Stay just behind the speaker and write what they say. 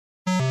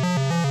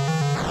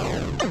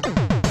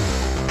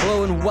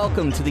Hello and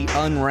welcome to the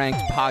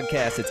Unranked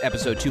Podcast. It's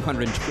episode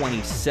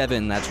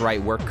 227. That's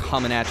right, we're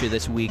coming at you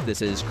this week.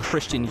 This is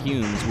Christian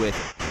Humes with,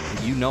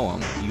 you know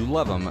him, you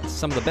love him,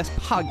 some of the best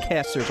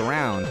podcasters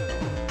around.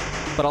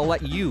 But I'll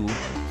let you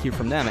hear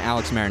from them,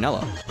 Alex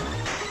Marinello.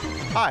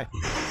 Hi.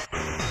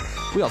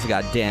 We also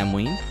got Dan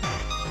Ween.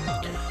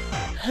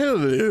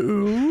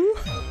 Hello.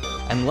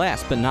 And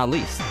last but not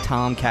least,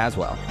 Tom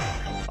Caswell.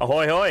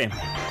 Ahoy, hoy.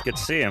 Good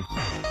to see you.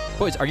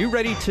 Boys, are you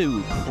ready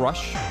to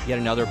crush yet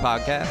another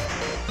podcast?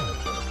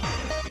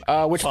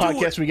 Which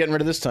podcast are we getting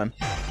rid of this time?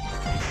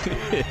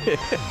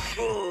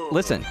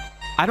 Listen,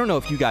 I don't know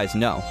if you guys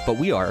know, but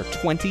we are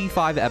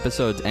 25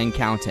 episodes and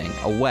counting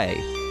away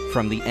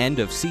from the end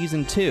of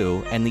Season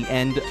 2 and the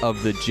end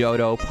of the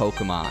Johto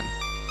Pokemon.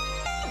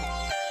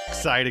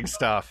 Exciting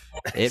stuff.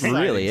 It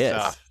really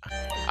is.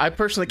 I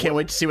personally can't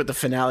wait to see what the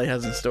finale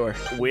has in store.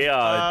 We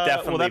are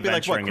definitely will that be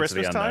like what, venturing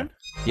Christmas into the time?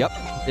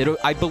 unknown. Yep.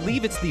 I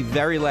believe it's the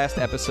very last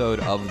episode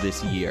of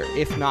this year.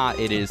 If not,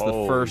 it is the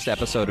Oh, first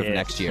episode of shit.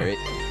 next year.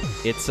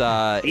 It's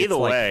Either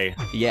way,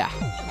 yeah.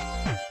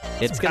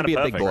 It's going to be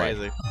a big boy.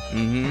 Crazy.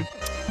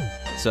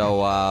 Mm-hmm.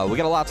 So we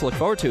got a lot to look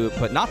forward to,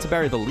 but not to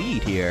bury the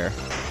lead here.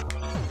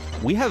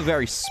 We have a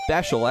very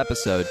special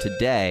episode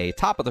today.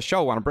 Top of the show,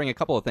 I want to bring a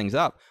couple of things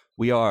up.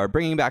 We are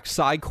bringing back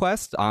side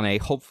quests on a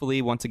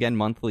hopefully once again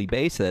monthly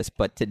basis,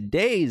 but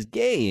today's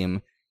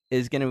game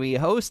is going to be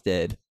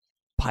hosted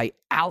by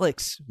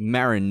Alex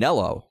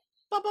Marinello.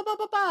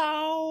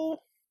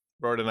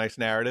 Wrote a nice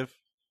narrative.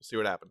 We'll see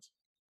what happens.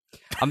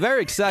 I'm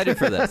very excited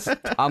for this.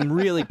 I'm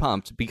really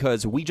pumped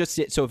because we just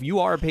did. So if you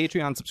are a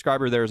Patreon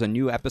subscriber, there's a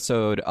new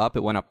episode up.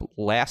 It went up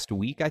last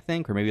week, I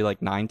think, or maybe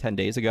like 9-10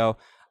 days ago.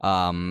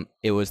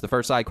 It was the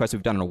first side quest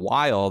we've done in a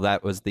while.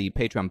 That was the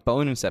Patreon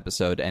bonus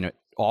episode, and it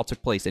all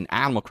took place in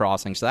Animal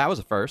Crossing. So that was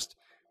a first.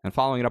 And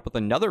following it up with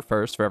another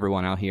first for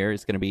everyone out here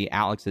is going to be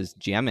Alex's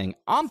GMing.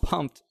 I'm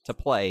pumped to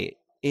play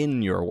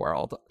in your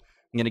world.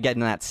 I'm going to get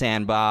in that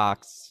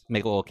sandbox,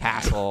 make a little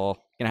castle,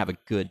 going to have a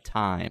good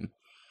time.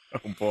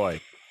 oh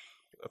boy.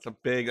 That's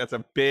a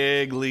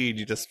big lead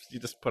you just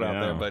put out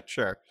there, Yeah. but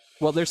sure.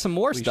 Well, there's some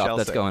more We stuff shall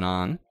that's see. going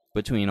on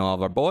between all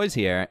of our boys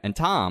here. And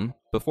Tom,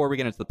 before we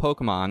get into the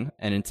Pokemon,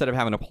 and instead of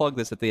having to plug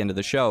this at the end of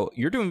the show,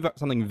 you're doing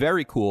something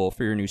very cool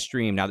for your new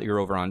stream now that you're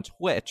over on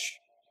Twitch.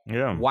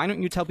 Yeah. Why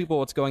don't you tell people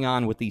what's going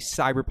on with the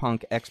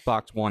Cyberpunk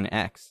Xbox One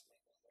X?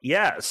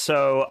 Yeah,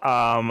 so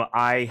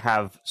I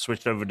have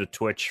switched over to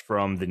Twitch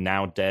from the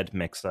now dead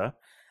Mixer.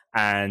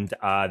 And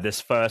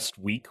this first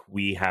week,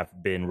 we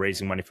have been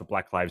raising money for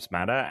Black Lives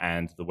Matter.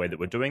 And the way that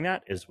we're doing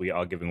that is we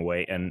are giving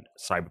away an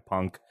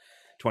Cyberpunk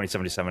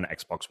 2077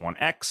 Xbox One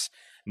X.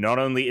 Not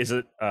only is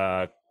it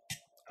a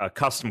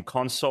custom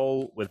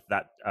console with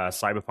that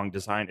Cyberpunk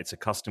design, it's a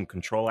custom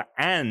controller,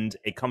 and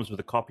it comes with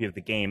a copy of the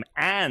game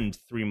and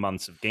 3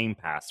 months of Game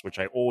Pass, which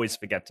I always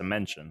forget to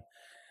mention.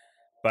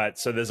 But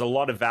so there's a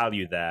lot of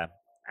value there.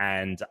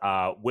 And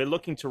we're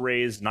looking to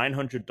raise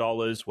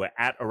 $900. We're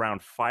at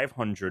around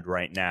 500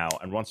 right now.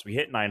 And once we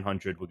hit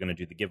 900, we're going to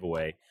do the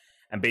giveaway.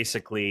 And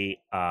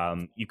basically,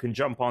 you can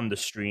jump on the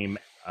stream.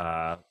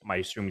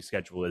 My streaming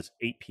schedule is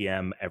 8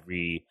 p.m.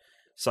 every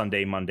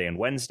Sunday, Monday, and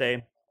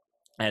Wednesday.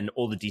 And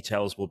all the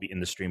details will be in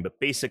the stream. But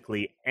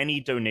basically, any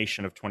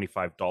donation of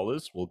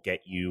 $25 will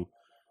get you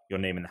your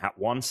name in the hat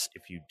once.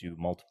 If you do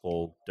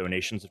multiple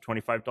donations of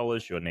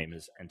 $25, your name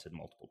is entered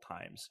multiple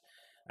times.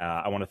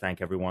 I want to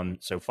thank everyone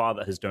so far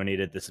that has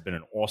donated. This has been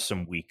an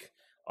awesome week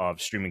of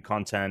streaming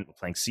content. We're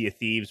playing Sea of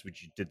Thieves,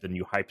 which did the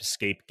new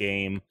Hyperscape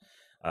game,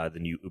 the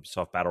new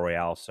Ubisoft Battle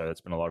Royale. So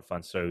it's been a lot of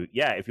fun. So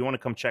yeah, if you want to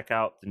come check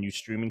out the new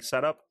streaming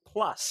setup,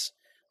 plus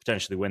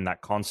potentially win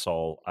that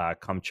console,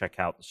 come check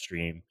out the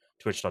stream,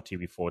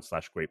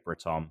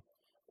 twitch.tv/GreatBritTom.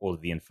 All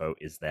of the info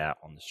is there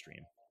on the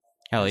stream.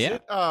 Hell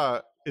yeah.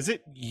 Is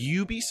it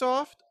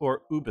Ubisoft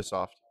or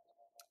Ubisoft?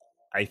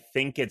 I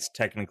think it's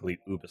technically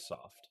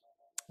Ubisoft.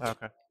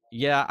 Okay.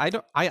 Yeah,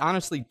 I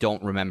honestly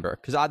don't remember.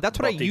 Because that's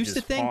what Well, I they used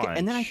to just think.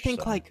 And then I launched,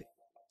 think, so- like,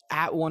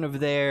 at one of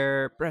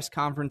their press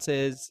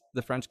conferences,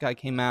 the French guy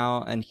came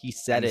out and he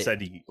said And it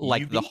said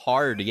like the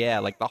hard,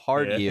 like the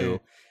hard Yeah. U.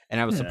 And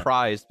I was Yeah.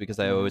 surprised because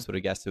I always would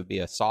have guessed it would be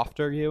a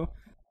softer U.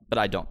 But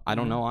I don't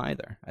know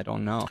either. I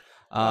don't know.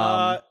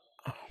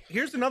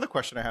 Here's another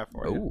question I have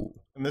for you. Ooh.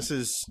 And this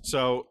is,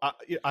 so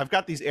I've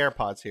got these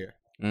AirPods here,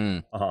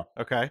 Mm.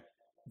 okay?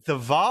 The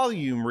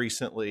volume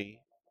recently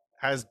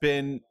has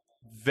been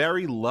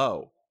very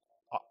low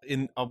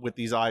with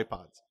these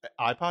AirPods,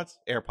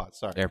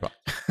 sorry. AirPod.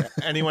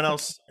 Anyone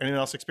else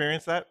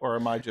experience that, or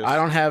am I just? I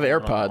don't have the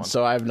only AirPods, one?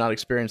 so I have not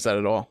experienced that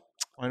at all.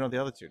 I know the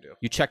other two do.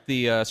 You checked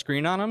the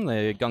screen on them?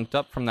 They gunked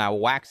up from that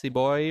waxy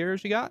boy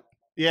ears you got?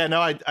 Yeah,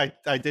 no,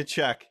 I did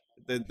check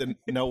the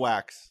no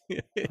wax,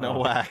 no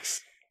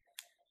wax.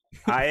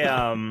 I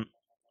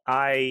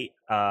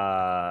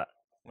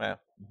Yeah.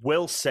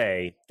 will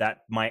say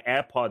that my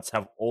AirPods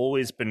have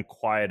always been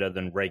quieter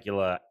than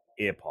regular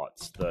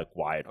AirPods, the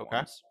wired Okay.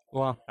 ones.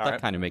 Well, All that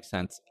right. kind of makes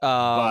sense.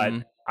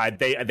 But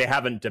they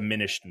haven't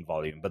diminished in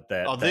volume. But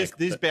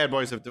These bad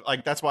boys have,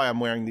 like, that's why I'm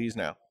wearing these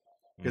now,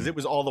 because it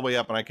was all the way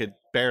up and I could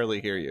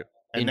barely hear you.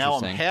 and now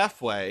I'm Interesting.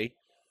 halfway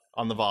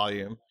on the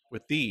volume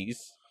with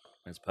these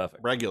It's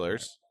perfect.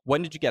 regulars.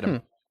 When did you get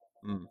them?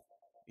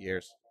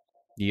 Years.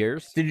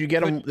 Years? Did you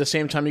get them the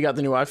same time you got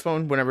the new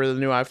iPhone? Whenever the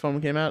new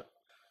iPhone came out?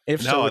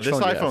 If so, No, which this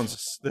phone do you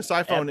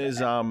have? iPhone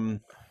is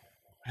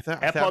I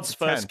thought AirPods it's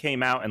first 10.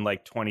 came out in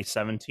like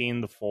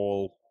 2017, the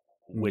fall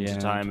winter Yeah,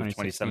 time of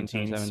 2016,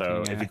 2017.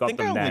 So 2017, if yeah. you got think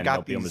I them only then, got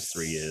they'll be almost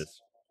these- 3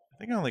 years. I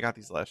think I only got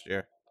these last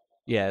year.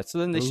 Yeah, so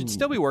then they should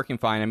still be working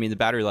fine. I mean, the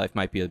battery life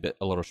might be a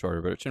little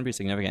shorter, but it shouldn't be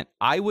significant.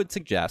 I would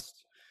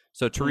suggest.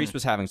 So Therese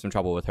was having some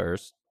trouble with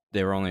hers.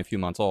 They were only a few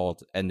months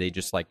old, and they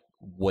just like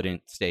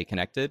wouldn't stay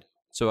connected.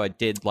 So I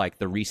did like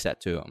the reset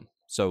to them.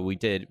 So we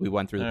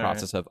went through the All right.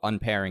 process of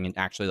unpairing and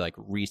actually like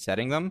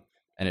resetting them,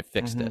 and it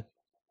fixed it.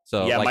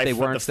 So Yeah, like they the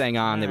weren't f- staying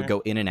on. They would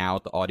Alright. go in and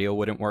out. The audio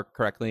wouldn't work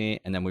correctly,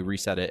 and then we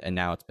reset it, and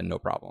now it's been no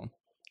problem.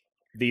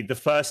 The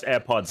first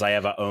AirPods I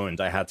ever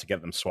owned, I had to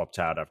get them swapped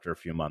out after a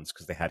few months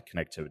because they had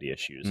connectivity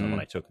issues. And when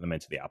I took them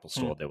into the Apple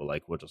Store, they were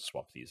like, "We'll just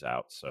swap these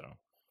out." So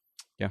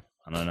Yeah.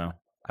 I don't know.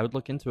 I would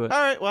look into it. All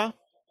right, well,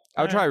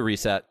 I would try a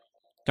reset.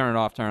 Turn it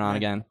off, turn it on Yeah.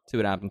 again, see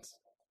what happens.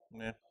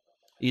 yeah,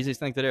 Easiest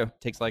thing to do.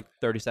 Takes like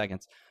 30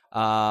 seconds.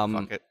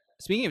 fuck it.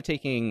 Speaking of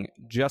taking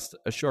just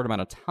a short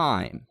amount of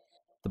time,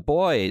 the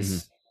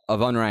boys of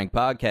Unranked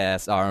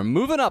Podcast are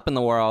moving up in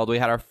the world. We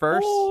had our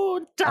first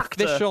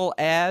official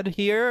ad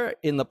here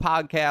in the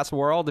podcast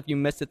world. If you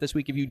missed it this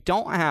week, if you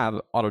don't have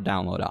auto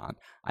download on,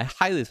 I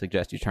highly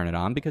suggest you turn it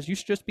on because you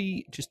should just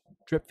be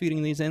drip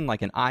feeding these in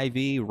like an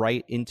IV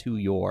right into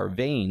your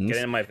veins.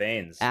 Get in my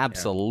veins.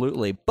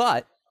 Absolutely.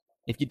 But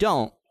if you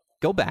don't,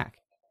 go back.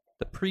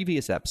 The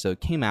previous episode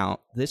came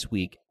out this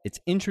week. It's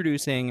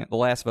introducing The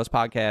Last of Us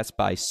podcast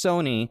by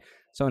Sony.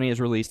 Sony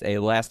has released a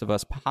Last of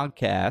Us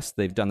podcast.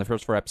 They've done the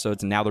first 4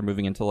 episodes, and now they're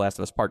moving into The Last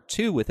of Us Part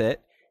 2 with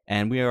it.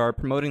 And we are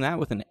promoting that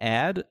with an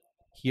ad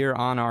here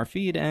on our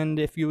feed. And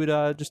if you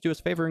would just do us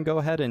a favor and go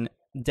ahead and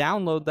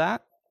download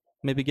that,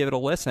 maybe give it a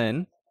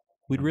listen,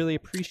 we'd really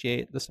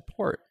appreciate the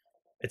support.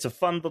 It's a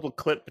fun little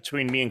clip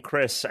between me and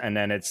Chris, and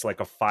then it's like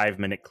a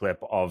 5-minute clip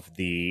of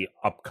the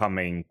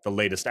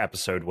latest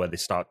episode where they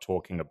start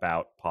talking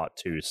about part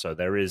 2. So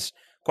there is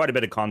quite a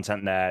bit of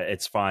content there.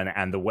 It's fun,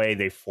 and the way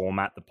they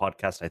format the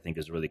podcast, I think,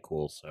 is really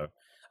cool. So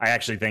I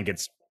actually think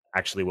it's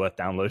actually worth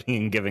downloading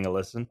and giving a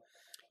listen.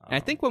 And I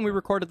think when we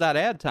recorded that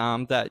ad,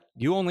 Tom, that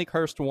you only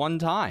cursed one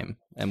time,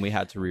 and we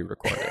had to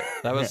re-record it.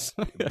 That was,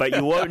 But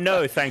you won't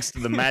know thanks to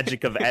the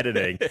magic of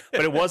editing.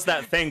 But it was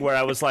that thing where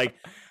I was like,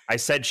 I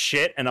said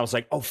shit, and I was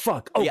like, oh,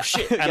 fuck, oh, Yeah.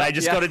 shit. And Yeah, I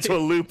just yeah. got into a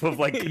loop of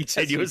like Yes, you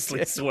continuously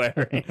did.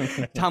 swearing.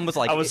 Tom was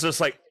like, I was just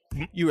like,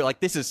 you were like,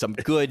 this is some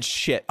good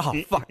shit. Oh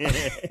fuck.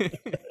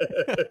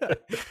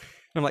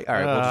 I'm like, all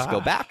right, we'll just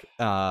go back.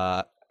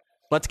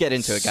 Let's get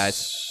into it,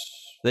 guys.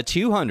 The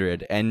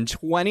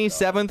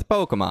 227th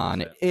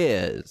Pokemon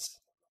is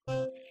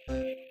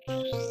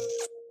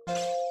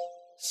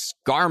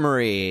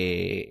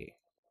Skarmory.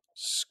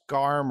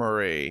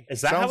 Skarmory.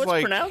 is that Sounds how it's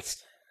like,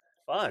 pronounced?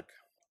 Fuck.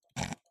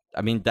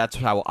 I mean, that's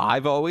how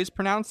I've always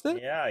pronounced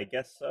it. Yeah, I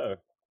guess so.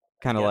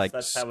 Kind of Yes, like,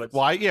 that's how it's.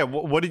 Why? Yeah.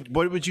 What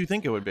would you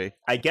think it would be?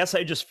 I guess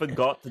I just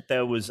forgot that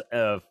there was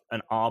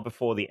an R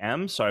before the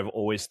M, so I've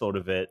always thought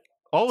of it.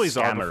 Always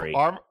R Skarmory.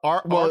 before,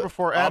 R Well,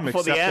 before R M,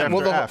 before the except M.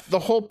 after Well, F. the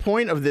whole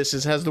point of this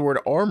is has the word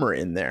armor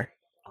in there.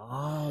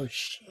 Oh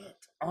shit!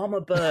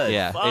 Armor bird.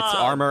 yeah, it's Fuck.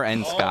 armor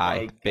and Oh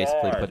sky my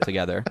basically God. put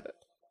together.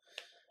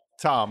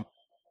 Tom.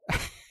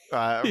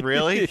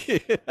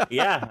 Really?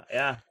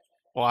 Yeah.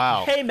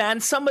 Wow. Hey man,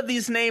 some of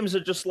these names are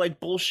just like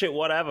bullshit,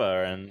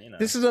 whatever, and you know.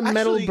 This is a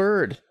metal Actually-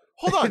 bird.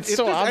 Hold on. It's if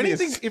so there's obvious.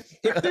 anything,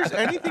 if there's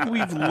anything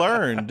we've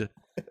learned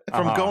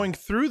from Uh-huh. going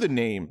through the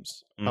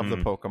names of the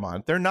Mhm.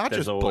 Pokemon, they're not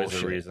There's just always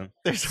bullshit. a reason.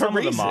 There's Some a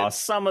of them reason. are.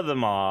 Some of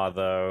them are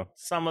though.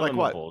 Some of Like them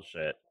what? are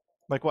bullshit.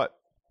 Like what?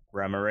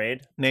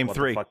 Remoraid. Name What the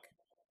 3. fuck?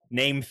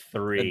 Name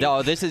 3.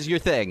 No, this is your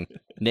thing.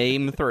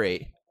 Name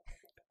 3.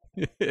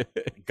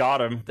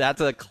 Got him.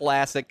 That's a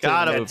classic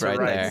Got him. move Dead to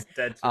right rights.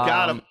 there. Dead to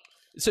Got him.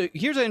 So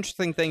here's an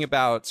interesting thing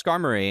about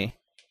Skarmory.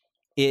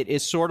 It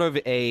is sort of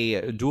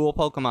a dual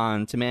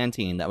Pokemon to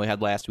Mantine that we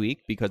had last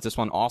week because this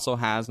one also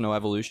has no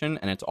evolution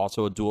and it's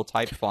also a dual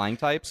type flying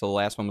type. So the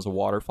last one was a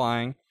water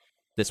flying.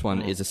 This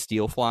one is a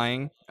steel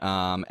flying.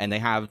 And they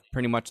have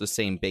pretty much the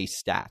same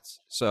base stats.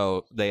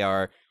 So they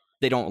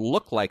don't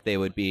look like they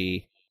would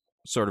be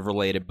sort of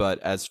related, but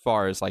as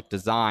far as like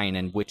design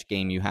and which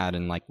game you had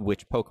and like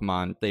which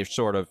Pokemon, they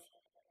sort of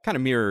kind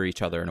of mirror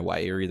each other in a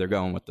way. You're either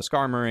going with the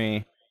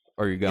Skarmory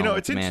or you're going with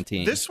it's the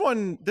Mantine. this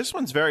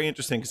one's very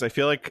interesting because I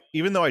feel like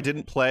even though I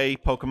didn't play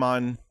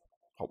Pokemon,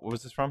 what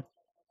was this from?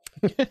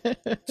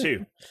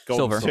 2.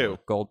 Silver, Two.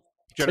 gold,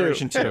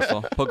 Generation 2.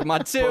 Crystal.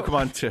 Pokemon 2.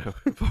 Pokemon 2.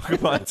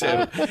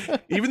 Pokemon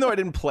 2. Even though I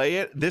didn't play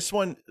it, this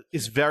one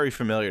is very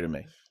familiar to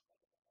me.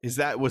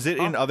 Was it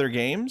in other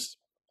games?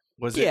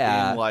 Was it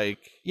Yeah. in like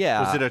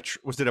Yeah.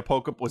 was it in a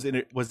Pokeball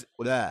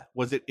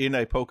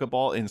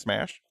in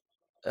Smash?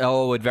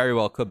 Oh, it very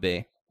well could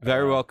be.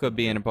 Very well could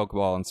be in a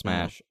Pokeball and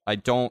Smash. I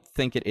don't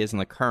think it is in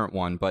the current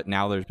one, but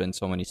now there's been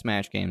so many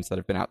Smash games that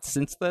have been out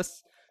since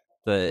this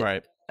that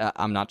Right.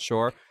 I'm not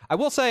sure. I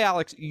will say,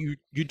 Alex, you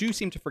do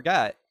seem to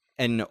forget,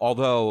 and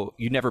although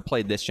you never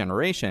played this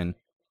generation,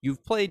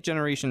 you've played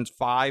generations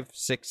 5,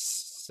 6,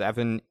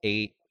 7,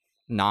 8,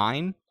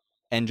 9,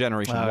 and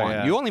generation 1.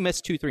 Yeah. You only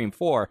missed 2, 3, and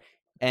 4,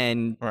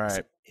 and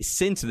Right.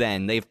 since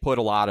then they've put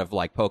a lot of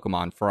like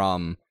Pokemon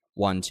from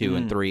 1, 2,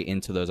 and 3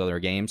 into those other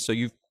games. So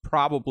you've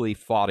probably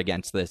fought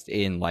against this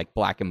in like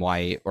Black and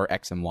White or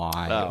X and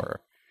Y.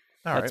 Or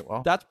All that's, right.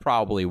 Well, that's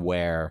probably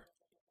where.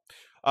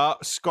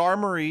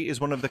 Skarmory is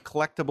one of the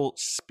collectible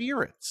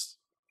spirits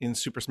in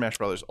Super Smash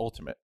Bros.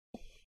 Ultimate.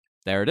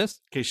 There it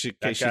is. In case you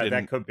That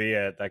didn't. could be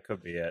it. That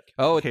could be it.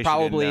 Oh, In case it you didn't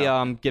probably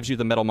know. gives you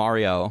the Metal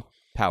Mario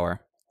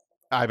power.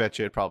 I bet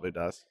you it probably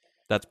does.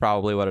 That's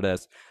probably what it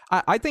is.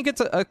 I think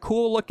it's a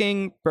cool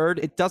looking bird.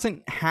 It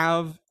doesn't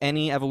have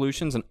any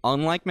evolutions, and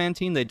unlike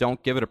Mantine, they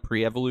don't give it a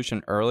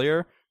pre-evolution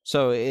earlier.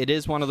 So it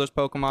is one of those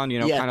Pokemon,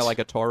 Yet. kind of like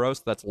a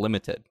Tauros, that's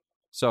limited.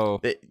 So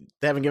They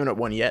haven't given it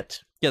one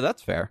yet. yeah,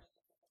 that's fair.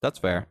 That's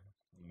fair.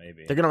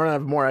 Maybe. They're gonna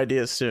have more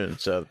ideas soon,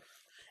 so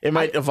it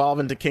might evolve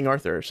into King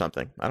Arthur or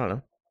something. I don't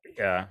know.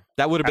 Yeah.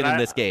 That would have been And in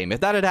this game. If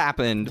that had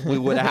happened, we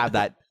would have had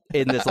that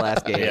in this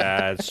last game.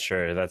 Yeah, that's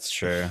true. That's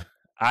true.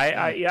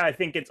 I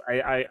think it's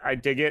I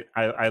dig it.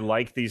 I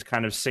like these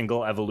kind of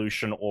single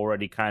evolution,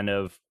 already kind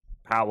of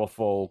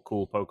powerful,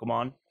 cool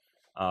Pokemon.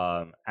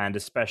 And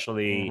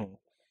especially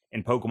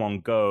in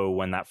Pokemon Go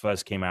when that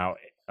first came out,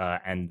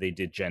 and they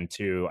did Gen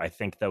 2, I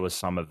think there was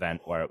some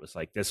event where it was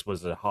like this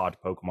was a hard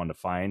Pokemon to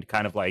find,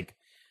 kind of like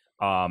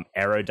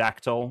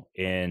Aerodactyl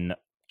in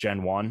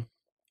Gen 1.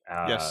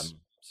 Yes.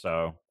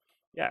 So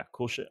yeah,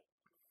 cool shit.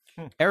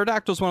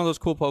 Aerodactyl's one of those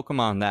cool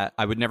Pokemon that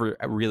I would never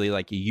really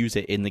like use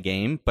it in the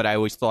game, but I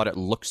always thought it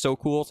looked so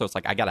cool, so it's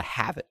like I gotta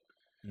have it.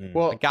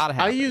 Well, I gotta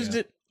have I it. used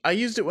it. I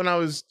used it when I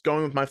was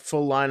going with my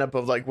full lineup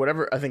of like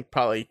whatever. I think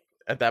probably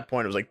at that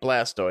point it was like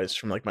Blastoise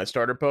from like my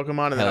starter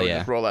Pokemon, and then Hell I would yeah.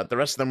 just roll out. The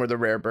rest of them were the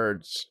rare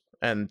birds,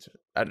 and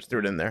I just threw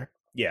it in there.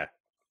 Yeah,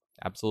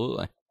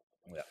 Absolutely.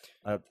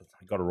 I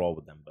got to roll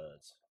with them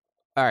birds.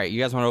 All right,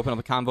 you guys want to open up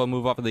the convo,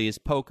 move off of these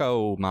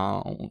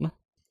Pokemon?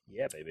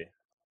 Yeah, baby.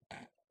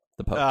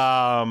 The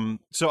Poke.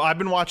 So I've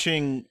been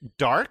watching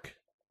Dark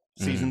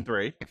season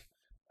 3.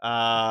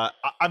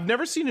 I've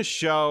never seen a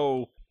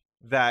show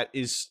that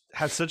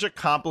has such a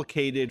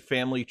complicated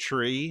family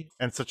tree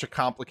and such a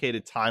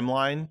complicated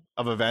timeline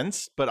of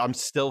events, but I'm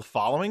still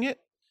following it.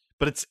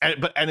 But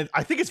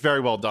I think it's very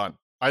well done.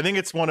 I think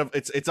it's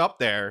it's up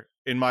there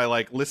in my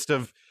like list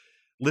of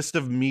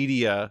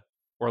media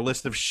or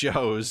list of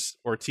shows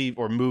or TV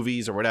or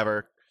movies or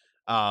whatever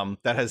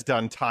that has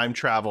done time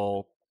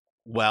travel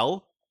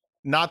well.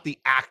 Not the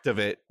act of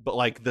it, but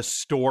like the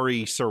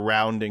story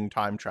surrounding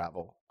time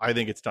travel. I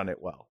think it's done it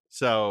well.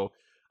 So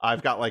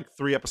I've got like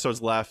 3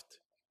 episodes left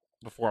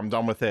before I'm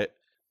done with it.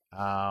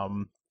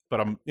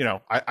 But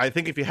I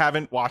think if you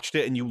haven't watched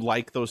it and you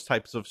like those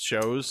types of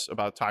shows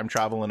about time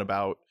travel and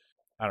about,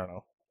 I don't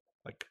know,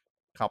 like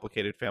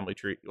complicated family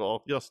tree,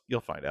 well,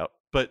 you'll find out.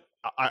 But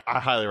I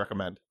highly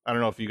recommend. I don't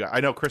know if you guys,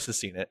 I know Chris has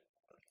seen it,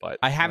 but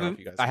I don't know if haven't.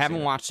 you guys I have haven't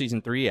seen it. watched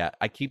season 3 yet.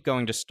 I keep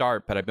going to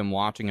start, but I've been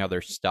watching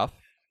other stuff,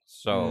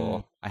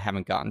 so I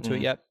haven't gotten to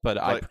it yet. But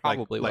I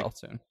probably will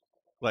soon.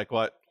 Like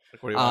what?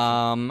 Like what are you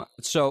watching?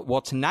 So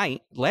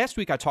tonight, last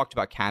week I talked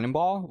about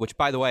Cannonball, which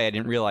by the way, I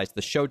didn't realize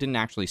the show didn't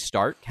actually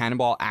start.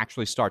 Cannonball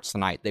actually starts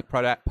tonight. They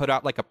put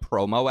out like a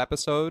promo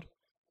episode,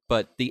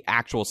 but the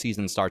actual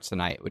season starts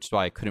tonight, which is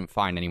why I couldn't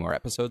find any more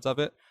episodes of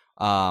it.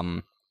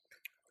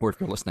 Or if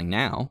you're listening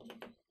now,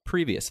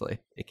 previously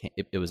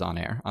it was on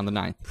air on the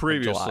 9th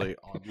of July. Previously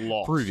on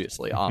Lost.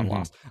 Previously on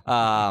Lost.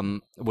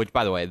 Which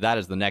by the way, that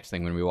is the next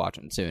thing we're gonna be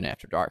watching soon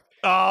after dark.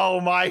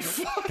 Oh my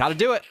fuck. Gotta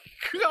do it.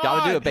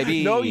 Gotta do it,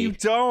 baby. No, you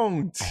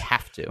don't. I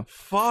have to.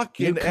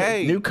 Fucking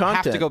A. New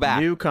content. Have to go back.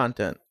 New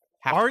content.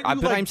 Aren't you,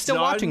 but like, I'm still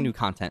done? watching new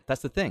content.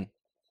 That's the thing.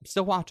 I'm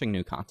still watching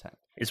new content.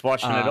 He's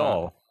watching it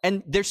all.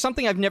 And there's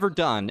something I've never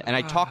done, and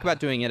I talk about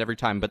doing it every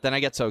time, but then I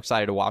get so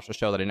excited to watch the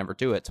show that I never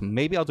do it. So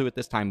maybe I'll do it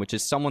this time, which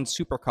is someone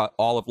supercut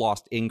all of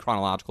Lost in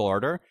chronological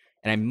order,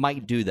 and I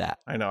might do that.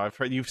 I know. I've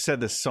heard you've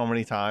said this so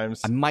many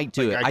times. I might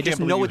do Like, it. I I just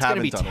can't know believe it's you going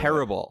to be haven't done it.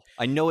 terrible.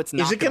 I know it's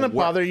not. Is it gonna work.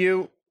 bother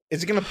you?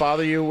 Is it gonna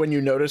bother you when you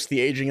notice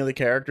the aging of the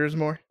characters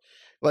more?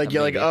 Like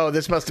you're Maybe. like, oh,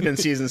 this must have been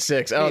season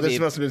 6. Oh, Maybe. this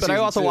must have been. But season I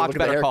also 2. watch Look at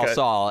the Better Call haircut.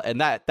 Saul,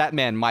 and that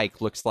man Mike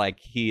looks like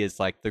he is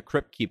like the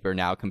crypt keeper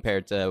now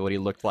compared to what he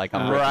looked like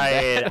on Breaking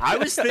Right. Bad. I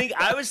was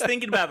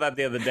thinking about that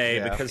the other day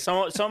Yeah. because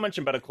someone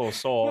mentioned Better Call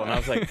Saul, and I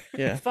was like,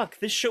 Yeah. fuck,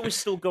 this show is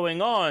still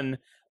going on.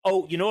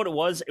 Oh, you know what it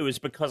was? It was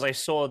because I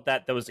saw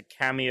that there was a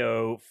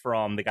cameo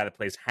from the guy that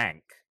plays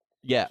Hank.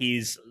 Yeah.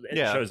 It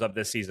Yeah. shows up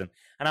this season.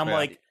 And I'm Yeah.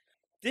 like,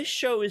 this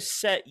show is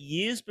set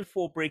years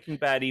before Breaking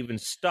Bad even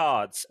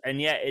starts, and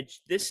yet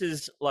this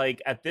is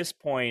like at this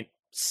point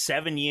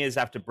 7 years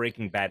after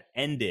Breaking Bad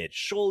ended.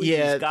 Surely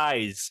Yeah. these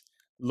guys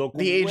look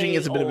The aging way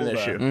is a bit of an older.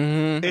 issue.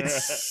 Mhm.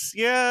 It's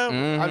yeah. I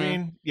Mhm.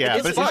 mean, yeah,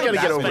 It's but it's fine. not gotta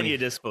that get over many- Suspend your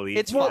disbelief.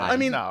 It's Well, fine. I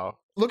mean, no.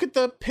 look at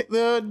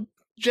the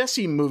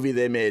Jesse movie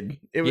they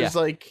made. It was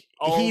Yeah. like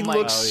he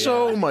looks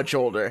so much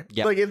older.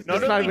 Yep. Like it's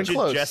Not not only even did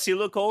close. Jesse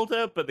look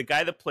older, but the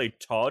guy that played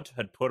Todd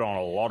had put on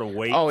a lot of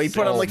weight. Oh, he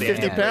put on like since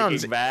 50 the pounds.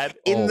 Breaking Bad.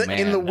 in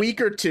man. the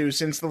week or two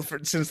since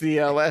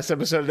the last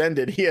episode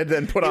ended, he had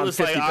then put He on was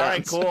 50 like, all right,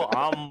 pounds. cool.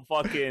 I'm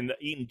fucking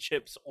eating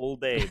chips all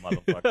day,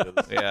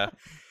 motherfuckers. Yeah.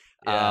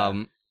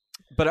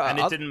 But And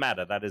it didn't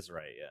matter. That is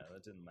right. Yeah,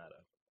 that didn't matter.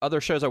 other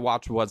shows I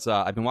watched was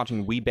I've been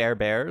watching We Bare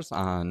Bears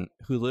on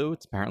Hulu.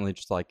 It's apparently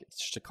just like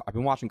I've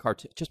been watching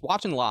just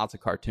watching lots of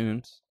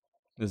cartoons.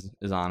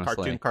 Is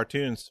honestly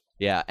Cartoons.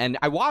 Yeah, and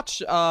I watched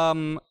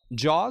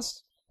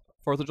Jaws,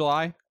 4th of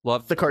July.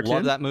 Love The cartoon?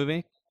 Love that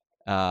movie.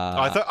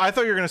 I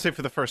thought you were gonna say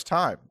for the first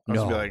time. I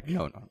was no, gonna be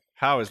like, no.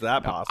 how is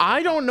that possible?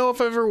 I don't know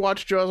if I've ever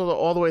watched Jaws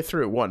all the way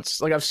through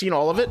once. Like I've seen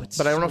all of it, it's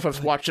but I don't know so if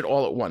I've good. watched it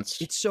all at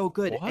once. It's so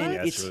good, What? and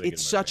Yeah, it's it's a really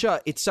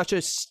it's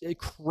good such a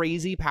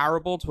crazy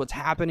parable to what's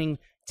happening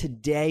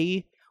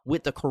today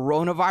with the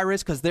coronavirus,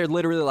 because they're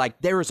literally like,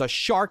 there is a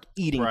shark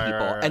eating Right, people,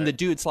 right, and the right.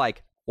 dude's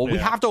like, well, we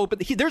Yeah. have to open.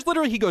 There's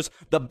literally, he goes,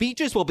 the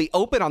beaches will be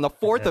open on the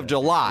 4th of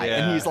July,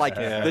 and Yeah, he's like,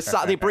 yeah.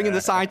 they bring in the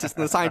scientist,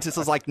 and the scientist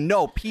is like,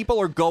 no, people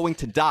are going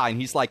to die,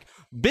 and he's like,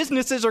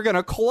 businesses are going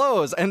to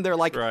close, and they're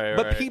like, Right,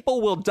 but right.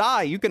 people will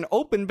die. You can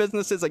open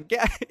businesses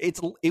again.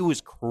 It was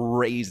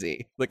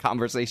crazy, the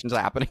conversations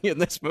happening in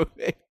this movie.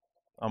 It's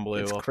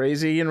Unbelievable.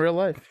 crazy in real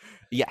life.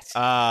 Yes.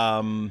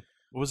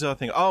 What was the other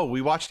thing? Oh, we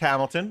watched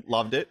Hamilton.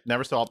 Loved it.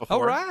 Never saw it before.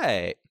 All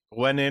right.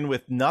 Went in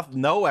with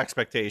no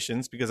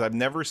expectations because I've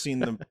never seen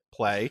them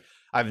play.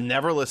 I've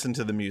never listened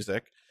to the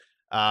music.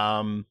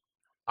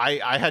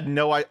 I had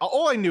no idea.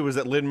 All I knew was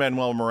that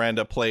Lin-Manuel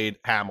Miranda played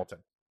Hamilton.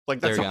 Like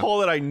that's There you go. all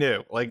that I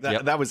knew. Like that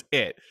Yep. that was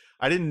it.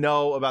 I didn't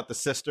know about the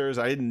sisters.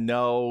 I didn't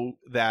know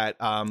that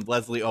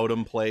Leslie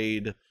Odom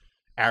played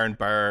Aaron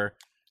Burr.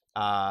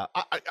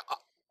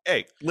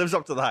 Hey, lives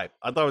up to the hype.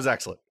 I thought it was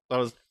excellent. That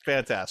was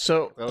fantastic.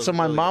 So That was so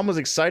my really mom good. was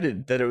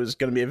excited that it was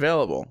going to be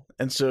available,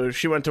 and so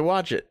she went to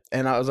watch it,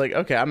 and I was like,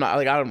 okay, I'm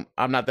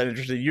not that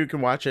interested. You can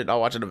watch it. I'll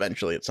watch it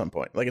eventually at some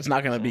point. Like it's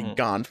not going to be Mhm.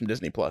 gone from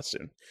Disney Plus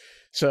soon.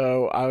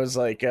 So I was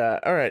like,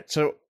 all right.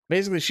 So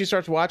basically, she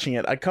starts watching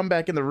it. I come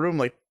back in the room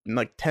like in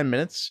like 10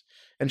 minutes,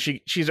 and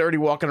she's already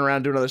walking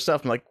around doing other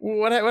stuff. I'm like,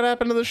 what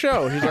happened to the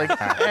show? She's like,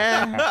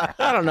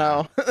 I don't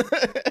know.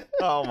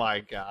 Oh my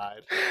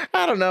god.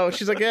 I don't know.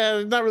 She's like, yeah,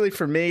 it's not really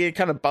for me. It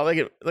kind of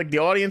like the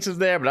audience is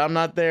there, but I'm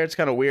not there. It's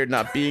kind of weird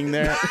not being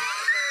there.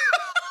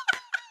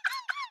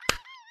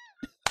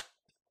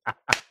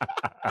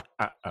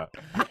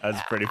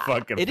 That's pretty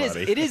fucking It is.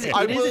 funny. It is.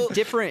 I It is will- a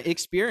different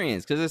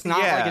experience because it's not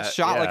like Yeah, it's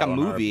shot yeah, like a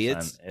movie.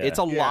 100%, It's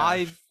a yeah.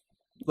 live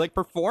like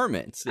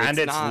performance, and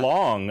it's not,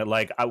 long.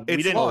 Like we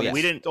It's didn't. long, yes.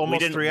 We didn't. Almost we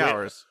didn't, 3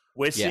 hours.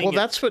 We're seeing. Well, it-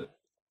 that's what.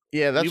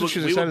 Yeah, that's we what she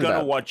was we were excited gonna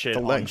about. watch it the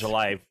on length.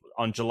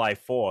 July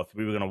 4th.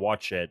 We were gonna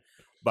watch it,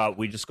 but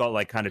we just got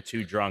like kind of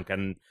too drunk.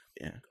 And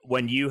Yeah.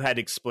 when you had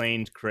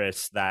explained,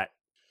 Chris, that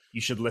you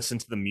should listen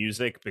to the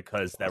music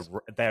because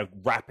they're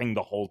rapping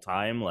the whole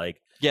time,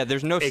 like Yeah,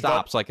 there's no It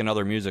stops like in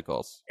other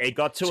musicals. it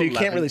got to So you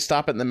 11. can't really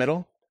stop it in the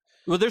middle.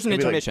 Well, there's an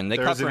Maybe, like, intermission. They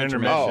cut there's for an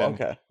intermission. intermission.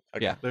 Oh,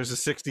 okay. Yeah. There's a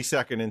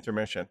 60-second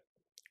intermission.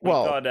 We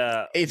Well,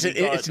 got, it's we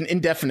got- it's an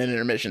indefinite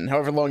intermission.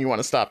 However long you want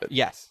to stop it.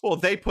 Yes. Well,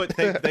 they put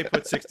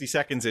 60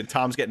 seconds in.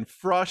 Tom's getting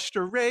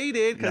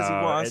frustrated because he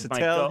No, wants to my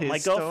tell girl- his my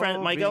girlfriend.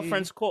 story. My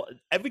girlfriend's call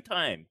every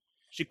time.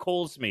 She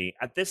calls me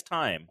at this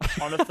time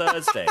on a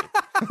Thursday.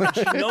 And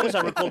she knows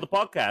I record the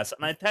podcast,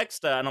 and I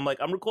text her, and I'm like,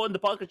 "I'm recording the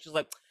podcast." She's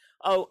like,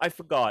 "Oh, I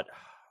forgot."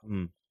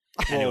 Well,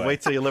 Anyway.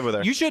 wait till you live with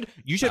her. You should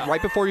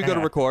right before you go to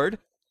record,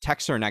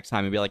 text her next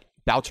time and be like,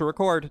 "About to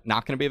record,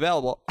 not going to be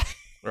available."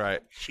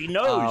 Right. She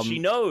knows. She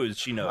knows.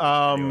 She knows.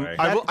 Anyway.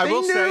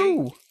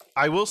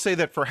 I will say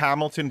that for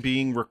Hamilton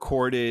being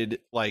recorded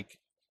like,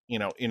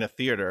 in a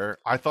theater,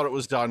 I thought it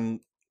was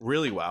done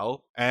really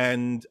well,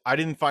 and I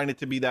didn't find it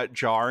to be that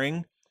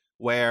jarring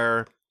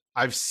where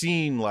I've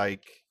seen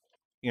like,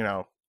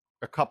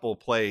 a couple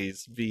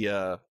plays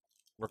via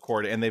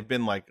recorded and they've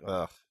been like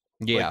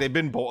Yeah.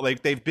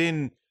 like they've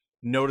been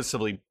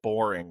noticeably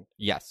boring.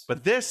 Yes.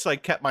 But this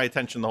like kept my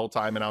attention the whole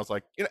time, and I was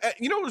like,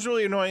 what was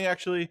really annoying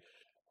actually,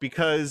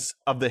 because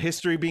of the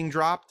history being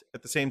dropped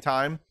at the same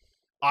time.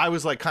 I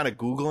was like kind of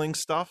Googling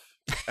stuff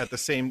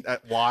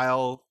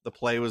while the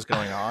play was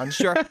going on,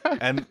 Sure.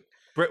 and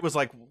Britt was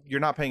like, "You're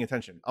not paying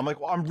attention." I'm like,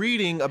 "Well, I'm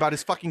reading about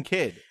his fucking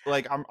kid.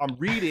 Like, I'm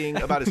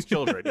reading about his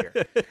children here."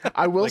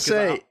 I will Like, 'cause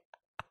say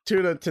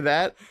to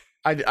that,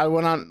 I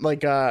went on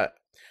like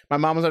my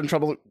mom was having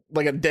trouble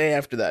like a day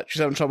after that. She's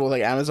having trouble with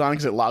like Amazon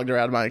because it logged her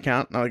out of my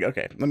account. And I'm like,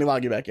 okay, let me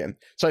log you back in.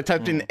 So I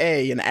typed in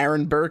A and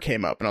Aaron Burr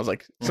came up, and I was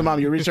like, so mom,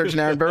 you're researching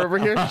Aaron Burr over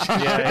here?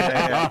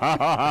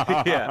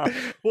 Yeah.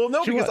 Well,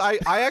 no, She because was.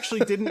 I actually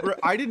didn't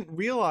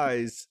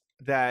realize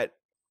that.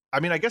 I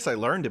mean, I guess I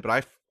learned it, but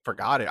I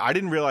forgot it. I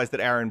didn't realize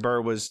that Aaron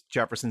Burr was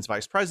Jefferson's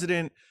vice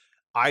president.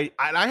 I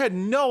had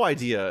no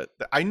idea.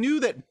 I knew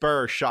that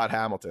Burr shot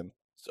Hamilton.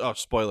 Oh,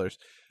 spoilers.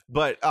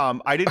 But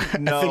I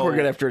didn't know. I think we're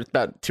good after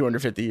about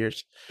 250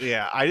 years.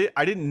 Yeah,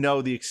 I didn't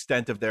know the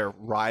extent of their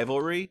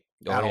rivalry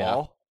Oh, at yeah.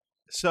 all.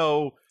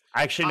 So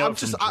I actually know I'm it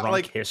from just,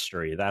 drunk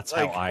history. That's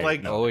how I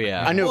know. Oh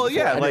yeah. I knew Well, it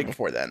before, yeah, I knew it like-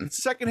 before then.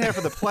 second half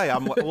of the play,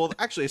 I'm like, well,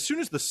 actually, as soon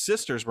as the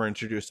sisters were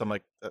introduced, I'm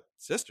like,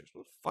 sisters,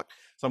 what the fuck?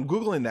 So I'm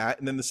googling that,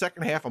 and then the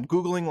second half, I'm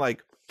googling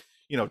like,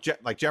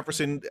 like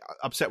Jefferson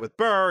upset with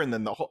Burr, and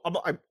then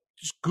I'm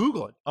just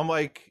googling. I'm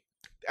like,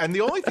 and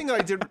the only thing that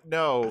I didn't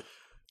know,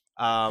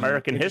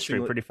 American history,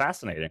 interestingly- pretty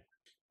fascinating.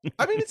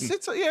 I mean,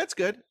 it's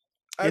good.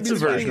 I It's mean, a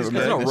the writing version is of good.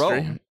 There's no American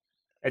Rome. history.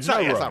 It's It's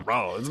not not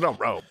Rome. Rome. It's not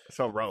Rome. It's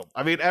not Rome.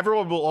 I mean,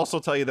 everyone will also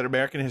tell you that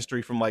American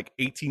history from like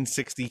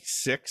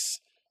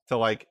 1866 to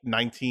like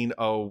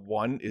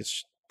 1901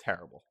 is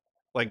terrible.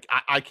 Like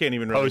I can't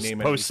even really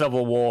name it. Post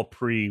Civil War,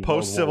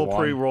 Post Civil,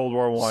 pre World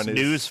War One is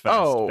snooze fest,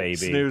 Oh, baby.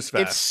 snooze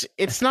fest.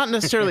 It's not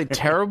necessarily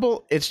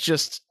terrible. It's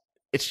just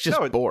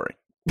No, boring.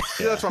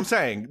 Yeah, that's what I'm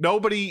saying.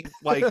 Nobody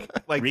like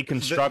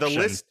Reconstruction. The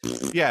list.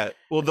 Yeah.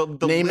 Well, the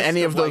Name list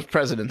any of those like,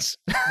 presidents.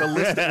 the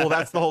list. Well,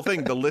 that's the whole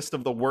thing. The list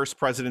of the worst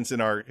presidents in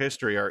our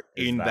history are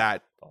Is in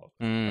that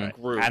Mm.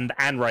 group.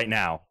 and right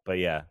now, but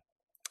yeah.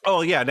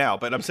 Oh yeah, now,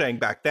 but I'm saying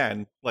back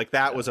then, like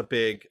that was a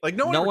big like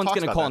no one. No ever one's talks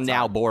gonna about call that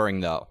now time. boring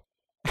though.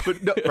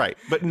 But no, right,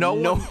 but no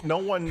No.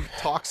 one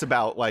talks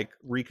about like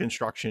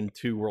Reconstruction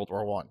to World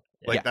War One.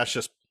 Like Yeah. that's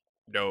just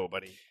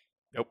nobody.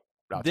 Nope.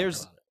 not talking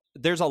There's about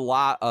it. there's a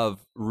lot of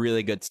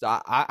really good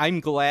stuff. I'm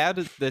glad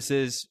this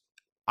is.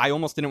 I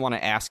almost didn't want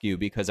to ask you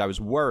because I was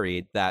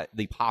worried that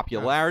the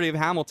popularity of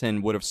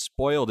Hamilton would have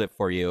spoiled it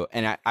for you,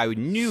 and I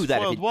knew that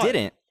if Spoiled it what?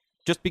 didn't,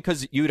 just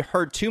because you'd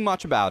heard too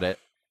much about it,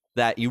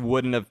 that you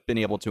wouldn't have been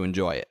able to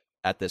enjoy it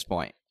at this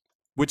point.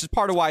 Which is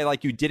part of why,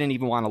 like, you didn't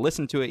even want to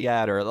listen to it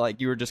yet, or like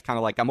you were just kind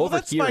of like, I'm Well,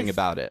 that's my overhearing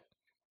about it.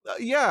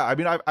 Yeah, I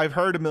mean, I've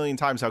heard a million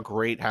times how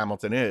great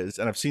Hamilton is,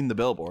 and I've seen the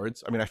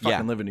billboards. I mean, I fucking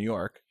Yeah. live in New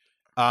York.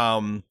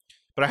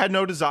 But I had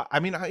no desire. I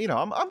mean, I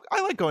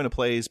like going to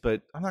plays,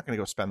 but I'm not going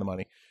to go spend the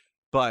money.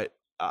 But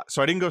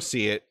so I didn't go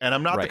see it, and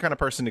I'm not the Right. kind of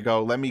person to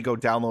go. Let me go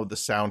download the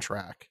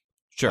soundtrack.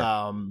 Sure,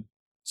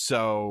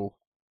 So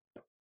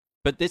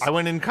but this I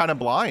went in kind of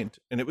blind,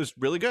 and it was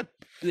really good.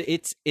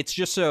 it's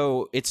just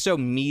so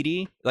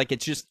meaty. Like,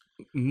 it's just,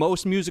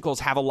 most musicals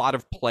have a lot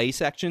of play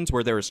sections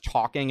where there's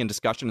talking and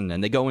discussion, and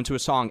then they go into a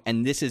song,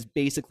 and this is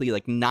basically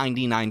like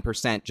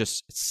 99%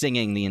 just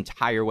singing the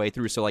entire way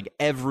through. So like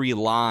every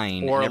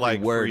line Or and every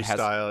like word has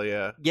freestyle,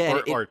 yeah. Yeah,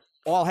 Or, it-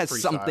 all has freestyle.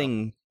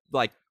 something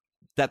like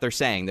that they're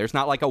saying. There's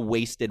not like a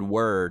wasted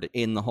word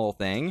in the whole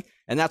thing,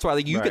 and that's why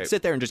like you could Right.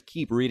 sit there and just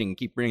keep reading.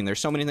 There's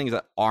so many things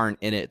that aren't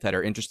in it that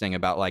are interesting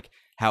about like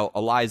how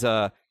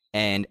Eliza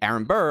and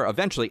Aaron Burr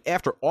eventually,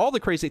 after all the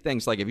crazy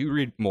things, like if you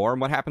read more on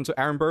what happens to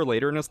Aaron Burr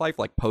later in his life,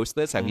 like post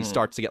this, how he Mhm.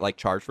 starts to get like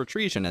charged for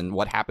treason, and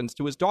what happens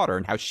to his daughter,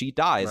 and how she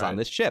dies on Right.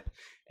 this ship,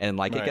 and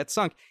like it Right. gets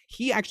sunk.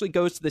 He actually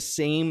goes to the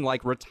same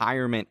like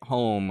retirement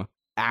home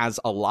as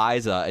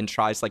Eliza and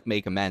tries to like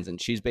make amends,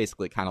 and she's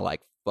basically kind of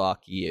like,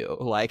 fuck you.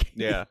 Like,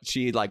 Yeah.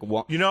 she like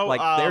won't, You know,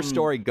 like their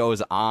story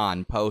goes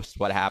on post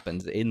what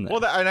happens in this.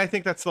 Well, and I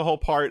think that's the whole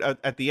part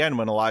at the end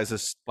when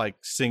Eliza's like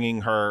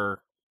singing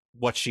her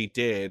what she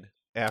did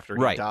after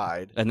he Right.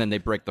 died, And then they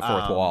break the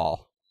fourth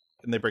wall.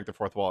 and they break the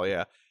fourth wall.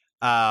 Yeah,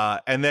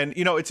 and then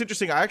it's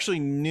interesting. I actually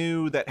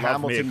knew that Love me a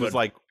Hamilton was good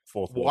like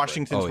fourth wall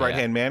Washington's Oh, yeah. right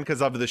hand man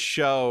because of the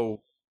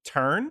show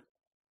Turn. Do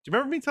you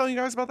remember me telling you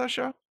guys about that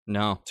show?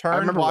 No. Turn. I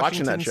remember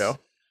watching that Washington's- show.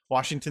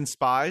 Washington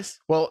Spies.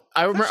 Well,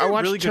 I remember actually I a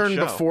watched really good Turn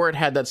show. before it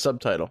had that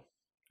subtitle.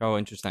 Oh,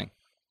 interesting.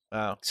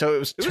 Oh, So it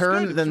was It was Turn,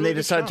 good. It was then a they really good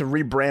decided show. to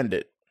rebrand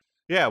it.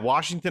 yeah.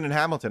 Washington and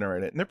Hamilton are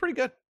in it, and they're pretty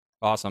good.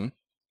 Awesome.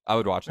 I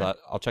would watch that.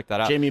 I'll check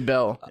that out. Jamie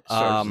Bell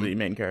stars Um, the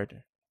main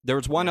character. There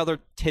was one other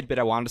tidbit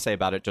I wanted to say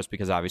about it, just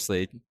because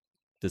obviously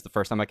this is the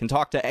first time I can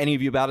talk to any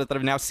of you about it that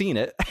have now seen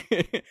it.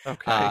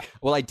 Okay.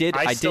 Well, I did.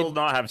 I still did.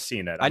 not have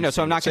seen it. I know,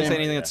 so I'm not going to say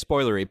anything Yeah. that's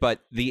spoilery, but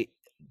the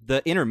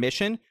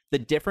intermission, the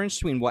difference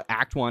between what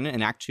Act 1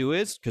 and Act 2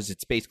 is, because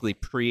it's basically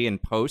pre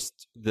and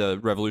post the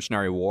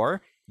Revolutionary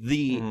War,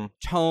 the Mhm.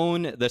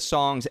 tone, the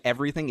songs,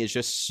 everything is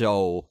just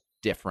so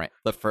different,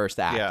 the first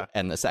act Yeah.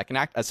 and the second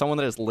act. As someone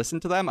that has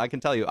listened to them, I can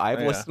tell you, I've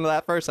Yeah. listened to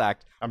that first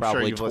act I'm sure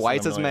probably you've listened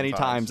twice a as million many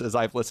times as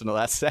I've listened to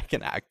that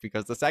second act,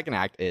 because the second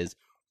act is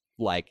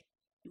like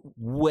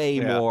way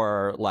Yeah.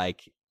 more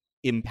like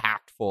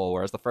impactful,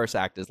 whereas the first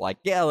act is like,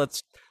 yeah,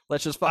 let's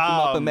just fuck them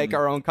up and make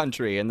our own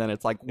country, and then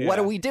it's like, what yeah.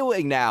 are we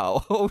doing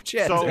now? Oh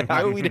shit! So-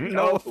 How we didn't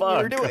know what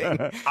we were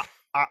doing.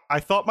 I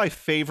thought my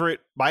favorite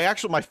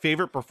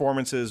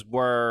performances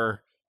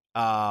were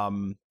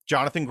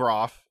Jonathan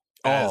Groff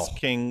as Oh.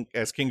 King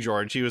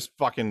George. He was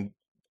fucking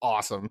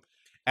awesome.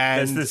 And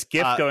There's this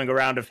gif uh, going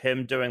around of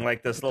him doing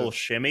like this little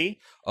shimmy.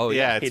 Oh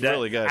yeah, yeah, it's He does-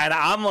 really good. And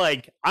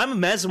I'm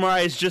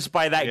mesmerized just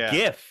by that Yeah.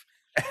 gif.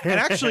 And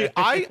actually,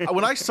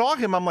 when I saw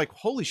him, I'm like,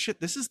 holy shit,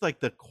 this is like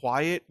the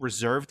quiet,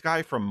 reserved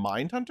guy from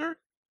Mindhunter.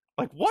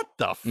 Like, what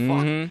the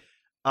fuck?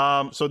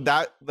 Mhm. So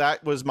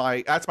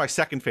that's my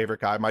second favorite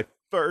guy. My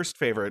first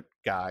favorite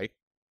guy,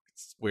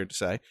 it's weird to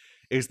say,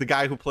 is the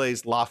guy who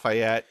plays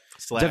Lafayette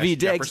 / David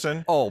Diggs.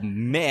 Jefferson. Oh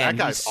man,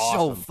 That guy's he's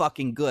so awesome.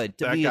 fucking good.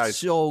 That David guy's is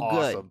so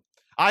good. awesome.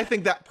 I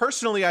think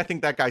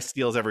that guy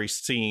steals every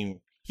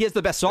scene He has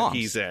the best that songs.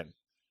 he's in.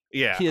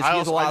 Yeah, He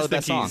has a lot of the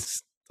best think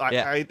songs.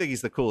 Yeah. I think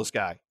he's the coolest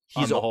guy.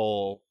 He's on the a-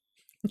 whole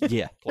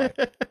Yeah, play.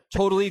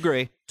 totally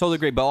agree.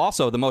 But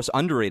also the most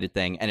underrated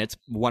thing, and it's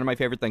one of my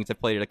favorite things. I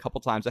played it a couple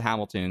times at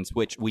Hamilton's,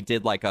 which we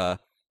did like a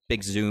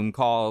big Zoom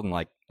call and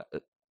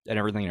and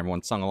everything, and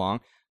everyone sung along.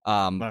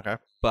 Okay.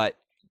 But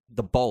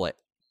the bullet,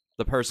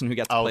 the person who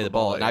gets to play the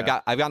bullet, and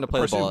yeah. I've gotten to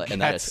play the bullet,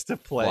 and that is to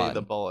play fun.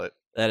 the bullet.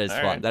 That is All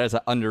fun. right. That is an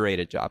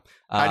underrated job.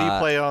 How do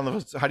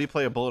you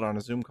play a bullet on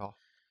a Zoom call?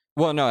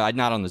 Well, no,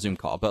 not on the Zoom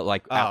call, but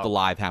like at Oh. the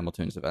live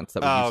Hamilton's events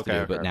that we used to do.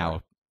 Okay, But okay, now,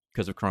 okay.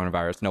 because of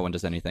coronavirus, no one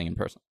does anything in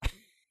person.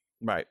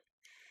 Right.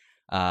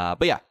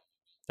 But yeah,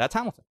 that's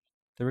Hamilton.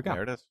 There we go.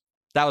 There it is.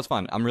 That was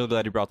fun. I'm really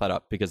glad you brought that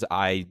up because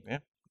I Yeah.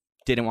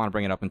 didn't want to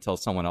bring it up until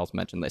someone else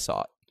mentioned they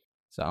saw it.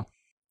 So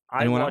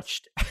I Anyone else?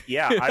 watched.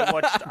 Yeah, I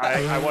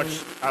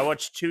watched. I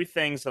watched two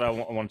things that I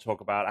want to talk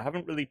about. I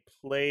haven't really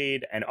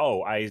played, and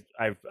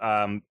I've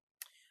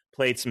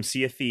played some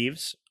Sea of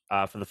Thieves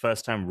for the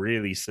first time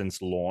really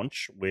since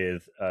launch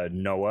with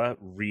Noah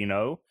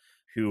Reno,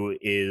 who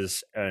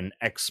is an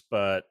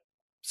expert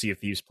Sea of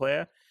Thieves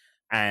player,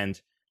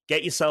 and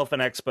get yourself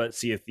an expert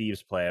Sea of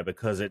Thieves player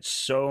because it's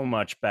so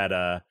much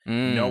better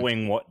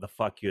knowing what the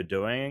fuck you're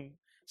doing.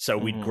 So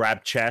we'd Mhm.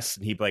 grab chests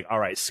and he'd be like, all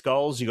right,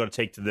 skulls, you got to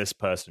take to this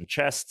person.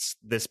 Chests,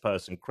 this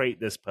person. Crate,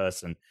 this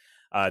person.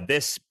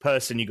 This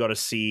person, you got to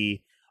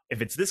see.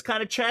 If it's this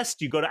kind of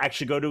chest, you got to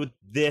actually go to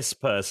this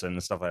person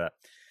and stuff like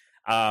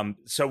that.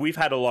 So we've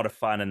had a lot of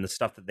fun, and the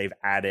stuff that they've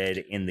added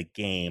in the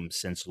game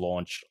since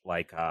launch,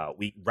 like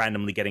we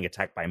randomly getting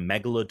attacked by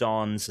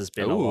megalodons has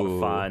been a lot of Ooh.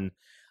 fun.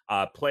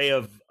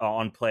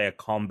 On-player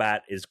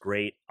combat is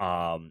great.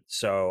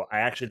 So I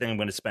actually think I'm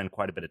going to spend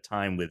quite a bit of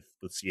time with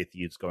Sea of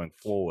Thieves going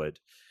forward.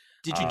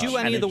 did you do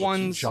And any of the it's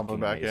ones? Jumping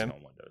fucking back amazing in?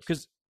 on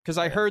Windows. Because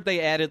I heard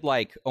they added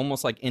like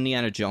almost like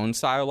Indiana Jones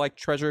style like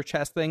treasure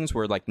chest things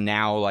where like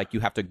now like you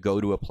have to go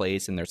to a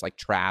place and there's like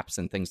traps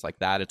and things like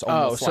that. It's Oh,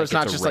 almost so like it's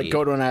not a just raid. like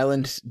go to an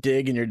island,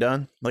 dig, and you're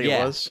done, like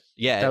Yeah. it was.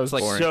 Yeah, That it's was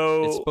like boring.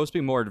 So it's supposed to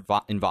be more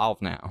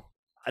involved now.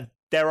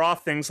 there are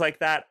things like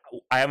that.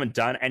 I haven't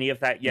done any of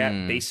that yet.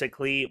 Hmm.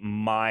 Basically,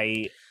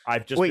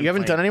 I've just Wait, been you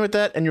haven't playing- done any with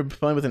that, and you're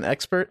playing with an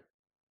expert?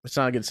 It's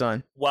not a good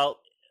sign. Well,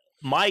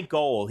 my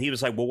goal, he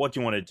was like, well, what do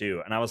you want to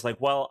do? And I was like,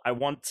 well, I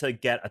want to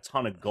get a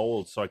ton of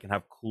gold so I can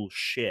have cool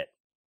shit.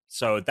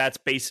 So that's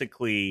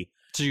basically,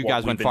 So you what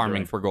guys we've went been farming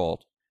doing. for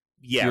gold.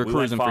 yeah, you were we went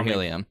cruising for farming.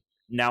 helium.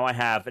 Now I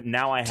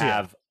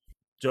have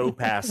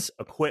dope ass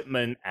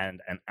equipment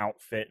and an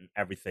outfit and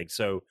everything.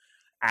 So,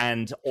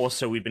 and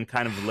also we've been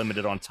kind of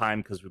limited on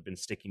time because we've been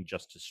sticking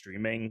just to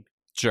streaming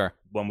Sure.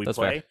 when we That's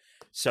play. fair.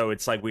 So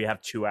it's like we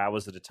have 2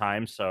 hours at a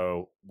time.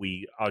 So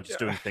we are just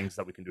Yeah. doing things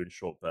that we can do in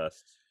short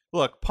bursts.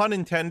 Look, pun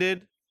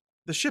intended.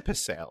 The ship has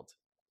sailed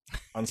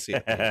on Sea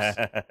of Thieves.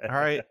 All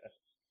right,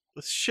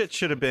 this shit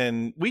should have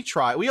been. We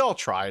all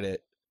tried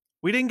it.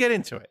 We didn't get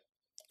into it.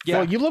 Yeah.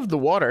 Well, you loved the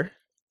water.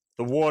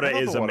 The water I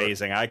love is the water.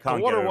 amazing. I The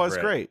can't water get over was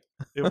it. great.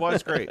 It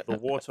was great. The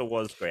water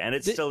was great, and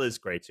it Th- still is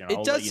great. You know, It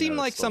I'll does let you seem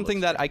know, it like still something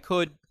looks that great. I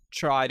could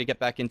try to get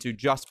back into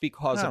just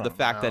because I of the don't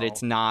fact that know.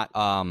 it's not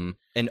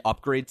an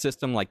upgrade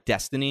system like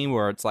Destiny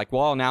where it's like,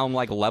 well, now I'm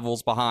like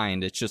levels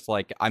behind. It's just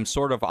like I'm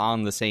sort of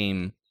on the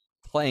same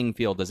playing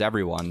field as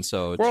everyone,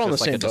 so it's We're all in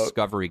just the like a same boat.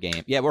 discovery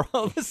game. Yeah, we're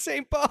all in the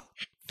same boat.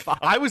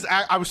 I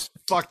was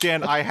fuck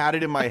Dan. I had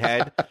it in my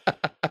head.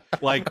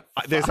 Like,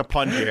 there's a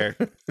pun here.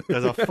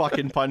 There's a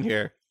fucking pun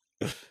here.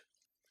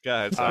 Go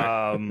ahead.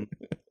 Sorry.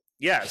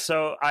 Yeah,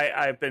 so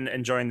I've been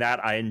enjoying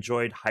that. I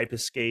enjoyed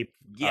Hyperscape,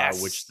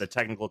 Yes. which the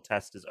technical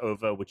test is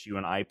over, which you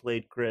and I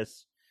played,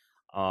 Chris.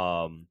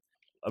 A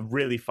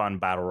really fun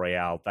battle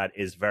royale that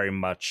is very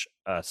much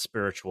a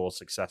spiritual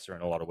successor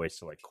in a lot of ways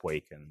to like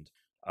Quake and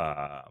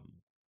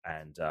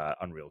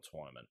Unreal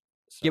Tournament.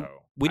 So, Yeah, we I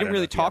didn't don't know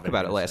really if you have talk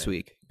about it anything to last say.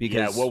 week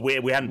because Yeah, well, we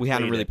hadn't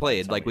really it by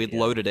played. the Like time we'd we-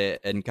 loaded it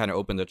and kind of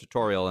opened the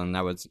tutorial, and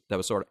that was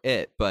sort of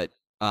it. But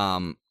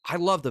I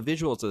love the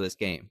visuals of this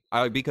game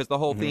because the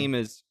whole Mhm. theme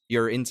is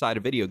you're inside a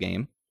video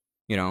game.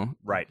 You know,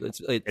 Right. It's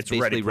It's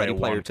basically Ready Player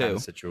One kind 2.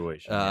 of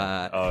situation.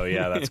 Uh, Oh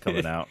yeah, that's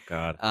coming out.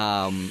 God.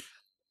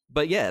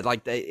 But yeah,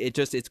 like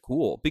it's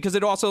cool because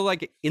it also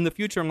like in the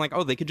future I'm like,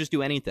 oh, they could just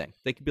do anything.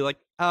 They could be like,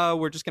 oh,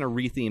 we're just gonna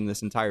retheme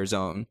this entire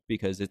zone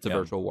because it's a Yeah.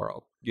 virtual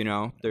world. You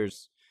know,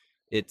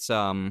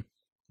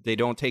 they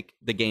don't take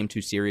the game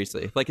too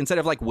seriously. Like instead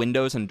of like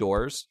windows and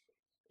doors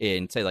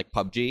in say like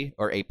PUBG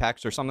or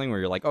Apex or something where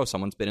you're like, oh,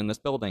 someone's been in this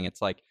building.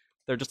 It's like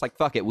they're just like,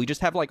 fuck it, we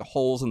just have like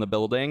holes in the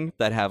building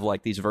that have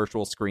like these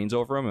virtual screens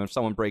over them, and if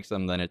someone breaks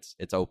them, then it's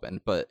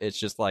open. But it's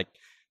just like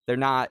they're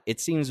not. It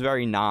seems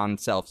very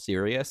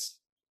non-self-serious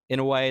in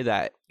a way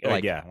that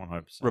like yeah,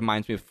 100%.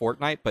 reminds me of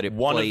Fortnite, but it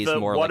One plays of the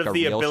more one like of a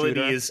the real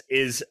abilities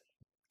shooter. is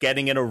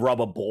getting in a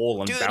rubber ball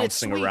and Dude, it's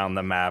bouncing sweet. around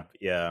the map.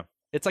 Yeah,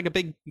 It's like a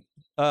big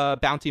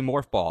bounty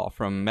morph ball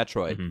from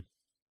Metroid, Mhm.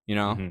 you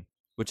know, Mhm.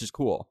 which is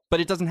cool. But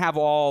it doesn't have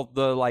all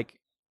the like.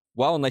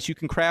 Well, unless you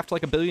can craft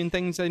like a billion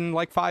things in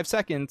like 5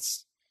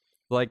 seconds,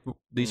 like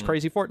these Mm.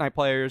 crazy Fortnite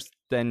players,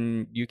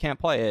 then you can't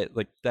play it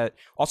like that.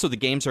 Also, the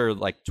games are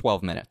like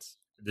 12 minutes.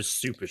 The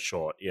super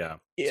short, yeah.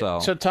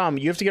 So Tom,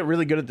 you have to get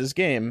really good at this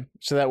game,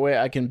 so that way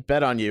I can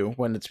bet on you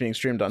when it's being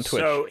streamed on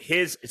Twitch.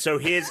 Here's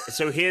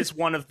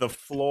one of the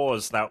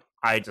flaws that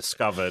I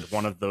discovered.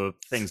 One of the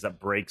things that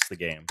breaks the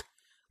game.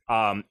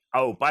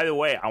 Oh, by the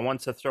way, I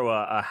want to throw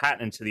a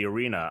hat into the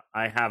arena.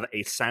 I have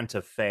a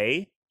Santa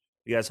Fe.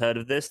 You guys heard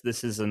of this?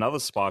 This is another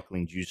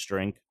sparkling juice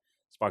drink,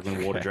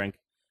 sparkling water drink.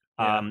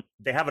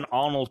 They have an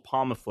Arnold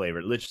Palmer flavor.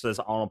 It literally says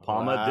Arnold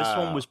Palmer. Wow. This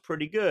one was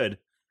pretty good.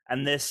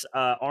 And this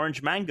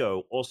orange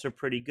mango, also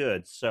pretty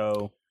good.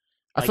 So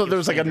I thought there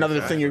was like another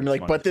thing you'd be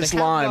like, but this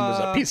lime was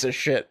a piece of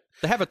shit.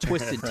 They have a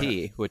Twisted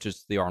Tea, which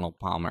is the Arnold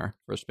Palmer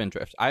for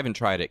Spindrift. I haven't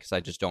tried it because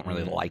I just don't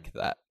really like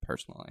that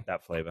personally.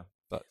 That flavor.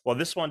 But well,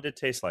 this one did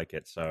taste like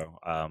it. So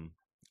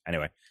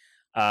anyway.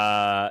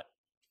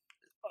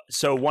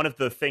 So one of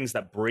the things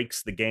that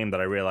breaks the game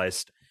that I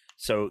realized,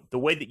 so the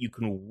way that you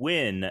can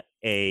win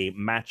a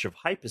match of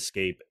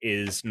Hyperscape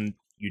is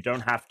you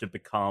don't have to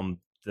become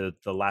the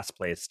last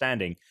player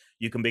standing.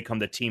 You can become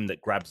the team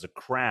that grabs a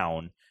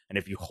crown, and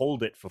if you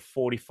hold it for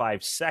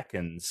 45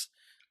 seconds,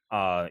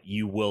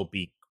 you will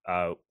be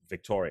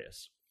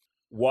victorious.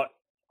 What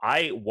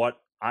I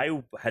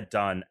had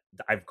done,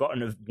 I've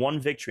gotten one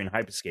victory in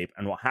Hyperscape,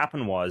 and what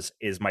happened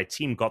is my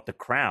team got the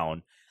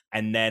crown,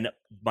 and then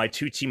my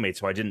two teammates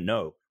who I didn't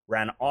know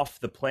ran off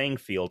the playing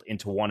field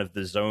into one of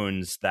the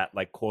zones that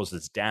like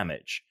causes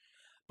damage.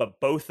 But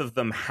both of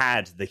them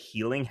had the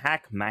healing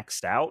hack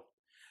maxed out.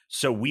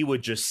 So we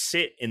would just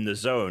sit in the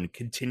zone,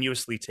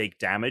 continuously take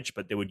damage,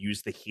 but they would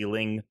use the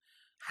healing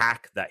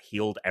hack that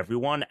healed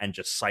everyone and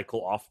just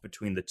cycle off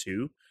between the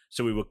two.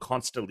 So we were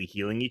constantly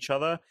healing each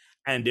other.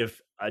 And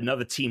if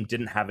another team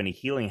didn't have any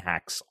healing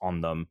hacks on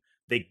them,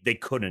 they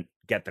couldn't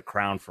get the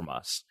crown from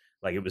us.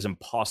 Like, it was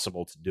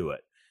impossible to do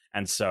it.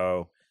 And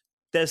so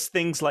there's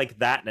things like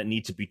that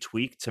need to be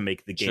tweaked to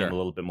make the game a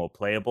little bit more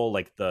playable.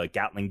 Like the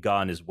Gatling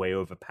gun is way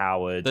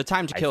overpowered. The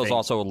time to kill is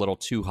also a little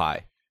too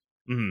high.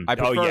 Mm-hmm. I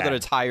prefer that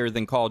it's higher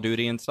than Call of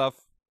Duty and stuff,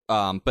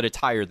 but it's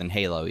higher than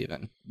Halo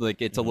even. Like,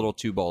 it's a little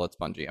too bullet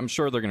spongy. I'm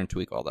sure they're going to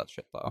tweak all that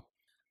shit, though.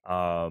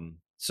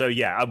 So,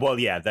 yeah, well,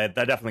 yeah, they're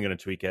definitely going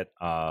to tweak it.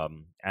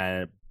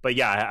 But,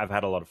 yeah, I've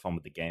had a lot of fun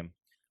with the game.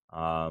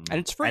 And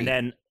it's free.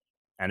 And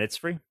it's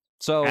free.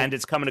 So, and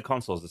it's coming to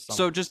consoles this summer.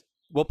 So just,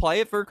 we'll play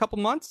it for a couple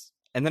months,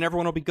 and then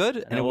everyone will be good,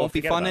 and it won't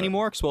be fun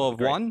anymore, because we'll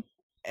have won.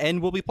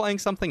 And we'll be playing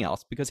something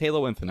else because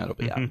Halo Infinite will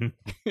be out,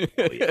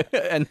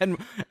 and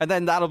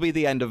then that'll be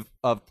the end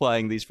of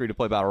playing these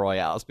free-to-play battle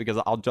royales because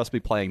I'll just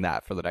be playing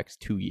that for the next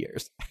 2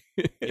 years.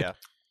 Yeah,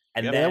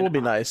 and then, that will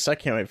be nice. I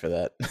can't wait for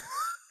that.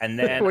 And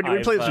then when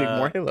we play this week,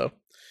 more Halo.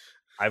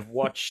 I've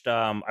watched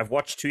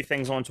two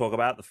things I want to talk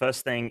about. The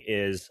first thing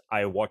is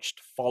I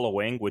watched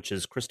Following, which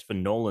is Christopher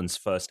Nolan's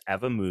first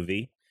ever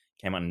movie.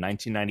 Came out in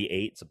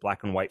 1998. It's a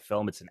black and white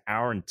film. It's an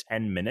hour and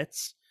 10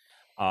 minutes.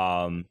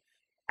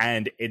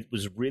 And it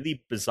was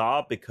really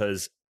bizarre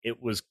because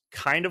it was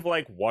kind of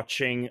like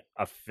watching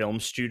a film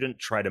student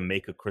try to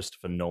make a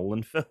Christopher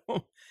Nolan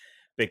film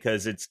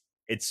because it's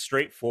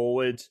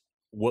straightforward.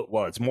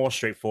 Well, it's more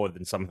straightforward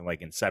than something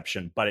like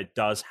Inception, but it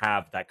does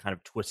have that kind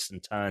of twists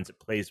and turns. It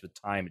plays with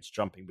time. It's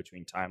jumping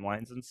between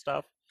timelines and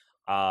stuff.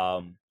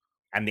 And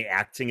the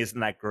acting isn't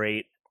that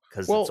great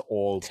because it's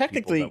all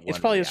technically it's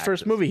probably his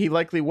first movie. He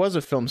likely was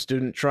a film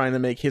student trying to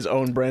make his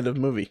own brand of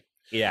movie.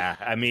 Yeah,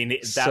 I mean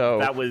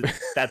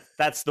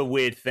that's the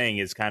weird thing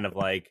is kind of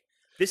like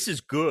this is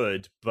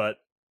good, but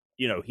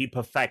he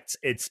perfects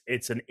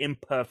it's an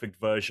imperfect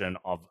version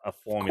of a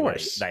formula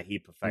that he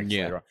perfects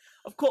later on.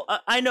 Of course,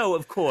 I know,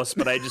 of course,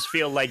 but I just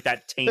feel like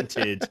that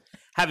tainted.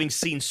 Having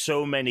seen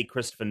so many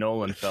Christopher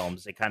Nolan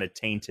films, it kind of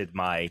tainted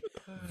my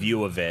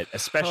view of it,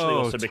 especially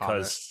also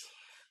because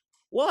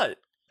what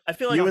I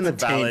feel like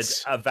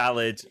it's a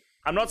valid.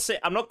 I'm not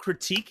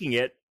critiquing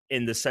it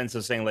in the sense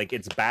of saying like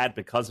it's bad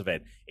because of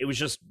it. It was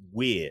just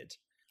weird.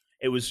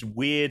 It was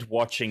weird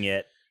watching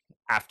it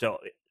after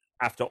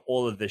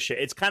all of this shit.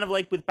 It's kind of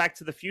like with Back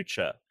to the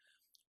Future.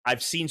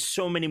 I've seen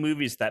so many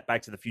movies that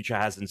Back to the Future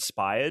has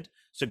inspired.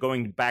 So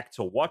going back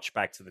to watch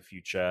Back to the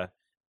Future,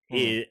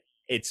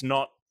 it's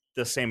not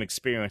the same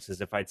experience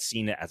as if I'd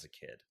seen it as a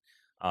kid.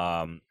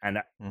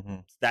 And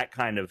that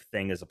kind of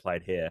thing is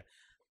applied here.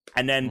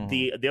 And then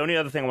the only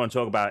other thing I want to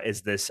talk about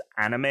is this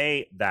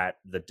anime that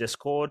the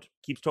Discord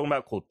keeps talking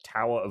about called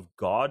Tower of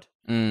God.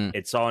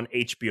 It's on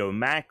HBO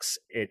Max.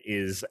 It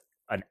is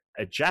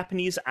a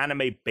Japanese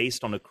anime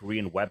based on a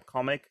Korean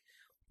webcomic.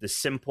 The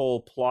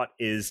simple plot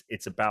is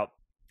it's about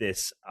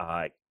this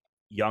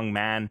young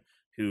man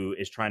who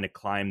is trying to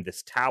climb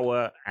this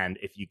tower. And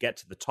if you get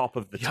to the top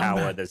of the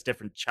tower, there's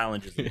different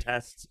challenges and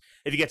tests.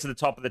 If you get to the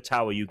top of the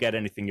tower, you get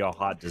anything your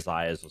heart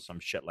desires or some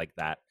shit like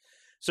that.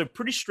 So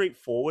pretty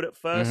straightforward at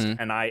first,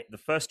 and the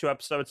first two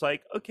episodes,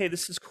 like, okay,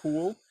 this is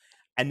cool.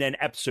 And then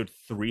episode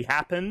 3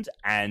 happened,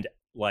 and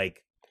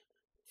like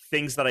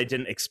things that I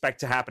didn't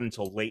expect to happen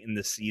until late in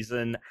the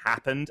season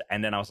happened.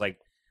 And then I was like,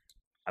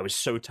 I was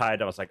so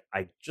tired. I was like,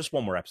 I just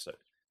one more episode.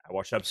 I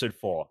watched episode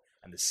 4,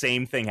 and the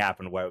same thing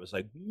happened where it was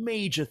like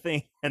major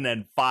thing, and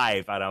then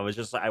 5, and I was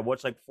just like, I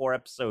watched like 4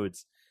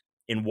 episodes,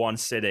 in one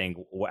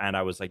sitting, and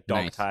I was like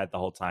dog Nice. tired the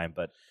whole time.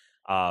 But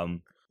I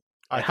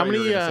How thought you were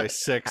many, going to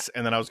say 6,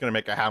 and then I was going to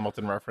make a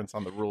Hamilton reference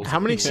on the rules. How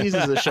many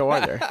seasons of the show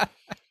are there?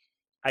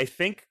 I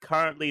think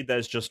currently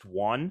there's just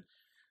one.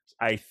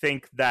 I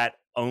think that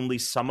only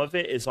some of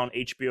it is on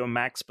HBO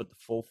Max, but the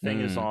full thing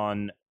is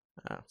on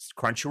Oh.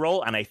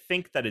 Crunchyroll, and I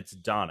think that it's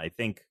done. I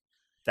think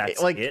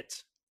that's Like,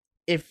 it.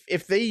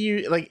 If they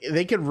use like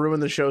they could ruin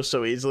the show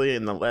so easily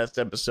in the last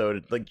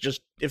episode, like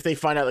just if they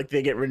find out like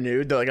they get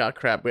renewed, they're like, oh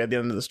crap, we had the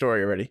end of the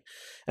story already,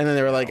 and then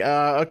they were like,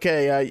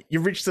 okay,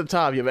 you've reached the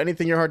top, you have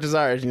anything your heart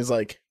desires, and he's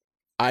like,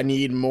 I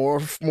need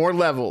more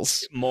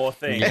levels. More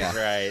things, Yeah.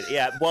 right?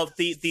 Yeah. Well,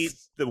 the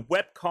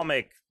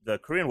webcomic, the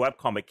Korean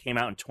webcomic came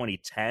out in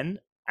 2010,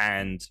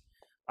 and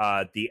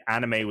the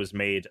anime was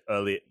made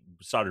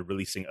started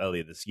releasing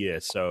earlier this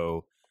year.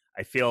 So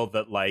I feel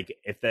that like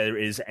if there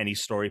is any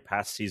story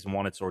past season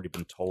 1, it's already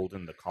been told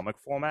in the comic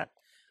format.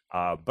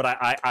 But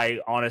I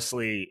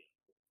honestly,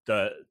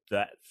 the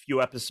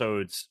few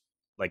episodes,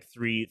 like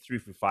 3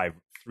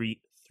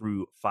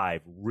 through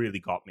 5 really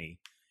got me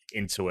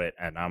into it,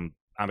 and I'm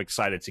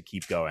excited to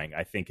keep going.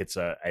 I think it's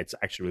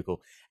actually really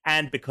cool.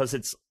 And because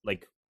it's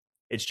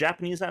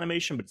Japanese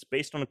animation, but it's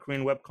based on a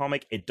Korean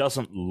webcomic, it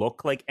doesn't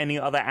look like any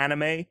other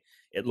anime.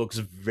 It looks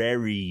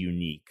very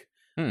unique.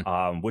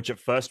 Which at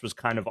first was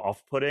kind of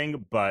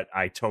off-putting, but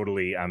I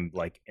totally am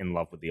like in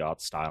love with the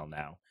art style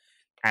now.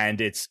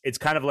 And it's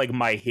kind of like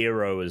My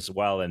Hero as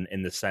well,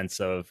 in the sense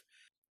of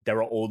there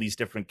are all these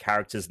different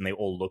characters and they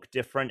all look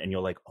different, and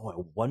you're like, oh, I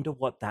wonder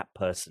what that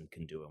person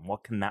can do and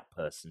what can that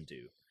person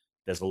do.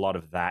 There's a lot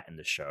of that in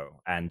the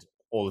show, and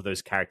all of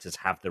those characters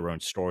have their own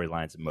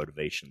storylines and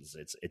motivations.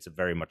 It's a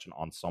very much an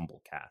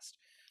ensemble cast.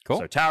 Cool.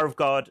 So Tower of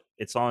God,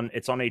 it's on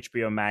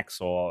HBO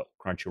Max or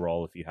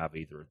Crunchyroll if you have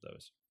either of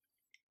those.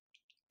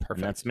 Perfect.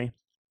 And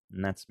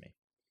that's me.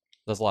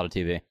 That's a lot of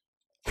TV.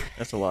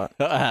 That's a lot.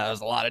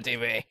 That's a lot of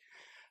TV.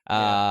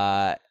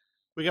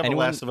 We got Anyone- the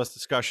Last of Us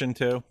discussion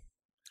too.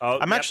 Oh,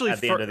 I'm actually at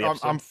the end of the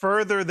episode. I'm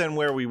further than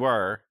where we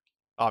were,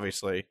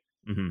 obviously,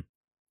 Mhm.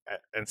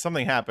 and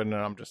something happened,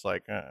 and I'm just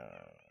like,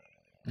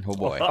 Oh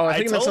boy. Oh, I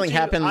think that told something you.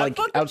 happened I like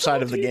fucking outside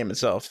told of the you. game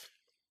itself.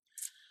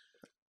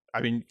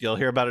 I mean, you'll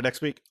hear about it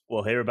next week.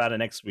 We'll hear about it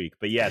next week.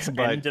 But yes,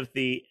 But-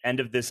 end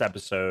of this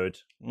episode.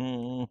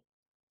 Mm,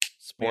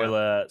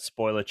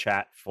 Spoiler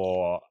chat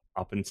for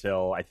up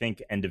until I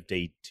think end of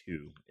day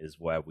 2 is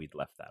where we'd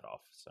left that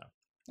off. So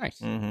Nice.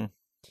 mm-hmm.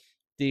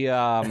 The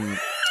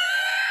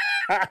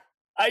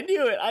I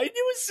knew it. I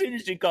knew as soon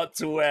as you got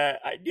to where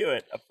I knew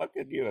it. I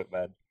fucking knew it,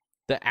 man.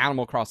 the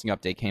Animal Crossing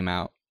update came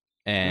out,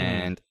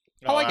 and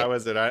I Oh, like how it.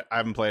 was it? I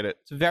haven't played it.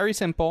 It's very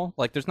simple.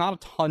 Like, there's not a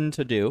ton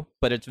to do,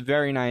 but it's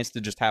very nice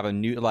to just have a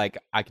new, like,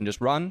 I can just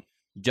run,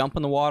 jump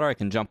in the water. I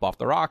can jump off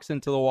the rocks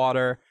into the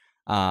water.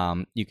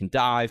 You can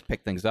dive,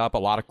 pick things up. A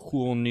lot of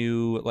cool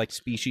new, like,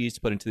 species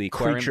to put into the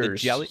aquarium.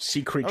 Creatures, The jelly,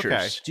 sea creatures.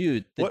 Okay.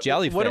 dude, the What-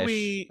 jellyfish what do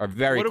we- are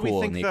very what do we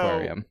cool think, in the though-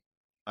 aquarium.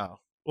 Oh,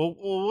 well,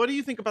 what do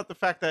you think about the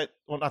fact that?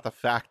 Well, not the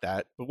fact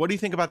that, but what do you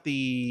think about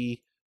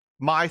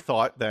my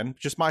thought then?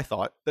 Just my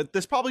thought that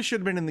this probably should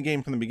have been in the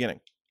game from the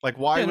beginning. Like,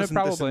 why Yeah, no, wasn't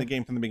this in probably. the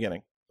game from the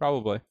beginning?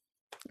 Probably.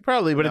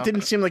 Probably, but No. it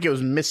didn't seem like it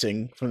was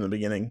missing from the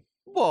beginning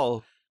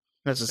Well,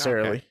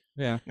 necessarily.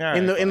 Yeah.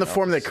 In the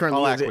form that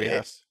currently I'll is.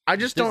 acquiesce. I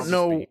just This don't is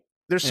know. sweet.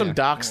 There's some Yeah.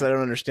 docs that I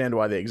don't understand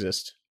why they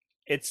exist.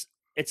 It's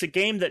a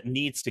game that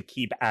needs to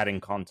keep adding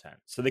content,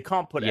 so they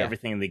can't put Yeah.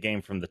 everything in the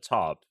game from the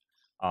top.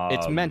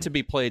 It's meant to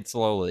be played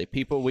slowly.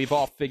 We've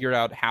all figured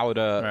out how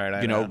to, Right,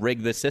 I know.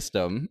 rig the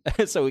system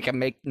so we can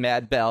make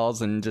mad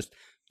bells and just.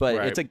 But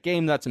Right. it's a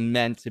game that's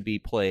meant to be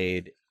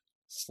played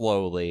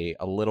slowly,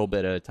 a little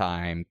bit at a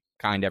time,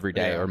 kind every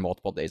day Yeah. or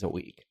multiple days a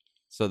week.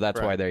 So that's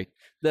Right. why they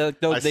said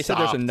there's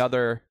stopped.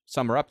 another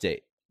summer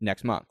update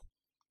next month.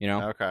 You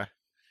know, Okay.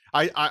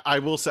 I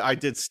will say I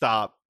did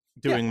stop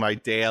doing my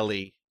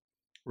daily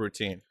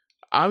routine.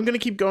 I'm gonna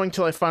keep going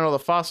till I find all the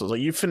fossils.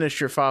 Like you finished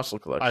your fossil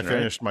collection. I right?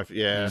 finished my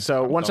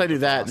So I'm once done I do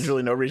with that, Frost. there's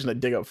really no reason to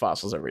dig up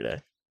fossils every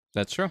day.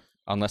 that's true.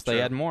 Unless they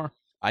True. add more,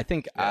 I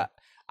think. Yeah.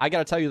 I got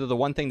to tell you that the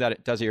one thing that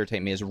it does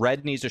irritate me is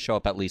Red needs to show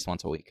up at least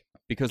once a week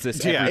because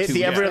this Yeah, every It- two the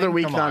weeks every thing- other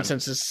week Come on.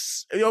 nonsense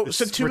is. Oh, This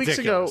so is 2 weeks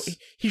ago, ridiculous.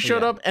 he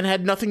showed Yeah. up and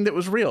had nothing that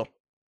was real.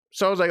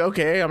 So I was like,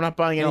 okay, I'm not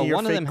buying any No, of your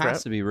one of fake them crap.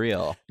 has to be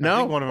real. No,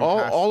 think one of them all,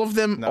 has- all of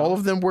them, no. all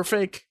of them were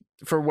fake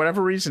for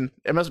whatever reason.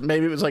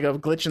 Maybe it was like a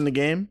glitch in the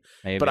game,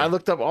 Maybe. but I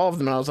looked up all of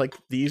them and I was like,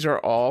 these are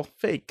all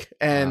fake.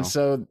 And Wow.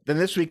 so then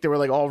this week they were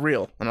like all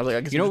real, and I was like,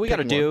 I guess You know I'll what we just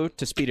got to pick one. do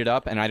to speed it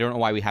up, and I don't know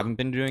why we haven't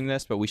been doing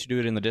this, but we should do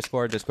it in the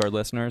Discord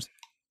listeners.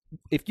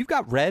 If you've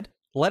got Red,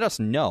 let us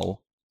know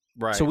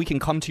right. so we can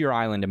come to your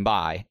island and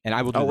buy, and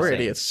I will do Oh, the we're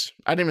same. idiots.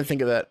 I didn't even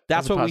think of that.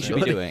 That's as a what we should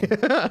be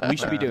possibility. We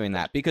should be doing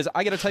that because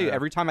I got to tell you, Yeah.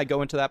 every time I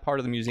go into that part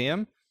of the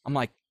museum, I'm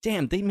like,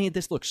 damn, they made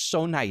this look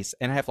so nice,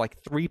 and I have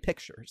like 3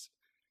 pictures,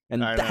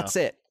 and I know. that's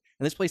it.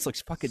 And this place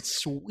looks fucking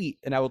sweet,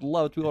 and I would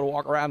love to be able to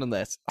walk around in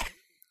this.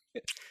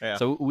 Yeah.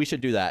 So we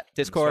should do that.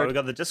 That's why we Discord,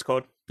 got the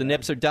Discord. the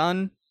nips are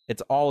done.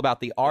 It's all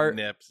about the art.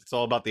 Nips. It's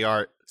all about the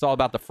art. It's all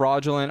about the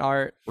fraudulent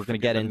art. We're gonna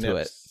get the into it.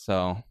 nips.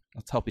 So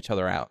let's help each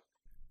other out.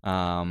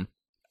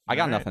 I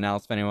got All right. nothing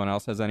else. If anyone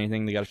else has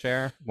anything they got to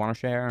share, want to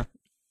share,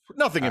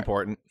 Nothing All right.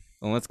 important.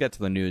 well, let's get to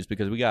the news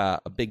because we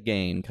got a big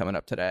game coming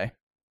up today.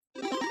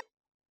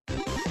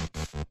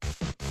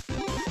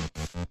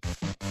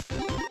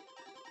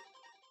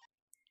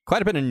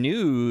 Quite a bit of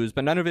news,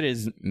 but none of it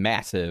is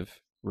massive,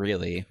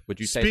 really. Would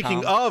you say?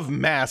 Speaking Tom? of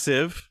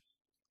massive,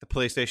 the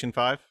PlayStation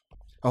 5.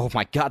 Oh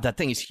my god, that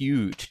thing is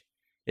huge.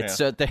 It's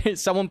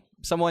there's someone.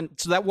 So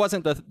that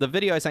wasn't the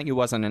video I sent you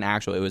wasn't an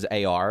actual. It was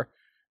AR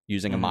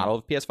using a Mhm. model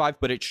of PS5,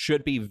 but it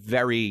should be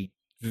very,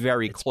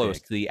 very It's close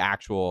big. to the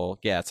actual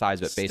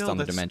size of it based Still, on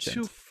the that's dimensions.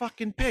 too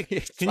fucking big.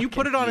 It's Can you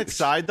put it fucking on its huge.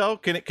 side though?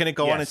 Can it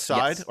go on Yes, its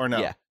side yes, or no?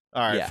 yeah.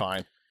 All right, Yeah.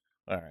 fine.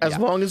 All right. As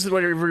long as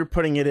whatever you're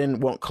putting it in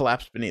won't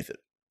collapse beneath it.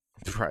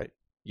 Right.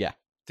 Yeah.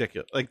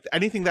 Ridiculous. Like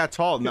anything that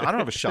tall. No, I don't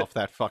have a shelf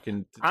that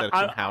fucking that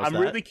can house I'm that.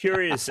 really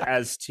curious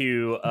as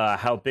to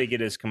how big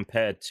it is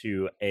compared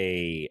to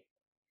a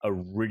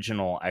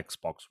original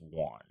Xbox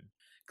One,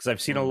 because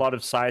I've seen a lot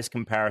of size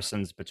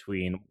comparisons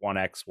between One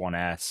X, One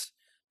S,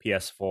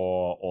 PS4,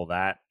 all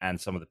that, and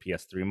some of the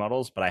PS3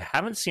 models, but I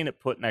haven't seen it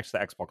put next to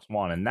Xbox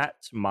One, and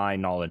that, to my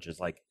knowledge, is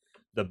like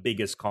the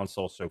biggest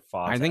console so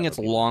far. I to think ever it's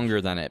be longer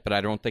launched. than it, but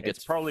I don't think It's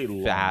it's probably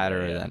longer,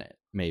 fatter yeah. than it.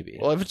 Maybe.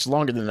 Well, if it's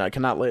longer than that, I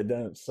cannot lay it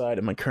down its side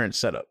in my current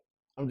setup.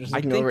 I'm just I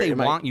looking think over it, they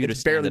and want you to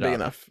it's barely stand it big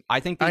up. enough. I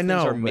think I these know,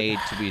 things are but- made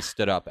to be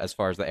stood up as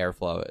far as the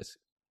airflow is.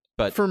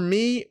 But For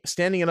me,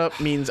 standing it up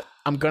means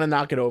I'm gonna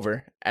knock it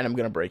over and I'm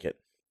gonna break it.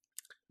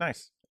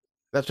 Nice.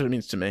 That's what it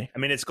means to me. I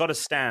mean, it's got a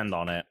stand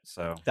on it,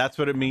 so That's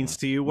what it means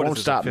to you. What Won't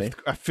is this, stop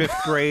a fifth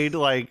grade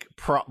like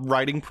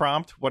writing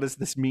prompt? What does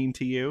this mean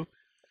to you?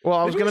 Well,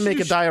 I was Maybe we gonna should make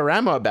a do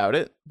diorama about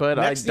it, but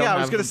Next, I don't. yeah, I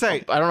was have- gonna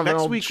say. I don't have an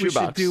next old week we should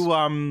shoebox.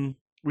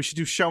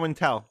 do show and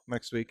tell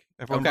next week.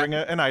 Everyone Okay. bring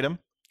an item.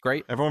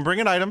 great. Everyone bring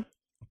an item.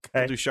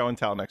 We'll okay. do show and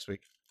tell next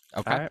week.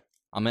 Okay. All right.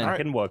 I'm in. I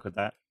can work with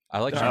that. I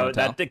like No, show and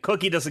tell. that the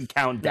cookie doesn't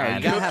count, No, you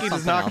Dan. gotta have Cookie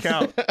does something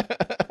not else. count.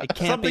 It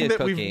can't something be a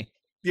that we've cookie.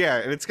 Yeah,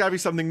 and it's got to be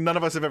something none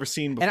of us have ever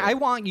seen before. And I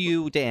want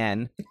you,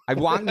 Dan, I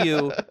want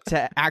you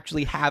to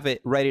actually have it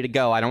ready to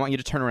go. I don't want you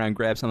to turn around and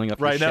grab something up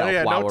right your now, shelf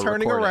yeah, while no we're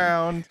turning recording.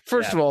 around.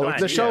 First Yeah, of all, fine,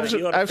 the you shelves.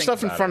 gotta I have think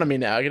stuff in about front it. of me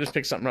now. I can just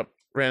pick something up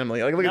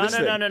randomly. Like look at this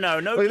thing. No.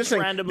 Look at this Just thing.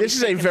 randomly This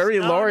is a picking- very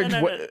No, large.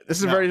 no. This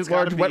is a No, very it's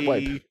gotta large wet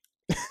wipe. be-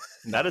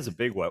 That is a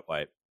big wet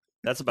wipe.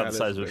 That's about That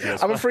the is size a of a big-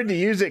 PS5. I'm afraid to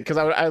use it because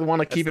I want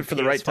to That's keep the it for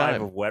the right PS5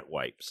 time. of wet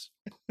wipes.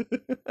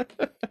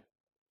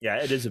 Yeah,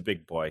 it is a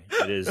big boy.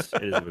 It is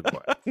a big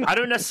boy. I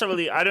don't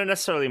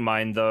necessarily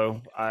mind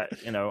though. I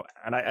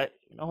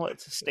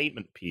it's a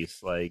statement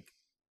piece. Like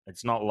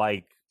it's not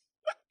like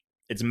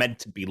it's meant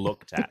to be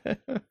looked at. What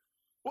do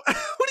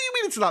you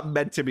mean it's not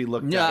meant to be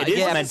looked Yeah, at? It is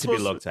yeah, meant it's to be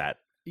supposed looked at.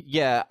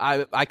 Yeah,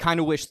 I kind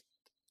of wish.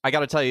 I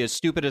got to tell you, as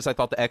stupid as I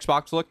thought the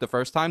Xbox looked the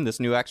first time,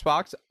 this new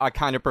Xbox, I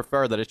kind of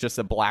prefer that it's just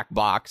a black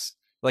box.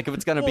 Like if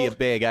it's gonna be a Well,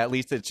 big, at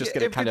least it's just yeah,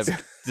 gonna if kind of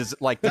it's- just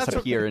That's what-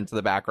 disappear into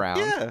the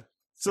background. Yeah.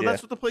 So Yeah.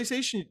 that's what the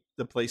PlayStation.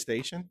 The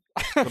PlayStation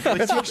That's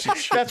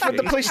what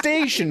the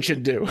PlayStation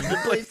should do. The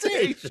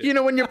PlayStation. You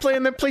know, when you're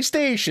playing the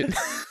PlayStation.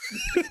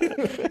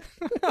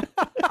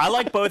 I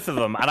like both of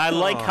them, and I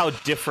like Oh. how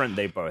different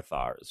they both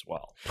are as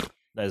well.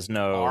 There's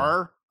no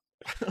Are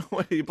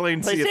what are you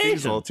playing Sea of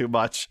Thieves a little PlayStation. too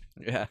much?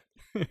 Yeah.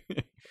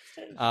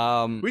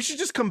 We should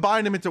just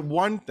combine them into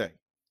one thing.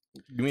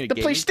 You mean a The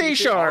gaming PC?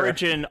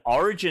 PlayStation.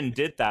 Origin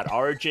did that.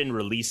 Origin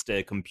released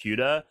a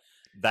computer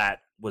that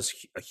was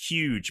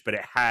huge, but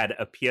it had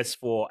a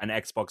PS4, an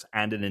Xbox,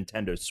 and a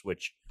Nintendo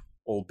Switch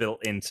all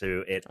built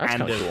into it, That's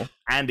and kinda cool.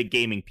 and a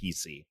gaming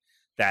PC.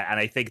 And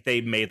I think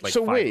they made like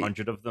So wait,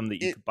 500 of them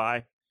that you could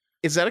buy.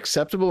 Is that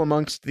acceptable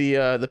amongst the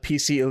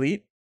PC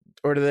elite,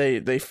 or do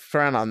they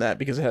frown on that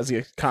because it has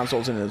the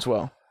consoles in it as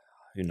well?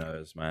 Who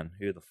knows, man?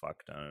 Who the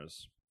fuck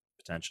knows?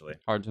 Potentially.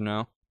 Hard to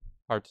know.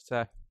 Hard to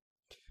say.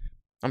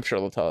 I'm sure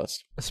they'll tell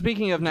us.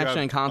 Speaking of Do you next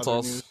gen have other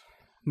consoles, news?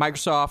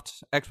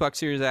 Microsoft Xbox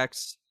Series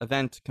X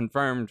event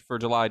confirmed for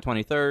July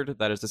 23rd.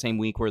 That is the same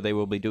week where they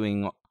will be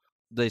doing,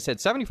 they said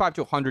 75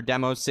 to 100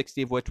 demos,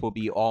 60 of which will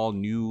be all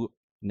new,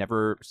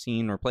 never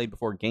seen or played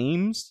before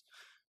games.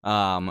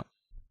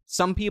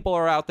 Some people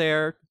are out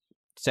there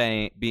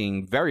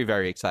being very,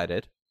 very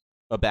excited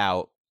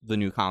about the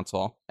new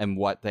console and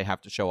what they have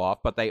to show off,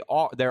 but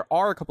there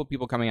are a couple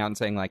people coming out and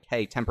saying like,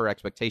 hey, temper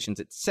expectations.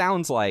 It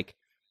sounds like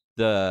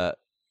the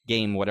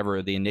game,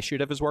 whatever the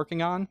initiative is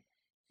working on,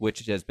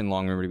 which has been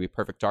long rumored to be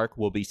Perfect Dark,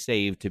 will be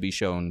saved to be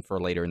shown for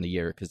later in the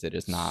year because it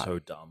is not. So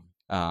dumb.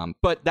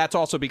 But that's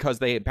also because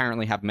they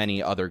apparently have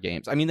many other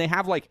games. I mean, they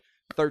have like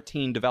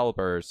 13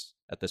 developers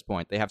at this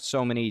point. They have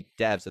so many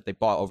devs that they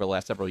bought over the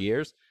last several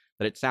years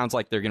that it sounds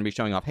like they're going to be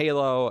showing off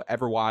Halo,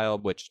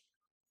 Everwild, which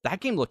that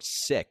game looks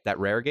sick, that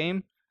Rare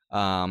game,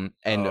 and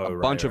a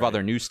bunch of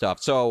other new stuff.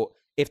 So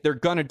if they're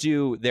going to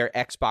do their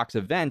Xbox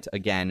event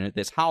again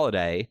this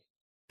holiday,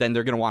 then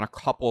they're going to want a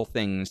couple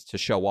things to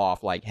show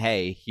off, like,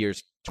 hey,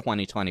 here's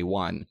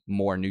 2021,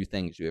 more new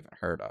things you haven't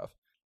heard of.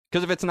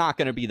 Because if it's not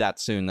going to be that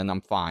soon, then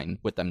I'm fine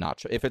with them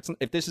not. If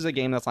this is a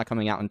game that's not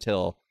coming out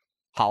until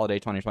holiday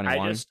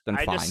 2021, then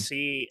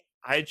fine.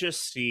 I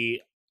just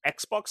see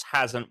Xbox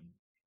hasn't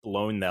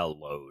blown their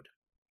load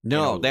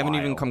No, in a they haven't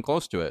even while. come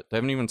close to it. They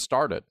haven't even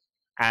started.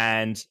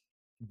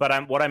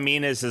 What I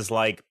mean is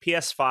like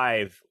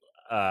PS5,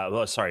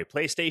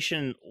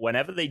 PlayStation.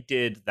 Whenever they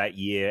did that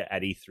year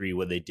at E3,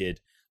 where they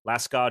did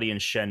Last Guardian,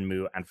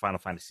 Shenmue, and Final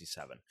Fantasy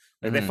VII,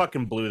 like they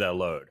fucking blew their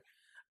load.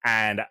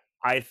 And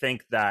I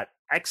think that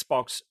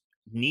Xbox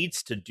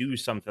needs to do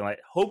something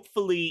like,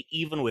 hopefully,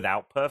 even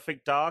without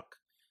Perfect Dark,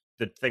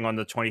 the thing on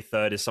the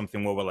 23rd is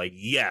something where we're like,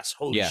 yes,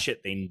 holy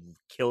shit, they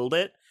killed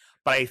it.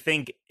 But I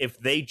think if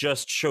they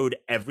just showed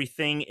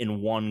everything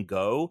in one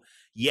go,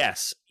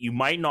 yes, you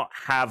might not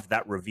have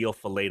that reveal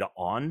for later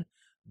on,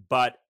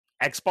 but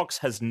Xbox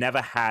has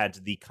never had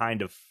the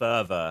kind of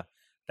fervor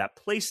that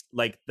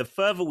the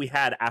fervor we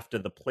had after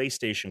the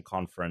PlayStation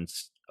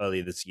conference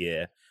earlier this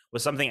year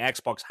was something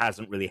Xbox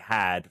hasn't really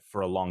had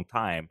for a long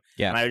time.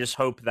 Yeah. And I just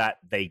hope that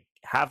they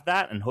have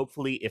that, and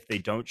hopefully if they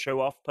don't show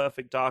off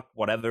Perfect Dark,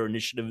 whatever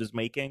initiative is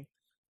making,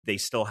 they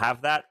still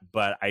have that.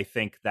 But I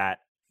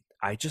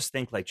just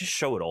think like just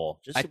show it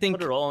all. Just put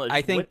it all.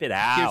 Just whip it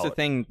out. Here's the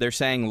thing: they're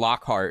saying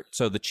Lockhart,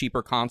 so the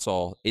cheaper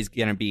console is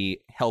going to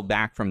be held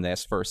back from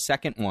this for a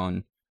second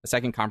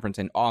conference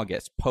in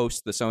August,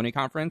 post the Sony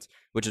conference,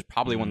 which is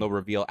probably when they'll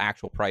reveal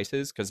actual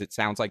prices, because it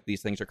sounds like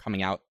these things are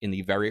coming out in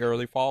the very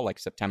early fall, like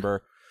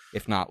September,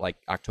 if not like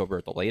October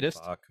at the latest,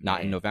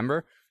 not in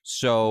November.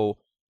 So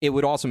it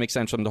would also make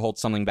sense for them to hold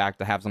something back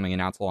to have something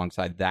announced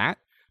alongside that.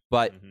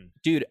 But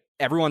dude,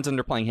 everyone's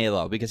underplaying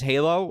Halo, because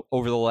Halo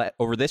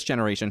over this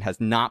generation has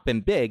not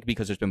been big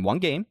because there's been one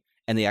game,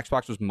 and the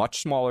Xbox was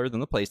much smaller than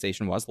the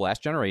PlayStation was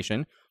last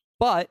generation.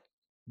 But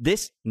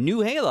this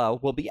new Halo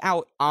will be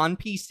out on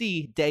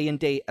PC day and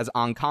date as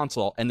on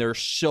console, and there are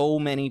so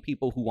many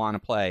people who want to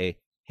play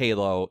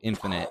Halo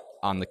Infinite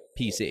on the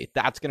PC.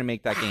 That's going to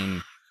make that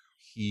game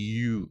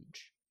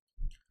huge.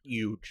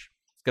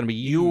 It's going to be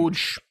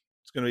huge.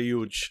 It's going to be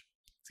huge.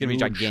 It's going to be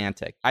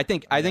gigantic. I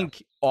think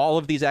all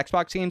of these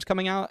Xbox games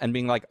coming out and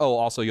being like, oh,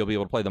 also you'll be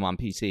able to play them on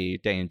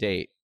PC day and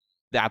date,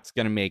 that's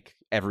going to make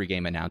every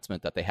game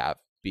announcement that they have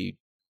be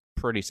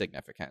pretty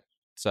significant.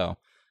 So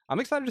I'm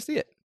excited to see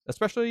it,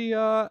 especially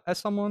as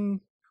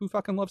someone who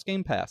fucking loves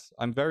Game Pass.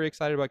 I'm very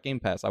excited about Game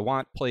Pass. I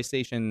want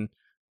PlayStation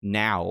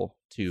Now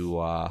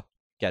to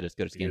get as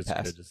good as Game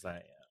Pass.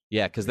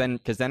 Yeah, because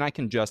then I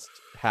can just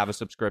have a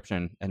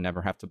subscription and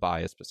never have to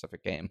buy a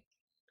specific game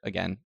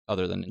again,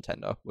 other than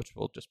Nintendo, which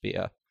will just be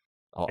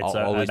I'll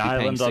always be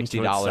paying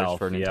 $60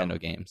 for Nintendo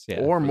games, or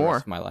for more. the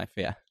rest of my life,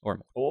 or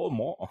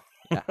more.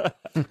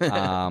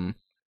 Yeah.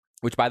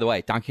 Which, by the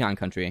way, Donkey Kong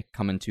Country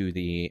coming to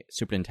the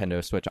Super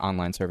Nintendo Switch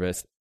online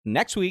service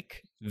next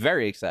week.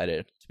 Very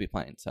excited to be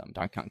playing some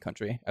Donkey Kong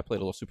Country. I played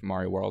a little Super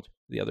Mario World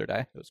the other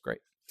day. It was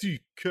great.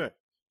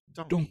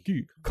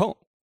 Donkey Kong.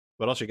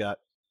 What else you got?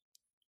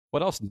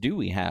 What else do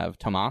we have,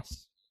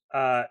 Tomas?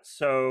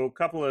 So a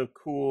couple of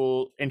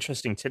cool,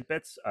 interesting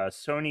tidbits.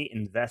 Sony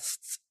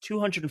invests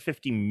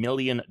 $250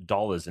 million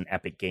in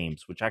Epic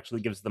Games, which actually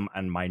gives them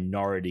a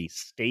minority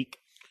stake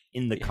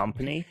in the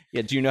company.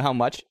 Yeah, do you know how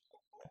much?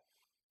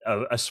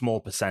 A small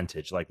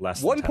percentage, like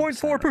less than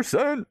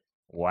 1.4%.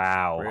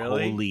 Wow.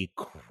 Really? Holy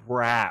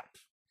crap.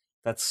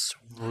 That's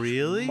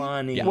really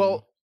money. Yeah.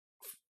 Well,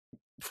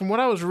 from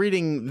what I was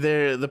reading,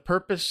 the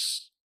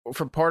purpose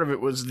for part of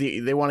it was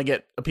they want to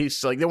get a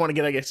piece, like they want to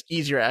get, I guess,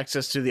 easier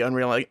access to the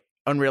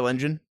Unreal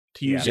Engine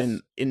to use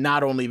in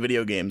not only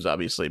video games,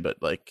 obviously, but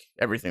like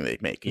everything they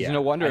make. It's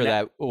no wonder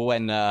that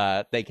when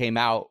they came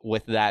out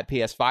with that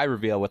PS5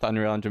 reveal with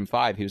Unreal Engine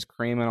 5, he was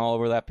creaming all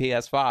over that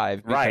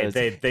PS5. Right.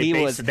 They didn't he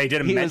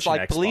mention was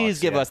like, Xbox,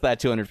 please give us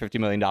that $250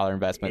 million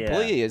investment,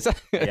 please.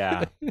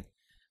 Yeah.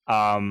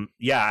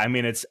 I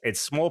mean, it's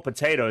small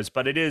potatoes,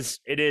 but it is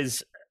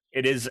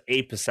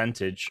a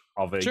percentage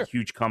of a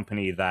huge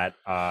company that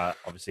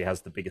obviously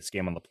has the biggest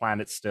game on the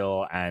planet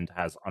still and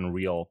has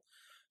Unreal.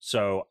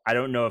 So I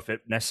don't know if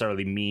it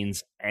necessarily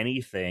means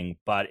anything,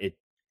 but it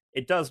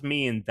does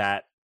mean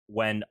that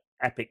when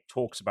Epic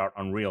talks about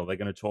Unreal, they're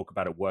going to talk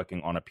about it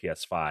working on a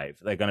PS5.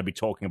 They're going to be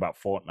talking about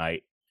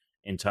Fortnite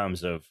in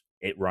terms of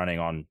it running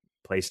on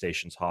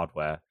PlayStation's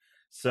hardware.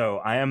 So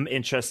I am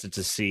interested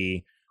to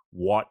see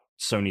what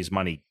Sony's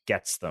money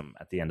gets them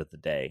at the end of the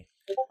day.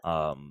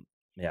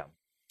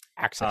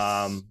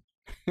 Access.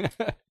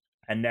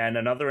 And then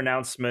another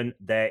announcement,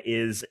 there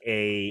is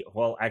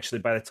actually,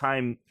 by the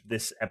time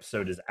this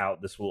episode is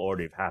out, this will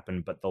already have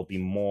happened, but there'll be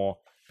more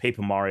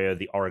Paper Mario,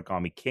 the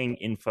Origami King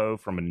info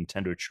from a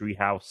Nintendo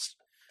Treehouse,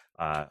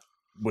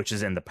 which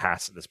is in the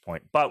past at this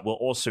point. But we'll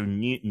also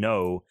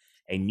know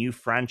a new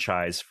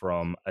franchise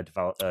from a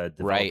developer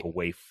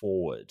Way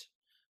Forward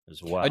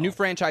as well. A new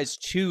franchise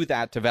to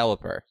that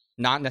developer,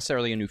 not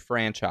necessarily a new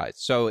franchise.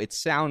 So it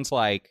sounds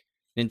like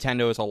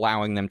Nintendo is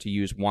allowing them to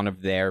use one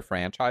of their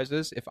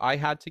franchises, if I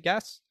had to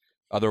guess.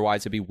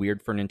 Otherwise, it'd be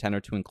weird for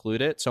Nintendo to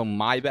include it. So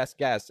my best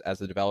guess, as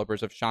the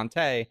developers of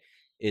Shantae,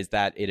 is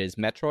that it is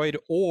Metroid,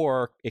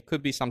 or it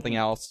could be something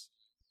else,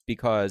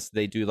 because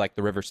they do like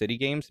the River City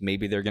games.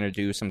 Maybe they're going to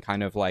do some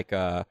kind of like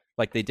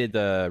they did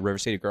the River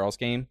City Girls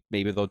game.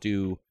 Maybe they'll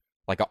do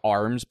like a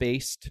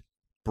ARMS-based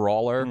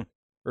brawler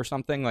or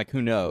something. Like,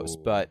 who knows?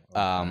 But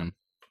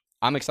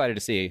I'm excited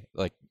to see.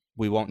 Like,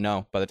 we won't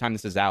know by the time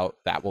this is out.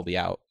 That will be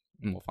out,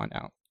 and we'll find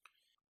out.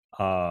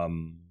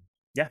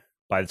 Yeah.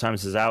 By the time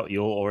this is out,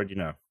 you'll already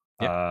know.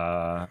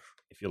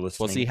 If you're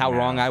listening, We'll see how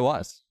wrong I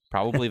was.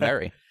 Probably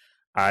very.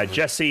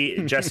 Jesse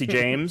and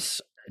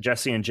James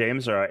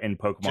are in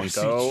Pokemon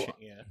Go.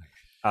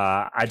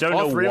 Yeah. I don't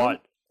All know three of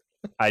what.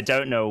 I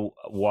don't know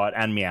what,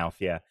 and Meowth.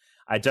 Yeah,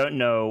 I don't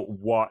know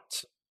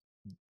what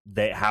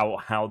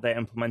how they're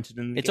implemented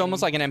in the It's game.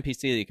 almost like an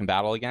NPC that you can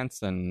battle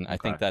against, and I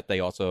think that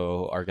they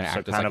also are going to So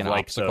act as kind like of an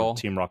like obstacle.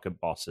 the Team Rocket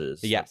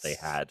bosses Yes. that they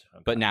had.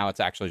 Okay. But now it's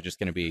actually just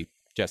going to be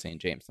Jesse and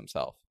James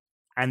themselves.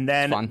 And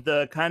then fun.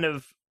 the kind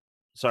of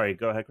sorry,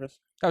 go ahead, Chris.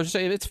 I was just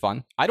saying it's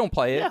fun. I don't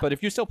play it, Yeah. but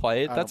if you still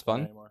play it, I that's don't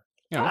play fun. anymore.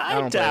 You know, I I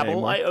don't play it dabble.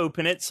 anymore. I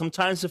open it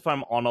sometimes if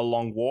I'm on a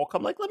long walk.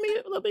 I'm like, let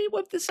me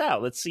whip this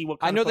out. Let's see what.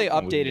 I Kind know of they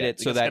Pokemon we can updated get. it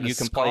so It's that kinda you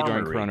can play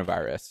during Skarmory.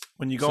 coronavirus.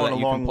 When you So go on that a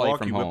you can long play walk,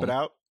 from you whip home. it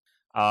out.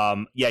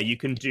 Yeah, you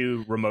can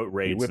do remote He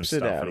raids and whips it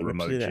stuff out. and He whips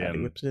remote it out. He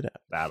gym whips it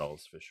out.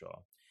 battles for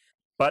sure.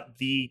 But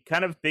the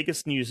kind of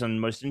biggest news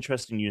and most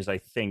interesting news, I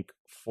think,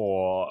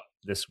 for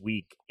this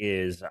week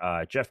is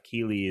Jeff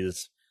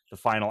Keighley's The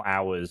Final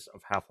Hours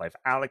of Half-Life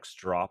Alyx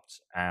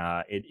dropped.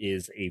 It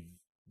is a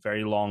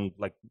very long,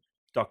 like,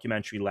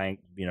 documentary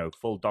length,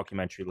 full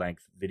documentary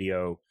length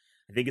video.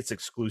 I think it's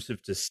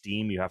exclusive to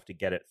Steam. You have to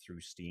get it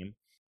through Steam.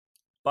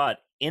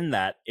 But in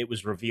that, it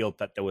was revealed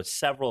that there were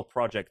several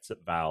projects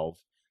at Valve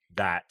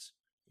that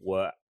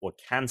were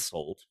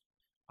canceled,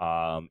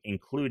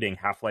 including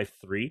Half-Life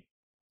 3,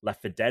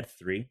 Left 4 Dead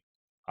 3,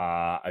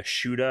 a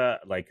shooter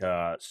like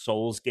a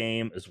Souls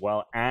game as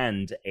well,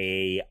 and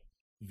a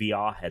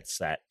VR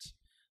headset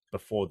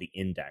before the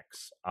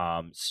Index.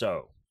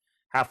 So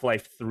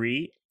Half-Life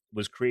 3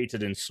 was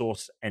created in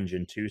Source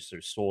Engine 2. So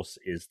Source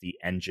is the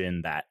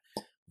engine that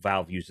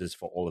Valve uses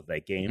for all of their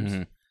games.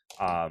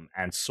 Mhm.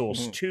 And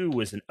Source 2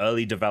 was in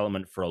early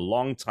development for a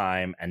long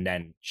time and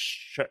then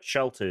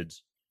shuttered,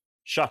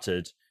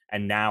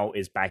 and now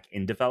is back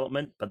in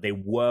development. But they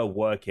were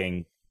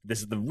working.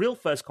 This is the real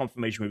first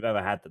confirmation we've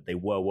ever had that they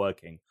were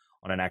working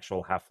on an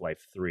actual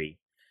Half-Life 3.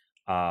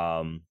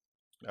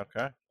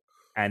 Okay.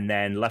 And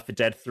then Left 4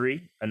 Dead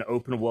 3, an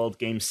open world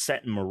game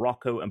set in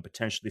Morocco and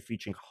potentially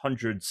featuring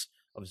hundreds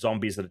of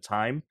zombies at a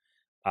time,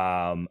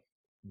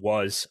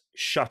 was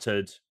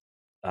shuttered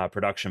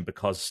production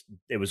because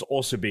it was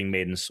also being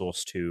made in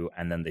Source 2,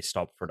 and then they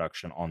stopped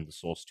production on the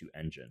Source 2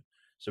 engine.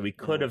 So we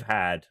could have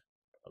had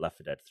a Left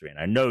 4 Dead 3, and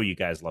I know you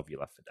guys love your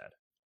Left 4 Dead.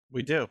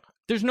 We do.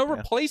 There's no Yeah.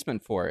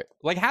 replacement for it.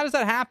 Like, how does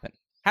that happen?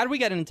 How do we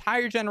get an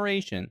entire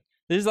generation?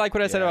 This is like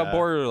what I said about Yeah.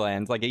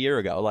 Borderlands like a year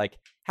ago. Like,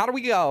 how do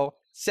we go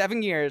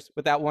 7 years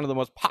without one of the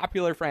most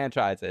popular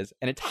franchises?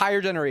 An entire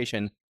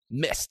generation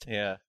missed.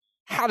 Yeah.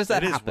 How does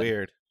that It is happen?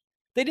 weird.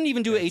 They didn't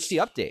even do an It's- HD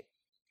update.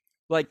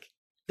 Like,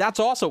 that's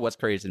also what's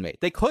crazy to me.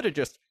 They could have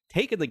just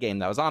taken the game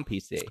that was on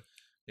PC,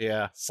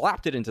 Yeah.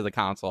 slapped it into the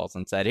consoles,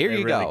 and said, "Here They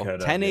you really go,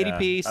 could've,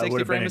 1080p, yeah. That 60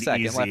 would've been frames a an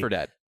second, Left easy- 4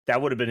 Dead."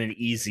 That would have been an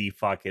easy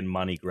fucking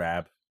money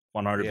grab,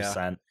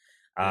 100%.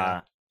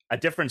 Yeah. A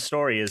different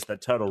story is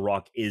that Turtle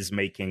Rock is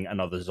making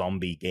another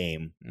zombie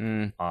game.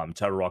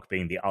 Turtle Rock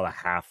being the other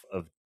half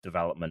of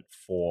development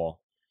for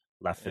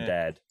Left 4 Yeah.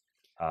 Dead.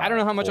 I don't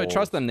know how much I called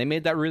trust them. They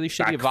made that really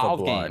shitty Back 4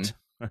 Evolve game.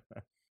 Blood.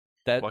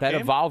 That What that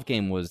game? Evolve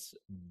game was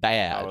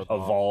bad. Oh,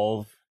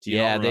 Evolve. Do you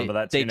Yeah, not remember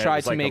that? they Tina? tried It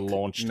was to like make- a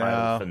launch No.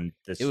 title from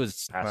this It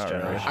was past not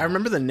really. generation. I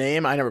remember the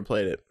name. I never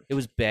played it. It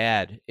was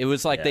bad. It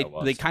was like Yeah, they it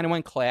was. they kind of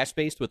went class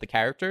based with the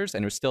characters,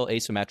 and it was still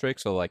asymmetric.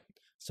 So like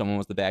someone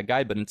was the bad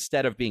guy, but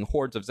instead of being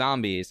hordes of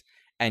zombies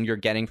and you're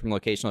getting from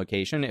location to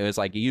location, it was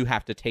like you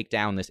have to take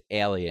down this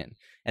alien,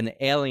 and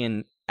the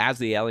alien, as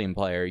the alien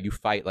player, you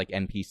fight like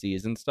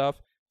NPCs and stuff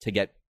to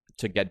get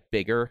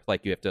bigger.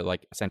 Like you have to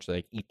like essentially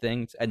like eat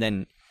things, and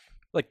then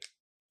like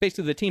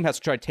basically the team has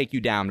to try to take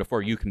you down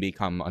before you can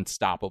become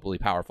unstoppably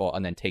powerful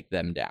and then take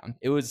them down.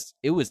 It was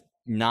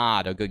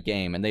not a good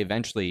game, and they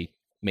eventually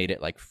made it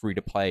like free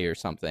to play or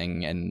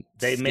something, and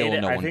They still made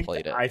it. no I one think,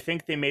 played it. I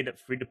think they made it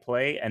free to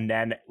play, and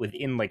then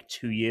within like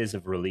 2 years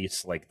of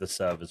release, like the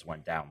servers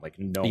went down. Like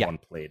no Yeah. one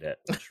played it,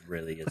 which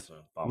really is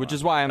a bummer. Which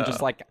is why I'm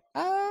just like,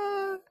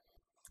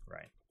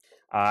 Right.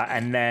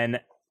 And then,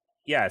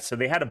 yeah, so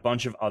they had a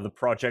bunch of other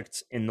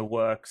projects in the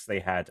works. They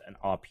had an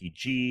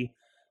RPG,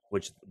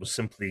 which was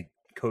simply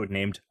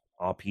codenamed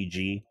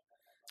RPG.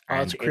 Oh,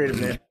 that's a creative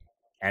name.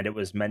 And it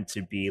was meant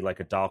to be like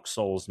a Dark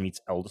Souls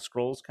meets Elder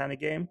Scrolls kind of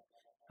game.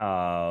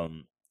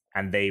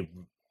 And they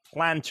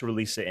planned to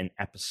release it in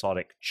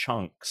episodic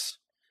chunks,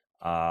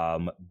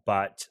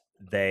 but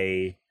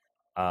they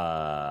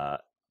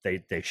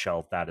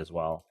shelved that as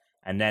well.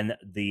 And then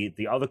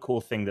the other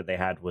cool thing that they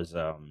had was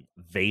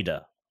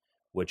Vader,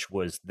 which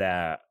was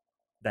their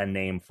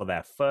name for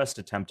their first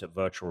attempt at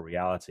virtual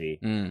reality.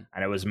 mm,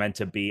 And it was meant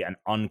to be an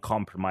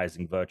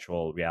uncompromising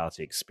virtual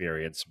reality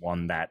experience,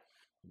 one that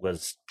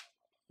was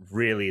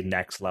really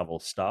next level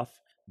stuff.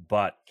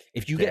 but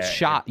If you get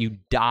shot, you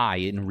die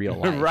in real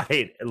life.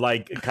 right,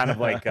 like kind of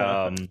like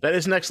That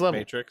is next level.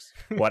 Matrix.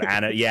 what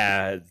Anna,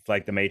 yeah, it's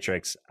like the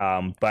Matrix.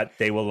 But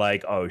they were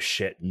like, oh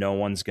shit, no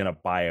one's gonna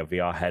buy a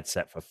VR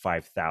headset for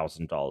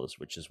 $5,000,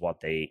 which is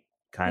what they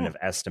kind of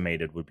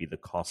estimated would be the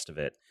cost of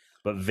it.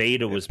 But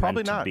Vader was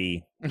probably meant to not.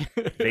 be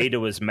Vader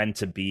was meant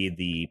to be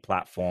the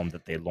platform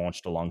that they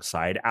launched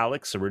alongside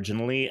Alex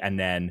originally, and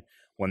then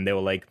when they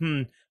were like,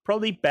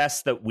 probably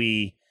best that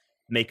we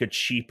make a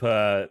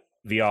cheaper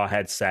VR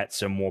headset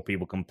so more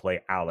people can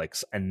play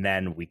Alex, and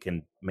then we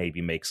can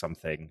maybe make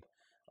something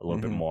a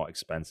little bit more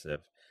expensive.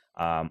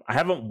 I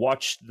haven't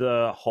watched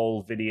the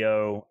whole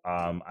video.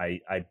 I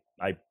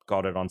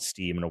got it on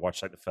Steam and I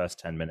watched like the first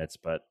 10 minutes,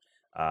 but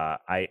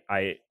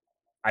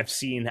I've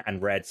seen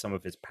and read some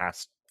of his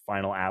past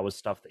final hours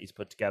stuff that he's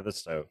put together.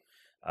 So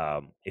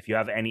if you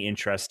have any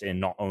interest in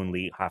not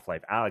only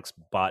Half-Life Alex,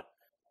 but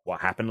what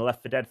happened to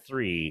Left 4 Dead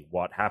 3,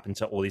 what happened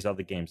to all these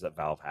other games that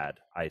Valve had,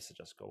 I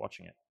suggest go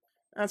watching it.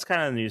 That's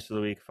kind of the news for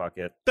the week. Fuck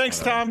it. Thanks,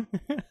 Tom.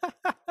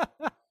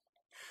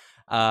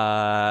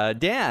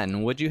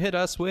 Dan, would you hit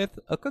us with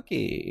a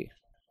cookie?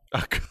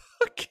 A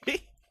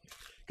cookie?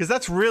 Because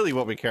that's really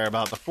what we care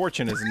about. The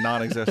fortune is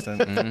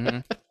non-existent.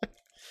 Mhm.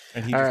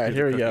 And he All just right, threw the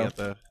here we cookie go. at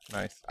the-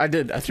 Nice. I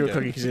did. I threw a Yeah.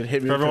 cookie because it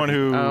hit me. For with a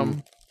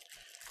everyone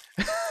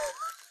cookie.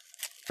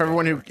 For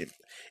everyone who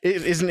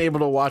isn't able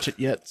to watch it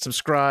yet,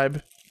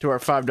 subscribe to our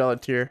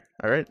 $5 tier.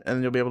 All right,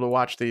 and you'll be able to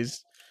watch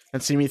these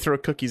and see me throw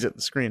cookies at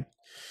the screen.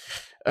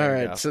 All There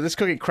you right, go. so this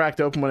cookie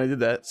cracked open when I did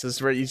that, so it's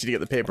very easy to get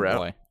the paper Oh, out.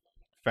 boy.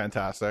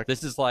 Fantastic.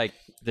 This is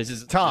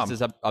Tom.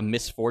 This is a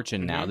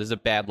misfortune now. This is a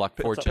bad luck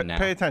fortune now.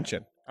 Pay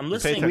attention. I'm Pay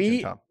listening. attention,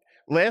 We- Tom.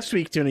 Last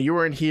week, Tuna, you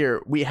weren't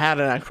here. We had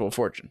an actual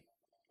fortune.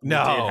 We did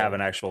have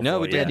an actual. No,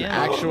 we fortune. did,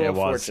 yeah. Actual it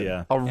was, fortune.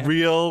 yeah. a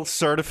real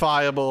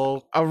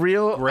certifiable A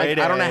real. Grade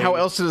I don't know A. how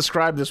else to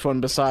describe this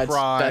one besides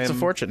that's a prime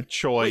fortune.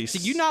 choice. Wait,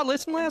 did you not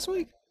listen last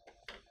week?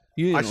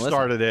 You I didn't listen.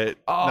 started it.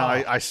 Oh. No,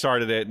 I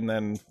started it and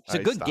then It's a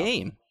I good stopped.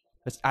 game.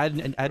 I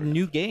had a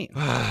new game.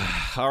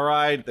 All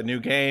right, the new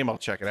game. I'll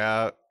check it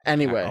out.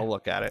 Anyway, I'll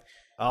look at it.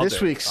 I'll this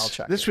do it. week's I'll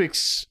check this it.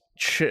 week's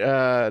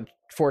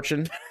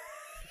fortune.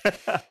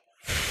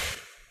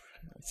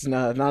 It's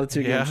not a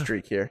 2-game Yeah.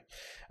 streak here.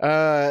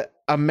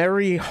 A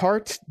merry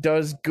heart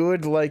does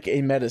good like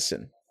a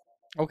medicine.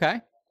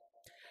 Okay.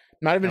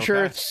 Not even sure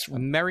Okay. it's A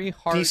merry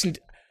heart. decent.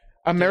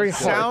 A merry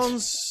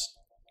heart.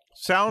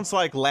 Sounds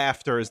like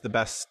laughter is the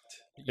best.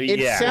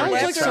 It sounds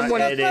like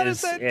someone-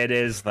 It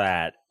is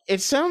that. It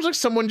sounds like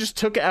someone just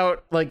took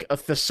out like a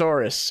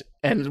thesaurus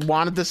and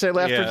wanted to say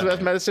laughter is the Yeah.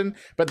 best medicine,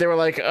 but they were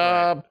like,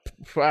 I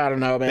don't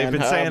know, man. They've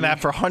been saying that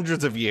for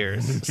hundreds of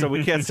years, so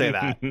we can't say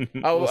that.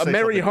 Oh, We'll a say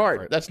merry something heart.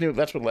 different. That's new.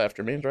 That's what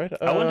laughter means, right?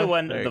 I wonder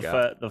when there you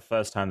go. the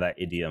first time that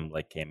idiom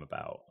like came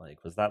about.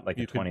 Like, was that like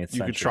a 20th century?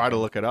 You could try to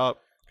thing? look it up.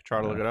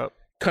 Try to look it up.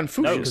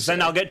 Confucius. No, because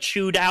then I'll get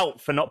chewed out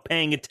for not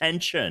paying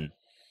attention.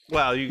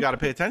 Well, you got to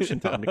pay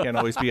attention, Tom. You can't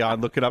always be on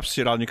looking up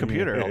shit on your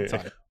computer all the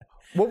time.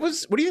 What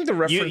do you think the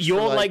reference? You're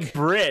for, like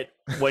Brit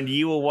when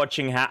you were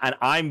watching, and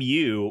I'm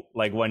you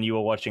like when you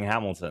were watching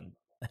Hamilton.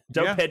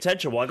 Don't Yeah. pay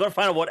attention. Well, I got to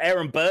find out what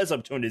Aaron Burr's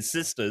up to and his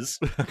sisters,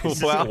 his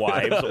sister Well.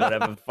 wives, or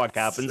whatever the fuck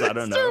happens. I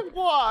don't know.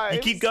 Why? You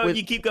keep going.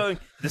 You keep going.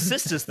 The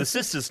sisters. And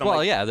I'm Well,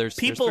 like, yeah, there's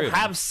people three of them.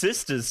 have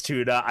sisters,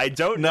 Tuna. I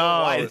don't know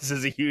No. why this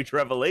is a huge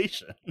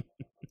revelation.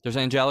 There's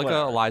Angelica,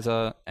 Whatever.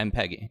 Eliza, and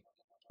Peggy.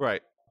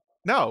 Right.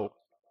 No.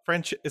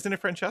 Isn't it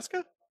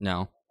Francesca?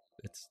 No,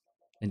 it's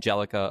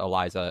Angelica,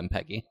 Eliza, and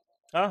Peggy.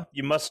 Oh,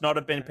 you must not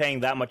have been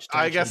paying that much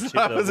attention I guess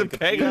to I the wasn't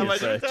paying that Wikipedia much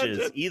searches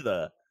attention.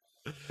 either.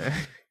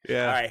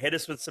 Yeah. All right, hit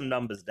us with some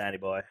numbers, Danny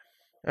boy.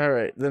 All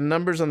right, the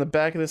numbers on the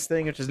back of this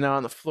thing, which is now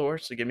on the floor,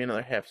 so give me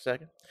another half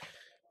second,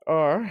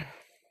 are...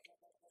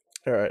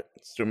 All right,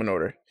 let's do them in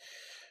order.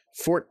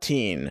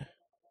 14,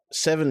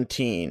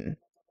 17,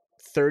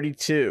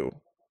 32,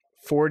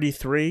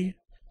 43,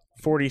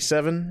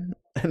 47,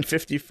 and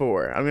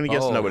 54. I'm going to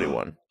guess Oh. nobody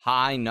won.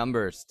 High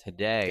numbers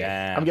today.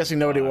 Damn, I'm guessing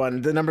nobody fuck.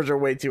 won. The numbers are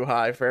way too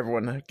high for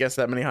everyone to guess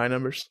that many high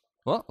numbers.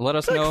 Well, let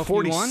us I feel know like if you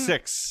won.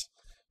 46.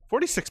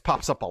 46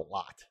 pops up a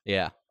lot.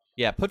 Yeah,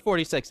 put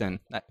 46 in.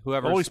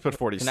 Whoever Always put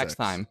 46. next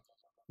time.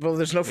 Well,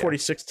 there's no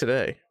 46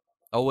 today.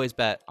 Always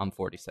bet on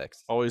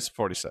 46. Always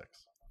 46.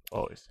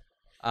 Always.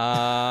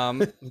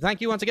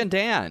 Thank you once again,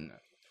 Dan.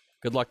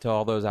 Good luck to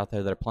all those out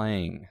there that are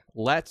playing.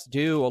 Let's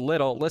do a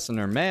little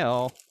listener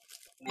mail.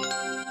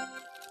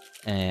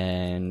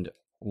 And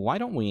why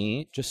don't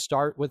we just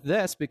start with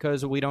this,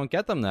 because we don't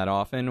get them that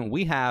often.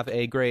 We have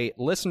a great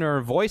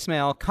listener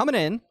voicemail coming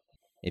in.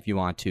 If you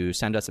want to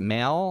send us a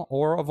mail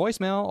or a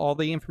voicemail, all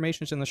the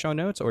information is in the show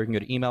notes, or you can go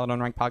to email at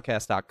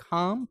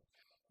unrankedpodcast.com,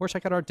 or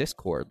check out our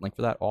Discord. Link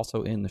for that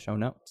also in the show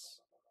notes.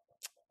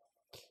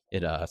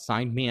 It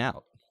signed me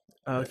out.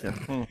 Okay.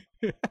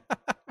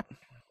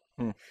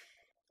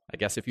 I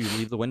guess if you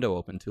leave the window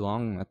open too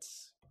long,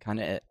 that's kind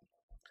of it.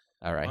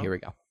 All right, here we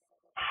go.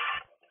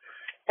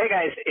 Hey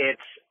guys,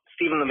 it's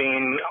Stephen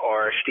Levine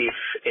or Steve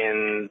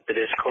in the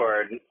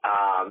Discord.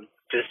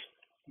 Just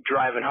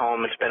driving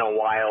home. It's been a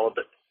wild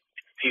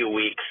few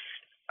weeks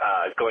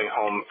going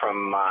home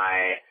from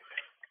my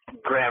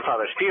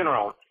grandfather's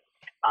funeral.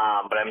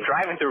 But I'm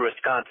driving through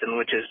Wisconsin,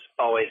 which is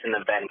always an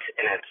event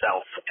in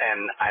itself,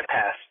 and I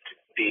passed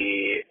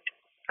the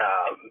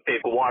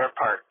big water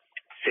park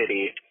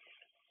city,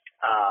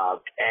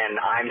 and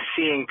I'm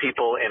seeing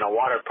people in a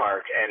water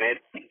park, and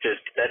that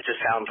just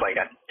sounds like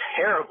a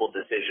terrible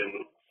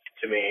decision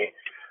to me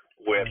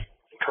with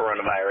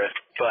coronavirus.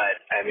 But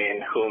I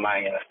mean, who am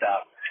I going to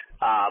stop?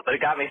 But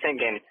it got me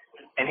thinking.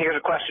 And here's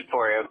a question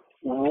for you: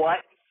 what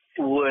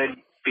would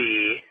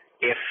be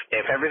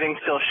if everything's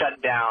still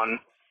shut down?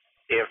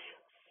 If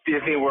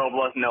Disney World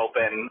wasn't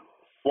open,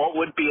 what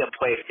would be a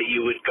place that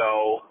you would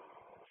go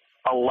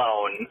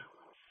alone,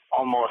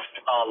 almost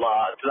a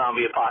la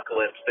zombie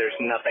apocalypse? There's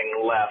nothing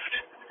left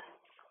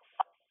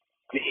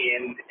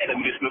in an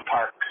amusement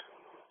park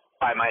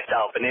by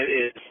myself, and it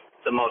is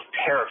the most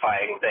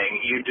terrifying thing.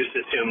 You just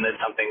assume that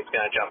something's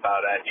going to jump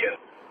out at you.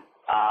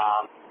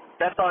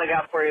 That's all I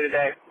got for you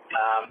today.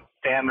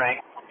 Sam Rank.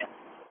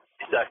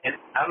 Suck it.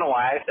 I don't know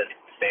why I said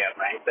Sam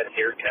Rank. That's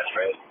your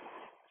catchphrase.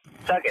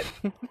 Suck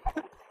it.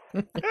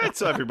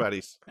 It's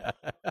everybody's.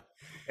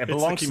 It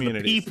belongs to the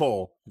communities.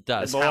 people. It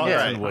does.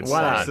 Hamilton would why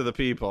say. Belongs to the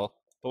people.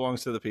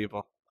 Belongs to the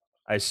people.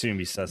 I assume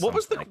he says. What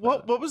was the something like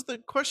that. what was the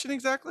question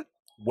exactly?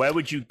 Where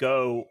would you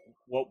go?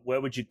 Where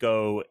would you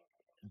go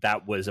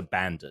that was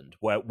abandoned?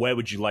 Where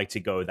would you like to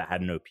go that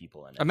had no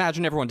people in it?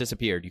 Imagine everyone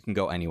disappeared. You can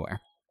go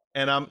anywhere,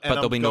 And I'm but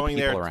there'll be no going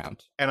people there,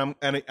 around. and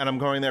I'm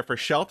going there for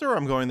shelter. Or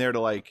I'm going there to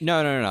like.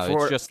 No.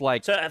 For- It's just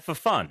like For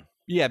fun.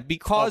 yeah,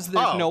 because Oh,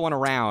 there's oh. no one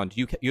around.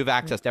 You have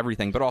access to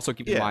everything, but also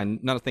keep in Yeah. mind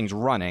none of things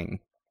running.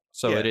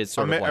 So Yeah. it is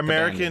sort of like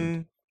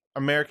abandoned.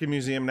 American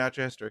Museum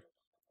Natural History.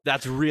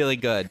 That's really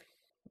good.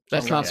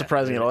 That's Yeah, not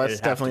surprising at all. That's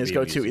it'd have definitely to his be a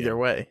go-to museum. either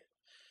way.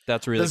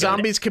 That's really The good.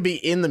 zombies could be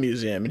in the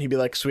museum, and he'd be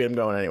like, "Sweet, I'm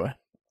going anyway."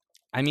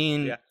 I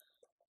mean,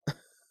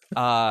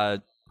 Yeah.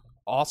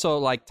 also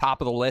like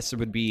top of the list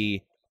would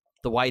be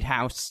the White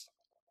House.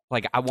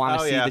 Like I want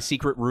to Oh, see yeah. the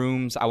secret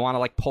rooms. I want to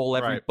like pull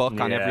every Right. book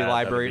on Yeah, every that'd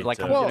library. be Like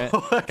dope. I'm gonna,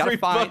 gotta Every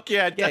find. book,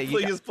 yeah, Yeah,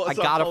 definitely just I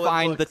gotta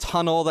find the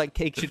tunnel that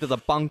takes you to the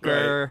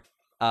bunker.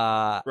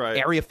 Right.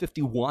 Area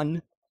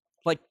 51.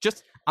 Like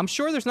just, I'm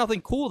sure there's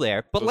nothing cool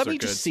there, but Those let are me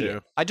just good, see too.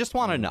 it. I just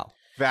want to know.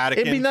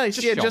 Vatican. It'd be nice,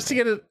 Just yeah, show just to me.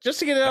 get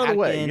it out of the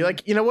way. Vatican. You're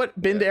like, you know what?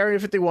 Been to Area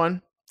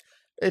 51.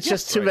 It's Yeah,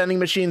 just two right. vending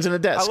machines and a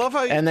desk. I love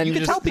how and then You you,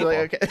 can just tell be people.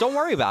 like, okay. Don't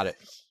worry about it.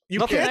 You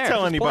Nothing can't there,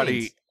 tell just anybody.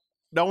 planes.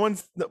 No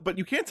one's. But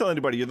you can't tell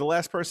anybody. You're the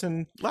last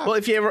person left. Well,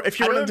 if you run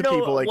into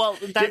people like,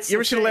 that's you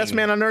ever the see the Last thing.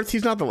 Man on Earth?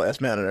 He's not the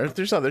last man on Earth.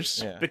 There's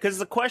others. yeah. Because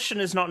the question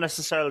is not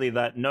necessarily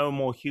that no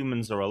more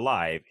humans are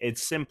alive.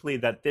 It's simply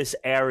that this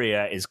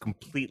area is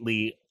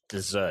completely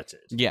deserted.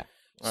 Yeah.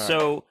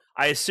 So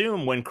I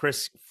assume when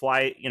Chris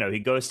he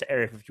goes to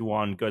Area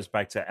 51, goes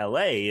back to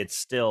LA, it's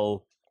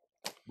still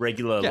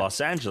regular Yeah. Los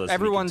Angeles. We can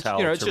Everyone's, tell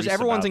it's just Teresa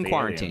everyone's about in the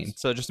quarantine. aliens.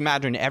 So just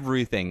imagine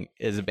everything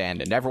is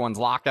abandoned. Everyone's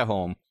locked at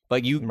home,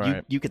 but you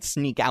Right. you could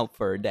sneak out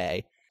for a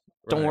day.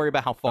 Don't Right. worry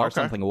about how far Okay.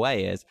 something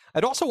away is.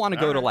 I'd also want to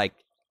go to Alright. like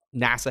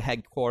NASA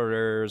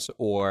headquarters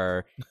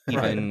or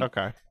even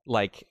Okay.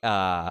 like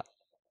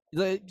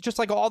just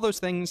like all those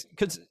things.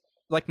 Because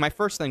like my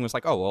first thing was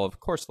like, oh well, of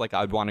course, like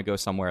I'd want to go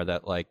somewhere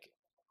that like,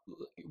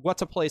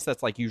 what's a place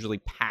that's like usually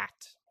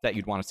packed that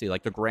you'd want to see,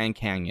 like the Grand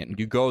Canyon.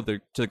 You go to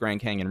the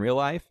Grand Canyon in real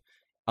life,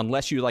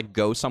 unless you like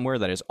go somewhere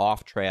that is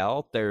off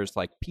trail, there's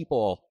like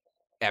people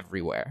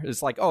everywhere.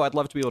 It's like, oh, I'd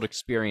love to be able to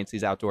experience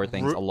these outdoor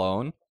things Ru-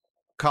 alone.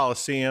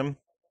 Coliseum.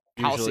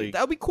 Usually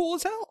That would be cool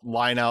as hell.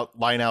 line out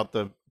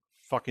the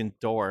fucking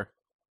door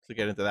to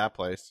get into that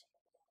place.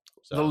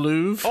 So The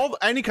Louvre.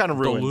 any kind of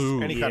ruins.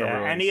 Louvre. Any kind of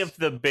ruins. any of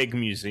the big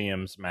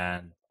museums,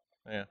 man.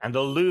 Yeah. And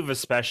the Louvre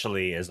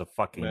especially is a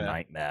fucking Yeah.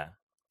 nightmare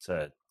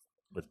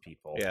with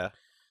people. Yeah.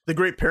 The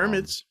Great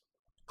Pyramids.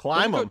 Climb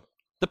Let me them. go-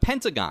 The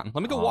Pentagon.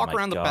 Let me go Oh walk my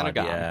around the God,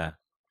 Pentagon. Yeah.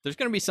 There's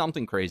gonna be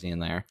something crazy in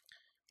there.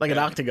 Like an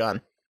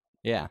octagon.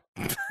 Yeah,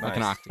 like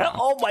an Nice. octagon.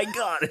 Oh my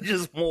God! It's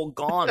just more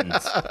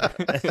guns.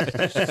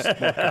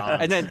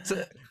 And then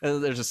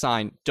there's a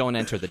sign: "Don't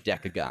enter the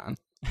Decagon."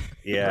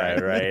 Yeah,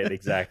 right.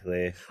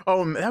 Exactly.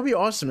 Oh, that'd be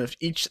awesome if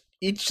each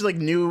like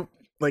new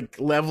like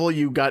level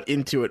you got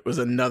into it was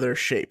another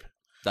shape.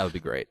 That would be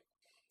great.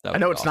 That I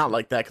would know be it's awesome. not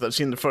like that because I've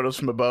seen the photos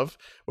from above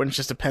when it's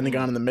just a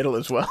pentagon in the middle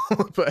as well.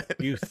 But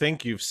You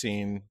think you've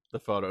seen the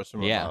photos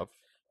from Yeah. above.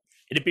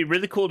 It'd be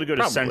really cool to go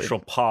to Probably. Central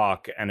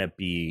Park and it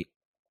be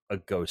a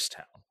ghost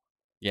town.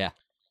 Yeah.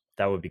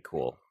 That would be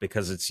cool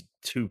because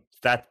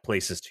that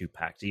place is too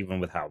packed, even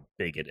with how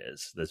big it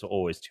is. There's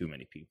always too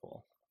many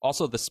people.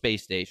 Also, the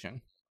space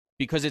station,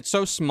 because it's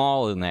so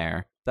small in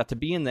there that to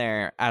be in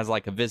there as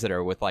like a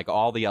visitor with like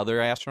all the other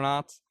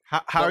astronauts.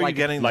 How But are you like-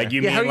 getting Like there?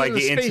 you Yeah, how mean are you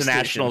like in the the space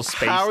International station?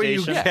 Space How are you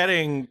Station? Yeah.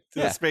 getting to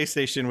Yeah. the space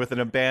station with an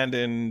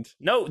abandoned?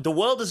 No, the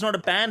world is not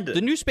abandoned.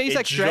 The new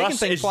SpaceX Dragon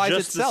thing it's flies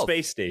just itself. the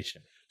space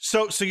station.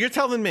 So you're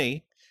telling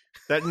me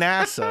that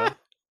NASA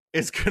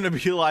is going to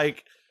be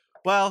like,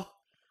 well,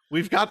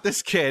 we've got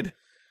this kid.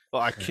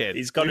 Well, a kid.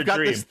 He's got we've a got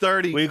dream. this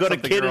 30. We got a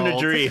kid in a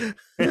dream.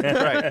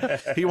 Right.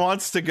 He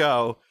wants to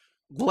go.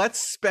 Let's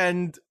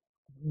spend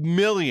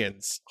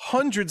millions,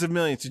 hundreds of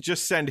millions to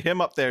just send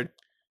him up there.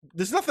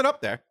 There's nothing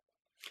up there.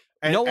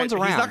 And, no one's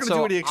and around. He's not going to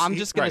so do what I'm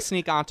just going to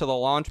sneak onto the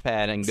launch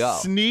pad and go.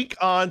 Sneak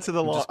onto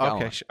the launch. just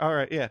going. Okay, all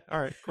right, yeah, all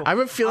right, cool. I have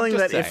a feeling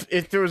just that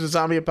if there was a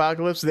zombie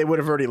apocalypse, they would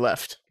have already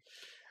left.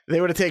 They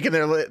would have taken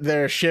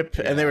their ship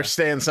and they Yeah. were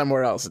staying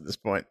somewhere else at this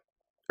point.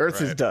 Earth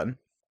is Right. done.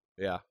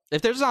 Yeah.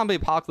 If there's a zombie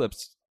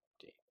apocalypse,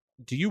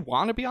 do you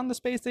want to be on the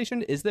space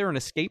station? Is there an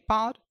escape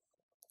pod?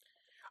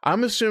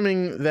 I'm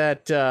assuming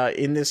that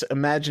in this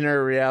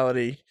imaginary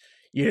reality,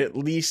 you at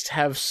least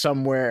have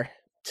somewhere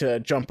to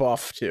jump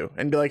off to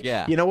and be like,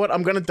 Yeah. you know what?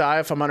 I'm going to die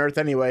if I'm on Earth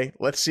anyway.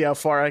 Let's see how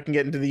far I can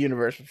get into the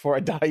universe before I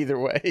die either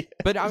way.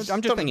 But I'm just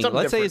thinking, something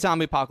let's say a different.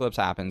 zombie apocalypse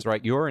happens,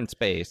 right? You're in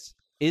space.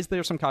 Is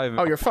there some kind of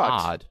Oh, you're fucked.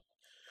 pod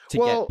to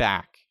Well, get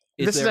back?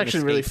 This is there an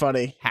actually really escape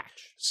funny.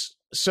 hatch?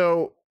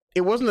 So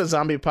it wasn't a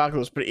zombie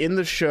apocalypse, but in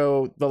the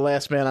show The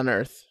Last Man on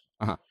Earth,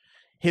 Uh-huh.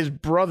 his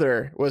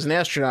brother was an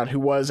astronaut who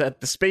was at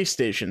the space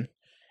station,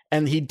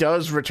 and he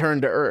does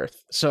return to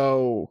Earth.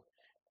 So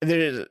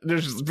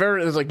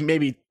there's like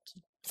maybe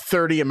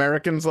 30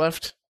 Americans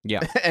left.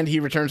 Yeah. And he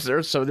returns to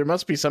Earth, so there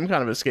must be some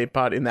kind of escape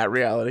pod in that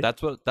reality.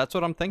 That's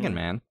what I'm thinking,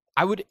 man.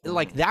 I would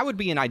like that would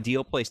be an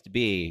ideal place to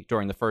be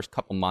during the first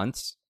couple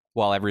months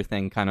while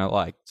everything kind of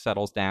like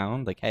settles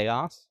down, the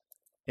chaos.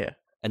 Yeah.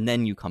 And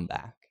then you come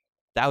back.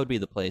 That would be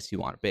the place you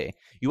want to be.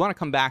 You want to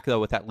come back though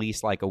with at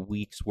least like a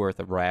week's worth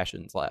of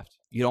rations left.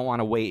 You don't want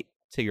to wait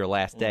till your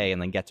last day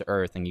and then get to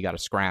Earth and you got to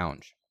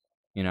scrounge.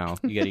 You know,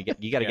 you got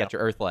to Yeah. get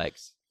your Earth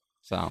legs.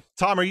 So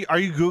Tom, are you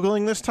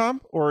googling this, Tom,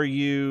 or what are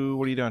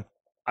you doing?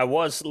 I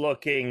was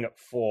looking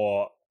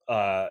for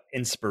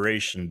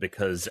inspiration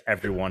because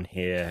everyone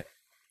here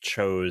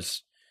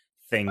chose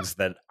things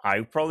that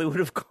I probably would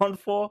have gone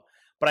for.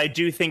 But I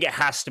do think it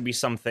has to be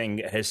something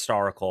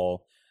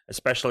historical,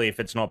 especially if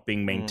it's not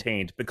being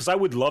maintained. Because I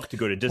would love to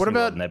go to Disney about-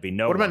 World and there'd be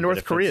no what about one, but North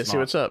if Korea? it's See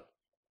not- what's up.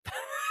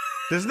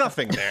 There's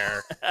nothing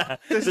there.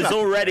 There's nothing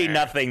already there.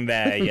 nothing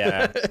there,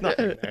 yeah.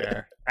 Nothing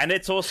there. And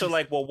it's also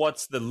like, well,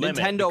 what's the limit?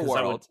 Nintendo Because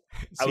World.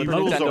 I would Super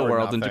rules Nintendo over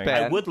World in nothing.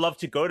 Japan. I would love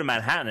to go to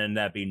Manhattan and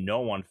there'd be no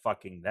one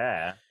fucking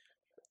there.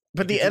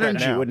 But the You can do that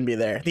energy now. wouldn't be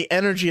there. The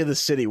energy of the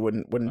city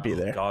wouldn't be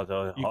there.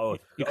 God,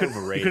 You could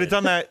overrated. have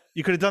done that.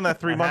 You could have done that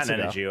 3 months Manhattan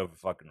ago. energy over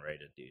fucking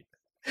rated,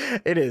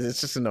 dude. It is.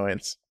 It's just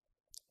annoyance.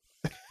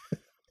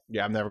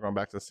 Yeah, I'm never going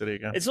back to the city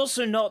again. It's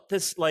also not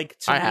this like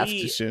to I me have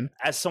to soon.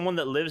 as someone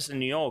that lives in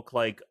New York,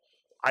 like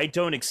I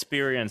don't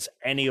experience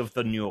any of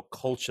the New York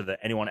culture that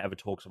anyone ever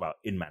talks about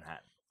in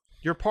Manhattan.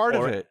 You're part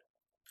Or- of it.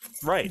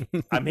 Right.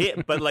 I'm here,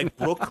 but like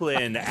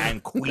Brooklyn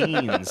and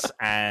Queens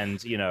and,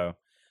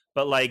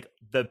 but like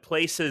the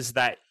places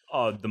that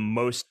are the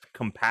most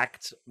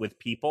compact with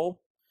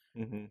people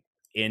Mm-hmm.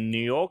 in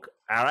New York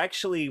are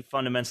actually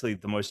fundamentally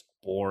the most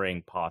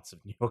boring parts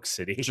of New York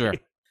City. Sure.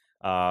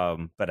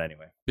 But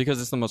anyway. Because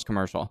it's the most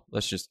commercial.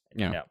 Let's just,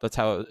 Yeah. that's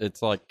how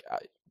it's like.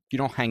 You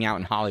don't hang out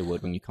in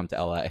Hollywood when you come to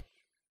LA.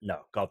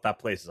 No, God, that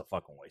place is a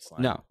fucking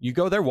wasteland. No, you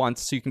go there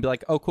once so you can be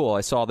like, oh, cool, I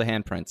saw the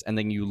handprints, and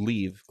then you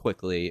leave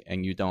quickly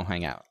and you don't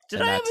hang out.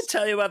 Did And I ever that's-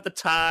 tell you about the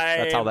time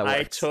that's how that I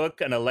works. took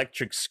an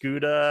electric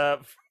scooter?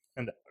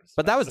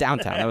 But that was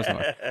downtown. That was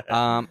north.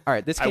 All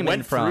right, this I came in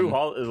went from through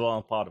part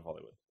of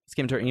Hollywood. this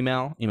came to our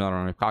email on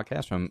our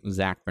podcast from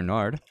Zach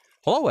Bernard.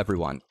 Hello,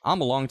 everyone. I'm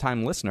a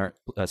longtime listener.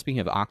 Speaking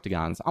of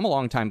octagons, I'm a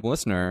longtime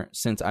listener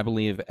since I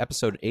believe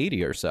episode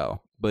 80 or so,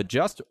 but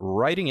just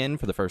writing in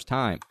for the first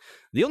time.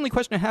 The only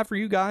question I have for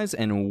you guys,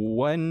 and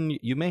when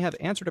you may have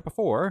answered it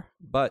before,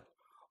 but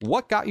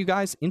what got you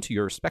guys into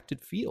your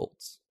respected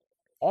fields?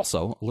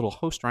 Also, a little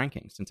host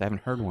ranking since I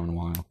haven't heard one in a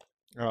while.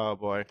 Oh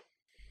boy.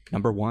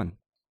 Number 1,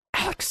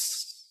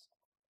 Alex.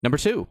 Number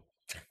 2,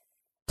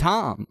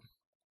 Tom.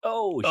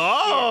 Oh,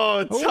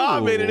 Oh,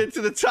 Tom Ooh. made it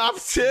into the top 2.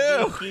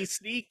 Sneaky,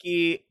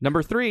 sneaky.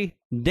 Number 3,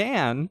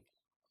 Dan.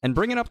 And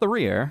bringing up the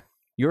rear,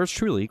 yours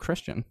truly,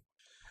 Christian.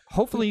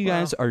 Hopefully you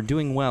guys are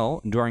doing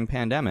well during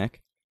pandemic.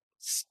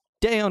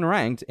 Stay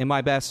unranked in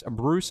my best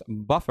Bruce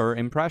Buffer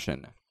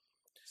impression.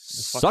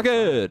 Suck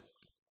it!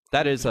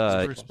 That is,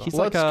 Bruce he's Let's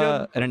like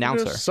get an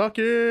announcer. Suck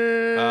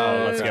it.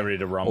 Oh, Let's okay. get ready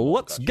to rumble.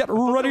 Let's Gotcha. get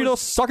ready to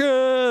suck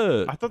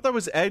it! I thought that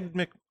was Ed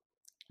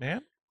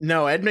McMahon.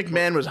 No, Ed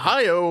McMahon was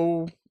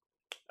hi-oh.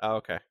 Oh,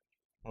 okay.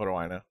 What do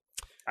I know?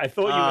 I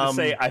thought you were going to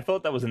say, Um, I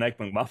thought that was an Egg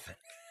McMuffin.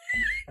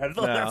 I thought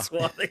No. that's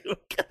what they were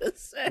going to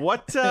say.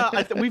 What?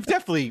 We've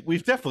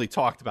definitely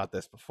talked about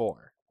this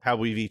before. How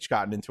we've each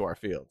gotten into our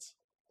fields.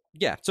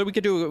 Yeah, so we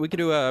could do a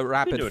do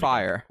rapid it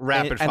fire.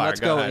 Rapid and fire, let's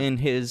go go ahead. in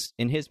his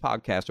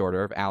podcast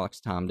order of Alex,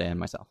 Tom, Dan,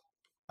 myself.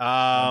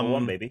 Number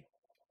one, baby.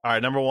 All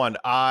right, number 1.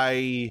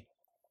 I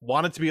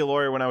wanted to be a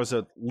lawyer when I was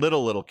a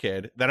little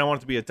kid. Then I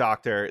wanted to be a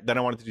doctor. Then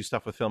I wanted to do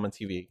stuff with film and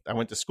TV. I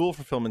went to school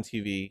for film and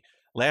TV.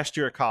 Last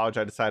year at college,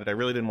 I decided I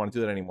really didn't want to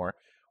do that anymore.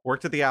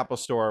 Worked at the Apple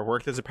Store.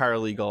 Worked as a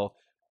paralegal.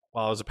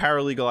 While I was a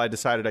paralegal, I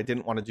decided I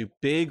didn't want to do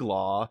big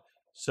law,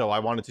 so I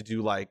wanted to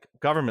do like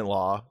government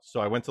law. So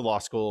I went to law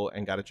school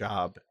and got a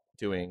job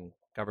doing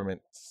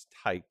government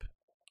type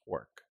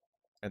work.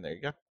 And there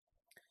you go.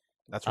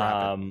 That's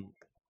right.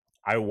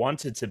 I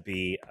wanted to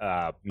be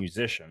a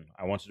musician.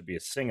 I wanted to be a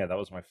singer. That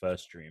was my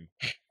first dream.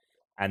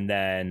 And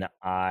then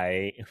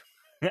I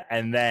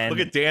and then Look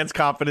at Dan's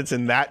confidence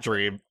in that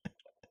dream.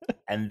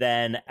 and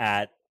then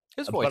at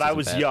His voice but I isn't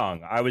was bad.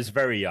 young. I was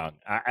very young.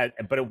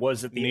 But it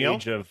was at the Neil?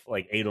 age of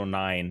like 8 or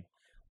 9.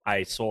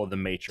 I saw The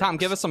Matrix. Tom,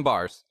 give us some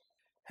bars.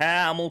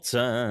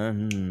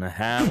 Hamilton.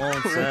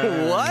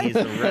 What? he's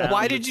around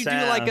Why the did you do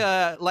town.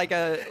 You're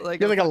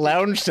like a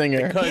lounge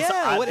singer. Because,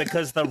 Yeah, what-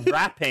 because the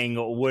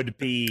rapping would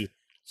be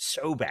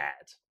so bad.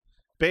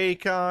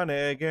 Bacon,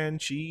 egg, and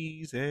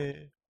cheese.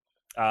 Anyway,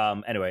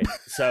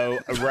 so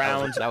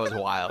around that was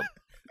wild.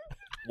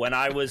 when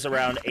I was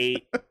around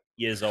 8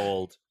 years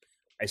old,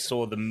 I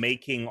saw the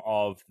making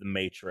of The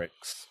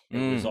Matrix.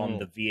 It was on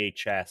the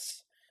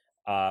VHS.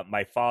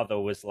 My father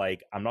was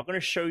like, I'm not going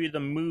to show you the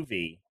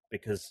movie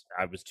because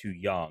I was too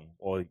young,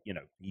 or,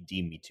 he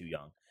deemed me too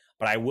young.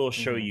 But I will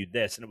show you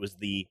this. And it was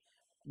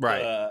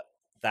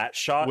that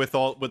shot. with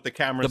the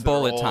cameras. The that are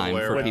bullet all time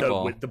where- for with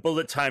people. with the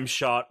bullet time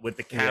shot with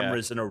the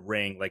cameras in a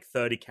ring, like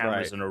 30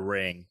 cameras Right. in a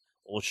ring,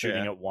 all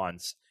shooting Yeah. at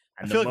once.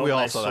 I And feel the like we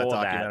moment all I saw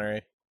that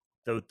documentary.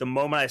 the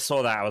moment I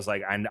saw that, I was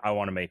like, I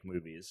want to make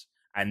movies.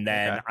 And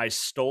then Okay. I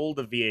stole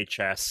the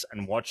VHS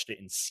and watched it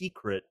in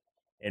secret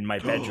in my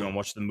bedroom and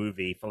watched the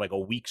movie for like a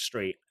week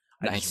straight.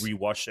 I just Nice.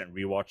 rewatched it and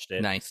rewatched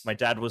it. Nice. My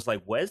dad was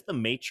like, "Where's the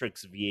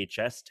Matrix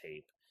VHS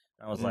tape?"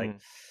 And I was like,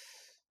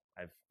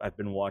 I've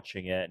been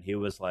watching it. And he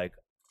was like,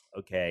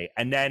 okay.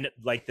 And then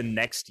like the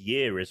next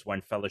year is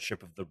when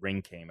Fellowship of the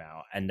Ring came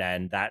out. And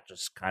then that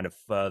just kind of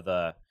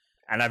further,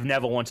 and I've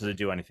never wanted to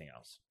do anything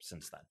else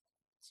since then.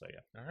 So yeah.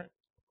 All right.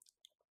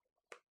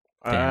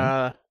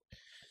 Dan?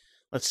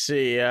 Let's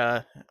see.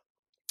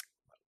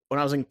 When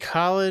I was in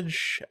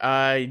college,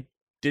 I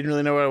didn't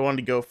really know what I wanted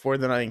to go for.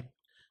 Then I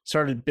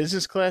started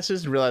business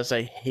classes and realized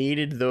I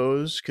hated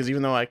those because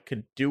even though I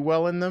could do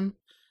well in them,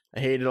 I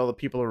hated all the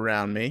people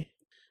around me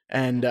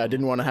and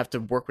didn't want to have to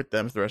work with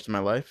them for the rest of my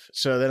life.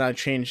 So then I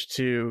changed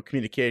to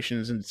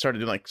communications and started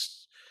doing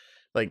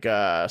like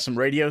some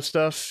radio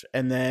stuff,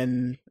 and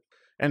then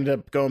ended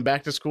up going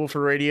back to school for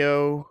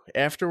radio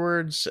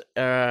afterwards, /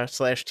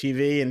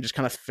 TV, and just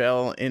kind of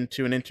fell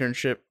into an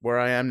internship where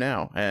I am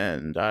now.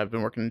 And I've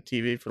been working in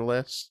TV for the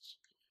last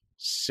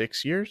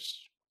 6 years.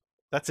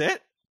 That's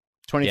it.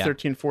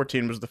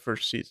 2013-14 was the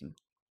first season.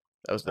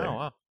 That was there. Oh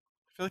wow. I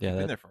feel like Yeah, you've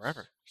been that- there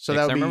forever. So Yeah, 'cause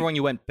that I would remember be when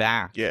you went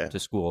back Yeah. to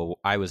school,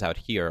 I was out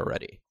here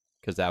already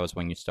because that was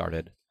when you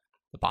started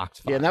the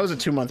box. yeah, and that was a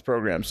Files. 2-month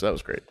program, so that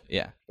was great.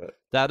 Yeah. But-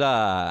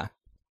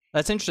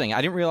 That's interesting.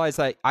 I didn't realize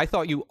that. I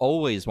thought you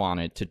always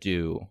wanted to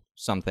do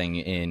something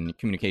in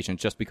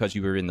communications just because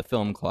you were in the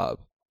film club.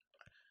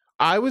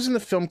 I was in the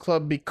film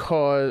club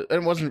because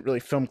it wasn't really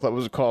film club. It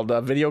was called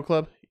video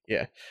club.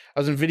 Yeah, I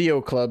was in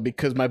video club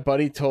because my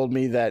buddy told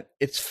me that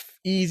it's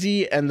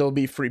easy and there'll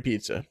be free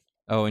pizza.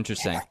 Oh,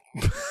 interesting.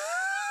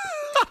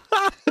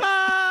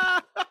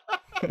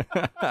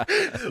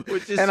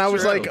 Which is And I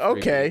was true. like,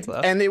 okay.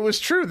 pizza. And it was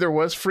true. There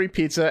was free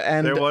pizza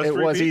and There was it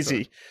free was pizza.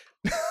 easy.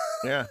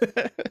 yeah.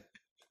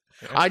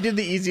 I did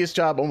the easiest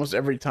job almost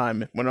every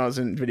time when I was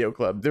in video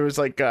club. There was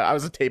like I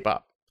was a tape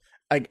op,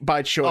 like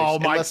by choice. Oh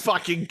my Unless-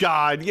 fucking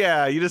god!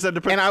 Yeah, you just had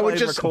to put And I would play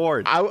and just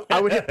record. I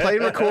would hit play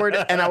and record,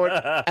 and I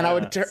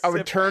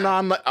would turn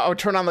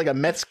on like a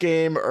Mets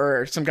game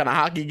or some kind of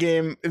hockey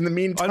game in the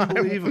meantime on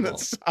Unbelievable. the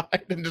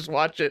side and just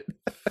watch it.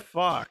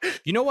 Fuck.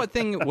 You know what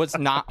thing was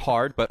not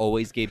hard but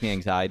always gave me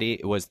anxiety?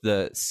 It was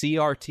the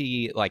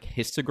CRT like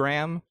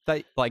histogram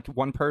that like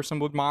one person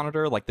would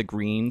monitor, like the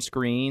green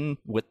screen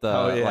with the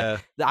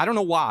like, I don't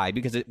know why,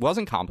 because it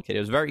wasn't complicated.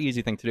 It was a very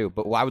easy thing to do.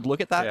 But I would look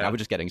at that and Yeah. I would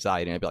just get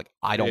anxiety and I'd be like,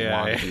 I don't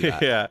want to do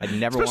that. Yeah. I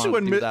never especially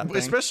want when to do that thing.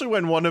 especially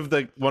when one of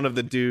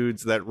the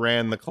dudes that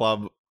ran the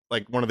club,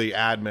 like one of the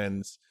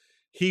admins,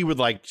 he would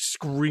like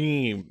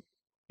scream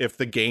if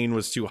the gain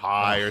was too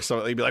high or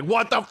something. He'd be like,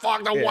 "What the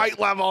fuck? The Yeah. white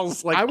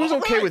levels!" Like, I was "All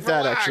okay right, with that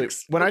relax. actually.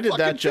 When We're I did that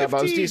fucking job,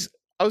 I was 15."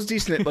 I was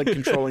decent at like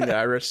controlling the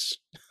iris.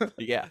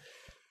 Yeah.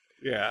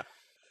 Yeah.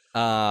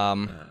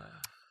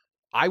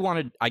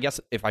 I guess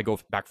if I go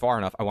back far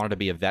enough, I wanted to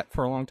be a vet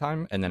for a long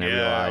time, and then I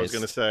realized I was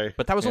gonna say.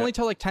 But that was Yeah. only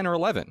till like 10 or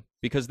 11,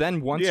 because then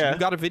once Yeah. you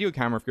got a video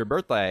camera for your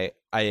birthday,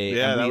 and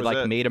that we was like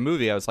it. made a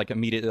movie, I was like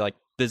immediately like,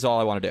 this is all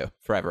I want to do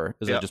forever.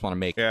 Is I Yeah. just want to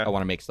make, Yeah. I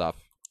want to make stuff.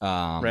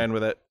 Ran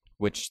with it.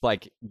 Which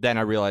like then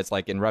I realized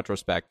like in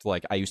retrospect,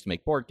 like I used to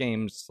make board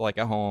games like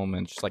at home,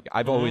 and just like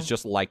I've always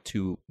just liked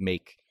to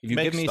make. If you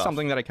Make give me stuff.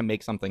 something that I can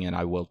make something in,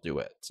 I will do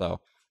it.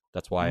 So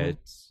that's why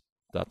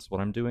that's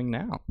what I'm doing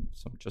now.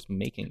 So I'm just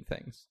making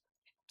things.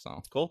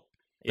 So Cool.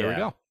 there we Yeah.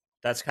 go.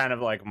 That's kind of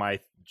like my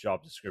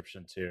job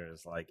description too.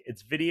 Is like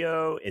it's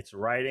video, it's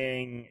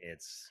writing,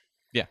 it's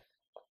Yeah.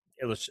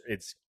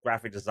 it's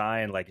graphic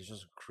design. Like it's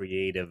just a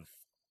creative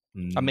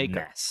maker.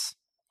 mess.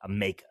 A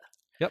maker.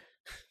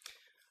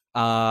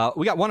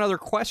 We got one other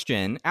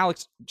question,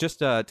 Alex. Just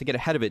to get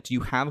ahead of it, do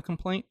you have a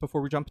complaint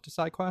before we jump into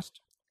side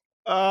quest?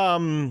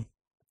 Kind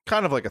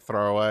of like a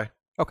throwaway.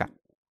 Okay,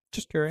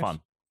 just curious. Fun.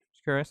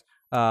 Just curious.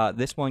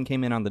 This one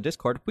came in on the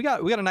Discord. We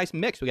got a nice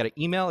mix. We got an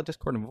email, a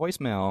Discord, and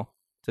voicemail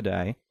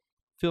today.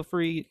 Feel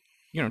free,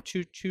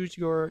 choose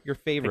your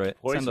favorite.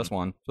 Pick your Send us poison.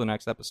 one for the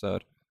next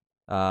episode.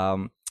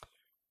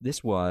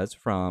 This was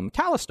from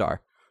Talistar,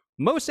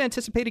 Most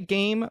anticipated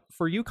game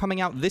for you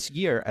coming out this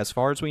year, as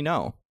far as we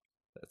know.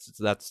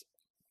 That's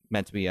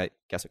meant to be, I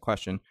guess, a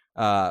question.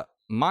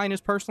 Mine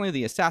is personally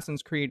the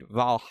Assassin's Creed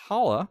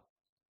Valhalla.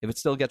 If it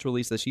still gets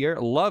released this year,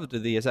 loved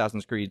the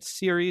Assassin's Creed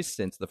series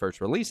since the first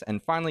release,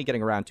 and finally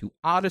getting around to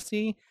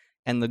Odyssey.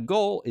 And the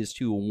goal is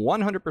to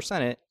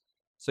 100% it.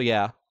 So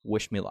yeah,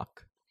 wish me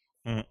luck.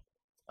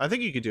 I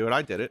think you could do it.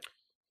 I did it.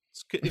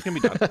 It can be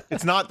done.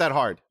 It's not that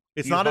hard.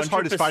 It's not as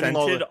hard as finding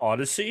all the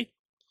Odyssey.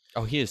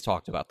 Oh, he has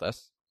talked about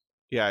this.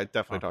 Yeah, I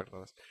definitely talked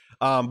about this.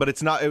 But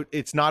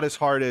it's not as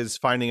hard as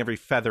finding every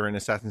feather in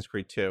Assassin's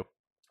Creed 2.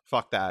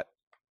 Fuck that.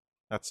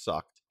 That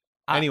sucked.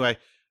 Anyway,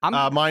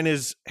 mine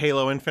is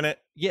Halo Infinite.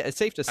 Yeah, it's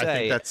safe to say. I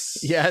think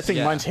that's I think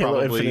mine's Halo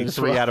probably Infinite as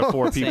 3 well. out of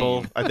 4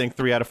 people. Same. I think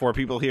 3 out of 4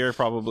 people here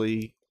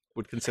probably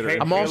would consider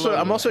it. I'm also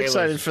Halo's-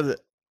 excited for the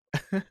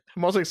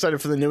I'm also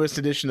excited for the newest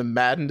edition of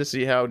Madden to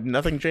see how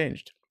nothing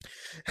changed.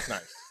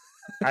 Nice.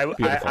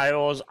 I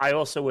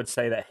also would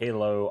say that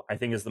Halo, I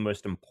think, is the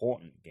most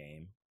important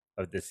game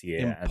of this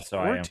year, and so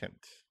I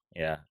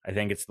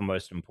think it's the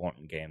most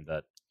important game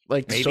that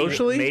Like maybe,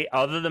 socially,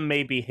 other than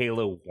maybe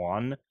Halo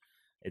 1,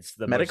 it's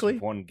the Medically? most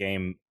important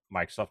game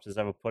Microsoft has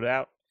ever put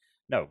out.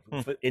 No,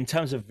 in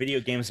terms of video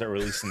games that are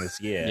releasing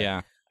this year,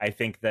 Yeah. I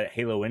think that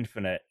Halo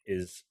Infinite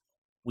is.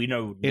 We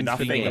know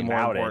Infinitely nothing more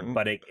about it, important.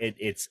 but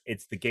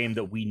it's the game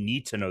that we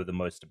need to know the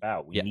most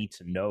about. We Yeah. need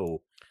to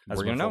know. As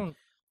We're going to before. know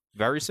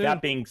very soon.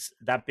 That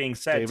being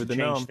said, David to the change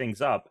Gnome. things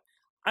up,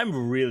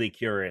 I'm really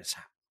curious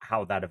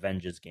how that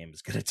Avengers game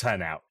is going to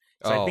turn out.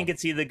 So I think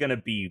it's either going to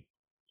be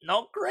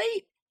not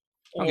great.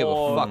 I don't give a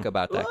or, fuck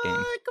about that game.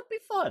 It could be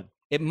fun.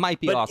 It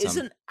might be But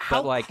awesome.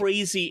 how like-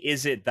 crazy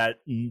is it that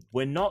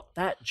we're not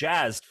that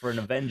jazzed for an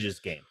Avengers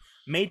game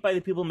made by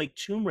the people who make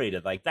Tomb Raider?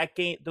 Like that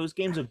game, those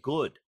games are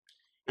good.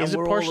 And is it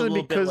we're all a partially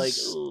little bit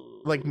because "Ugh."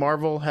 like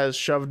Marvel has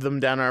shoved them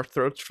down our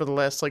throats for the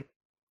last like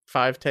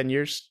 5-10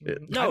 years?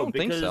 No, I don't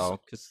think because so.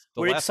 Because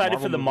we're excited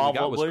for the movie we got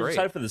Marvel. was We're great.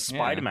 excited for the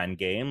Spider-Man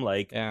game.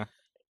 Like, Yeah.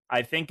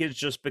 I think it's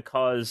just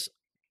because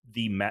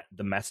the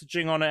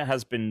messaging on it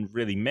has been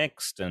really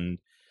mixed, and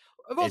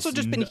I've also It's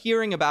just been n-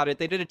 hearing about it.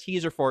 They did a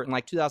teaser for it in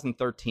like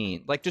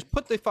 2013. Like, just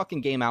put the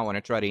fucking game out when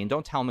it's ready, and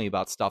don't tell me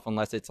about stuff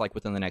unless it's like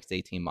within the next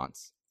 18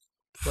 months.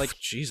 Like,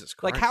 Jesus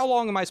Christ. like how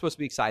long am I supposed to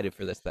be excited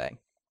for this thing?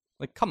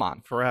 Like, come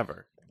on.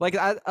 Forever. Like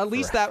at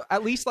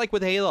least like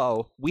with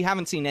Halo, we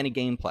haven't seen any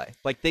gameplay.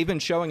 Like they've been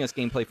showing us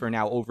gameplay for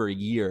now over a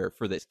year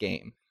for this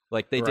game.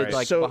 Like they did Right.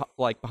 like So-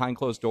 like behind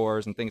closed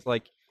doors and things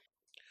like.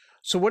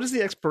 So what is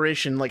the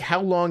expiration? Like how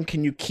long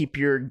can you keep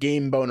your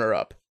game boner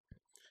up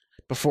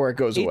before it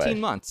goes 18 away?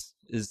 months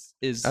is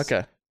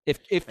Okay. If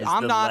is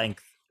I'm the not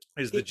length.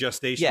 Is the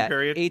gestation yeah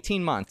period?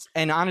 18 months.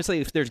 And honestly,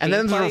 if there's And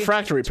then there's a gameplay,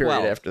 refractory period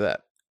 12. after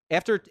that.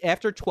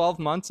 After 12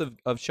 months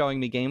of showing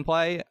me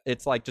gameplay,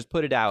 it's like just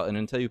put it out, and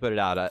until you put it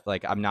out,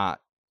 like I'm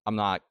not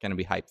gonna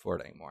be hyped for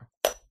it anymore.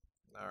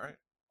 All right.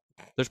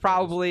 There's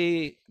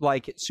probably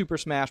like Super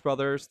Smash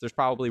Brothers. There's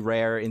probably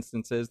rare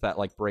instances that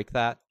like break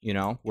that, you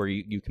know, where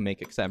you can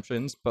make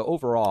exceptions. But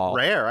overall,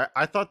 Rare.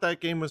 I thought that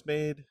game was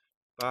made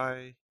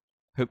by.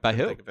 by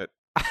who? Think of it.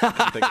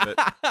 think of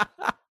it.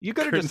 You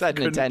could have just said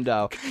Couldn't-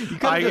 Nintendo. You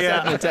could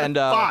have just said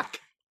Nintendo. Fuck.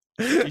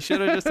 You should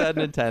have just said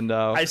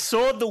Nintendo. I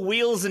saw the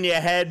wheels in your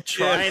head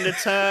trying to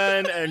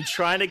turn and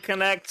trying to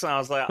connect, and I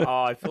was like,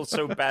 "Oh, I feel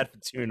so bad for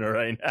Tuna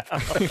right now."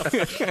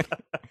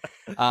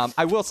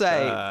 I will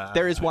say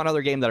there is one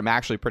other game that I'm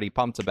actually pretty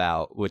pumped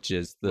about, which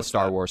is the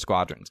Star Wars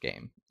Squadrons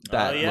game.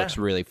 That yeah? looks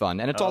really fun,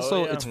 and it's Oh,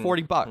 also yeah. it's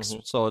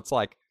 $40, so it's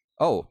like,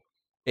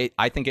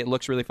 I think it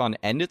looks really fun,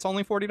 and it's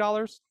only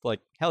 $40.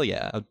 Like hell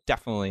yeah, I'm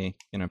definitely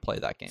gonna play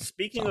that game.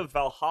 Speaking So. of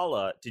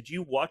Valhalla, did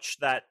you watch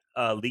that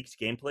leaked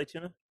gameplay,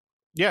 Tuna?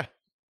 Yeah.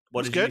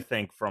 What was did good. you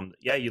think from?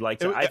 Yeah, you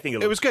liked it. It- I think it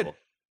was looks good. cool.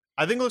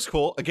 I think it looks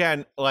cool.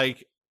 Again,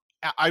 like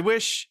I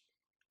wish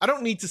I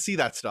don't need to see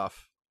that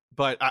stuff,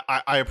 but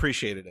I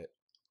appreciated it.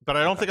 But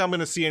I don't think I'm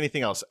going to see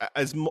anything else.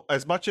 As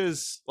much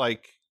as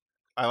like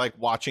I like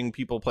watching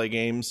people play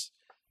games,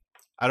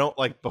 I don't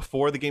like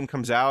before the game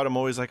comes out. I'm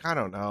always like, I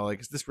don't know,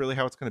 like is this really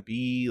how it's going to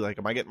be? Like,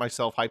 am I getting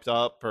myself hyped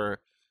up,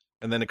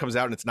 and then it comes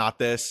out and it's not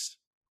this?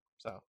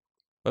 So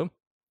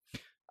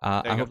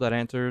I you hope that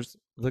answers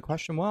the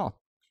question well.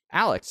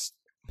 Alex,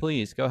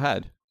 please go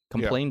ahead.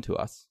 Complain to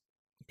us.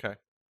 okay,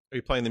 are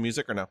you playing the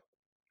music or no?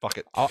 Fuck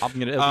it. It'll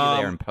be there in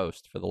Um,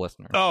 post for the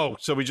listener. Oh,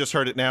 so we just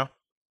heard it now?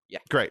 Yeah.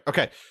 Great.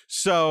 Okay.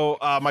 So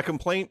my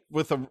complaint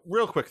with a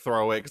real quick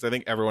throwaway, because I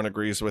think everyone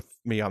agrees with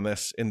me on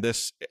this,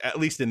 at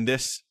least in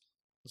this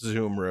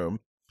Zoom room,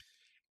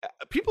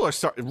 people are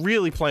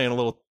really playing a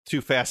little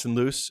too fast and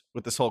loose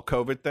with this whole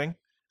COVID thing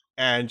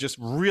and just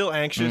real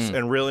anxious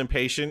and real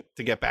impatient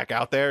to get back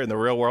out there in the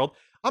real world.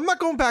 I'm not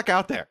going back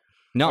out there.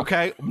 No,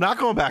 Okay. I'm not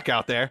going back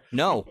out there.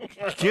 no.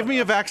 Give me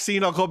a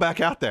vaccine, I'll go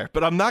back out there.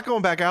 But I'm not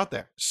going back out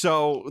there.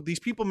 So these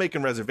people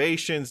making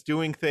reservations,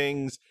 doing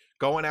things,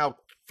 going out,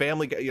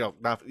 family,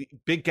 not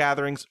big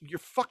gatherings. You're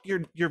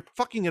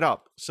fucking it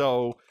up.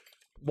 So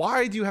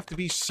why do you have to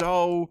be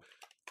so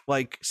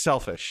like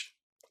selfish?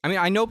 I mean,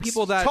 I know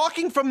people that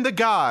talking from the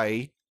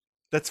guy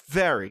that's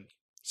very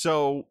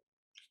so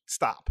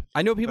stop.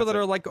 I know people That's that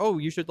it. are like, oh,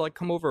 you should like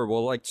come over.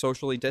 We'll like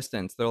socially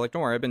distance. They're like,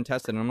 don't worry, I've been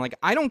tested. And I'm like,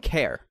 I don't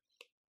care.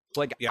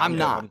 Like, Yeah, I'm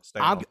not.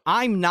 staying home.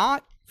 I'm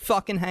not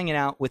fucking hanging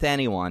out with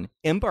anyone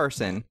in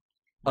person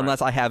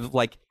unless I have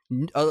like,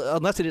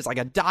 unless it is like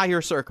a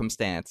dire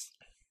circumstance.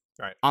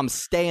 Right. I'm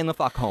staying the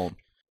fuck home.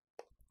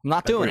 I'm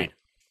not doing Agreed. it.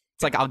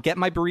 It's like I'll get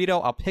my burrito,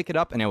 I'll pick it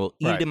up, and I will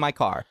eat Right. in my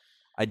car.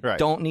 I Right.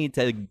 don't need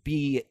to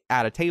be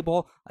at a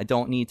table. I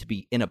don't need to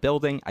be in a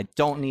building. I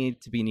don't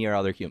need to be near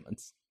other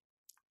humans.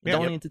 I Yeah,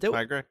 don't yep. need to do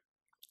I it.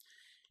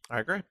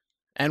 agree.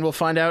 And we'll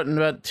find out in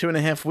about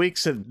 2.5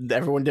 weeks that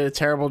everyone did a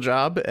terrible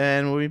job,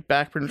 and we'll be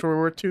back pretty much where we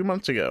were 2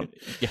 months ago.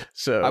 Yeah.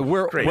 So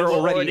We're great.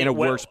 already in a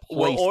worse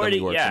we're place already,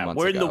 than we were 2 months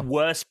we're ago. in the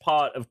worst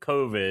part of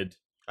COVID.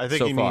 I think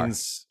So he far.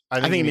 means. I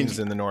think he means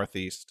in the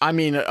Northeast. I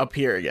mean, up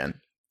here again,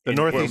 The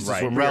Northeast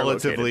right. is We're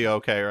relatively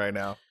okay right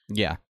now.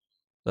 Yeah.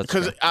 That's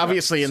because fair.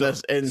 obviously So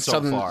in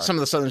far. some of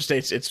the southern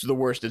states, it's the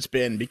worst it's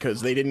been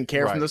because they didn't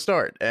care Right. from the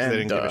start, and They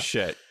didn't give a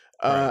shit.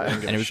 Right, they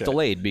didn't give And a it was shit.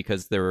 delayed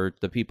because there were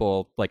the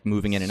people like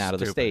moving in and out of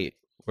the Stupid. state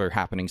were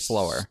happening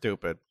slower.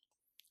 Stupid.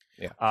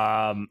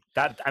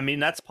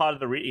 That's part of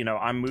the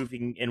I'm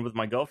moving in with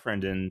my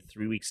girlfriend in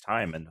 3 weeks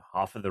time, and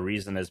half of the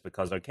reason is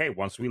because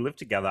once we live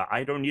together,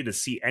 I don't need to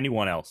see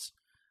anyone else.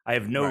 I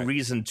have no Right.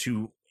 reason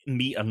to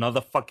meet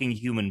another fucking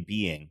human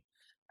being.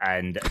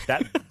 And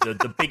that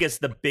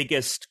the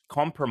biggest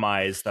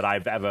compromise that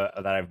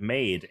I've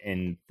made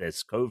in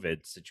this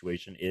COVID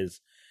situation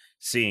is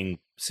seeing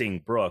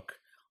Brooke.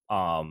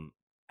 And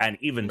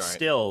even Right.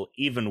 still,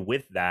 even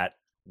with that,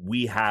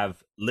 we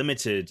have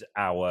limited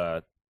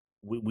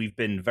we've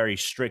been very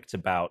strict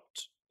about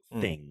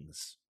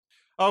things.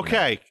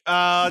 Okay.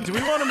 Do we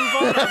want to move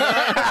on?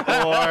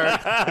 Or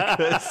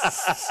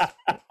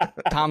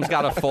Tom's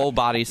got a full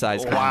body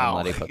size condom wow.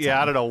 that he puts Yeah,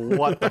 I on. don't know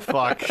what the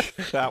fuck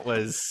that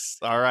was.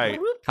 All right.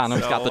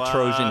 Condom's got the So,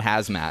 Trojan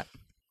hazmat.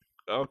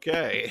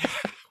 Okay.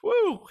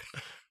 Woo.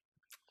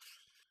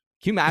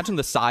 Can you imagine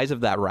the size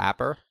of that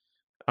wrapper?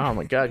 oh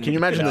my god, can you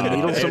imagine the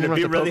needles? It'd someone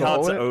be has to really poke a hard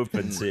hole to in it?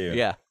 open too.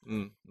 Yeah.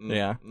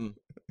 Yeah.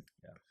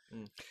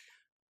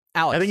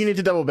 Alex, I think you need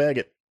to double bag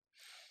it.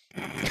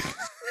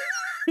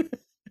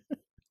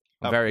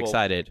 I'm very well-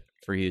 excited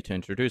for you to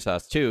introduce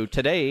us to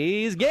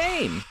today's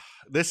game.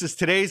 This is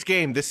today's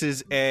game. This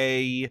is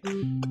a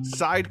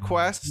side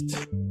quest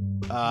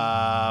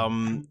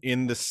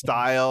in the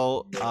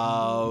style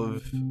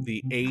of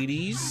the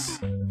 80s.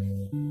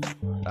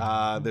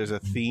 There's a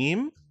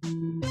theme.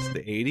 It's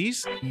the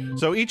 80s.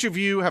 So each of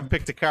you have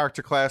picked a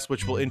character class,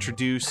 which we'll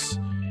introduce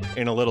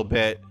in a little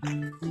bit.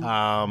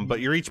 But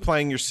you're each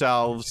playing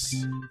yourselves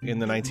in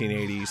the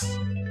 1980s.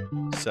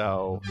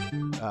 So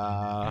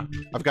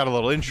I've got a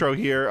little intro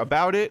here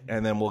about it,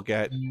 and then we'll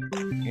get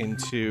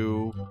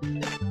into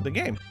the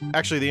game.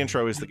 Actually, the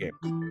intro is the game.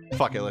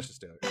 Fuck it, let's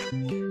just do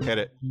it. Hit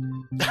it.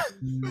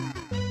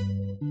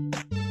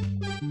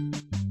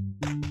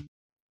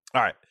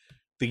 All right.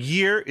 The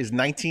year is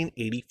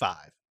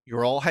 1985.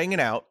 You're all hanging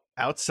out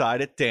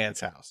outside at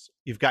Dan's house.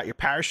 You've got your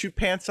parachute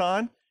pants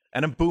on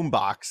and a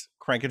boombox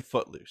cranking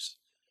Footloose.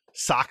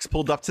 Socks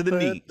pulled up to the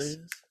knees.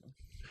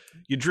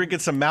 You're drinking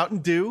some Mountain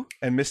Dew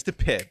and Mr.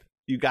 Pibb.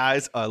 You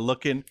guys are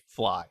looking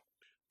fly.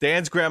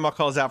 Dan's grandma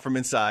calls out from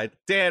inside.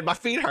 Dan, my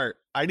feet hurt.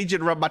 I need you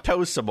to rub my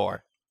toes some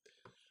more.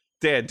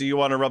 Dan, do you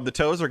want to rub the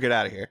toes or get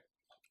out of here?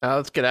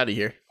 Let's get out of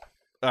here.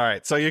 All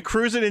right. So you're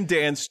cruising in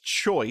Dan's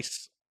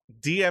choice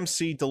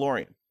DMC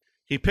DeLorean.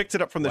 He picked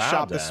it up from the Wow,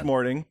 shop this Dan.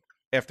 morning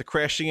after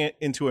crashing it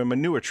into a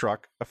manure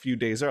truck a few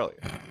days earlier.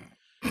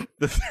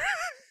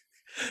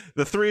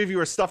 The three of you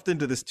are stuffed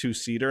into this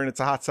two-seater, and it's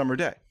a hot summer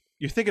day.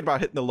 You're thinking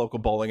about hitting the local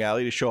bowling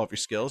alley to show off your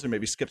skills or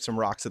maybe skip some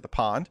rocks at the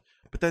pond.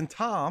 But then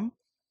Tom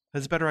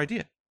has a better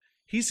idea.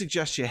 He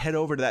suggests you head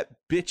over to that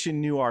bitchin'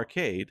 new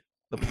arcade,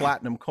 the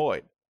Platinum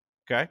Coin.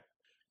 Okay?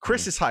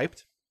 Chris is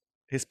hyped.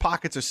 His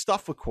pockets are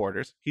stuffed with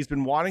quarters. He's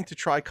been wanting to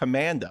try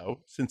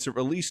Commando since it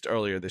released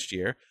earlier this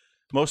year,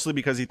 mostly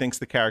because he thinks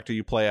the character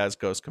you play as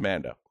goes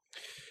commando.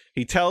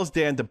 He tells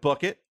Dan to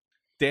book it.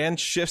 Dan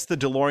shifts the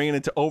DeLorean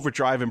into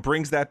overdrive and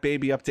brings that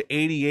baby up to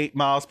 88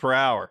 miles per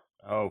hour.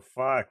 Oh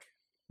fuck.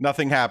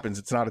 Nothing happens.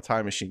 It's not a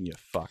time machine, you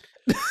fuck.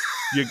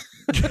 You,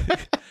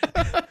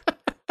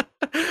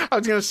 I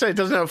was gonna say it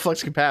doesn't have a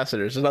flux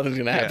capacitor, so nothing's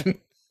gonna happen.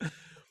 all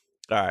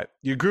right.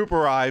 Your group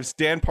arrives.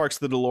 Dan parks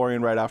the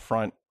DeLorean right out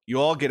front. You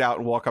all get out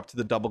and walk up to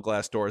the double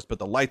glass doors, but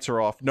the lights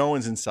are off. No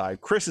one's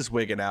inside. Chris is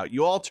wigging out.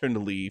 You all turn to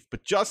leave,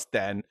 but just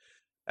then,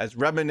 as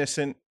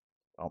reminiscent,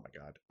 oh my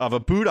God, of a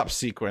boot up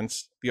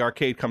sequence, the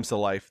arcade comes to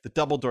life. The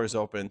double doors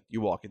open.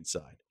 You walk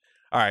inside.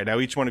 All right. Now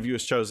each one of you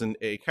has chosen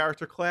a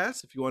character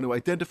class. If you want to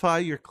identify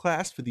your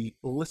class for the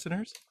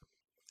listeners.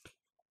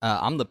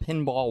 I'm the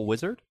pinball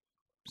wizard,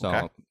 so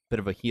Okay. a bit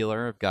of a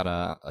healer. I've got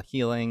a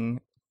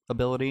healing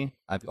ability.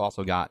 I've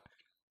also got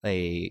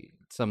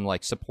some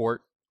like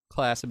support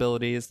class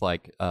abilities,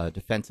 like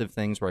defensive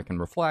things where I can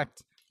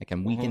reflect. I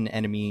can weaken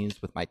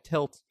enemies with my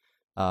tilt,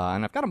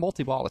 and I've got a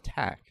multi-ball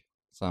attack.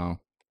 So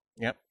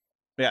Yep.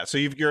 Yeah, so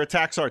your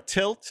attacks are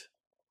tilt,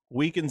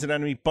 weakens an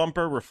enemy,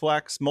 bumper,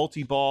 reflects,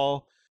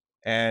 multi-ball,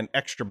 and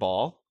extra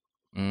ball.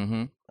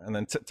 Mm-hmm. And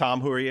then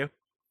Tom, who are you?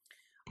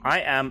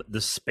 I am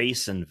the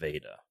Space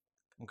Invader.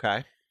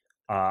 Okay.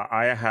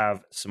 I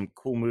have some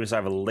cool moves. I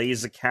have a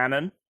laser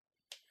cannon.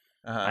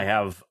 I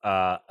have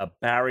a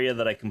barrier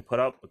that I can put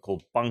up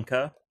called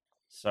Bunker,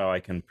 so I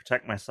can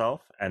protect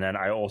myself. And then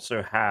I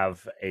also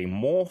have a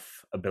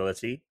Morph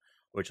ability,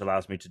 which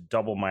allows me to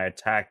double my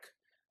attack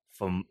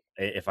from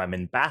if I'm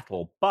in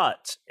battle,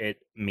 but it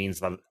means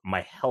that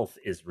my health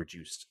is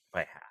reduced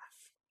by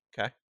half.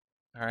 Okay.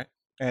 All right.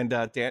 And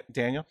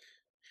Daniel?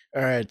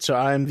 All right, so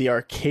I'm the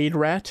Arcade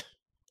Rat.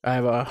 I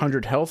have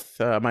 100 health.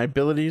 My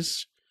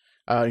abilities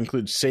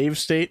include Save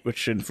State, which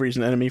should freeze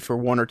an enemy for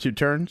 1 or 2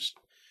 turns.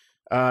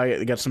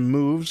 I got some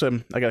moves. I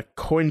got a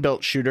Coin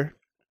Belt Shooter,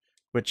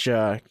 which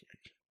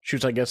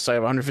shoots, I guess I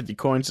have 150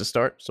 coins to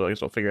start, so I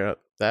guess I'll figure out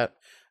that.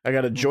 I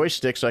got a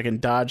Joystick, so I can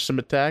dodge some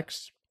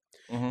attacks.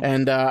 Mm-hmm.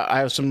 And I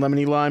have some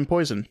Lemony Lime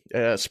Poison,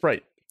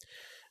 Sprite.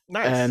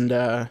 Nice.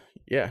 And,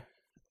 yeah.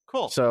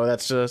 Cool. So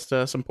that's just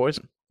some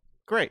poison.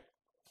 Great.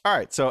 All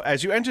right. So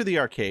as you enter the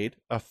arcade,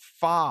 a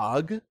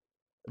fog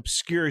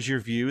obscures your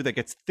view that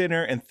gets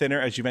thinner and thinner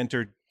as you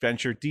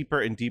venture deeper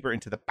and deeper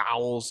into the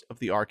bowels of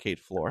the arcade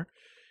floor.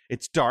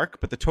 It's dark,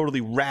 but the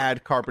totally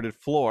rad carpeted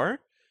floor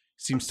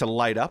seems to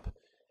light up.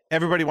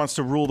 Everybody Wants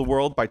to Rule the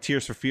World by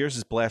Tears for Fears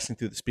is blasting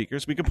through the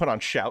speakers. We can put on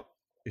Shout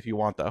if you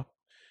want, though.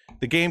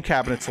 The game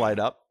cabinets light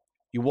up.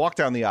 You walk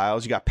down the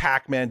aisles. You got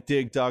Pac-Man,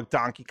 Dig Dug,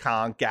 Donkey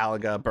Kong,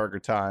 Galaga, Burger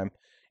Time.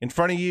 In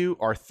front of you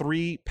are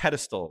 3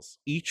 pedestals,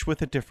 each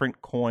with a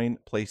different coin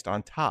placed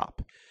on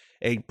top.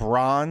 A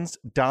bronze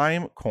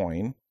dime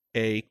coin,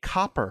 a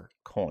copper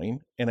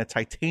coin, and a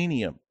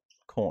titanium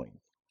coin.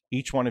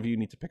 Each one of you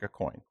need to pick a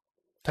coin.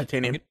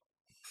 Titanium.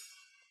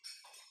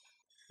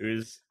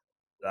 Who's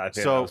I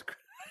think So- that was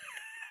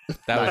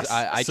That Nice. was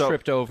I So-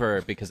 tripped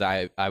over because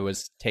I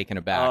was taken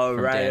aback Oh,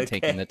 from Dan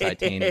taking the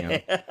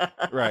titanium.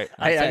 Right.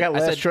 Hey, I got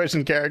last said, choice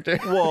in character.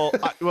 Well,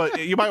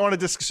 you might want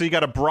to so you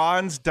got a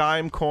bronze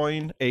dime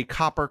coin, a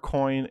copper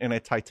coin, and a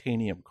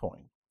titanium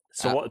coin.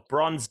 So what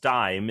bronze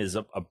dime is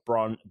a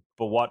bronze,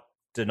 but what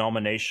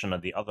denomination are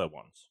the other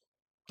ones?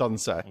 Doesn't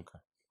say.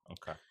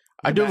 Okay.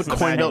 I do have a The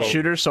Coin Belt manual-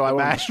 Shooter, so I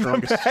want the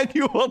strongest. The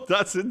manual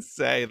doesn't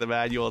say. The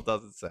manual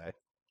doesn't say.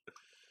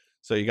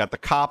 So you got the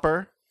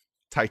copper,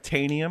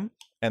 titanium,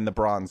 and the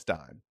bronze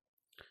dime.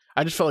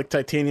 I just felt like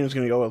titanium is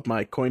going to go with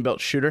my Coin Belt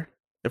Shooter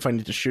if I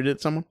need to shoot it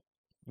at someone.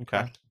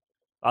 Okay.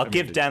 I'll I mean,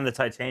 give Dan the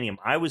titanium.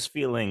 I was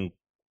feeling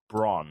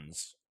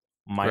bronze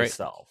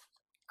myself.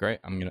 Great,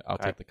 I'll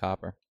Okay. take the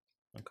copper.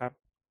 Okay.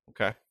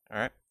 Okay. All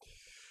right.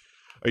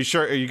 Are you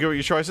sure? Are you good with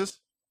your choices?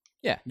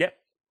 Yep.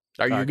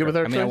 Are you good with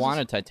our I mean, I choices?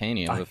 wanted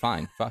titanium, but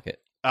fine, fuck it.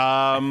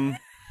 Am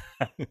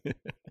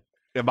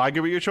I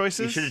good with your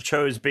choices? You should have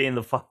chose being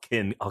the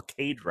fucking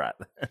arcade rat.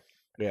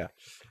 Yeah.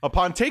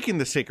 Upon taking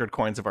the sacred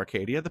coins of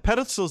Arcadia, the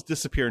pedestals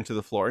disappear into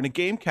the floor and a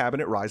game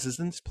cabinet rises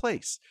in its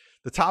place.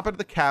 The top of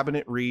the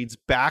cabinet reads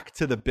 "Back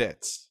to the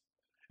Bits,"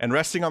 and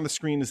resting on the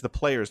screen is the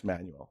player's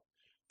manual.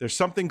 There's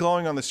something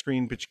glowing on the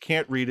screen, but you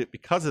can't read it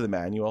because of the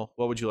manual.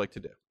 What would you like to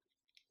do?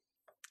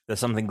 There's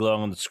something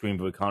glowing on the screen,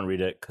 but we can't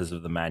read it because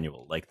of the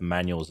manual. Like the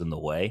manual's in the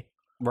way.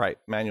 Right.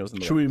 Manual's in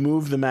the Should we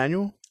move the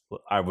manual?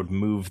 I would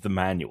move the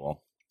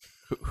manual.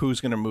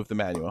 Who's going to move the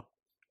manual?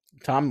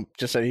 Tom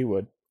just said he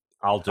would.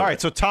 I'll do All it.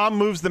 right. So Tom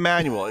moves the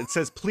manual. It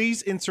says,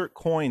 "Please insert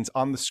coins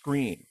on the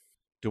screen."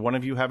 Do one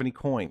of you have any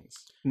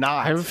coins?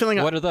 I have a Not.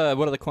 feeling. What do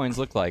the coins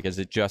look like? Is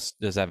it just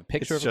does it have a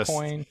picture It's of just- a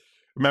coin?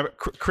 Remember,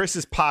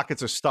 Chris's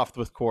pockets are stuffed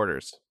with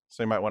quarters,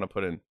 so you might want to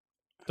put in.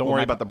 Don't Well, worry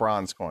my- about the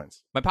bronze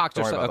coins. My pockets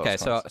Don't are worry about okay. those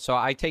So coins. so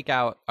I take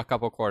out a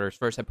couple quarters.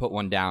 First, I put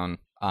one down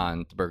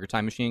on the Burger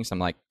Time machine. So I'm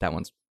like,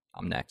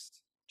 I'm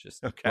next.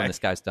 Just Okay. when this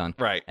guy's done,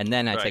 Right. and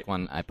then I Right. take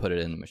one. I put it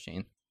in the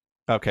machine.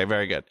 Okay,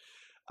 very good.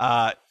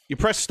 You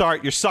press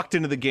start. You're sucked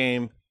into the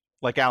game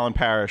like Alan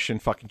Parrish in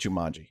fucking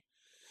Jumanji.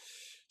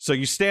 So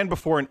you stand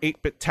before an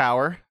 8-bit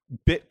tower,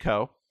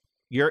 Bitco.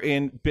 You're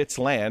in Bit's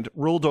land,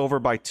 ruled over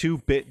by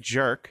 2-bit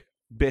jerk,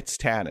 Bits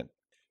Tannen.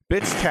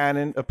 Bits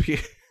Tannen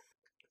appears.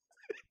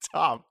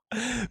 Tom.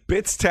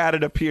 Bits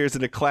Tannen appears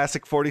in a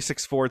classic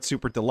 46 Ford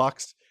Super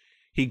Deluxe.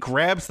 He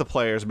grabs the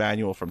player's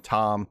manual from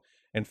Tom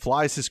and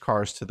flies his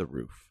cars to the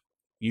roof.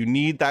 You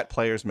need that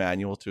player's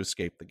manual to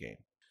escape the game.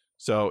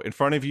 So in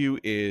front of you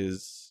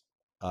is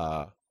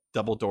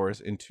double doors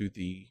into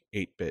the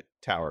 8-bit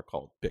tower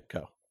called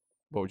Bitco.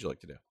 What would you like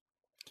to do?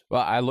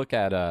 Well, I look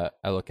at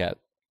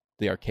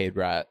the arcade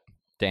rat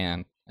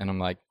Dan, and I'm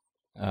like,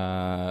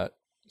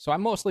 so I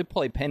mostly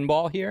play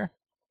pinball here,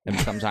 and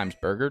sometimes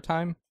Burger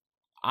Time.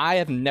 I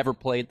have never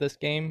played this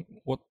game.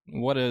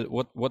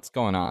 What's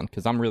going on?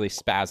 Because I'm really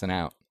spazzing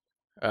out.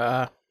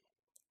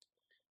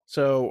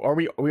 So are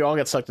we all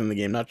get sucked in the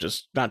game, not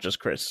just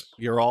Chris.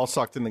 You're all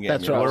sucked in the game.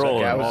 That's You're what I was all-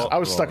 okay. rolling, I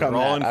was stuck on We're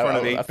all that. in front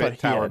of I thought 8-bit he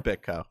tower had-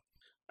 Bitco.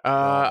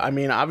 I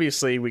mean,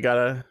 obviously we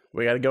gotta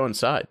go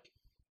inside.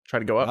 Try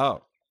to go up.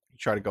 Oh, you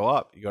try to go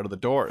up. You go to the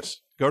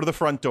doors. Go to the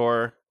front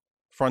door.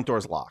 Front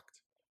door's locked.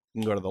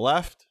 You can go to the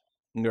left.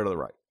 You can go to the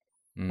right.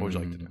 What would you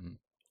like to do?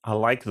 I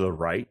like the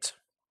right,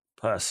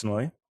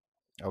 personally.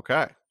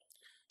 Okay.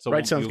 So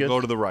Right sounds you'll good.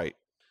 go to the right.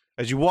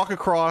 As you walk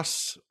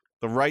across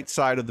the right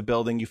side of the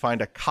building, you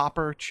find a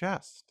copper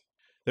chest.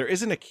 There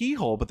isn't a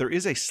keyhole, but there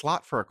is a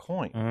slot for a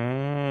coin.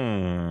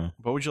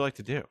 What would you like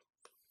to do?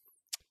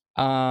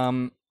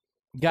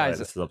 Guys,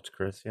 this is up to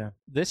Chris. Yeah.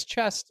 this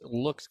chest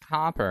looks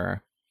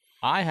copper.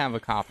 I have a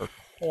copper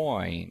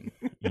coin.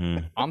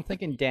 I'm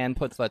thinking Dan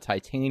puts that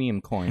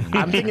titanium coin in.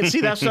 I'm thinking.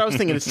 See, that's what I was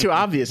thinking. It's too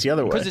obvious the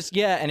other way. Because it's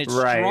and it's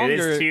Right, it stronger.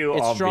 is too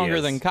it's stronger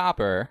obvious. than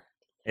copper.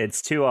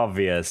 It's too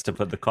obvious to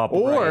put the copper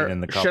Or coin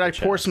in the copper should I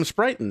pour chest. some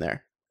Sprite in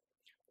there?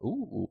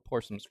 Ooh,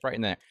 pour some Sprite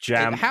in there.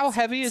 Jam- And how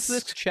heavy is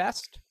this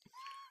chest?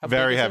 How big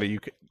Very is heavy.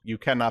 it? You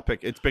cannot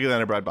pick. It's bigger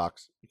than a bread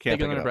box. You can't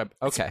Bigger pick than a it up.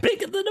 bread. Okay.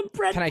 Bigger than a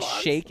bread Can I box.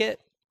 shake it?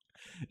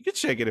 You can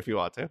shake it if you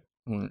want to.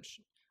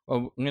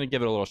 Well, I'm gonna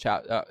give it a little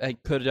shout. I'm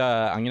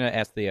gonna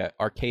ask the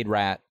arcade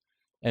rat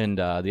and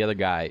the other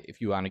guy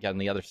if you want to get on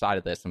the other side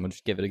of this, and we'll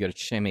just give it a good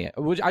shimmy. I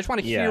just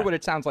want to hear Yeah. what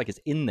it sounds like is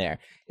in there.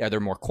 Are there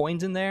more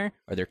coins in there?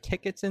 Are there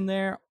tickets in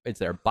there? Is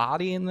there a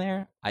body in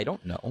there? I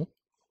don't know.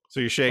 So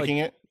you're shaking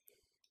it.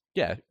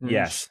 Yeah.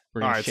 Yes.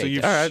 We're All gonna right. So shake you.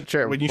 it. All right,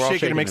 sure. When you We're all shake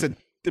it, shaking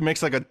it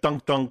makes like a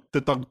dunk dunk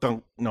the dunk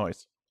dunk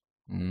noise.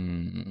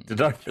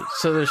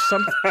 So there's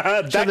some.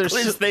 that there's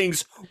clears s-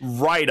 things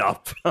right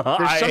up.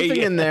 There's something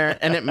in there,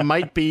 and it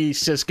might be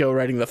Cisco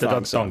writing the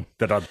thong song.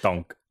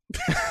 Dunk.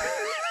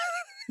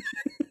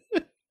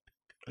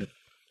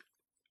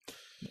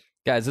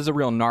 Guys, this is a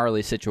real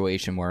gnarly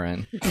situation we're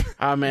in.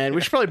 Oh man,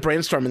 we should probably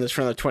brainstorm in this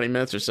for another 20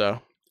 minutes or so.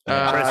 Chris,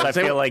 I does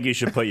anyone- feel like you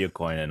should put your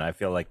coin in. I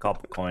feel like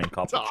copper coin,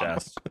 copper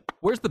chest.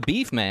 Where's the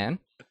beef, man?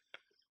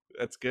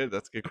 That's good.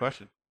 That's a good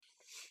question.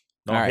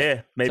 Not All right.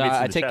 here. Maybe So it's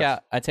in I the take chest.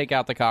 out I take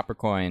out the copper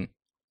coin.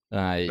 And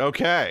I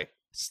Okay.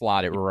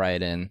 slot it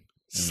right in.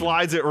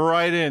 Slides it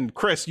right in.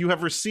 Chris, you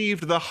have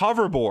received the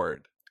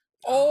hoverboard.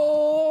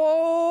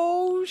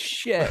 Oh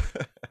shit!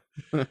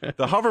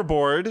 The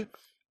hoverboard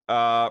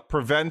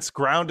prevents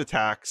ground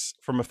attacks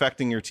from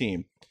affecting your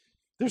team.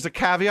 There's a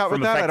caveat From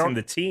with that. I affecting don't.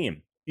 the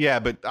team. Yeah,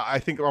 but I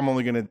think we're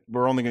only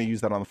gonna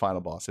use that on the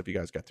final boss if you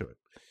guys get to it.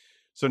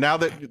 So now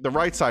that the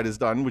right side is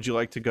done, would you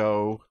like to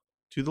go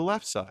to the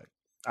left side?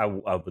 I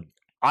would love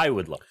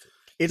to.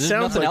 It There's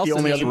sounds nothing like else the in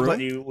only this other room?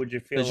 place. Would you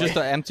feel It's like just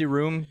an empty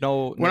room.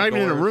 No, We're not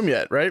even in a doors. room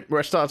yet, right?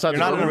 We're still outside You're the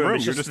not in a building. room.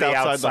 It's You're just just the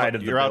outside outside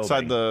of the You're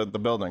outside building. the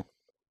building.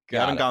 You Got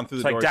haven't it. gone through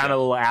it's the like doors down yet. a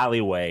little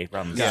alleyway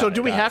around the So side.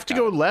 do we got have it, to got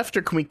go left,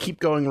 or can we keep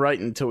going right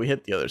until we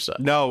hit the other side?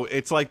 No,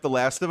 it's like The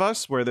Last of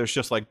Us, where there's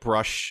just like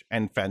brush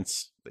and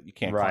fence that you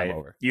can't right? climb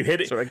over. You hit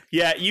it. So, like,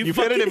 Yeah, you you've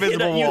hit an fucking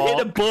invisible You hit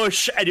wall. a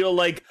bush, and you're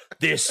like,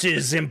 "This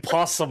is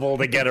impossible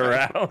to get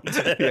around."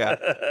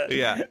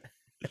 Yeah.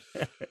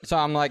 So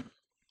I'm like,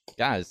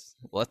 guys,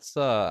 let's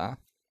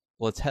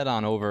head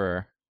on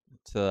over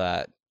to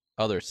that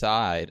other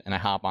side, and I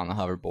hop on the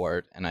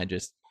hoverboard, and I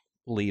just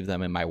leave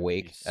them in my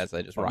wake as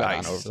I just ride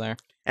Nice. on over there.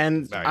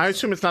 And Nice. I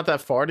assume it's not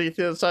that far to get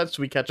to the other side,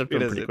 so we catch up to It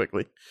them pretty isn't.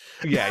 quickly.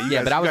 Yeah, you Yeah,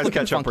 guys, but I you was guys looking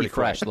catch up funky pretty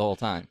fresh quick. the whole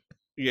time.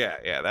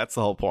 Yeah, that's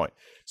the whole point.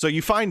 So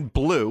you find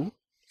Blue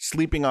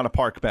sleeping on a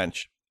park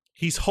bench.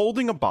 He's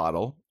holding a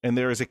bottle, and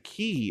there is a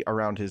key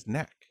around his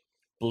neck.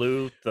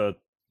 Blue from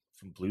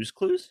Blue's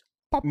Clues.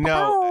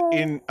 No,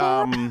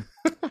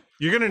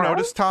 you're gonna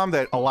notice, Tom,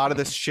 that a lot of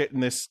this shit in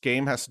this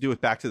game has to do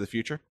with Back to the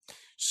Future.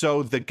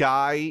 So the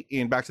guy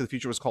in Back to the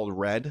Future was called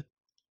Red,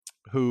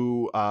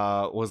 who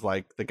was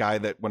like the guy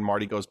that when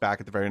Marty goes back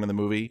at the very end of the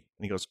movie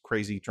and he goes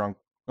crazy drunk.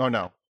 Oh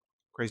no,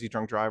 crazy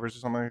drunk drivers or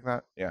something like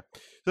that. Yeah. So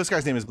this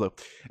guy's name is Blue.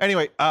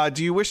 Anyway,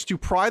 do you wish to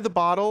pry the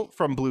bottle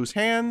from Blue's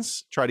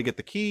hands? Try to get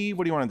the key.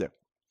 What do you want to do?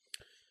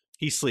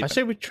 He's I sleeping.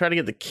 say we try to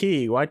get the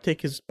key. Why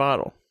take his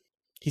bottle?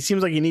 He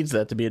seems like he needs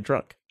that to be a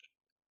drunk.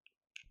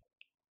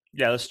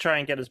 Yeah, let's try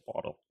and get his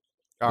bottle.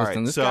 All Listen,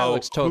 right. this so guy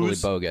looks totally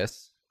who's,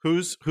 bogus.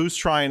 who's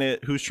trying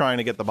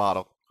to get the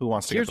bottle? Who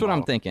wants to Here's get the what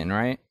bottle? I'm thinking,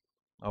 right?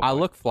 Oh, I boy.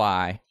 look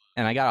fly,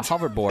 and I got a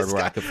hoverboard This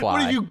where guy- I could fly.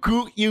 What have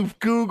you've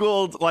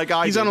Googled like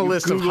I He's did. on a You've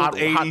list of Googled hot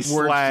 80s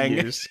words slang.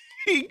 to use.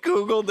 He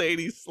Googled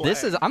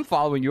 80s slang. I'm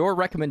following your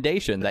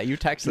recommendation that you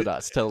texted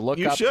us to look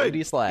You up should.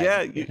 80 slang.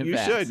 Yeah, in you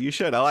advance.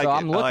 should. I like so it.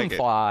 I'm I looking like it.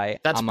 fly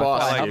That's on my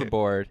boss. fly I like it.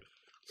 hoverboard.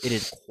 It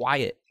is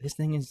quiet. This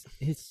thing is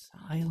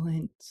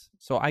silent.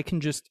 So I can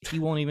just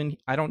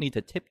I don't need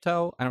to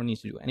tiptoe. I don't need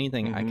to do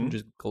anything. I can Mhm.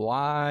 just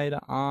glide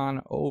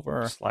on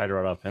over. Slide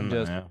right up in there.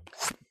 Just- Yeah.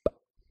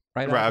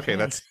 Right. Right, off okay, the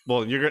that's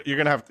well. You're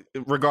gonna have to,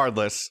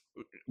 regardless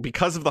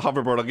because of the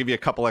hoverboard. I'll give you a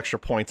couple extra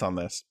points on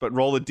this, but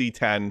roll a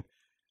d10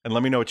 and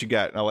let me know what you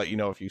get, and I'll let you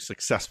know if you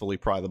successfully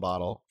pry the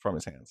bottle from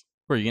his hands.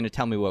 Are you going to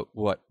tell me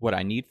what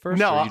I need first?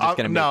 No, or are you just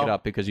going to make no. it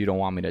up because you don't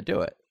want me to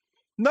do it?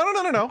 No.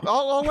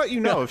 I'll let you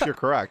know if you're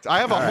correct. I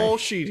have a All right. whole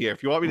sheet here.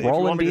 If you want me to,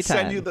 Roll to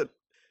send D10. you the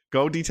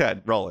go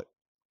d10, roll it.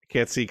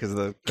 Can't see because of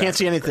the Can't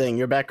see anything.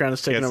 Your background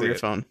is taking Can't over see your it.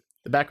 phone.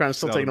 The background is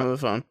still No, taking no. over the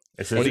phone.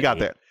 This What is do you got eight.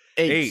 there?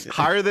 8.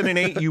 Higher than an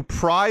 8. You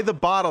pry the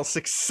bottle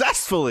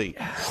successfully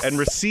and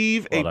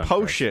receive Well a done,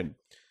 potion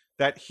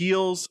that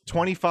heals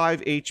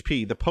 25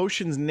 HP. The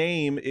potion's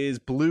name is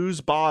Blue's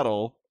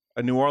Bottle,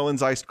 a New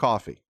Orleans iced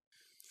coffee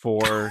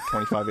for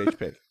 25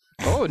 HP.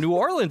 Oh, New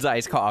Orleans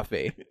iced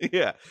coffee.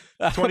 Yeah,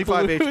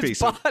 25 Blue's HP.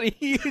 So body,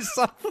 you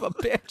son of a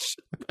bitch.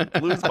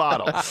 Blues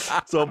Bottle.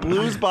 So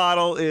Blues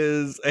Bottle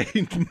is a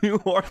New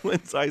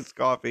Orleans iced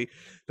coffee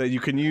that you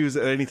can use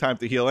at any time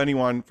to heal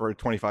anyone for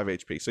 25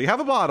 HP. So you have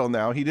a bottle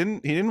now. He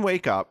didn't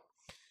wake up,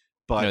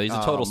 but He's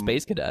a total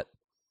space cadet.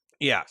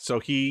 Yeah. So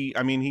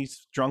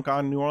he's drunk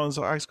on New Orleans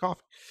iced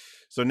coffee.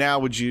 So now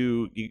would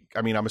you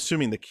I'm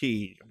assuming the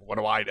key, what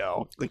do I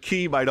know? The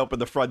key might open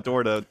the front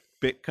door to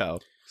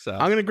Bitco. So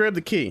I'm gonna grab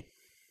the key.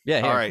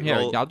 Yeah, here, all right, here,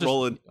 roll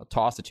I'll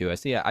toss it to you.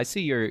 I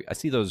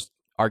see those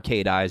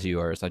arcade eyes of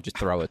yours. I just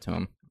throw it to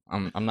him.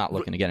 I'm not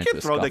looking to get into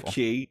a throw scuffle. the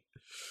key.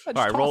 I All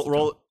just right, toss it to him.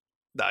 roll.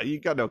 No, you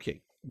got no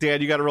key.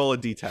 Dan, you got to roll a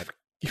D10.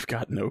 You've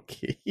got no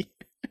key.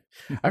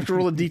 I have to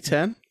roll a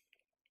D10.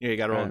 Yeah, you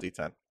got to roll a Alright.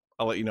 D10.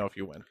 I'll let you know if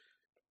you win.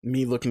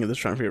 Me looking at this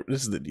trying to figure.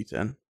 This is the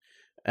D10,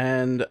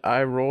 and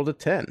I rolled a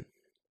 10.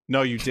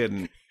 No, you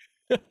didn't.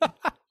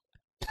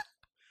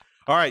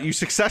 All right, you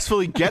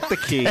successfully get the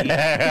key.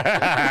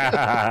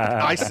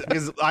 I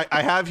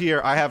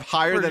have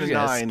higher We're than a just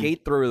gonna 9.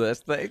 skate through this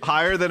thing.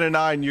 Higher than a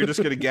 9, you're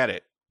just gonna get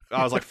it.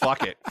 I was like,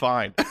 fuck it,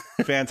 fine,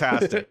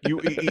 fantastic.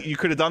 You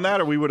could have done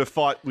that, or we would have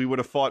fought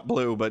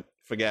blue, but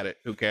forget it.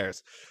 Who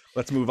cares?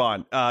 Let's move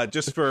on.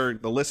 Just for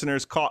the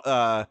listeners,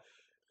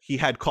 he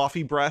had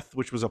coffee breath,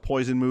 which was a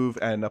poison move,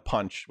 and a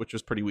punch, which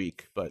was pretty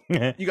weak. But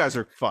you guys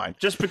are fine.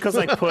 Just because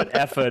I put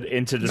effort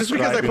into Just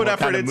because I describing put what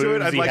effort kind of into it,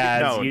 moves I'd he like it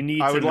has, known. you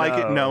need I would to like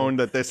it know. known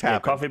that this Yeah,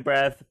 happened. coffee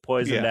breath,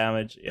 poison Yeah.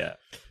 damage. Yeah.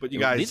 But you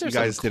These are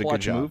guys some did a good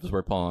clutch job. moves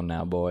we're pulling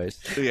now, boys.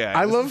 Yeah,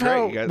 I this love is great,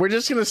 how you guys. we're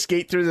just gonna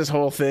skate through this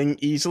whole thing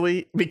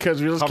easily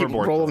because we just keep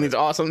Hoverboard rolling through these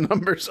awesome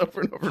numbers over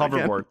and over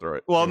again. hoverboard through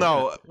it.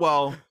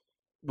 Well,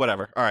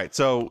 whatever. All right,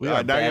 so We are now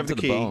you bad have the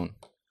to key. bone.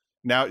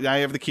 Now you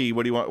have the key.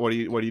 What do you want? What are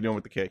you doing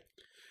with the key?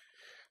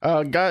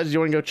 Guys, do you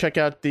want to go check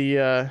out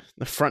the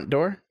front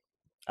door?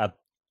 I'd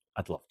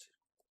love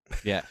to.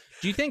 Yeah.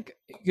 Do you think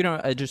do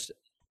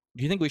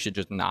you think we should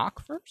just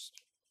knock first?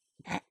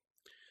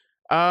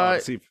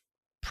 Let's see if-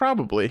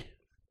 Probably.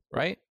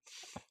 Right?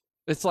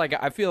 It's like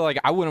I feel like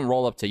I wouldn't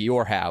roll up to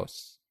your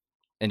house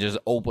and just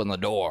open the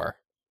door.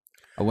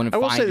 I wouldn't I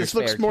will find say your this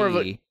looks spare more of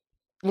a- key.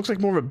 Looks like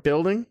more of a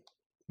building,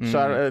 so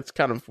Mm. it's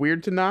kind of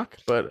weird to knock,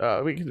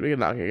 but we can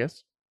knock, I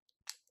guess.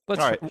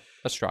 Let's All right.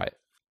 let's try it.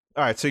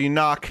 All right, so you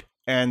knock,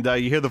 and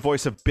you hear the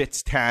voice of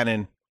Bits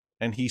Tannen,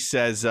 and he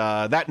says,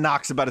 "That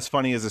knock's about as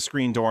funny as a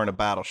screen door in a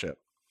battleship."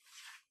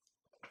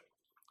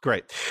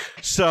 Great.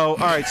 So, all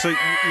right, so you're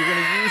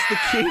going to use the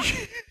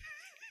key.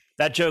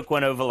 That joke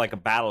went over like a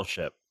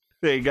battleship.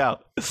 There you go.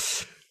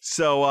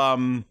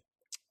 So,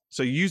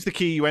 so you use the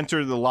key. You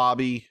enter the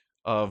lobby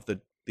of the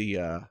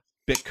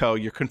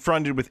Bitco. You're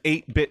confronted with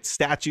 8-bit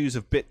statues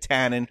of Bit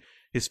Tannen.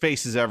 His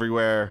face is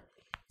everywhere.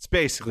 It's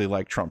basically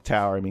like Trump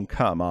Tower. I mean,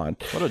 come on.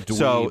 What a dweeb.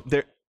 So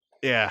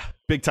yeah,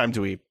 big time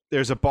dweeb.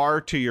 There's a bar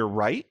to your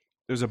right.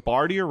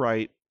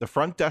 The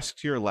front desk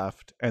to your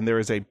left, and there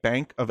is a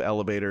bank of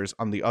elevators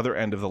on the other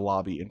end of the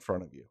lobby in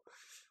front of you.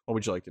 What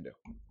would you like to do?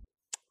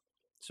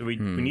 So we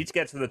Hmm. need to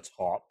get to the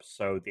top.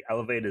 So the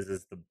elevators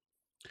is the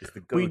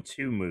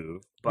go-to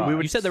move. But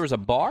you said there was a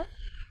bar?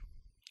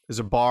 There's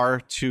a bar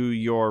to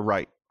your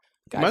right.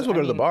 Might as well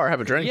go to the bar, have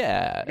a drink.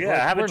 Yeah. yeah,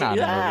 like, have we're a not drink.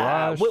 in a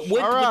Yeah, rush. we're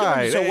All doing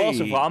right, so well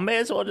so hey. far. May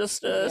as well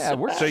just Yeah, sit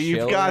we're back. So you've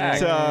Chilling, got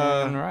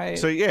right?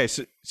 so you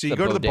The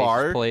go to the bodega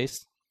bar.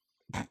 place.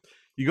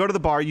 You go to the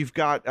bar. You've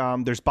got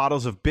there's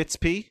bottles of Bits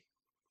P,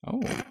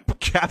 Oh.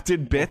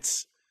 Captain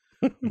Bits,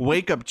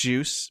 Wake Up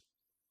Juice,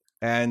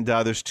 and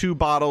there's 2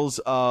 bottles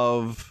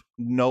of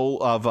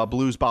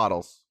Blues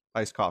bottles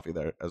iced coffee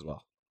there as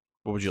well.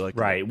 What would you like? to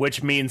do? Right,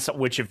 which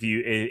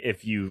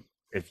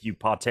if you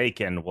partake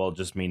in will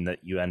just mean that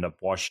you end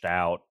up washed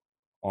out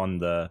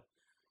in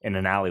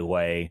an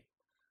alleyway,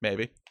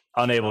 Maybe.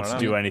 unable I don't to know.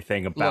 do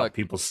anything about Look,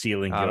 people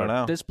stealing I don't your.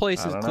 know. This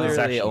place I is don't know. clearly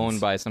Possessions. owned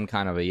by some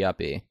kind of a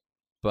yuppie,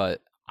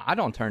 but I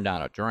don't turn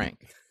down a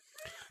drink.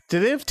 Do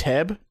they have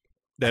tab?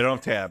 They don't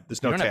have tab.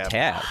 There's no you don't tab.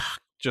 have tab.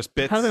 Just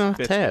Bits. How do they not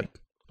have Bitsby. tab?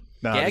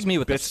 No, Gag just me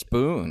with a Bits.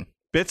 spoon.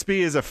 Bitsby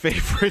is a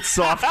favorite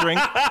soft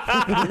drink.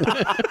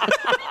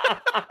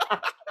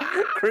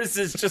 Chris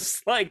is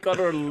just like on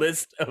our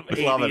list of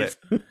Loving 80s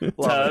it.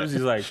 Loving terms.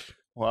 He's like,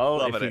 well,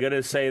 Loving if you're it.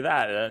 gonna say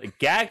that,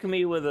 gag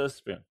me with a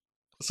spoon.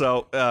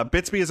 So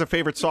Bitsby is a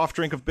favorite soft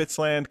drink of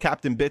Bitsland.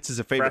 Captain Bits is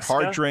a favorite Fresca?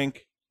 hard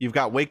drink. You've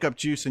got Wake Up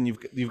Juice, and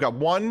you've got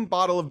 1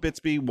 bottle of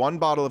Bitsby, 1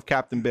 bottle of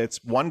Captain Bits,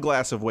 1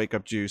 glass of Wake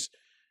Up Juice,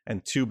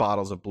 and 2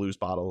 bottles of Blues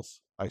bottles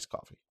iced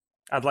coffee.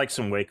 I'd like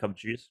some wake up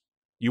juice.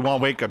 You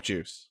want Wake Up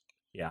Juice?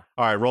 Yeah.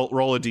 All right,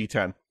 roll a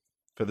d10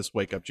 for this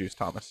Wake Up Juice,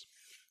 Thomas.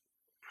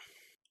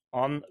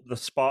 On the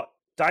spot,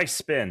 dice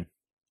spin.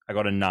 I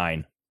got a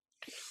 9.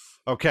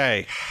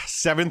 Okay,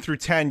 7 through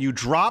 10. You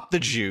drop the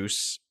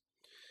juice.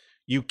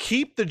 You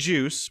keep the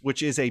juice,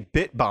 which is a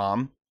Bit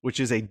Bomb, which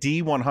is a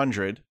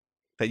D100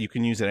 that you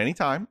can use at any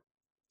time.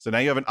 So now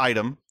you have an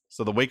item.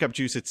 So the Wake Up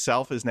Juice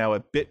itself is now a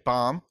Bit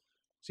Bomb.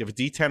 So you have a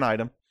D10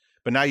 item.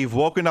 But now you've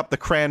woken up the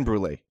Cran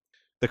Brulee.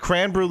 The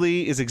Cran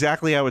Brulee is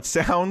exactly how it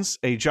sounds.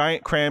 A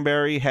giant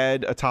cranberry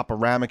head atop a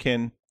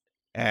ramekin.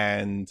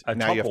 And A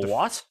now top you have of to...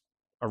 what?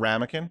 A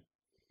ramekin?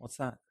 What's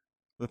that?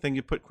 The thing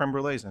you put creme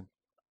brulees in.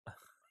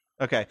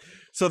 Okay.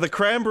 So the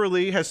creme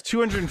brulee has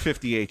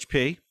 250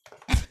 HP.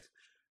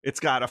 It's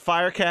got a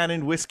fire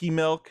cannon, whiskey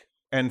milk,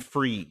 and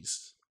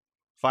freeze.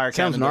 Fire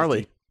Sounds cannon.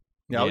 gnarly.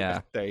 Yeah. Yeah.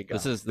 Okay. There you go.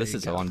 This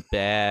is go. on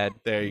bad.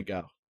 There you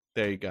go.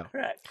 There you go.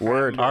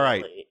 Word. All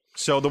right.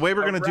 So the way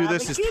we're gonna do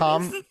this is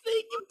Tom.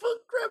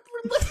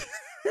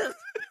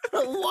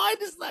 Why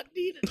does that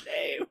need a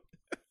name?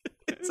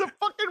 It's a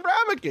fucking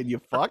ramekin, you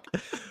fuck.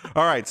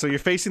 All right, so you're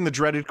facing the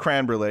dreaded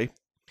creme brulee,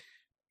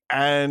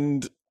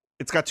 and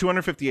it's got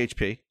 250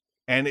 HP.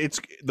 And it's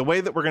the way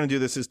that we're going to do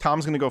this is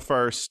Tom's going to go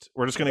first.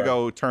 We're just going to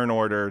go turn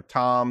order.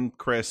 Tom,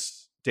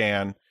 Chris,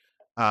 Dan.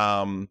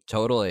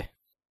 Totally.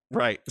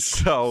 Right.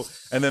 So,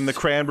 and then the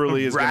creme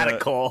brulee is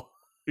radical.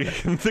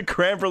 The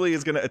creme brulee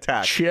is going to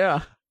attack.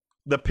 Yeah.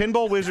 The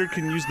pinball wizard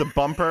can use the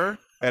bumper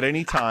at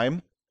any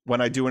time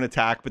when I do an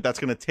attack, but that's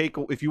going to take.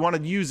 If you want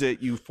to use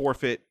it, you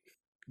forfeit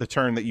the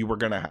turn that you were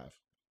going to have.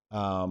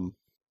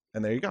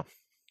 And there you go.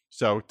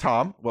 So,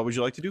 Tom, what would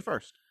you like to do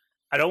first?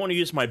 I don't want to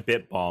use my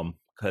bit bomb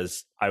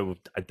because I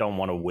don't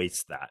want to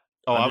waste that.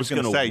 Oh, I'm I was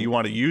just going to say you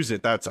want to use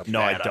it. That's a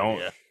No, I bad don't.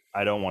 idea.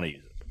 I don't want to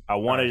use it. I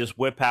want to just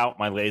whip out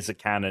my laser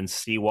cannon,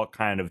 see what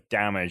kind of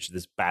damage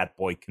this bad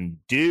boy can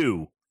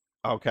do.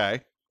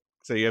 Okay.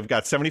 So you've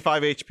got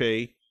 75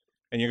 HP,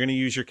 and you're going to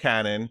use your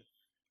cannon,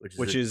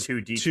 which is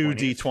two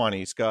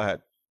D20s. Go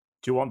ahead.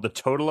 Do you want the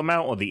total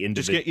amount or the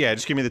individual?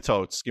 Just give me the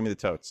totes. Give me the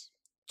totes.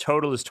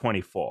 Total is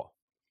 24.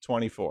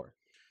 24.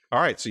 All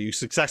right. So you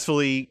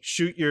successfully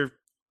shoot your.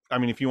 I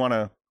mean, if you want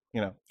to,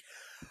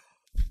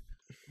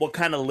 What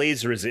kind of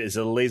laser is it? Is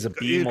it a laser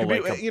beam or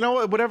like a... you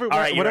know, whatever,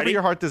 right, whatever ready?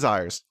 your heart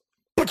desires.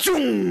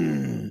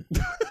 Ba-choom!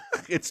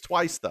 It's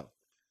twice though.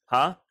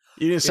 Huh?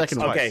 You need a second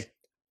one. Okay.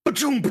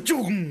 Ba-choom,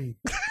 ba-choom.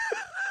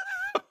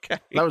 Okay.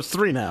 That was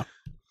 3 now.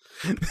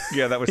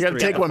 Yeah, that was. You gotta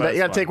 3. take one back. You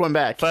gotta take one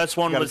back. First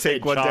one You gotta was take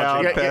it one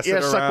charging. down. Pass You it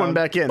gotta suck one around.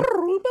 back in.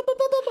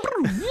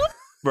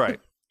 Right.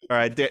 All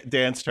right.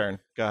 Dan's turn.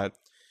 Go ahead.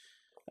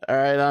 All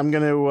right, I'm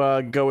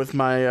gonna go with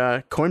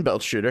my coin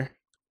belt shooter.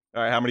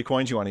 All right. How many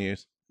coins you want to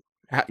use?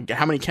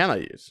 How many can I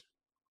use?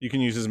 You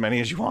can use as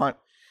many as you want.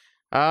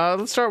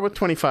 Let's start with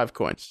 25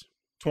 coins.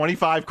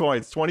 25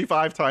 coins.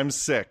 25 times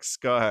 6.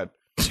 Go ahead.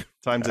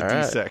 Times a All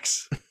right.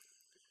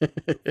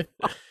 D6.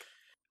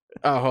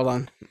 Oh, hold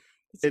on.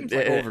 Seems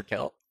like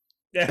overkill.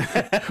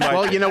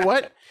 Well, you know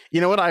what?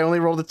 I only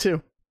rolled a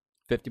 2,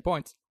 50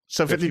 points.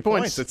 so 50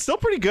 points. It's still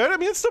pretty good. I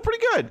mean, it's still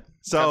pretty good.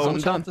 How So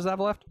much time does that have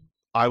left?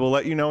 I will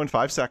let you know in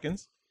 5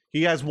 seconds.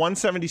 He has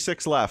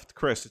 176 left.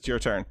 Chris, it's your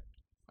turn.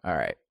 All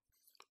right.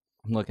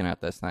 I'm looking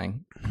at this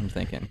thing. I'm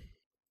thinking,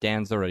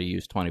 Dan's already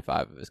used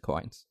 25 of his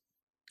coins,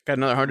 Got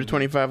another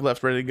 125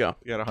 left, ready to go.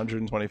 You got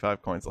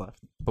 125 coins left.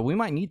 but we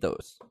might need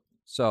those.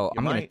 So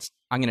You might.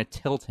 I'm gonna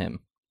tilt him,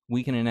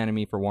 weaken an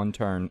enemy for 1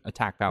 turn,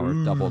 attack power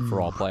doubled for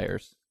all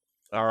players.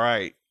 All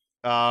right.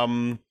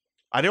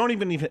 I don't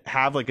even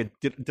have like a.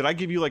 Did I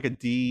give you like a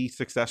D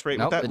success rate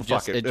Nope, with that? it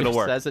just, It'll just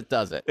work. says it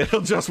does it.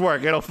 It'll just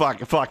work. It'll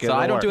fuck it. So It'll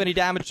I don't work. do any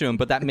damage to him,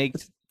 but that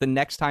makes the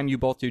next time you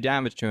both do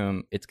damage to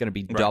him, it's going to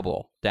be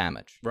double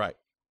damage. Right.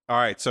 All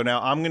right. So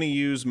now I'm going to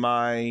use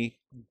my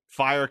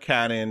fire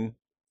cannon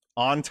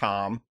on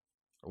Tom.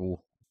 Ooh.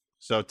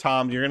 So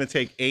Tom, you're going to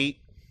take 8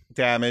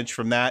 damage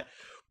from that.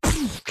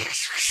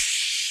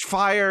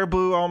 Fire,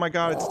 boo. Oh my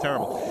God, it's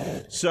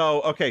terrible.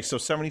 So, okay. So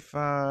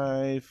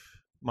 75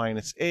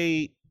 minus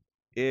 8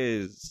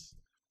 is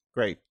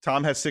great.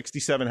 Tom has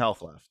 67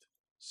 health left.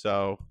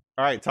 So,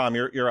 all right, Tom,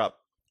 you're up.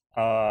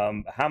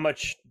 How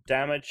much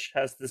damage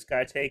has this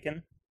guy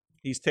taken?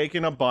 He's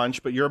taken a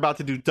bunch, but you're about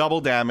to do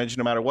double damage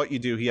no matter what you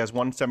do. He has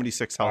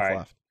 176 health All right.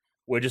 left.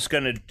 We're just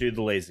going to do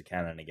the laser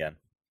cannon again.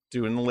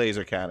 Doing the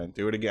laser cannon.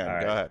 Do it again. All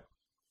right. Go ahead.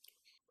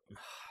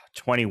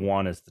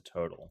 21 is the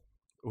total.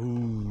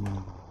 Ooh.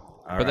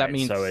 All But that right,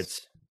 means so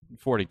it's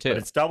 42. but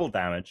it's double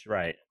damage,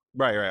 right?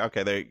 Right.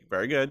 Okay.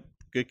 Very good.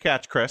 Good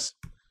catch, Chris.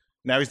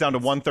 Now he's down to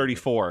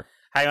 134.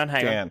 Hang on.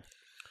 Dan.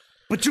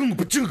 Ba-choom,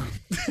 ba-choom.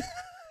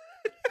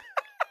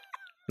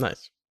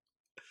 Nice.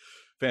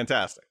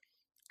 Fantastic.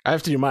 I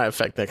have to do my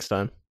effect next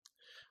time.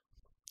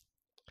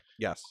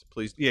 Yes,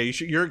 please. Yeah, you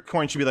should. Your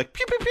coin should be like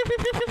pew pew pew pew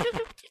pew pew.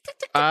 Pew.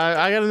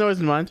 I got a noise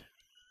in mind.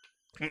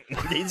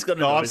 He's got a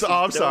No, I'm noise. so-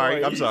 I'm Don't sorry.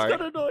 worry. I'm He's sorry.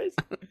 got a noise.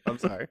 I'm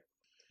sorry.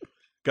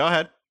 Go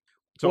ahead.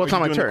 So Well, are it's you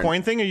not my doing turn. the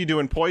coin thing? Or are you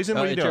doing poison?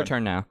 What are you it's doing? your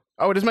turn now.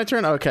 Oh, it is my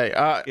turn? Okay.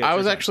 I your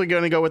was turn. actually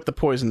going to go with the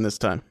poison this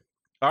time.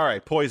 All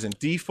right, poison.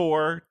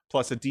 D4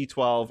 plus a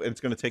D12, and it's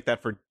going to take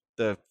that for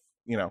the.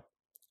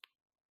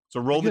 So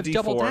roll You the have D4.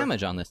 double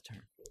damage on this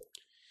turn.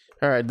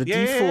 All right, the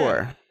Yeah.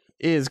 D4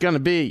 is going to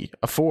be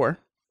a 4,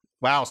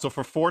 Wow. So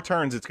for 4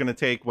 turns, it's going to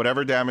take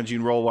whatever damage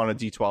you roll on a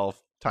D12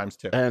 times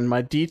 2. and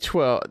my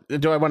D12.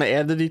 Do I want to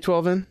add the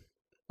D12 in?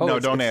 Oh, No,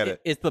 it's- don't it's- add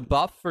it. Is the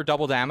buff for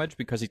double damage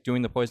because he's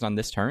doing the poison on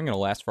this turn going to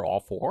last for all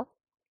 4?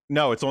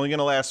 No, it's only going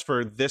to last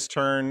for this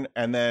turn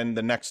and then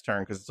the next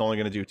turn because it's only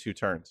going to do 2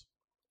 turns.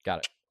 Got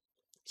it.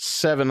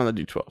 7 on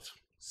the D12.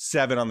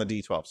 7 on the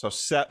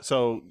D12.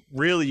 So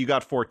really you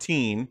got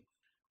 14,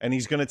 and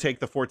he's going to take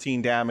the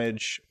 14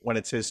 damage when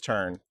it's his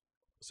turn.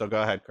 So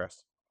go ahead,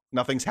 Chris.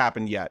 Nothing's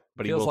happened yet,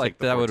 but he Feels will like take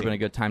the that 14. would have been a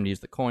good time to use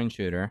the coin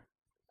shooter.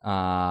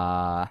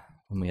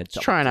 When we had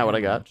Just trying out what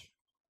I got. damage.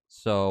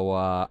 So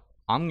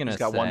I'm gonna He's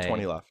got say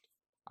 120 left.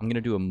 I'm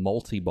gonna do a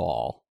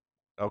multi-ball.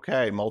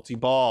 Okay,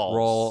 multi-balls.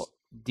 Roll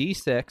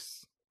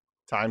D6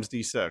 times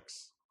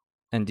D6.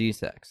 and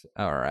D6.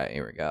 All right,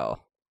 here we go.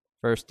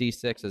 First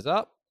D6 is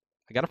up.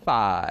 I got a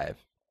 5.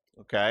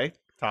 Okay,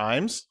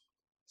 times.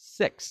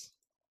 6.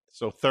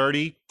 So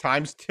 30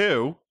 times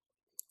 2.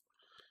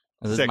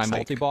 This is my 60.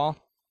 multi-ball.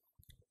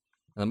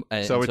 And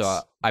So so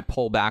it's- I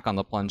pull back on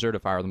the plunger to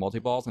fire the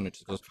multi-balls, and it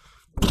just goes...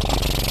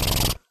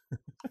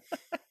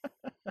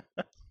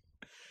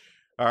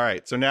 All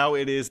right, so now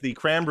it is the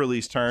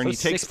Cranberry's turn. So He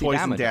takes 60 poison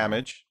damage.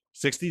 damage.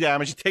 60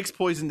 damage. He takes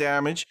poison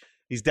damage.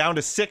 He's down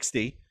to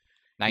 60.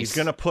 Nice. He's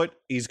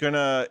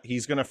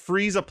gonna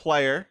freeze a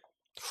player.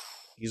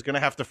 He's gonna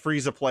have to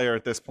freeze a player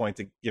at this point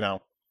to,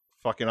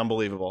 fucking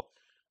unbelievable.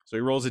 So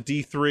he rolls a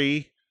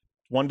D3.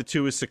 1 to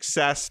 2 is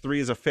success. 3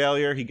 is a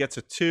failure. He gets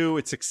a 2.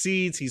 It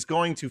succeeds. He's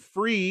going to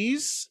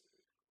freeze.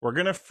 We're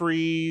gonna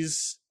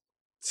freeze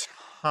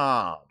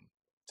Tom.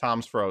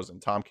 Tom's frozen.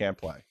 Tom can't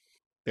play.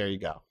 There you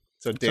go.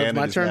 So Dan, it's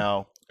my it is turn?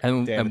 now.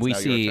 And, Dan, and it's we now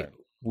your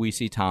turn.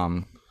 see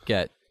Tom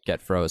get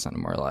frozen,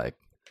 and we're like,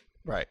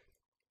 Right.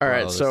 All "Whoa,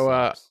 right, this so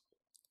sucks."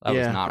 That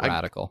yeah, was not I-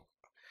 radical.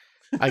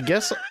 I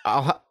guess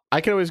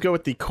I can always go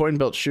with the coin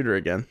belt shooter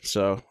again.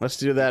 So let's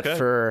do that Okay.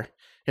 for.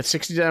 It's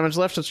 60 damage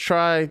left. Let's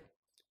try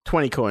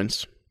 20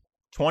 coins.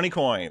 20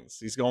 coins.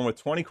 He's going with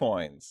 20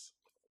 coins.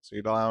 So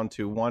you're down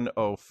to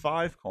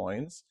 105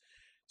 coins.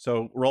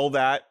 So roll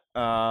that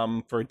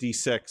for a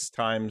D6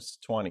 times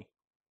 20.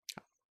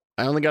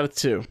 I only got a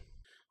 2,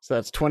 so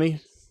that's 20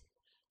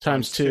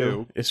 times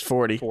 2 is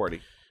 40.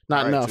 40. Not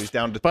All right, so enough. he's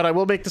down to But I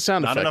will make the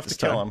sound not effect. enough to this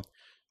kill time. him.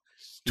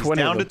 He's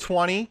 20 down of to them.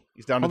 20.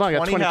 He's down to Hold on, 20 I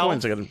got 20 health.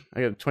 coins.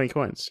 I got 20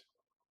 coins.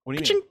 What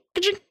do you mean?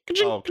 Ka-ching,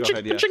 ka-ching, Oh, go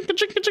ahead, yeah. ka-ching,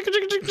 ka-ching, ka-ching,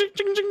 ka-ching, ka-ching,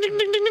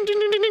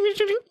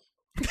 ka-ching.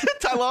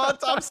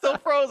 Tom's still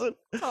frozen.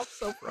 Tom's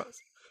so frozen.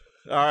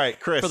 All right,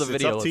 Chris, For the it's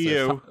video up to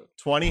listeners, you.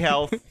 20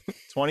 health.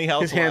 20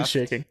 health His hand's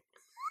left. shaking.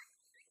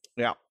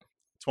 Yeah.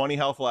 20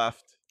 health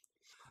left.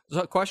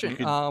 So, question: You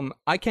could-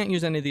 I can't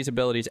use any of these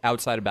abilities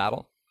outside of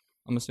battle.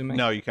 I'm assuming.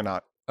 No, you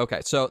cannot.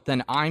 Okay, so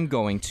then I'm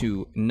going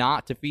to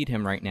not defeat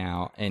him right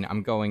now, and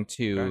I'm going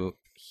to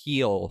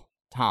heal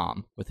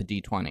Tom with a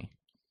D20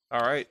 All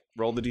right,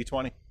 roll the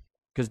D20.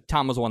 because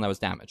Tom was the one that was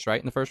damaged, right,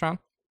 in the first round.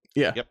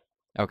 Yeah. Yep.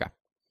 Okay.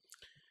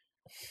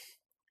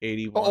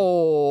 81.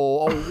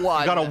 Oh, a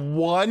 1. You got a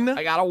 1?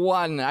 I got a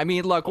 1. I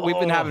mean, look, we've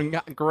been Oh. having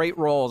great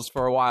rolls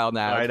for a while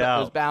now. I It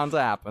know. was bound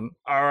to happen.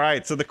 All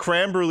right, so the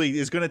Cranberry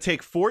is going to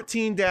take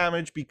 14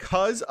 damage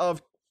because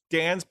of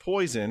Dan's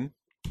poison.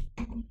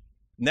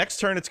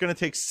 Next turn, it's going to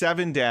take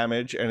 7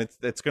 damage, and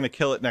it's going to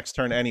kill it next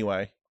turn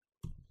anyway.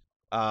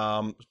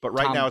 But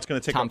right Tom- now, it's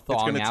going to take Tom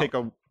thawing out?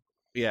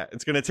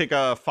 it's going to take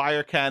a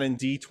fire cannon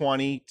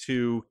D20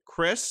 to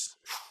Chris,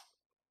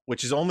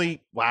 which is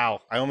only I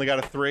only got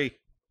a 3,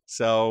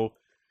 so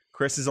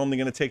Chris is only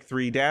going to take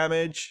 3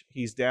 damage.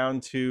 He's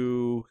down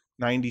to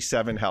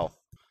 97 health.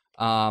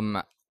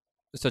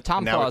 So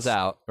Tom Now thaws it's-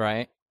 out,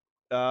 right?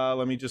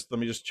 Let me just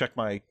check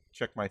my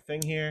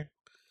thing here.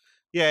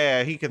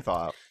 Yeah, he can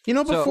thaw out. You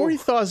know, So- before he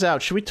thaws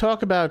out, should we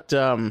talk about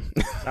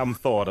I'm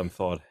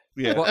thawed.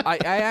 Yeah. Well, I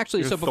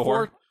actually, You're so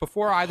Thor.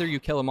 before either you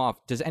kill him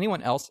off, does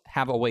anyone else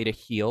have a way to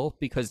heal?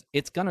 Because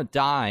it's gonna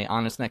die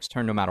on its next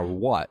turn no matter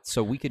what.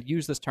 So we could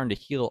use this turn to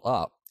heal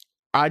up.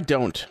 I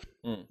don't.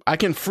 Hmm. I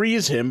can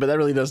freeze him, but that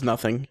really does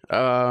nothing.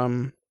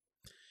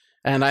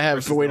 And I have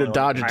Chris a way is to the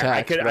dodge I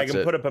attacks. can that's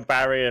it. put up a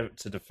barrier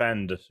to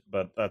defend,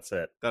 but that's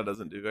it. That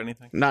doesn't do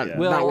anything. Not, Yeah.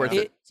 not worth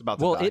it. It's about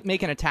to Will die. it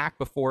make an attack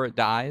before it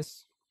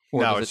dies?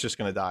 Or No, does it's it- just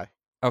going to die.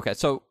 Okay,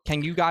 so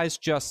can you guys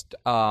just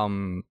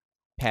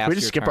pass? we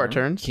just your skip our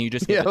turn? turns? Can you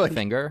just give Yeah, it the like-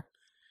 finger?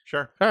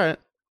 Sure. All right.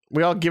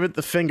 We all give it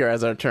the finger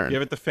as our turn.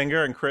 Give it the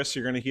finger, and Chris,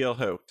 you're going to heal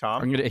who?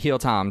 Tom? I'm gonna heal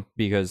Tom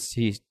because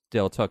he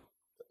still took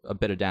a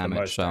bit of The damage.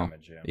 most So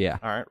damage, yeah. yeah,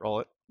 All right, roll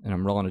it. and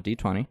I'm rolling a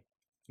D20.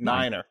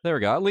 Niner. There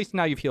we go. At least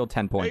now you've healed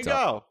 10 There you points up.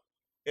 go.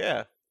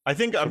 Yeah. I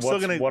think I'm still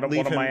What's- going to what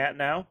leave am him. I at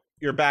now?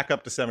 You're back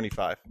up to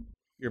 75.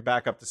 You're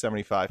back up to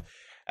 75.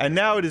 And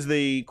now it is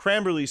the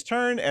Cranberry's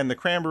turn, and the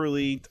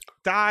Cranberry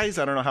dies.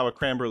 I don't know how a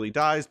Cranberry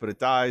dies, but it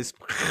dies.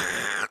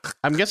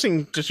 I'm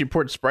guessing just you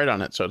poured Sprite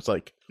on it, so it's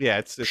like Yeah,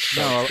 it's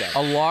No, dead.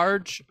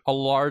 a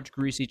large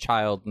greasy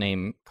child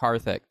named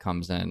Karthik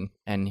comes in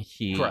and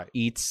he Right.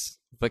 eats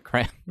the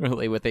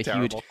Cranberry with a huge.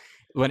 Terrible.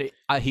 When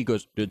he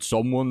goes, did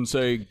someone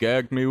say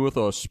gag me with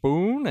a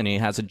spoon? And he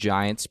has a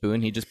giant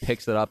spoon. He just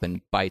picks it up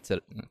and bites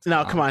it. and it's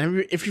now. gone. Come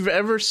on, if you've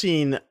ever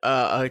seen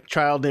a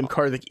child named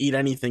Karthik eat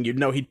anything, you'd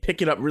know he'd pick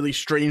it up really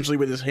strangely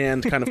with his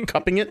hand, kind of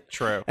cupping it,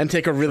 True. and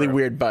take a really True.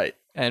 weird bite.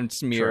 And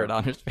smear True. it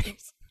on his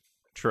face.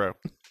 True.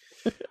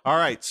 All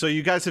right, so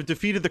you guys have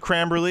defeated the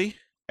Cranberry,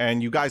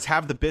 and you guys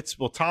have the bits.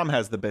 Well, Tom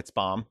has the bits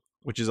bomb,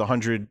 which is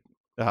 100,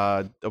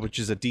 which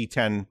is a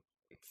D10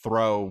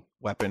 throw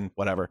weapon,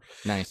 whatever.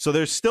 Nice. So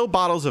there's still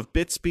bottles of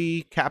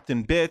Bitsby,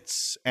 Captain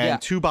Bits, and Yeah.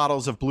 2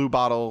 bottles of Blue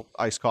Bottle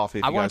iced coffee.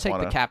 If I you want guys to take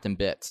wanna... the Captain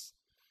Bits.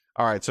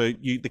 All right, so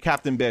the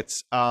Captain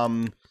Bits.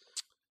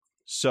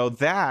 So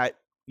that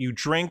You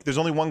drink. There's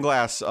only one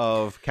glass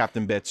of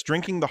Captain Bits.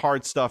 Drinking the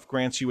hard stuff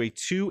grants you a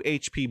 2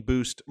 HP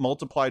boost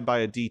multiplied by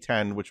a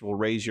D10, which will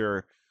raise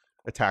your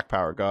attack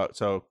power.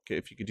 So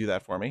if you could do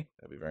that for me,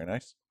 that'd be very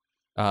nice.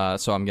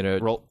 So I'm gonna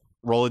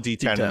roll a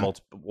D10 and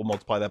we'll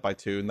multiply that by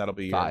 2, and that'll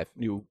be 5.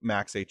 Your new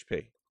max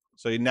HP.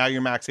 So now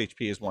your max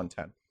HP is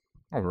 110.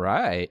 All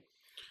right,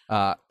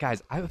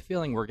 guys. I have a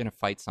feeling we're gonna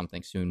fight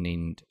something soon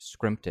named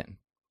Scrimpton.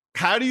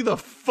 How do you the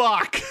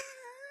fuck?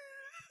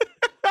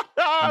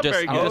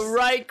 Very good. All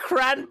right,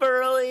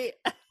 Cranberry.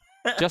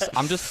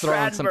 I'm just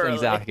throwing some things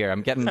Cranberry. out here.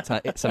 I'm getting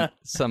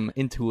some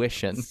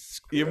intuition.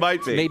 You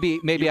might be. Maybe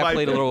You I might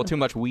played be. a little too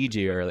much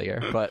Ouija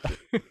earlier, but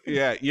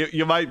Yeah,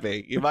 you might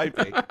be. You might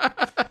be.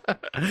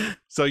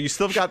 So you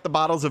still got the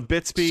bottles of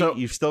Bitsby.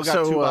 You've still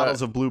got 2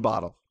 bottles of Blue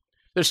Bottle.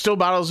 There's still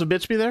bottles of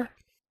Bitsby there?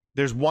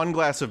 There's 1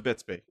 glass of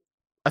Bitsby.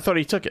 I thought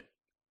he took it.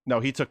 No,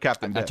 he took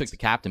Captain I Bits. took the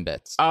Captain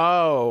Bits.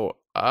 Oh,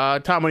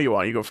 Tom, what do you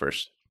want? You go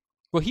first.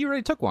 Well, he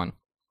already took one.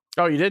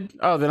 Oh, you did?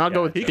 Oh, then I'll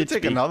go with He could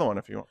take Bitsby. another one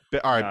if you want.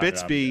 All right, No,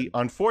 Bitsby.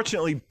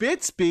 Unfortunately,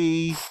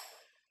 Bitsby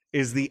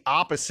is the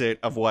opposite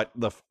of what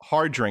the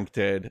hard drink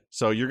did.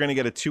 So you're going to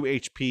get a 2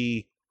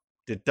 HP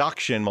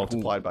deduction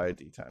multiplied by a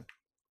D10.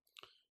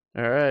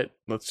 All right,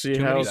 let's see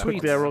Too how many quickly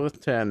sweets. I roll a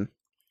 10.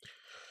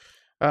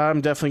 I'm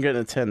definitely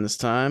getting a 10 this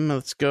time.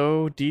 Let's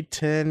go.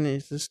 D10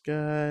 is this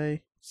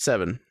guy.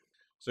 7.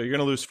 So you're going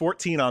to lose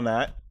 14 on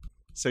that.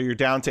 So you're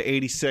down to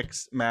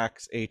 86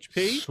 max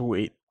HP.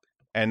 Sweet.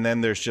 And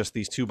then there's just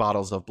these 2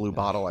 bottles of Blue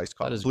Bottle iced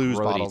coffee. That is Blues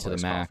grody bottles to the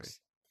iced max. coffee.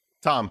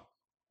 Tom,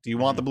 do you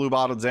want the Blue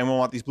Bottle? Does anyone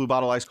want these Blue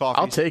Bottle iced coffees?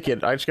 I'll take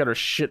it. I just got a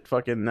shit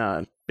fucking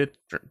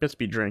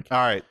Bitsby drink. All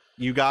right,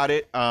 you got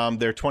it.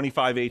 They're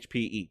 25 HP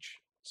each.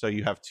 So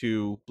you have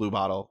 2 Blue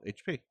Bottle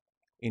HP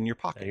in your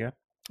pocket. There you go.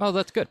 Oh,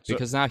 that's good So-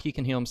 because now he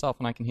can heal himself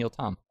and I can heal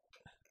Tom.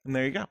 And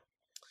there you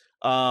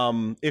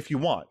go. If you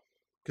want.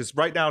 Because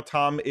right now,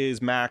 Tom is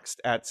maxed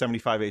at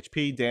 75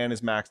 HP. Dan is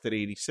maxed at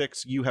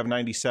 86. You have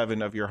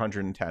 97 of your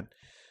 110.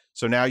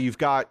 So now you've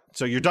got...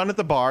 So you're done at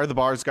the bar. The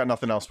bar's got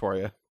nothing else for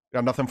you.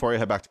 Got nothing for you.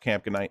 Head back to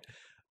camp. Good night.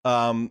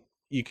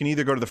 You can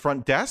either go to the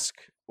front desk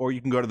or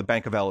you can go to the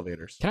bank of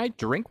elevators. Can I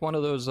drink one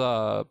of those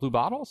blue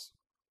bottles?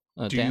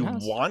 Do Dan you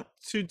has? want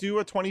to do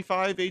a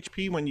 25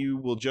 HP when you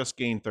will just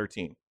gain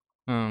 13?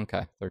 Oh,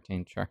 okay,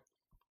 13, sure.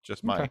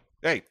 Just my... Okay.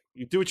 Hey,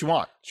 you do what you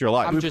want. It's your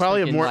life. I'm We just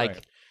probably have thinking, more-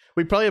 like,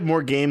 We probably have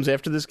more games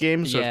after this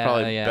game, so Yeah, it's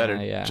probably yeah, better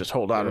yeah. just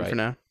hold on You're for right.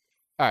 now. all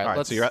right, All right,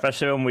 let's. so you're at-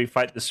 Especially when we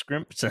fight the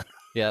Scrimpton.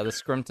 Yeah, the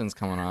Scrimpton's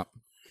coming up.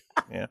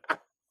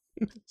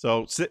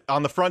 So sit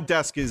on the front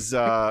desk is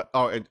are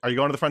you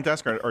going to the front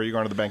desk or are you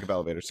going to the bank of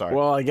elevators? Sorry.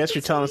 Well, I guess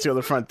you're telling us to go to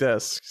the front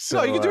desk. So,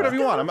 no, you can do whatever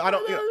you want. I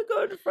don't.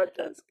 Go to the front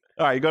desk.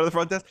 All right, you go to the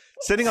front desk.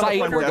 Sitting on the Fight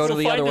front or desk. go to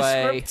the other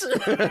way.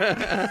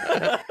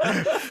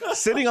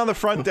 Sitting on the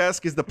front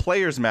desk is the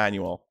player's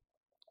manual.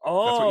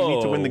 Oh, what you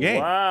need to win the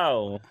game.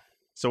 Wow.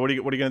 So what are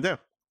you going to do?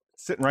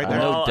 Sitting right I there.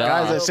 know, Well, duh.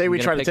 Guys, I say we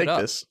I'm try gonna to pick take it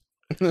up. this.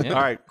 Yeah.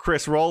 All right,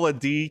 Chris, roll a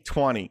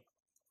d20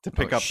 to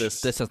pick up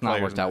this. This has not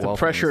player's worked out manual. well. The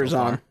for me pressure is so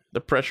far. on.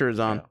 The pressure is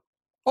on. Yeah.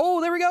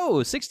 Oh, there we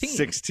go. 16.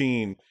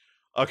 16.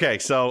 Okay,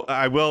 so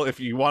I will, if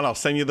you want, I'll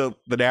send you the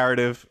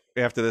narrative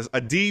after this.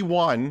 A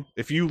D1,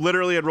 if you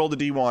literally had rolled a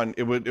D1,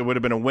 it would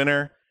have been a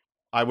winner.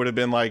 I would have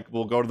been like,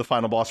 we'll go to the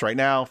final boss right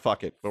now.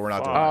 Fuck it. But we're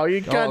not doing Oh, you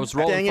Oh, got I was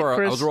rolling dang it, I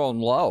Chris. was rolling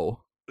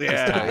low.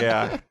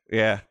 that.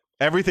 Yeah.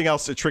 Everything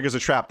else, it triggers a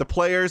trap. The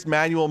player's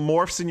manual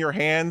morphs in your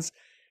hands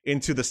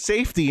into the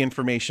safety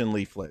information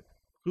leaflet.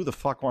 Who the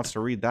fuck wants to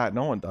read that?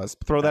 No one does.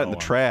 Throw that in the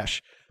one.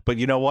 trash. But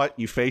you know what?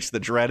 You face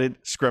the dreaded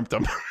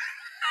Scrimptum.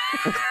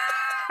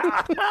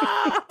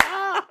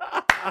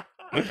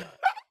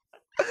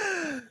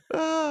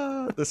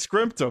 The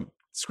Scrimptum.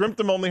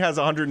 Scrimptum only has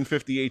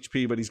 150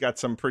 HP, but he's got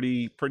some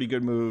pretty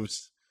good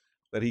moves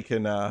that he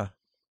can,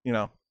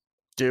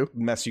 Do.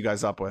 mess you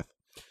guys up with.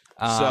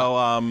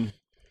 Uh,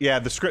 Yeah,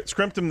 the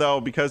Scrimptum,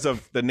 though, because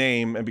of the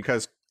name and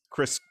because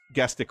Chris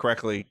guessed it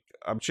correctly,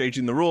 I'm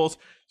changing the rules.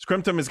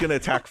 Scrimptum is going to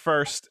attack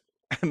first,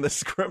 and the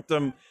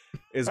Scrimptum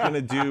is going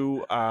to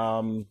do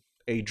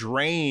a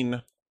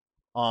drain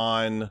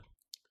on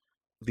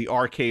the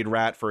arcade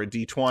rat for a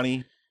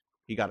D20.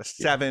 He got a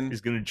 7. He's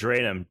gonna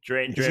drain him.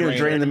 Drain He's gonna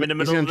drain him the- in the he's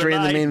middle gonna of the drain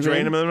the night. main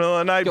Drain him in the middle of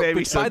the night, Yo, baby.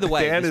 but So by the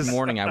way, Dan this is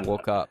morning I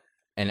woke up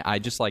and I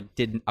just like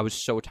didn't. I was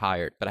so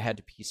tired, but I had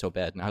to pee so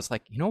bad, and I was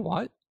like, you know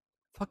what?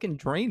 Fucking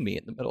drain me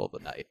in the middle of the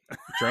night.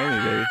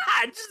 draining, baby.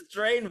 Just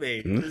drain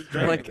me. Hmm? Just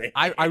drain Like me.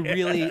 I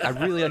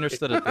really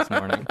understood it this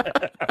morning.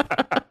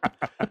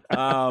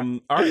 All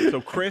right,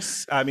 so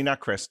not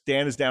Chris.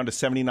 Dan is down to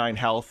 79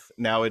 health.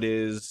 Now it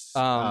is.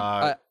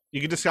 You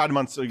can decide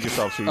amongst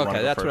yourselves who you want to Okay,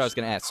 go that's what I was first.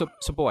 going to ask.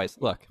 So boys,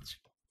 look,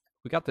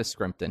 we got this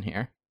Scrimpton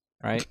here,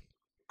 right?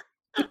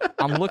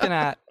 I'm looking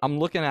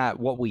at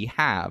what we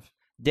have.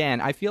 Dan,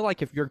 I feel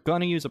like if you're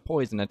gonna use a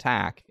poison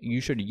attack,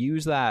 you should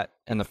use that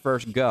in the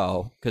first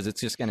go because it's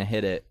just gonna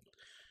hit it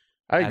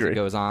I as agree. it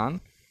goes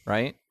on,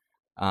 right?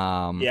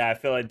 Yeah, I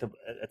feel like the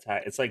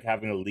attack. It's like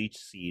having a leech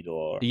seed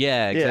or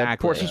Yeah, Yeah,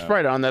 exactly. pour some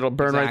Sprite on. That'll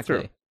burn right through.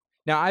 Exactly.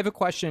 Now, I have a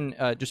question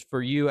just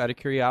for you out of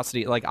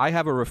curiosity. Like, I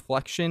have a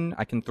reflection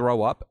I can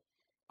throw up.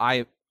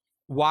 I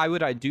why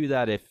would I do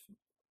that if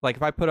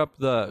I put up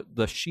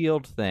the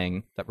shield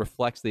thing that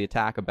reflects the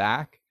attack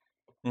back,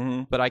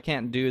 Mm-hmm. but I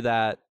can't do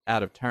that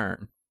out of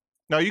turn.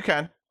 No, you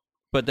can.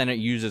 But then it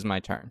uses my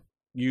turn.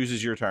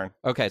 Uses your turn.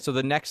 Okay, so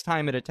the next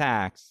time it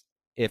attacks,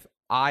 if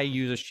I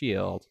use a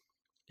shield,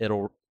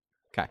 it'll.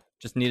 Okay,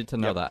 just needed to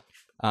know Yep. that.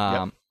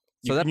 Yep. So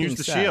You that can use being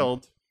the said,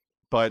 shield,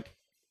 but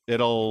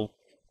it'll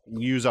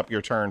use up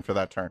your turn for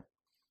that turn.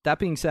 That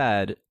being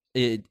said,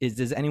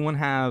 does anyone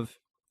have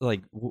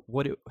like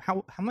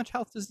how much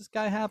health does this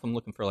guy have? I'm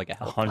looking for like a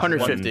health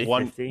 150.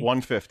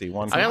 150. I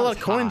got a lot of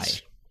as coins.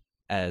 high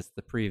as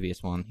the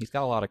previous one. He's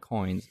got a lot of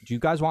coins. Do you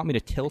guys want me to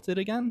tilt it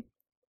again?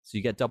 So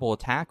you get double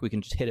attack. We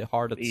can just hit it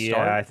hard at the Yeah,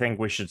 start. I think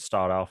we should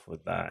start off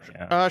with that.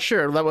 Yeah.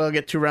 Sure. That way I'll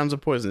get 2 rounds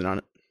of poison on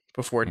it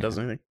before it does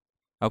anything.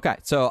 Okay,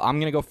 so I'm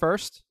gonna go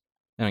first,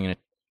 and I'm gonna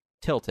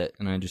tilt it,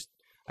 and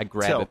I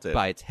grab Tilt it it.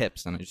 by its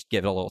hips, and I just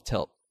give it a little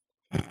tilt.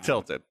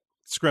 Tilted.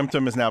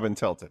 Scrimtum has now been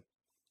tilted.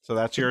 So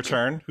that's your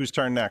turn. Whose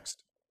turn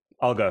next?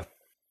 I'll go.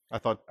 I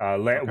thought.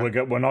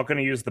 We're not going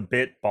to use the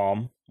bit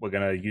bomb. We're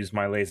going to use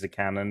my laser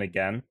cannon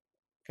again.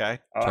 Okay.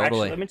 Oh, Totally.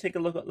 Actually, let me take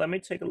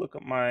a look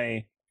at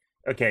my.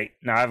 Okay,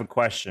 now I have a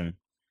question.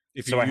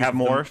 If So you I use have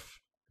them- morph,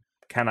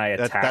 Can I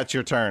attack? that's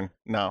your turn.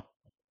 No,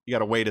 you got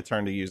to wait a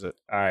turn to use it.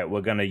 All right,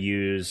 we're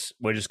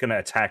just going to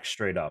attack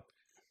straight up.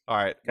 All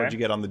right. What'd Okay. you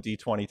get on the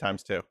D20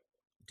 times 2?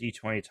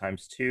 D20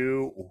 times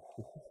 2.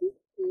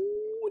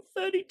 Ooh,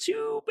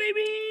 32,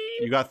 baby.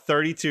 You got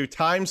 32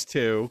 times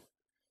 2.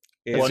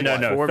 Is Well, no,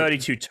 what? no,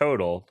 32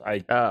 total.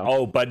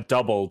 But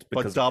doubled But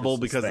because double of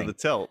Chris's because of thing. the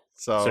tilt.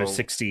 So, So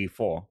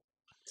 64.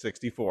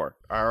 64.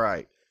 All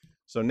right.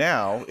 So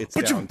now it's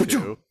down to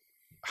Be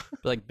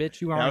like,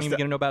 bitch, you Now aren't it's even the-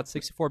 gonna know about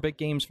 64-bit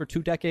games for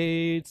 2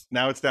 decades.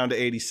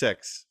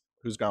 86.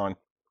 Who's going?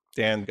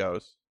 Dan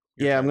goes.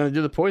 Yeah, I'm going to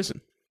do the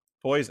poison.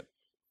 Poison.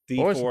 D4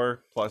 Poison.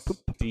 plus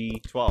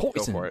D12. Poison.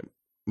 Go for it.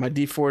 My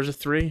D4 is a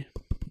 3,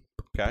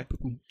 Okay.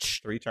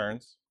 3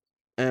 turns.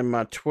 and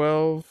my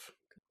 12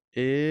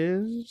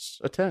 is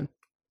a 10.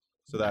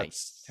 So that's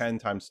Nice. 10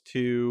 times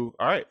 2.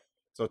 All right.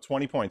 So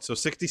 20 points. So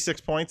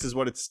 66 points is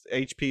what its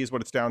HP is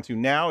what it's down to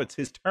now. It's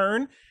his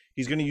turn.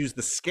 He's going to use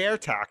the scare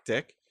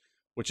tactic,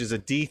 which is a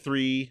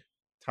D3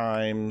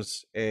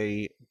 times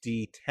a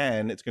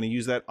D10. It's going to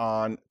use that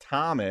on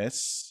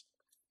Thomas.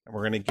 And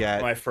we're going to get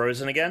Am I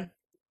frozen again?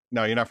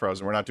 No, you're not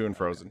frozen. We're not doing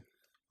frozen.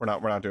 We're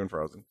not doing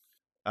frozen.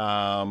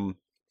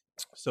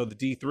 So the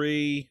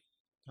D3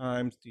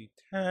 times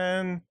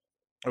D10.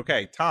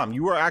 Okay, Tom,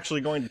 you are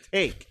actually going to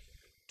take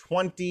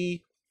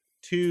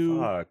 22.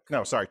 Fuck.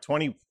 No, sorry,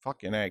 20.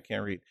 Fucking A, I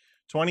can't read.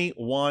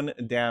 21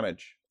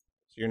 damage.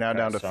 So you're now Okay,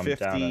 down to so I'm down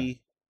to-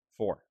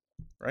 54,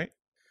 right?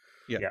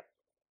 Yeah.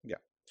 Yeah.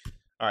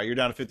 All right, you're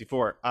down to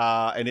 54.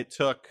 And it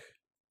took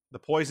the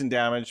poison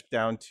damage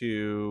down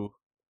to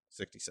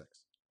 66.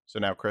 So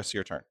now, Chris,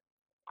 your turn.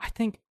 I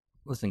think.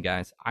 Listen,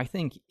 guys. I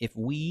think if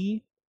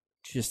we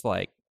just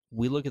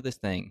we look at this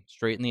thing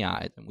straight in the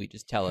eyes and we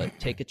just tell it,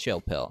 take a chill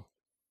pill.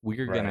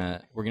 We're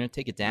Right. gonna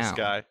take it down, This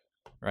guy.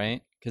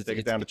 right? Because Take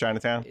it down to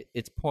Chinatown.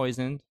 it's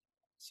poisoned,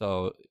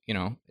 so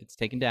it's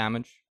taking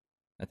damage.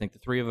 I think the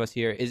 3 of us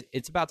here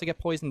it's about to get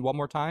poisoned one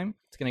more time.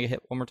 It's gonna get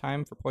hit one more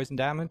time for poison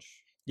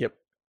damage Yep.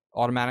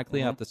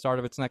 automatically Mhm. at the start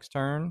of its next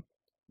turn,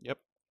 Yep.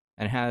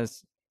 and it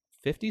has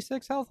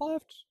 56 health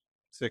left.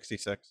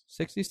 66.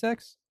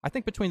 66. I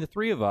think between the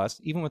 3 of us,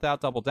 even without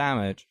double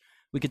damage,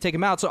 we could take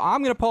him out. So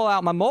I'm gonna pull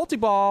out my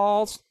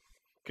multi-balls,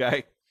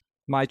 Okay.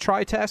 my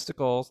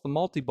tri-testicles, the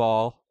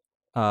multi-ball,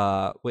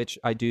 which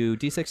I do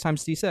D6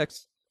 times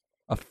D6,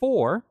 a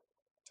 4,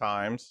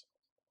 Times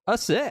a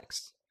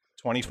 6.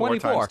 24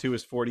 24. times 2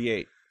 is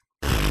 48.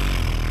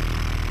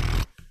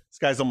 This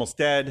guy's almost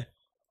dead.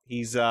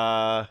 He's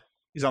on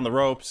the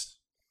ropes.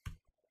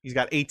 He's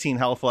got 18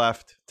 health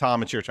left.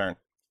 Tom, it's your turn.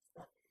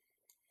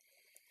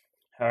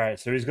 All right,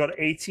 so he's got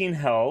 18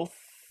 health.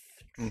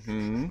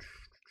 Mm-hmm.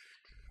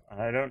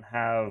 I don't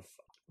have.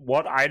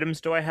 What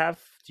items do I have?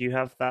 Do you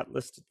have that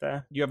listed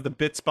there? You have the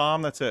bits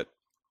bomb. That's it.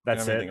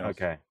 That's it. Everything else.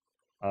 Okay.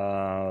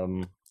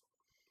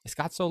 It's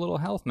got so little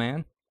health,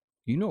 man.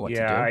 You know what to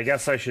do. Yeah, I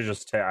guess I should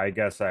just. I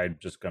guess I'm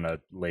just gonna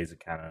laser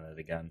cannon it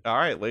again. All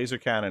right, laser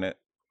cannon it.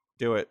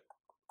 Do it.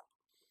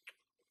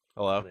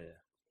 Hello. Clear.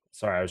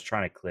 Sorry, I was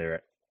trying to clear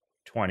it.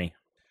 20.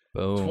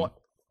 Boom. All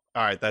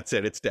right, that's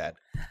it. It's dead.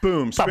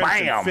 Boom. Ba-bam!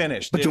 Scription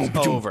finished.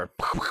 It's over.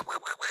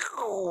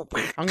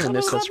 I'm going to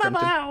miss that scripting.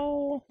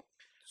 All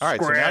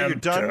right, so now you're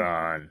done.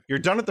 Scranton. You're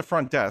done at the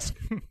front desk.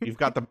 You've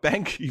got the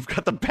bank. You've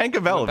got the bank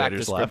of Went back to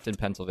elevators left. Scripton,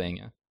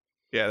 Pennsylvania.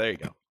 Yeah, there you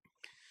go.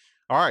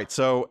 All right,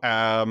 so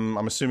I'm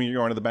assuming you're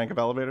going to the bank of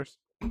elevators.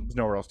 There's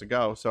nowhere else to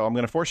go, so I'm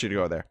going to force you to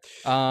go there.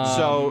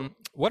 So-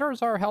 what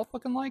is our health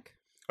looking like?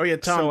 Oh yeah,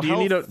 Tom. So do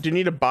you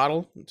need a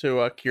bottle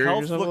to cure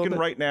Health yourself? a little looking bit?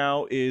 right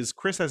now is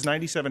Chris has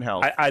 97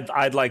 health.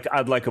 I'd like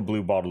a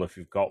blue bottle if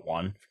you've got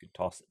one. If you could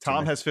toss it. to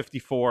Tom me. has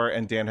 54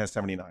 and Dan has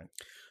 79.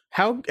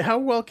 How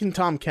well can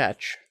Tom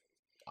catch?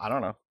 I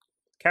don't know.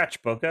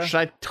 catch Booker. Should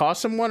I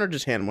toss him one or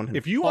just hand one?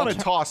 If you want to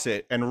toss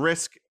it and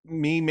risk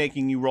me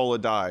making you roll a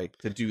die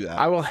to do that.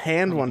 I will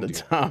hand one to do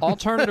that. Tom.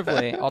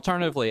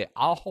 Alternatively,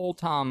 I'll hold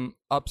Tom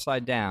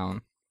upside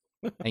down,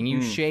 and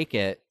you shake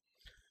it.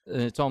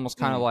 And it's almost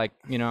kind of like,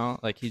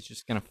 like he's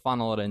just gonna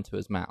funnel it into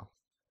his mouth.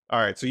 All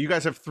right, so you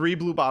guys have 3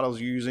 blue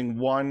bottles. You're using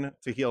 1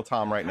 to heal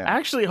Tom right now.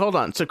 Actually, hold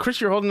on. So, Chris,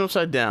 you're holding it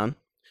upside down.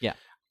 Yeah.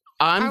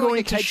 I'm Kinda going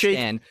like a to shake.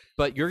 headstand,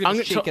 but you're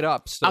gonna shake it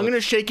up. So I'm going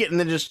to shake it and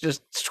then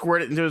just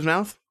squirt it into his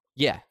mouth.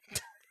 yeah.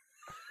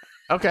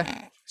 Okay.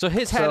 So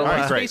his head, So,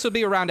 his great. face will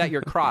be around at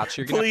your crotch.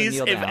 You're gonna Please,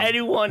 have to if kneel down.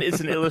 anyone is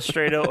an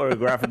illustrator or a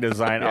graphic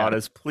design Yeah.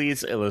 artist,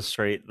 please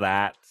illustrate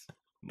that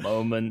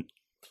moment,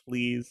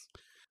 please.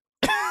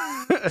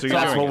 So you're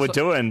That's doing what it. we're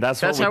doing.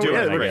 That's what how we're doing.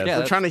 I we're, guess.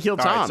 we're trying to heal All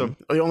right, Tom.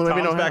 so the only way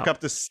we know how.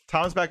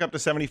 Tom's back up to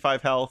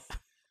 75 health.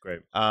 Great.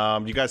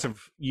 You guys have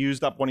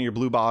used up one of your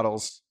blue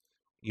bottles.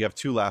 You have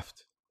 2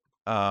 left.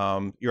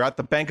 You're at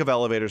the bank of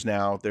elevators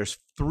now. There's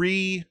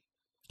 3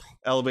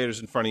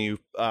 elevators in front of you.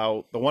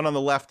 The one on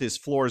the left is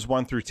floors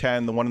 1 through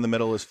 10. The one in the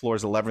middle is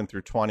floors 11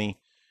 through 20.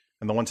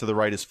 And the one to the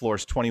right is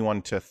floors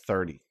 21 to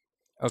 30.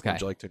 Okay.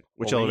 Would you like to?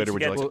 Which Well, we elevator need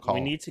would you like to call?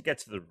 We need to get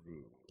to the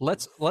room.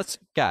 Let's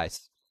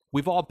guys.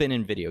 We've all been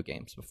in video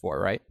games before,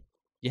 right?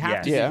 You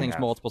have to Yeah. do things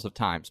multiples of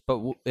times, but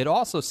it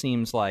also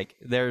seems like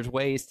there's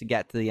ways to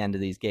get to the end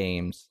of these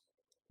games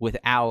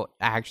without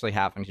actually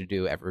having to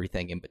do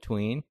everything in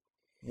between.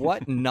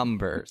 What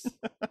numbers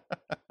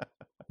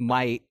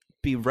might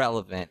be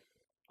relevant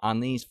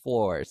on these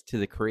floors to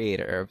the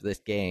creator of this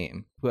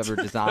game, whoever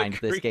designed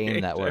this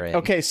game that we're in?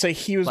 Okay, so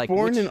he was Like,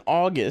 born which- in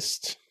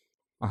August,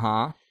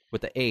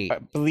 With the 8. I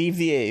believe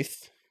the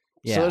 8th.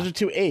 Yeah. So those are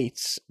 2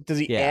 8s. Does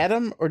he Yeah. add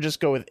them or just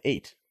go with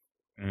 8?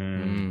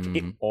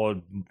 Mm,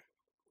 Or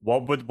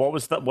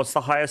what's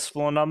the highest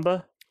floor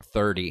number?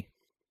 30.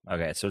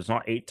 Okay, so it's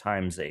not 8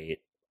 times 8.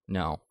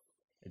 No.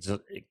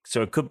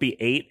 So it could be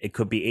 8. It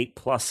could be 8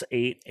 plus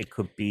 8. It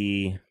could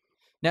be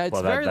Now it's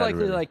Well, very that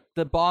likely really- like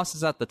the boss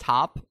is at the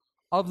top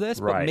of this,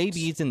 but Right. maybe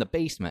he's in the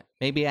basement.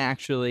 Maybe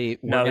actually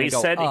we're no. gonna He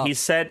go said up.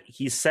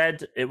 he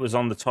said it was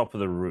on the top of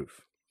the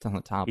roof. It's on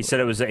the top. He of said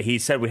it. it was. He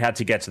said we had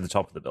to get to the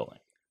top of the building.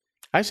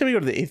 I say we go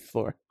to the 8th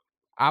floor.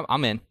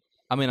 I'm in.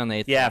 I'm in on the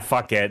 8th. Yeah,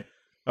 fuck it.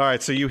 All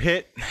right, so you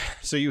hit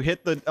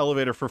the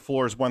elevator for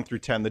floors 1 through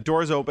 10. The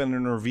doors open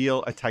and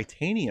reveal a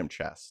titanium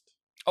chest.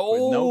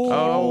 Oh, no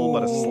keyhole,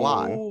 but a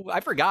slot. I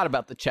forgot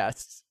about the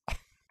chests.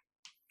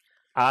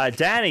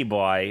 Danny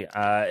boy,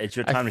 it's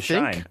your time to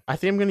shine. I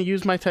think I'm going to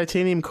use my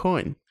titanium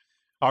coin.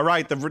 All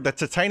right, the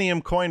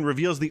titanium coin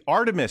reveals the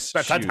Artemis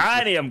The shoes.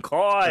 titanium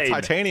coin. The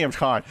titanium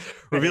coin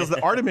reveals the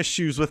Artemis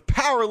shoes with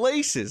power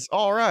laces.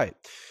 All right.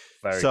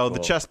 Very So cool. the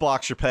chest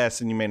blocks your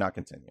pass and you may not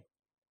continue.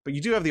 But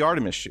you do have the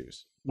Artemis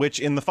shoes, which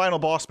in the final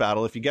boss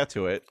battle, if you get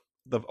to it,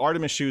 the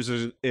Artemis shoes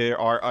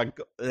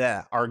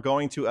are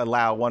going to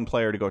allow one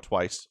player to go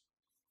twice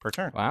per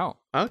turn Wow.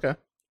 Okay.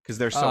 because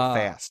they're so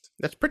fast.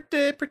 That's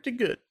pretty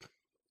good.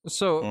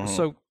 So Mhm.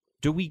 so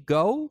do we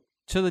go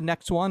to the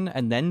next one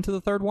and then to the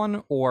third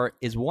one, or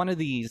is one of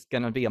these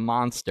gonna be a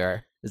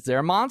monster? Is there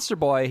a monster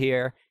boy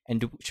here?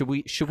 And should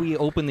we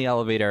open the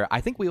elevator?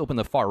 I think we open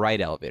the far right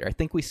elevator. I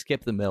think we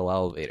skip the middle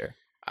elevator.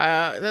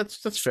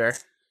 That's fair.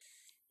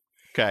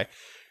 Okay.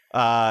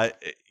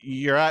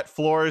 You're at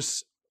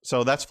floors.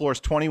 So that's floors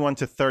 21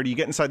 to 30. You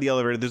get inside the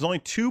elevator. There's only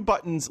 2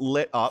 buttons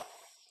lit up,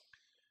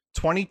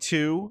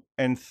 22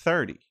 and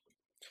 30.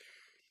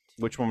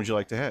 Which one would you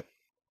like to hit?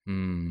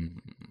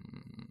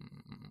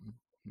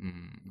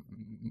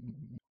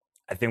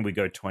 I think we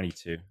go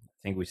 22. I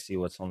think we see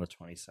what's on the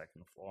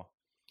 22nd floor.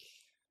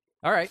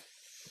 All right.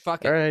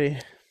 Fuck it.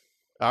 Alrighty.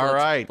 All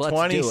right, let's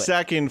do it.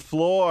 22nd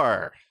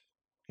floor.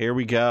 Here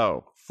we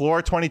go.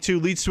 Floor 22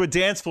 leads to a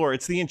dance floor.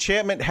 It's the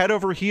enchantment head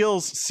over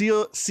heels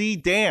see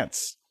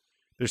dance.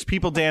 There's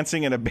people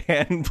dancing and a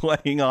band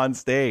playing on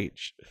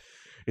stage.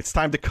 It's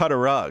time to cut a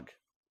rug.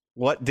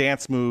 What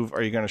dance move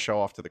are you going to show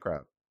off to the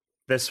crowd?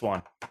 This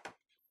one.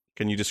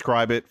 Can you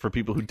describe it for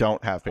people who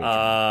don't have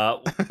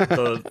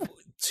Patreon?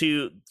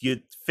 Your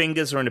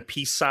fingers are in a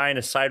peace sign,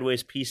 a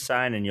sideways peace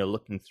sign, and you're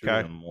looking through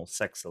Okay. them all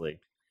sexily.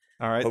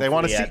 All right, they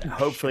want to see.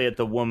 Hopefully at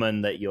the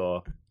woman that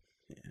you're,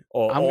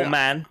 or I'm gonna-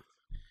 man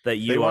that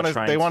you They are want to.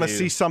 trying They want to to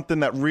see something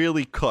that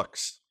really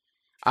cooks.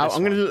 I'm This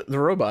going to one. do the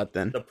robot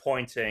then. the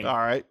pointing. All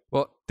right,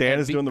 Well, Dan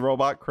and is doing the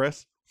robot.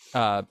 Chris.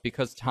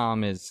 because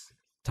Tom is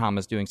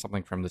doing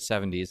something from the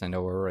 70s. I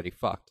know we're already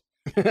fucked.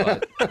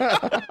 But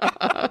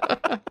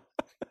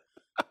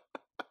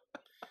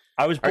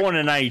I was born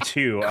in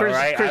 92, Chris- all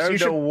right? Chris, I you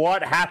don't know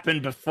what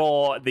happened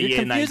before the you're year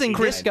confusing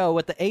 1990. Crisco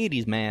with the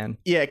 80s, man.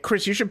 Yeah,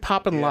 Chris, you should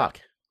pop and Yeah.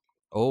 lock.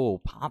 Oh,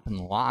 pop and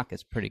lock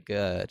is pretty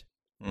good.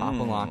 Pop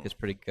and lock is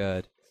pretty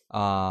good.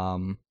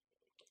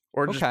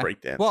 Or just Okay.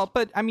 break dance. Well,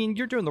 but I mean,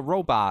 you're doing the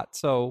robot,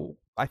 so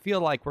I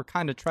feel like we're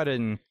kind of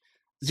treading.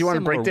 Do you want to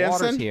similar break dance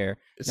waters then? here?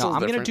 It No, feels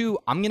different.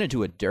 I'm gonna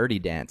do a dirty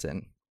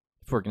dancing.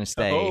 If we're gonna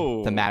stay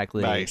Oh,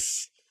 thematically,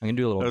 nice. I'm gonna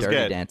do a little That was dirty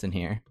good. dancing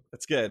here.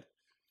 That's good.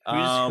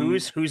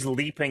 Who's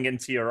leaping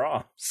into your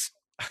arms?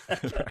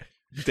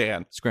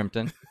 Dan?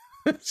 Scrimpton.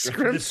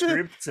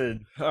 Scripted. Scripted.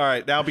 All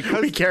right, now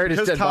because We carried his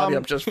because dead body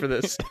up just for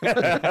this.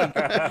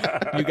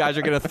 You guys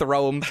are gonna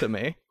throw them to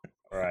me.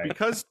 Right.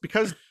 because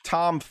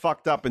Tom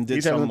fucked up and did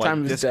He's having some the time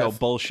like of his disco death.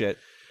 bullshit.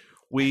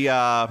 We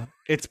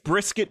it's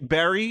Brisket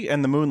Berry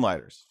and the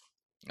Moonlighters.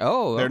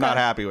 Oh, They're okay. not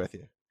happy with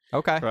you,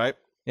 Okay. right?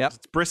 Yep.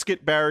 It's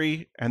Brisket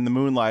Berry and the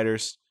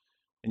Moonlighters,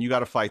 and you got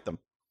to fight them.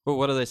 Well,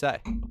 what do they say?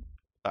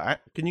 All right,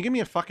 can you give me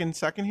a fucking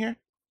second here?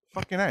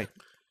 Fucking A.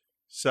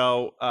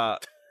 So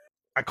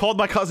I called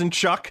my cousin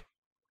Chuck,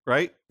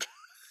 right?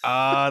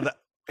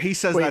 He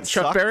says Wait, that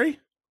Chuck sucked. Berry?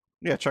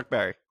 Yeah, Chuck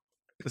Berry.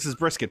 This is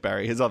Brisket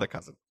Berry, his other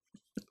cousin.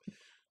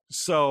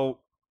 So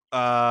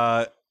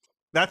that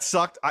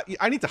sucked.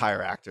 I need to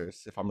hire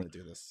actors if I'm going to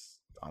do this,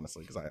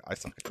 honestly, because I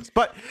suck at this.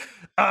 But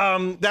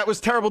that was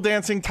terrible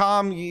dancing.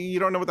 Tom, you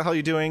don't know what the hell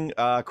you're doing.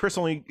 Chris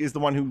only is the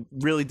one who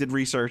really did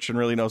research and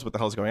really knows what the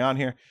hell's going on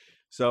here.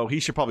 So he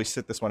should probably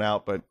sit this one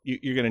out, but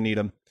you're going to need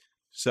him.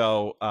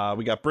 So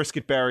we got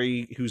Brisket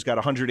Berry, who's got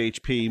 100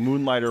 HP,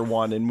 Moonlighter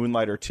 1 and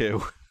Moonlighter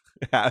 2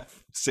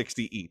 have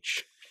 60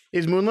 each.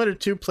 Is Moonlighter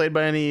 2 played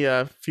by any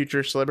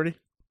future celebrity?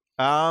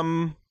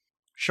 Sean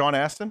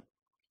Astin?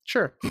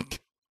 Sure.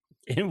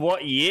 In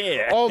what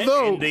year?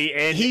 Although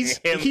he's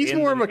he's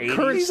more of a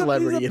current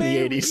celebrity in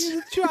the 80s. He's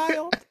a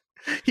child.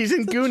 He's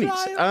in Goonies.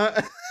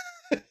 I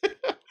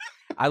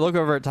look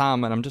over at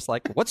Tom and I'm just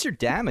like, "What's your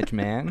damage,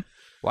 man?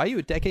 Why are you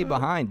a decade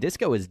behind?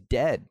 Disco is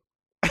dead.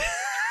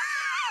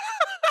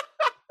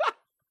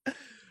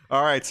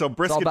 All right, so It's all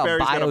Brisket about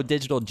Berry's gonna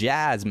bio-digital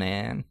jazz,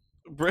 man."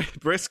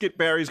 Brisket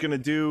Berry's gonna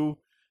do.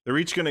 They're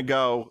each gonna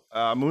go.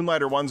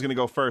 Moonlighter 1's gonna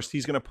go first.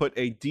 He's gonna put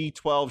a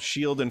D12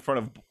 shield in front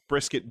of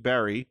Brisket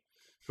Berry,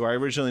 who I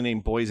originally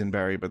named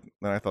Boysenberry, but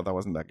then I thought that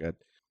wasn't that good.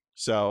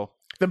 So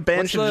The band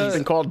What's should have the-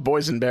 been called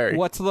Boysenberry.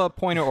 What's the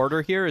point of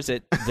order here? Is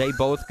it they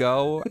both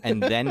go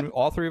and then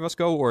all three of us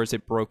go, or is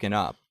it broken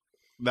up?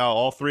 no,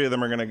 all three of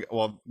them are gonna.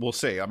 Well, we'll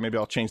see. Maybe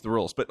I'll change the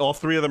rules, but all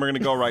three of them are gonna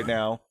go right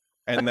now,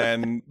 and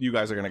then you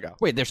guys are gonna go.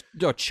 Wait, there's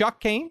Chuck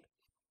Kane?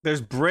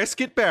 There's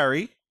Brisket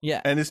Berry Yeah.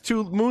 and his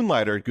two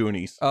Moonlighter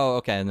Goonies. Oh,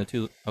 okay. And the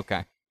two.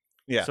 Okay.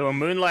 Yeah, So a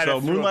Moonlighter,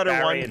 So threw Moonlighter a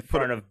barrier one in put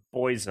front of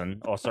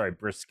Boysen. Oh, sorry,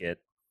 Brisket.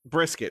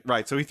 Brisket,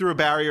 right. So he threw a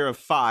barrier of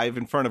 5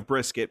 in front of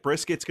Brisket.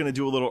 Brisket's going to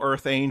do a little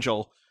Earth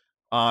Angel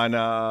on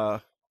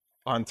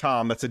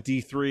Tom. That's a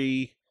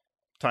D3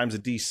 times a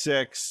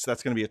D6.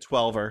 That's going to be a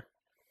 12er.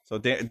 So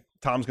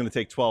Tom's going to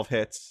take 12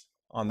 hits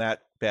on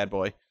that bad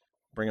boy.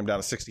 Bring him down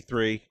to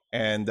 63.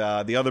 And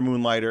the other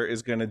Moonlighter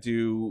is going to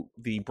do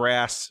the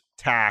brass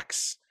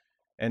tax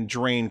and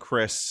drain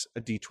Chris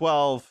a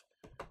D12,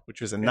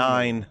 which is a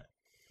 9.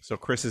 So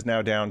Chris is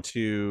now down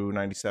to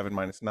 97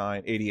 minus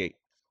 9, 88.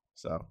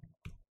 So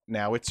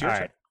now it's your All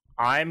turn. right.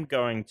 I'm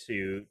going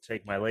to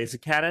take my laser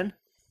cannon,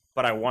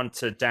 but I want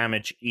to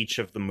damage each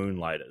of the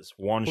Moonlighters.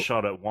 One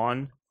shot at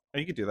one. Oh,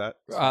 you could do that.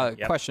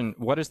 Yep. Question: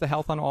 what is the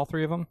health on all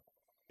three of them?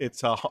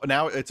 It's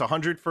now it's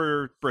 100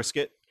 for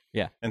Brisket.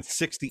 Yeah. And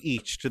 60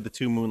 each to the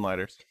two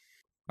Moonlighters.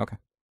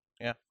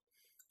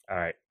 All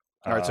right.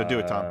 All right, so do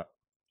it, Tom.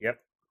 Yep.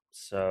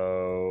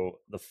 So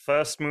the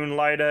first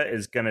Moonlighter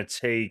is going to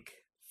take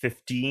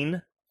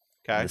 15.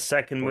 Okay. The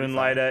second 45.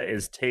 Moonlighter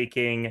is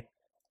taking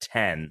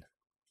 10.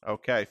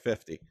 Okay,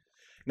 50.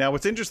 Now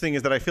what's interesting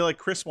is that I feel like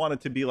Chris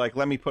wanted to be like,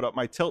 let me put up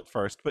my tilt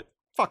first, but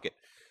fuck it.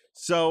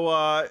 So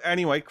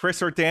anyway,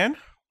 Chris or Dan?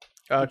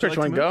 Would you Chris, like you to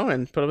want to go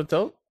and put up a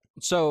tilt?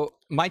 So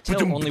my tilt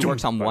Ba-dum, only ba-dum.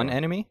 works on one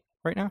enemy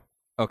right now.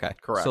 Okay.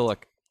 Correct. So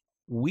look,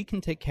 we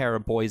can take care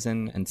of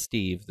Boysen and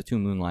Steve, the two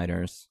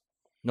Moonlighters.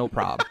 No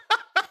problem.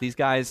 These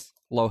guys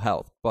low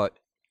health, but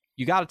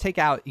you got to take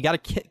out. You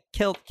got to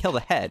kill the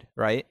head,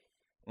 right?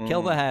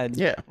 Kill the head.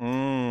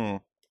 Yeah.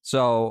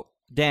 So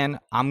Dan,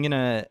 I'm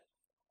gonna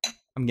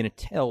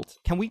tilt.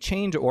 Can we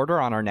change order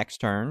on our next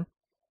turn?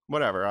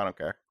 Whatever, I don't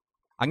care.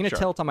 I'm gonna Sure.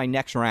 tilt on my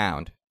next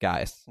round,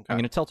 guys. Okay. I'm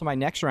gonna tilt on my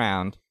next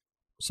round.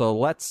 So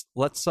let's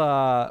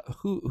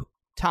who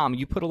Tom,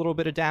 you put a little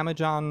bit of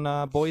damage on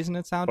Boysen,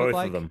 it sounded Both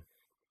like. of them.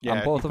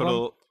 Yeah, both he of put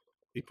them?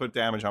 he put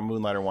damage on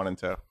Moonlighter 1 and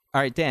 2. All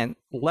right, Dan,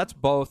 let's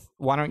both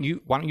why don't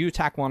you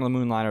attack one of the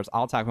Moonlighters,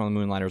 I'll attack one of the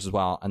Moonlighters as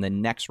well, and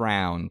then next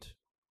round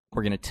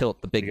we're gonna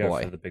tilt the big You go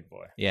boy. for the big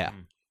boy. Yeah.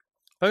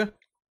 Okay.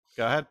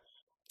 Go ahead.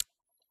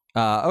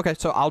 Okay,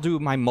 so I'll do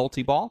my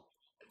multi-ball.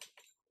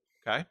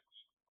 Okay.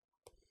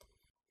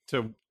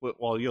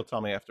 Well, you'll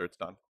tell me after it's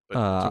done. But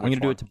I'm gonna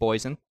do it to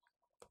Boysen.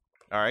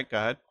 All right, go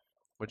ahead.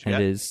 What you And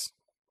got? it is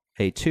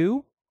a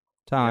 2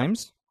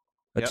 times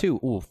a Yep. 2.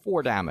 Ooh,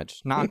 4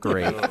 damage. Not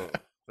great.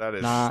 That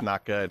is Not-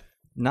 not good.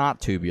 Not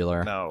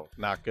tubular. No,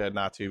 not good.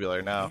 Not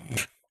tubular. No.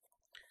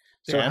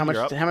 So Dan,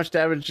 you're up. how much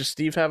damage does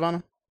Steve have on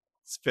him?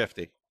 It's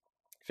 50.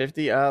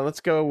 50. Let's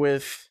go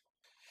with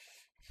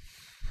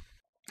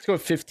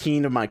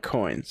 15 of my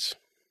coins.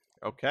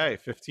 Okay,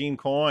 15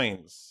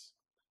 coins.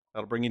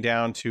 That'll bring you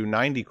down to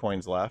 90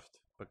 coins left.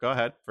 But go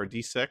ahead for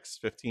D6,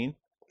 15.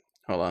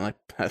 Hold on,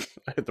 I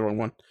hit the wrong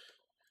one.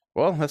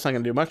 Well, that's not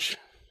gonna do much.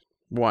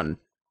 1.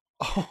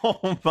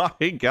 Oh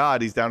my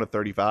God, he's down to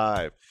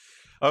 35.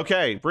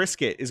 Okay,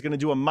 Brisket is going to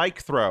do a mic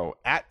throw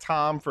at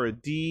Tom for a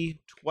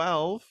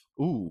D12.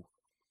 Ooh,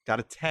 got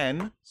a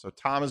 10. So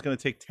Tom is going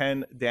to take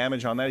 10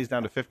 damage on that. He's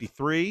down to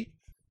 53.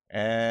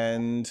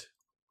 And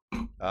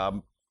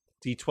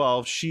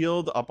D12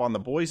 shield up on the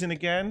poison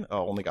again.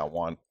 Oh, only got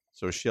 1.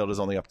 So his shield is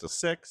only up to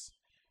 6.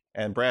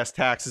 And Brass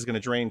Tax is going to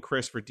drain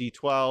Chris for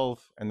D12.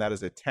 And that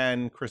is a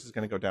 10. Chris is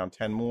going to go down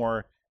 10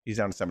 more. He's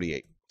down to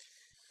 78.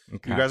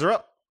 Okay. You guys are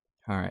up.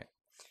 All right.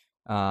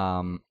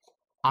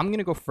 I'm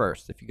gonna go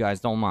first if you guys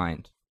don't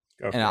mind,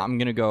 Go for and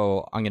it.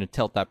 I'm gonna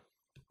tilt that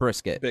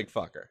brisket. Big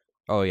fucker.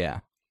 Oh yeah.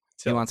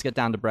 He Tilt. wants to get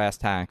down to brass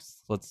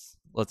tacks. Let's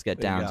get There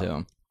you down go. to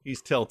him.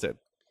 He's tilted.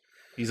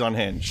 He's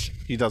unhinged.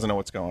 He doesn't know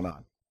what's going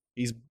on.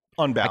 He's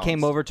unbalanced. I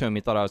came over to him.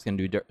 He thought I was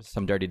gonna do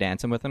some dirty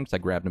dancing with him, because I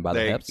grabbed him by the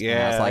There- hips. And I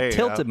was yeah, like, there you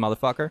tilted,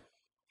 motherfucker.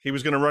 He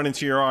was going to run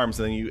into your arms,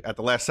 and then you, at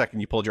the last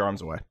second, you pulled your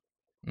arms away.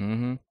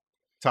 Mm-hmm.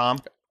 Tom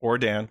or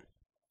Dan.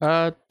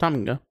 Tom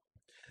can go.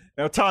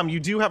 Now, Tom, you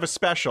do have a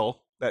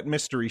special, that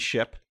mystery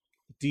ship,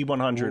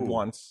 D100 Ooh.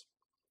 once.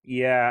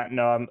 Yeah,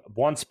 no,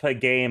 once per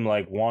game,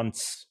 like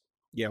once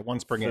Yeah,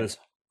 once per for game.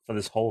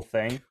 this whole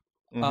thing.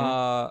 Mhm.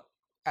 Out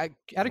of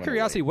Wait,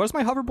 curiosity, what does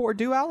my hoverboard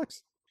do,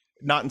 Alex?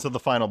 Not until the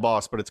final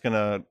boss, but it's going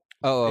to...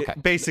 Oh, okay.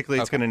 Basically,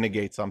 it's Okay. going to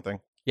negate something.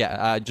 Yeah,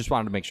 I just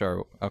wanted to make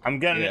sure. Okay. I'm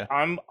gonna Yeah.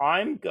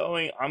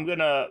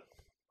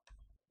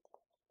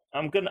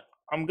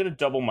 I'm gonna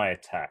double my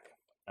attack.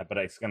 But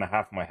it's gonna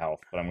half my health,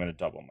 but I'm gonna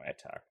double my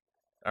attack.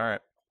 All right.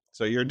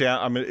 So you're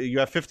down. You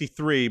have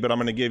 53, but I'm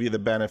going to give you the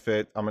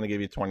benefit. I'm going to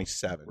give you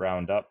 27.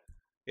 Round up.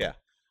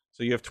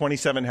 So you have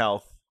 27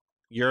 health.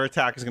 Your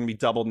attack is going to be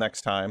doubled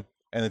next time,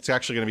 and it's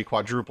actually going to be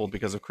quadrupled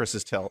because of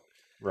Chris's tilt.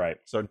 Right.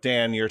 So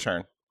Dan, your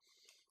turn.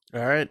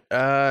 All right.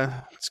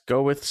 Let's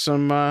go with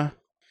some.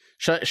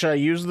 Should I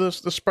use the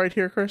sprite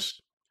here,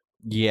 Chris?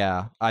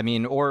 Yeah, I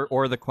mean,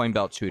 or the coin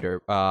belt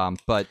shooter,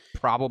 but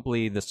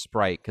probably the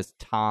sprite, because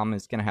Tom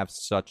is gonna have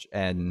such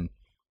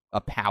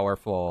a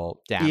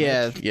powerful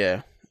damage.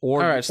 Yeah.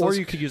 Or All right, so or let's-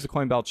 you could use the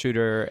coin belt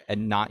shooter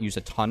and not use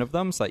a ton of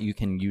them, so that you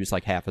can use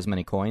like half as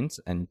many coins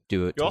and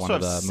do it You to also one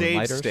of have the save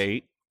moonlighters.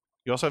 state.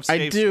 You also have I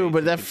save do, state. but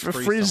You that can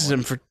free freezes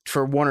someone. him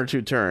for 1 or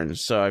 2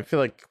 turns. So I feel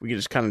like we could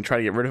just kind of try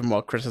to get rid of him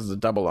while Chris has the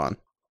double on.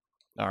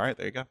 All right,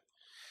 there you go.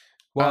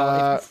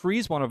 Well, if you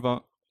freeze one of them,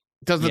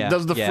 Does the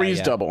yeah, freeze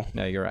yeah. double?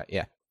 no, you're right.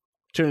 Yeah,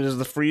 Tuna, does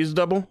the freeze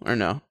double or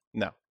no?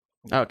 No.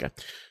 Okay.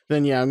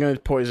 Then yeah, I'm gonna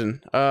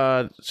poison.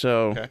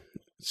 So Okay. let's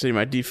see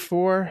my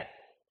D4.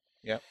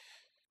 Yep.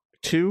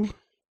 2.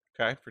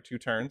 Okay, for 2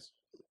 turns.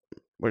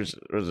 Was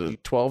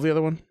it 12? The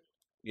other one.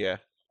 Yeah.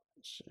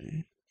 Let's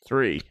see.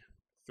 3.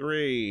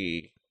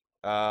 3.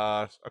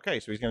 Okay,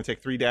 so he's going to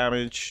take 3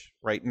 damage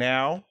right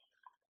now.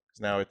 'Cause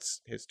now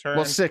it's his turn.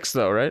 Well, 6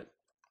 though, right?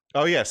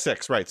 Oh yeah,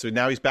 6. Right. So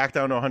now he's back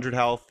down to 100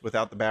 health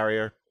without the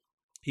barrier.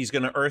 He's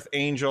going to Earth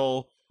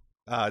Angel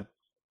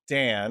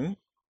Dan.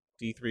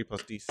 D3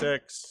 plus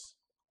D6.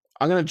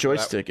 I'm gonna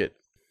joystick it.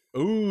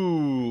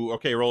 Ooh.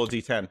 Okay, roll a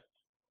D10.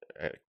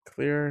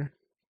 Clear.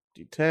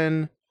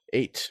 D10.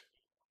 8.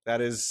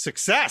 That is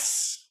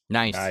success.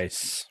 nice.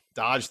 Nice.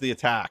 Dodge the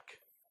attack.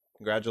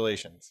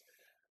 Congratulations.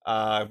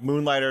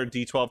 Moonlighter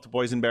D12 to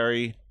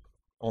Boysenberry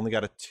only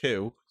got a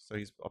 2, so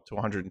he's up to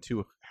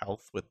 102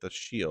 health with the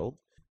shield.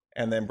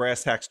 And then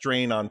Brass Tax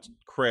drain on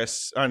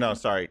Chris. Oh no,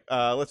 sorry.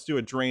 Let's do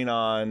a drain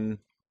on.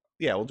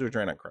 Yeah, we'll do a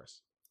drain on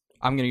Chris.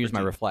 I'm gonna use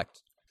my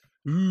reflect.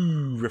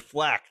 Ooh,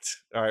 reflect.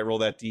 All right, roll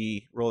that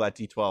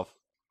D12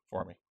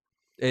 for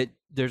me.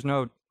 There's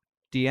no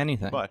D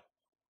anything. But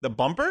the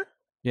bumper?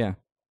 Yeah.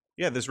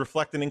 Yeah, there's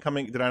reflect an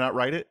incoming. Did I not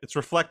write it? It's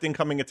reflect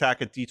incoming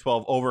attack at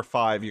D12 over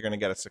 5. You're going to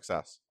get a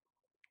success.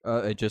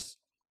 It just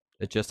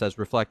says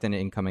reflect an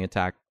incoming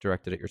attack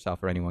directed at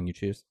yourself or anyone you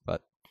choose.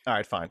 But All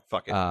right, fine.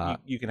 Fuck it.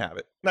 You can have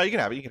it. No, you can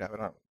have it. You can have it.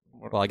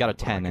 well, I got a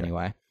 10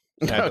 anyway.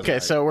 Yeah, it doesn't Okay,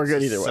 matter. so we're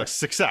good either way.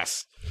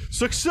 Success.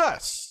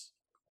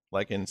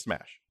 Like in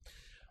Smash.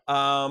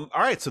 All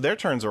right, so their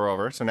turns are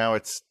over. So now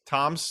it's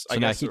Tom's. So I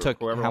now guess he took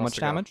whoever how wants much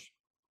to go. damage?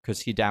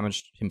 Because he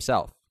damaged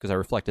himself. Because I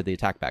reflected the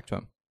attack back to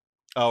him.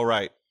 Oh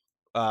right,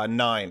 9.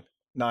 Niner.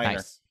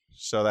 Nice.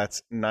 So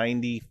that's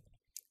 90.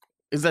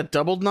 Is that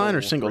doubled 9 or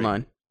Oh, single 3.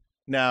 9?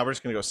 Nah, we're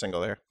just gonna go single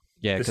there.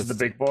 Yeah. This is Because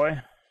the big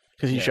boy.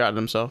 Because he Yeah. shot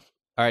himself.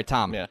 All right,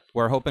 Tom. Yeah.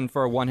 We're hoping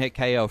for a one-hit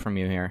KO from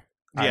you here.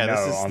 I Yeah, know,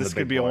 on this the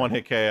could big be a boy.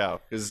 one-hit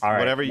KO. Because All right,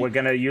 whatever you we're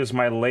gonna use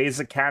my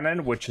laser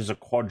cannon, which is a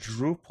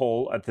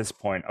quadruple at this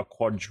point. A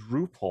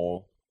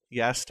quadruple.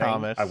 Yes, thing.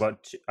 Thomas. I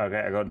got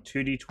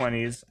 2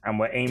 D20s, and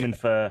we're aiming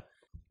for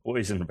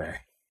boysenberry.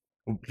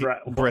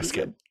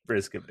 Brisket.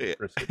 Brisket. Yeah.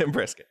 Brisket.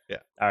 Brisket. Yeah.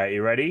 All right,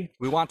 you ready?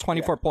 We want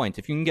 24 points.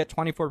 If you can get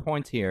 24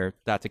 points here,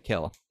 that's a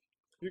kill.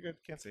 You're good.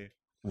 Can't see you.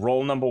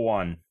 Roll number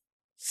 1.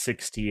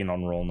 16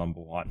 on roll number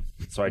 1.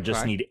 So I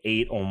just Okay. need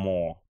 8 or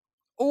more.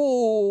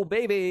 Oh,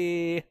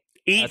 baby.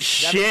 Eat That's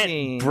shit,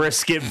 17.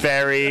 brisket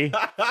berry.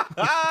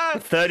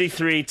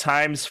 33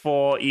 times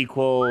 4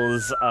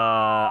 equals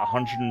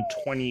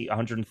 120,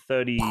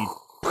 130.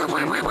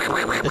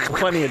 It's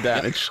plenty of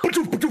damage.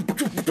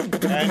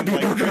 And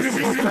like Chris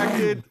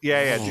suspected,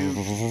 do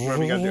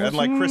whatever you gotta do. And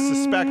like Chris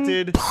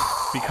suspected,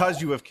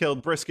 because you have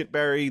killed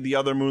Brisketberry, the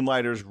other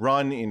Moonlighters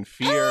run in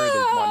fear.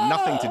 They want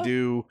nothing to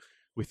do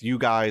with you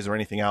guys or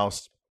anything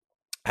else.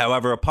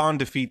 However, upon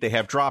defeat, they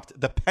have dropped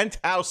the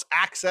penthouse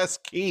access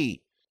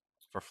key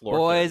for floor.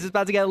 Boys, it's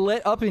about to get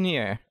lit up in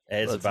here.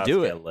 It's Let's about do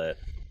to it. get lit.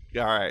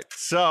 All right,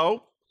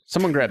 so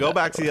Someone grab go that.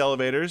 back to the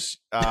elevators.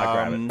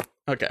 grab it.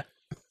 Okay.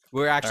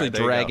 We're actually All right,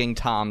 there you go. dragging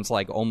Tom's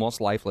like almost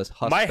lifeless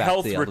husk. My back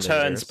health to the returns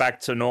elevators. back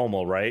to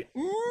normal, right?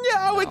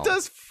 No, it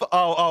does.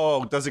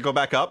 Oh, does it go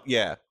back up?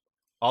 Yeah,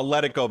 I'll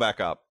let it go back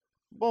up.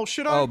 Well,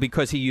 should I? Oh,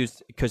 because he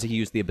used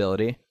the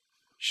ability.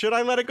 Should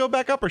I let it go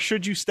back up, or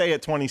should you stay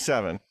at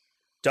 27?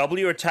 Double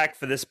your attack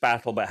for this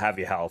battle, but have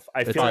your health.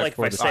 I It's feel like like if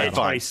for I the stay at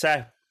battle.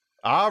 27,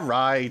 All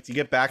right, you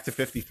get back to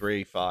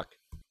 53. Fuck.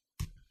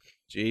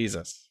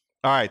 Jesus.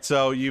 All right,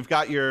 so you've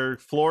got your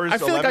floors. I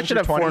feel like I 11 should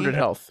have through 20. 400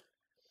 health.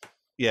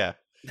 Yeah.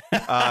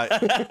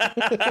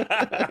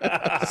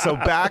 So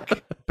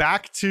back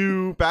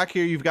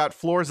here, you've got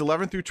floors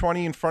 11 through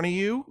 20 in front of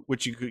you,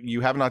 which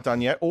you have not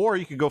done yet, or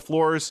you could go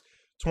floors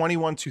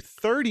 21 to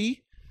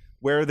 30,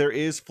 where there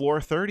is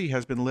floor 30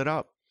 has been lit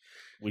up.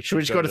 Should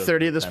we just go to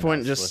 30 at this point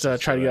and just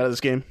try to get out of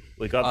this game?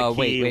 We got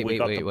the key. Wait, we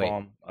got wait, the wait.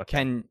 bomb.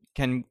 Okay.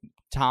 Can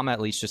Tom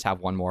at least just have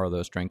one more of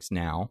those drinks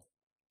now?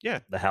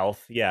 The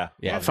health. Yeah.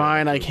 Yeah.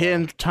 Fine, I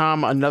hand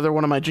Tom another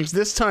one of my drinks.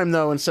 This time,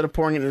 though, instead of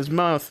pouring it in his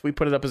mouth, we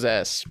put it up his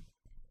ass.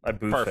 I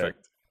boof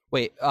Perfect.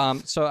 Wait,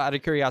 so out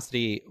of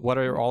curiosity, what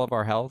are all of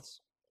our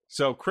healths?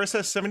 So Chris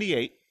has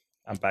 78.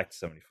 I'm back to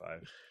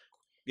 75.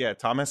 Yeah,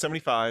 Tom has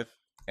 75,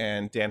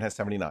 and Dan has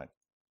 79.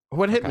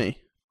 What hit me?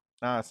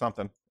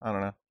 Something. I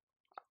don't know.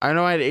 I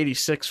know I had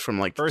 86 from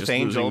like Earth just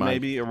Angel, losing my-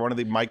 maybe, or one of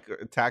the mic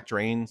attack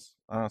drains.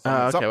 Okay,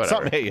 Something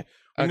whatever. hit you.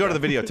 We can go to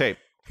the videotape.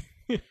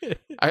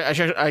 I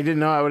didn't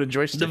know I would have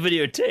joystick.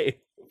 videotape.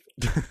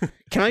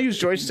 Can I use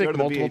Go joystick to the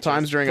multiple VHS.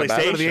 times during a Go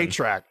battle? to the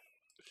 8-track.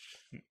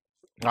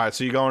 All right,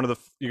 so you're going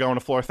to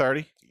floor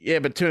 30 Yeah,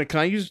 but Tuna, can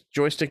I use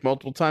joystick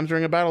multiple times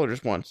during a battle or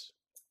just once?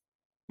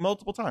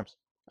 multiple times.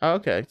 Oh,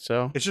 okay,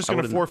 so It's just I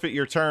going to would've- forfeit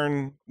your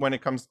turn when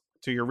it comes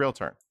to your real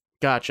turn.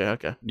 Gotcha.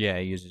 Okay. Yeah,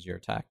 he uses your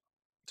attack.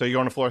 So you're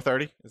going to floor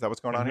 30? Is that what's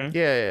going on here?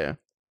 Yeah.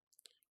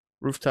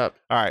 Rooftop.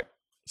 All right.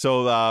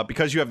 So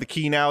because you have the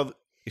key now,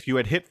 if you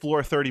had hit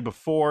floor 30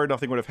 before,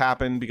 nothing would have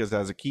happened because it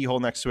has a keyhole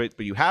next to it.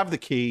 But you have the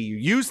key. You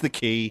use the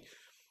key.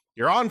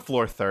 You're on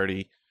floor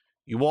 30.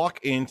 You walk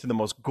into the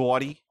most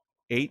gaudy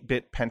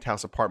 8-bit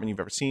penthouse apartment you've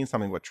ever seen,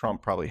 something what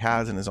Trump probably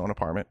has in his own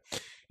apartment.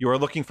 You are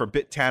looking for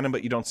Bit Tannen,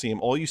 but you don't see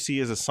him. All you see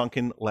is a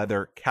sunken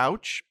leather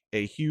couch,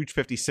 a huge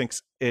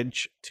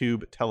 56-inch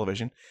tube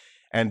television,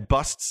 and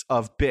busts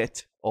of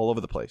Bit all over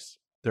the place.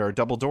 There are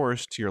double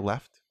doors to your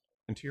left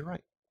and to your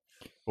right.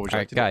 What would you All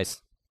like right, to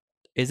guys.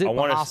 Is it I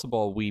wanna s-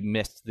 possible we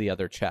missed the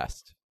other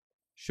chest?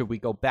 Should we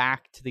go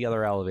back to the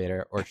other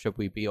elevator, or should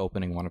we be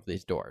opening one of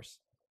these doors?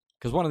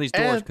 Because one of these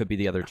doors could be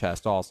the other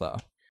chest also.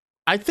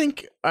 I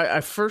think I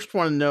first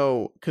want to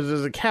know, because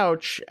there's a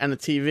couch and a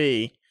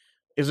TV.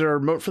 Is there a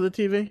remote for the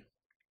TV?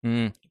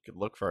 Hmm. You could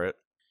look for it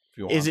if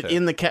you want. Is it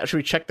in the couch? Should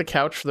we check the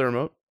couch for the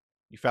remote?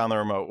 You found the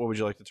remote. What would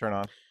you like to turn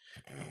on?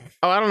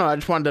 Oh, I don't know. I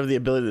just wanted to have the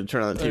ability to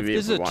turn on the TV. If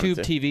this is we a wanted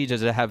tube to. TV,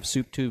 does it have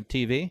Soup Tube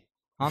TV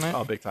on it?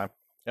 Oh, big time.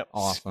 Yep.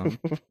 Awesome.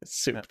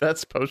 Soup.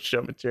 That's post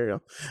show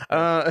material.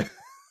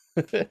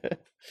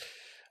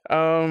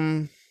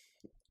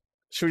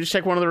 Should we just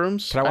check one of the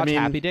rooms? Can I watch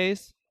Happy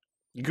Days?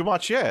 You can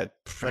watch, yeah.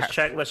 Let's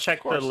check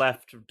the course.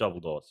 left double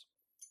doors.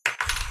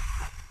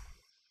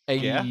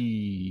 Yeah?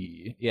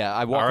 Yeah,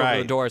 I walk over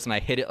Alright. the doors and I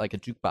hit it like a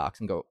jukebox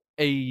and go,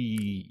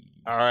 "Hey."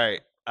 All right.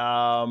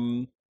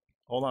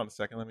 Hold on a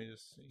second. Let me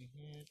just see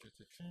here.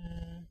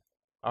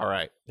 All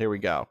right. Here we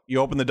go. You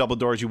open the double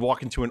doors. You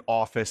walk into an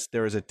office.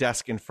 There is a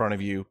desk in front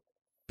of you.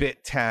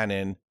 Bit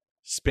Tannen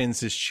spins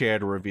his chair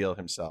to reveal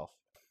himself.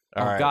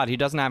 All Oh right. God, he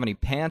doesn't have any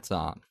pants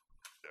on.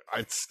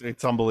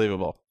 It's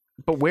unbelievable.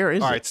 But where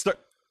is All it? right,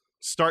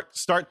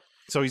 start.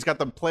 So he's got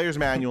the player's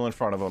manual in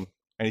front of him,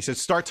 and he says,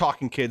 "Start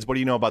talking, kids. What do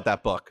you know about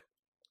that book?"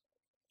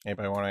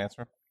 Anybody want to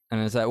answer?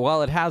 And it's like,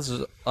 well, it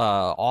has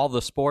all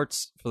the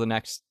sports for the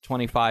next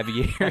 25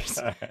 years.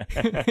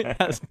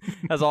 It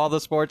has all the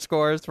sports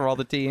scores for all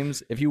the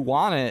teams. If you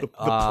want it,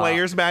 The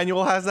player's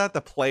manual has that.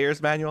 The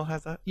player's manual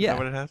has that. Is Yeah. that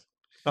what it has?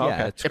 Oh, yeah,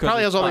 okay. it's It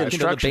probably has all the the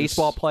instructions.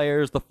 baseball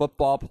players, the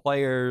football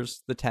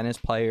players, the tennis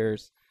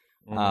players.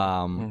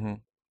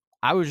 Mhm.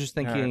 I was just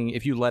thinking,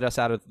 if you let us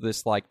out of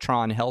this like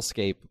Tron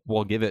hellscape,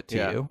 we'll give it to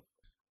Yeah. you.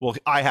 Well,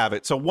 I have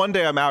it. So one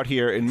day I'm out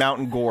here in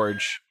Mountain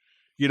Gorge.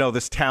 You know,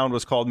 this town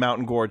was called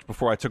Mountain Gorge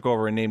before I took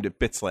over and named it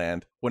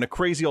Bitsland. When a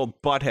crazy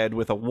old butthead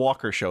with a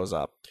walker shows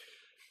up.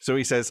 So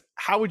he says,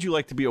 "How would you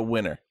like to be a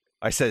winner?"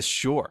 I says,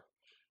 "Sure."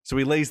 So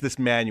he lays this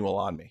manual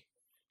on me.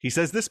 He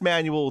says, "This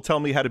manual will tell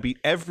me how to beat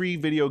every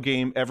video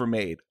game ever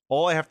made.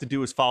 All I have to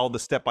do is follow the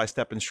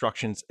step-by-step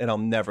instructions and I'll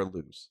never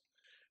lose."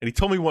 And he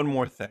told me one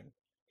more thing.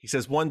 He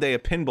says, "One day a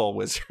pinball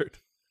wizard,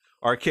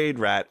 arcade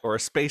rat, or a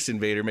space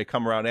invader may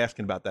come around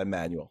asking about that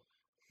manual.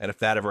 And if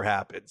that ever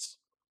happens."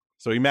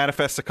 So he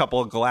manifests a couple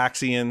of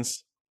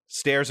Galaxians.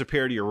 Stairs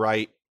appear to your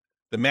right.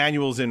 The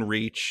manual's in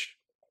reach.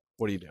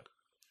 What do you do?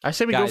 I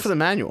say we go Guys. for the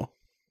manual.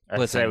 I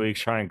Listen. say we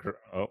try and.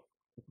 Oh,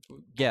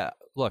 Yeah,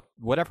 look,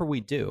 whatever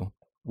we do,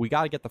 we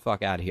got to get the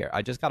fuck out of here.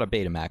 I just got a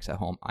Betamax at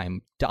home.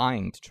 I'm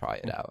dying to try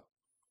it out.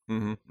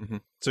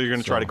 So you're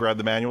going to try to grab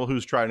the manual?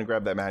 Who's trying to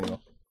grab that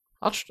manual?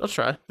 I'll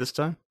try this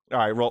time. All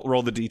right,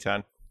 roll the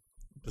D10.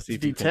 To see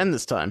if you D10 can,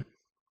 this time.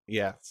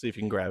 yeah, see if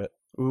you can grab it.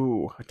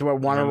 Ooh, do I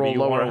want to roll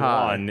low or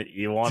high? Do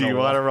you want to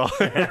roll?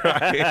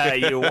 Right.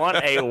 You want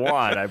a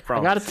 1, I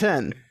promise. I got a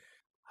 10.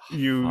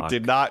 You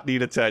did not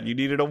need a 10. You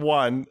needed a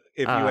 1.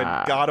 If you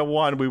had got a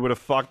 1, we would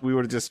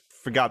have just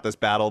forgot this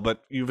battle.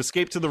 But you've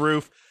escaped to the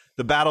roof.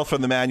 The battle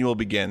from the manual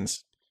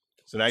begins.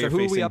 So now you're who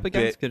are facing we up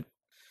against?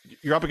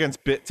 You're up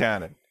against Bit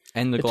Tannen.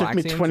 And the It took me Galaxians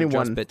or just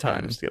 21 Bit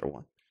times to get a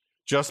 1.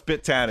 Just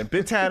Bit Tannen.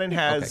 Bit Tannen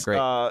has great.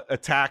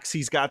 attacks.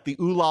 He's got the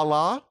Ooh La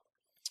La.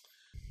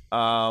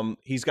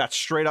 He's got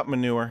straight up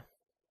manure.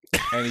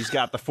 And he's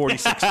got the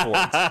 46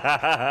 swords,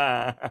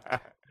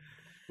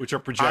 which are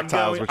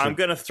projectiles. I'm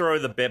going to throw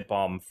the bit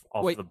bomb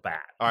off the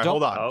bat. All right,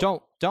 hold on.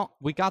 Don't.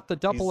 We got the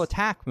double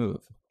attack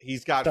move.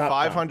 He's got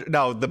 500.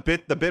 No, the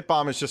bit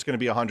bomb is just going to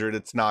be 100.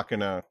 It's not going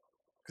to,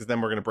 because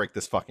then we're going to break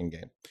this fucking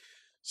game.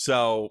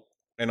 So,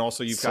 and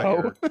also you've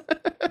got your,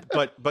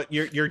 but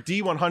your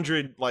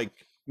D100 like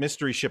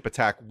mystery ship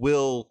attack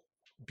will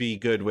be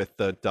good with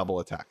the double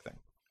attack thing.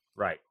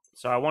 Right.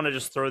 So I want to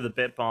just throw the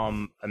bit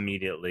bomb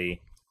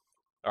immediately.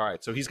 All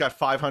right. So he's got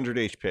 500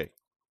 HP.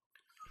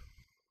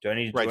 Do I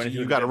need? Right. So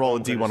you got to roll a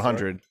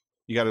D100.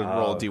 You got to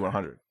roll a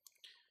D100.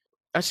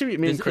 I see what you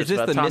mean, Is Chris. this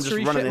the Tom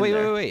mystery just ship? running in Wait.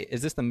 there.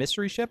 Is this the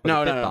mystery ship? Or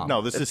No, the Bit no, Bomb?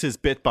 No, this is his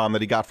bit bomb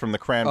that he got from the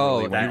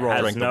cranberry when that he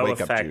has drank no the wake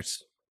effect. up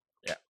juice.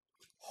 Yeah.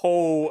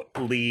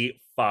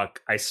 Holy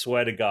fuck! I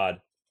swear to God.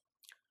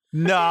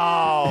 No.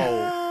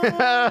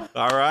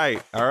 All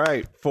right.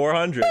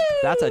 400.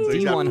 That's a So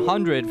he's got-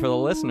 D100 for the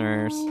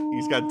listeners.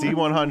 He's got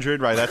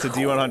D100. Right. That's a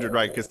D100.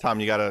 Right. Because Tom,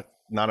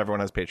 not everyone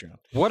has Patreon.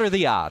 What are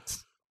the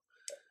odds?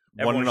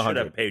 Everyone 1 in should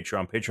 100. have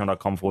Patreon.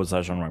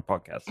 Patreon.com/Unranked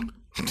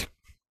Podcast.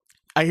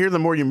 I hear the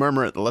more you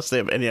murmur it, the less they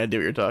have any idea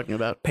what you're talking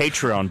about.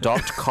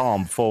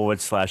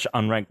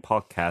 Patreon.com/Unranked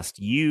Podcast.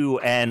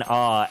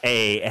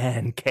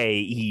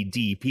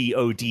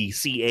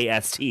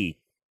 UNRANKEDPODCAST.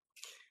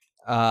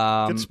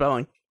 Good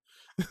spelling.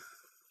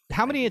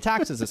 How many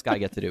attacks does this guy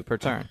get to do per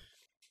turn?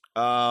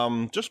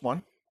 Just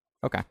one.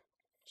 Okay.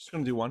 Just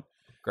gonna do one.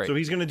 Great. So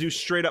he's gonna do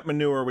straight up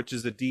manure, which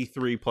is a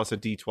D3 plus a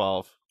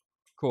D12,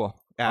 Cool.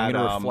 I'm And,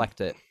 going to reflect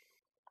it.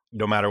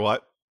 no matter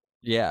what.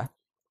 Yeah.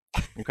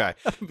 Okay.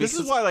 This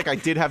is why, like, I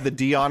did have the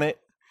D on it.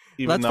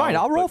 That's fine.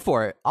 I'll roll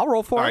for it. I'll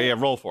roll for All right, it. yeah,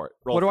 roll for it.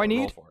 What do I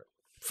need?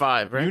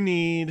 5, right? You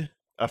need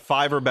a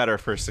 5 or better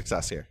for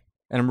success here.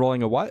 And I'm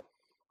rolling a what?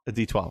 A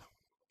D12.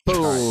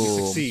 Boom. All right,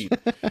 you succeed.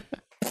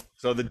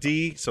 So the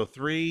D, so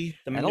 3 The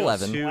And manure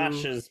 11.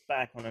 splashes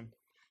back on him.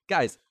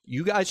 Guys,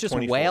 you guys just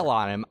 24. wail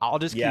on him. I'll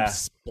just Yeah. keep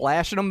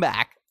splashing him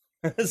back.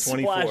 24.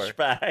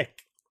 Splashback.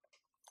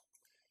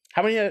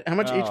 How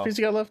much Oh. HP's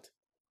you got left?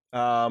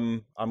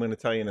 I'm going to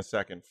tell you in a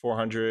second.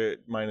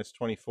 400 minus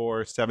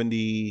 24,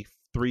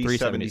 73,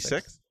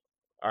 76.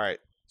 All right.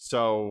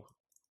 So,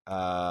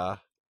 So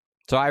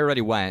I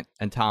already went,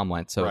 and Tom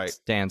went, so Right. it's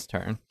Dan's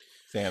turn.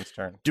 Sam's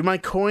turn. Do my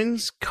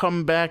coins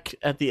come back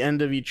at the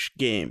end of each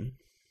game?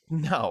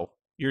 No.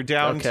 You're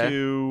down Okay.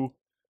 to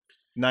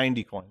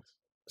 90 coins.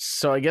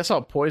 So I guess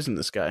I'll poison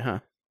this guy, huh?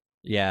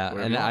 Yeah,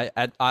 Where and am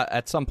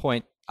at some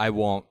point I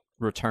won't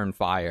return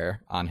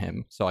fire on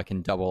him, so I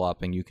can double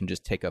up, and you can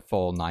just take a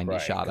full 90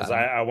 shot at Because him.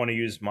 I want to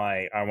use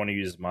my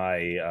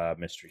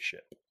mystery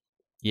ship.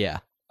 Yeah.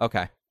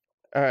 Okay.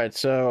 All right,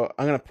 so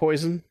I'm gonna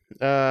poison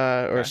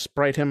or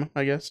sprite him,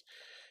 I guess.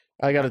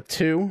 I got a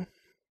 2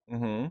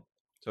 Mm-hmm.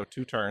 So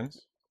 2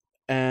 turns.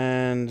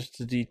 and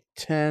the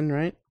D10,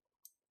 right?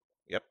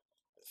 Yep.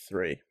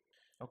 3.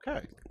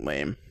 Okay.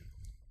 Lame.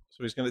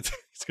 So he's gonna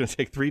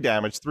take 3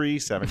 damage. 3,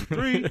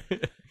 73. We're gonna be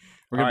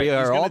All right, here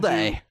he's all gonna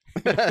day.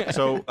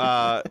 So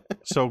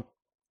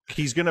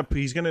he's gonna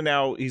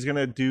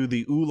do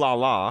the Ooh La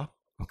La,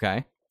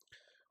 Okay.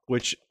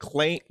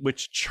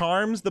 which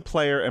charms the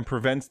player and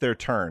prevents their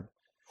turn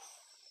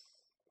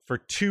for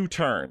 2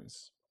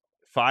 turns.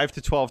 5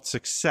 to 12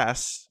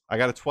 success. I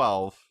got a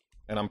 12,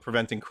 and I'm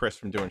preventing Chris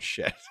from doing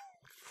shit.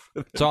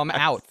 So I'm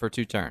out for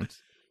 2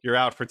 turns. You're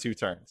out for 2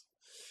 turns.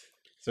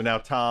 So now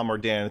Tom or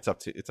Dan, it's up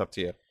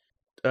to you.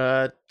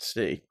 Let's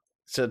see.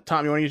 So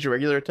Tom, you want to use your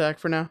regular attack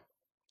for now?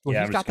 Well,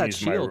 Yeah, he's I'm got just that gonna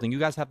use my- shield, and you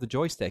guys have the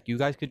joystick. You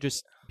guys could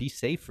just be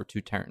safe for 2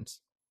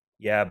 turns.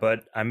 Yeah,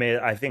 but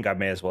I think I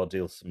may as well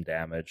deal some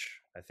damage.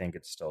 I think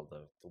it's still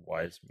the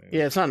wise move.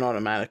 Yeah, it's not an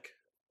automatic.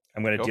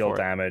 I'm gonna Go deal for it.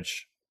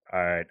 damage. All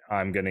right,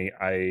 I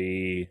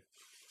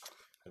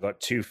got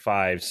 2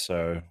 5s,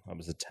 so that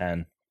was a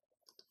 10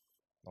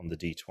 on the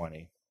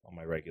D20 on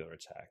my regular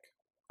attack.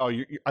 Oh,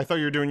 I thought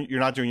you're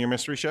not doing your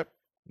mystery ship?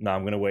 No,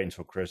 I'm gonna wait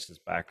until Chris is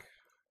back.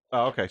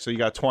 Oh, okay. So you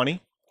got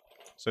 20.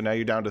 So now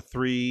you're down to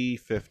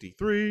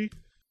 353.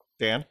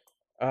 Dan?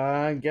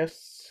 I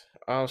guess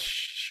I'll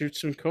shoot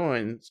some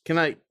coins. Can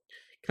I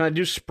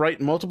do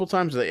sprite multiple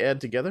times? Do they add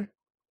together?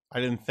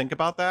 I didn't think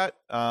about that.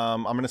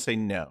 I'm going to say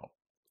no.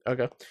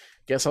 Okay.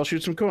 Guess I'll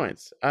shoot some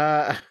coins.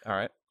 All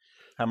right.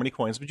 How many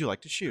coins would you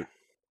like to shoot?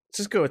 Let's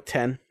just go with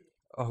 10.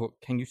 Oh,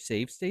 can you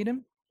save state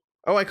him?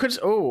 Oh, I could.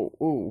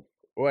 Oh,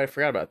 I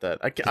forgot about that.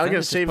 I'm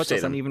gonna save puts state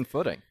us on him. even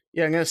footing.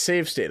 Yeah, I'm gonna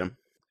save state him.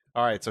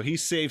 All right, so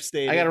he's save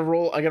stated. I gotta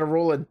roll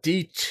a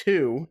D2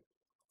 to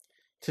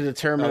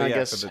determine, I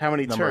guess, for the how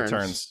many number of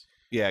turns.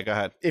 Yeah, go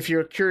ahead. If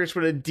you're curious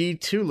what a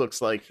D2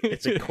 looks like,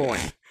 it's a coin.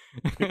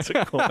 It's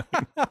a coin.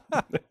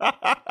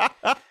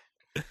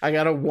 I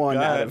got a 1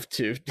 Go out ahead. of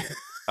 2.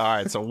 All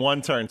right, so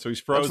one turn. So he's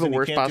That's the frozen. He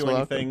worst can't do possible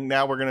anything.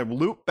 Now we're going to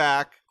loop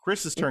back.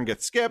 Chris's turn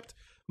gets skipped.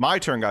 My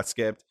turn got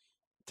skipped.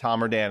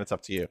 Tom or Dan, it's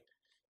up to you.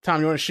 Tom,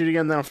 you want to shoot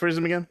again? Then I'll freeze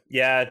him again.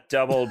 Yeah,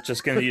 double.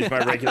 Just gonna use my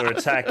regular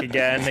attack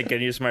again.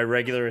 Gonna use my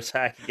regular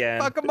attack again.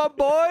 Fuck 'em up,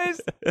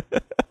 boys.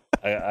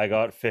 I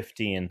got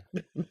 15.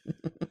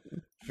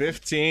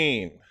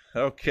 15.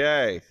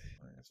 Okay.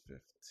 Minus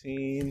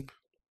 15.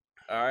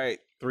 All right.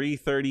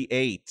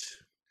 338.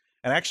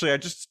 And actually,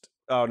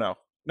 oh, no.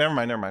 Never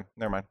mind.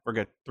 We're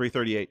good.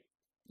 338.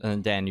 And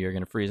then Dan, you're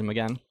gonna freeze him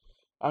again.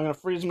 I'm gonna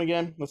freeze him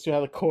again. Let's see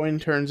how the coin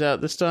turns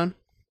out this time.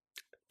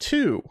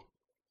 2.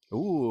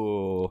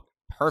 Ooh,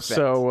 perfect.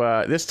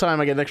 So this time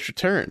I get an extra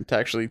turn to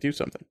actually do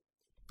something.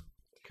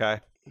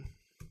 Okay.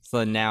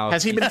 So now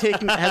Has he been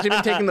taking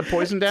the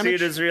poison damage?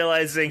 Dude is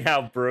realizing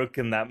how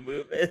broken that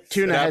move is.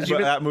 Tuna,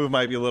 That move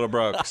might be a little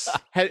broke.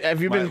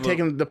 have you been Might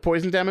taking the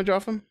poison damage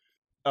off him?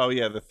 Oh,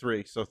 yeah, the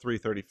 3. So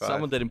 335.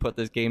 someone didn't put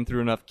this game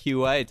through enough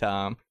QA,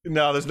 Tom.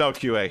 No, there's no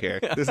QA here.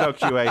 There's no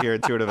QA here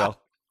at Tunaville.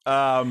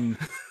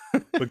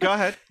 But go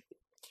ahead.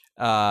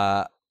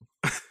 All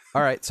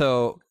right,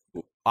 so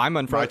I'm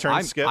My turn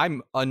to skip?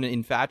 I'm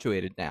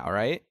uninfatuated now,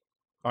 right?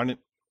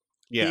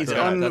 Yeah, He's go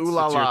ahead. That's your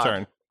un-ooh-la-la.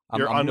 turn.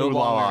 You're I'm no longer-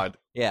 un-ooh-la-la'd.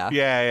 Yeah.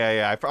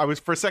 Yeah. I was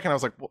for a second. I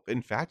was like, well,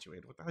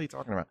 infatuated. What the hell are you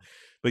talking about?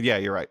 But yeah,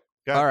 you're right.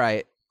 Go ahead. All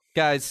right,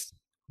 guys,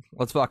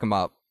 let's fuck him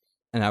up.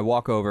 And I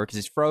walk over because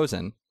he's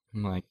frozen.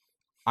 I'm like,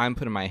 I'm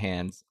putting my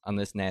hands on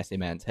this nasty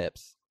man's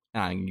hips,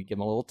 and I'm gonna give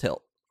him a little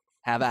tilt.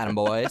 Have at him,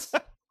 boys.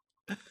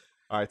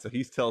 All right, so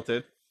he's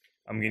tilted.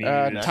 I'm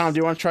gonna use. Tom, do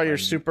you want to try your I'm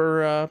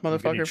super I'm gonna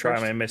motherfucker try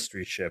first? my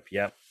mystery ship.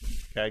 Yep,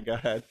 Okay, go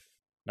ahead.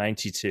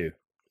 92.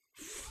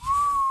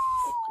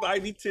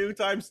 92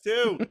 times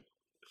 2.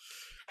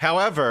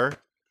 However,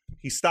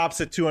 he stops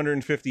at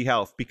 250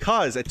 health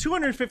because at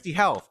 250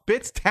 health,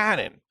 Bits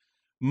Tannen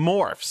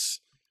morphs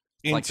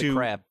Like the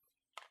crab.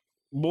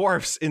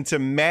 into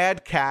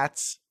Mad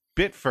Cat's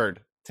Bitford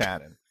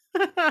Tannen.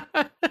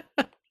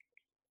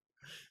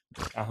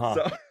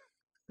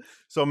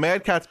 So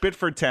Mad Cat's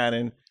Bitford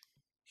Tannen,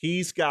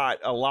 he's got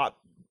a lot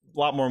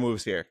more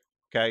moves here.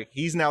 Okay,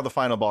 he's now the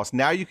final boss.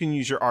 Now you can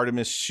use your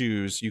Artemis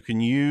shoes. You can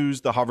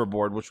use the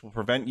hoverboard, which will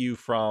prevent you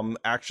from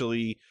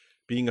actually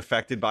being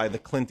affected by the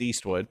Clint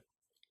Eastwood,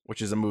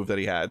 which is a move that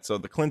he had. So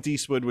the Clint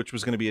Eastwood, which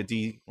was going to be a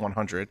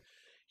D100,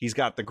 he's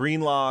got the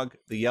green log,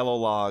 the yellow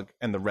log,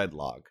 and the red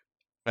log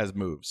as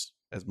move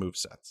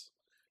sets.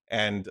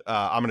 And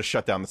I'm going to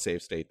shut down the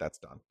save state. That's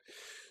done.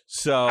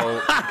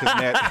 So because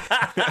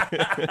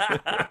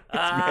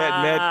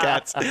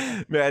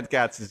Mad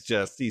Cats is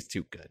just, he's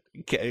too good.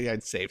 You can't,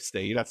 I'd save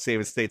state. You're not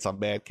saving states on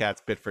Mad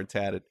Cats, Bitford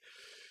Tannen.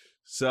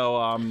 So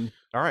all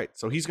right.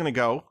 So he's gonna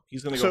go.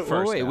 He's gonna go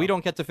first. Wait, now. we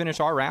don't get to finish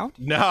our round?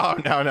 No,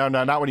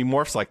 not when he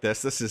morphs like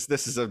this. This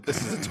is a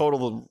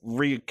total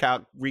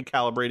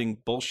recalibrating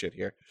bullshit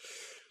here.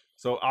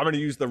 So I'm gonna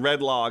use the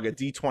red log, a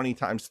D20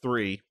 times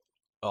 3.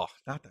 Oh,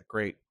 not that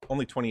great.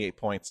 Only 28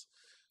 points.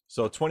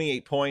 So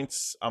 28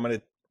 points. I'm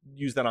gonna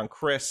use that on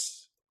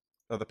Chris,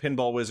 the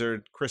pinball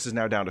wizard. Chris is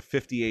now down to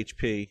 50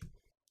 HP.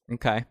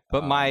 Okay,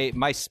 but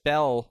my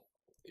spell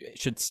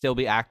should still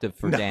be active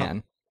for No.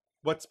 Dan.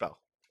 What spell?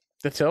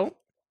 The tilt?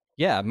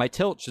 Yeah, my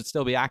tilt should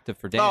still be active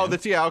for Dan. Oh,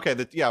 that's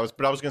okay. I was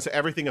gonna say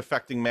everything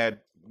affecting Mad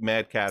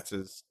Cats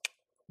is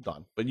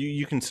done, but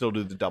you can still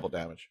do the double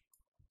damage.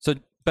 So,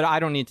 but I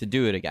don't need to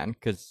do it again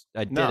because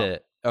I did No.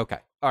 it. Okay,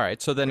 all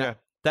right. So then Yeah.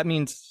 that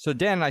means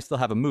Dan and I still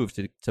have a move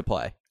to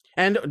play,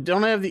 And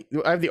don't I have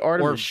the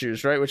Artemis Or-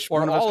 shoes, right? Which or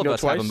one of all us of can go us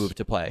twice. have a move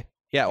to play.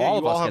 Yeah, Yeah, all you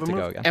of all us have get a to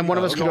move. go again. And one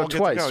of us You can all go get to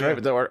twice, go, right? yeah.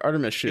 With the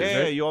Artemis shoes, Yeah,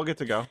 right? you all get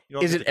to go.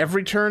 Is it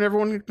every turn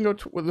everyone can go?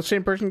 The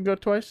same person can go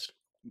twice?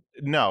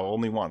 No,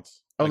 only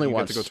once. Only you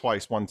once. get to go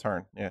twice, one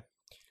turn. Yeah,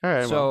 All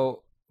right.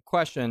 So,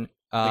 question: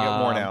 they get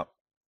worn um, out.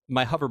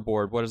 My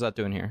hoverboard. What is that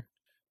doing here?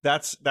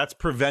 That's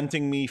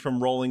preventing me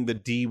from rolling the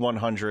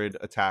D100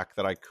 attack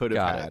that I could have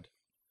Got it. had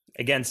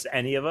Against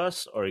any of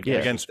us or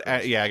against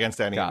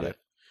any Got of it. it.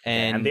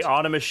 And the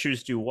Artemis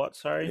shoes do what?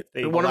 Sorry,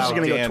 they One of us is Allow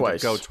gonna go Dan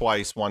twice. Go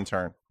twice, one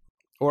turn.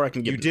 or I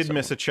can give You did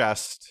miss a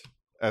chest,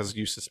 as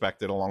you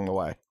suspected along the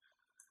way,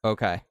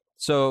 Okay,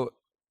 so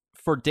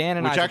for Dan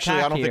and which I's actually I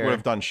attack don't think here, would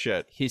have done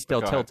shit. he's still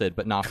Go ahead. tilted,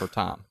 but not for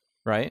Tom,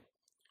 right?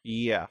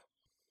 Yeah.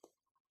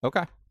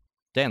 Okay,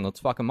 Dan, let's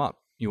fuck him up.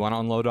 You want to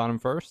unload on him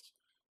first?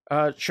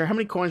 Sure. How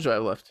many coins do I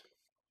have left?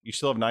 You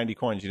still have 90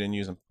 coins. You didn't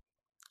use them.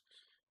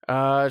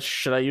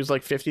 Should I use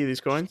like 50 of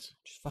these coins?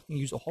 Just fucking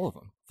use all of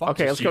them. Fuck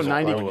Okay, just let's go use all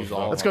 90. of them. Use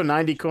all of Let's them. go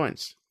 90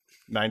 coins.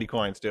 90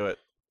 coins. Do it.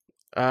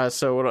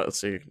 So what? Let's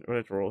see. What do I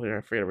have to roll here?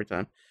 I forget every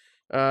time.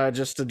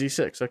 Just a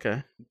D6.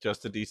 Okay.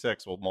 Just a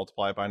D6. We'll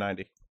multiply it by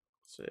 90.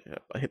 So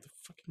I hit the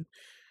fucking.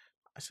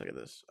 I suck at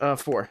this.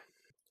 4. Is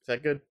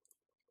that good?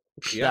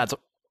 Yeah.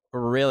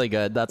 really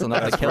good. That's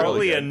enough That's to kill him.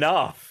 Probably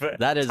enough.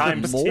 That is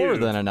Times more 2.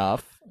 than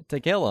enough to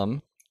kill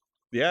him.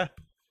 Yeah.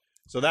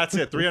 So that's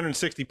it.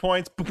 360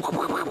 points.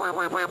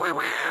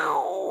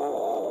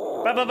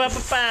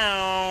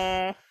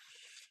 Ba-ba-ba-ba-bow.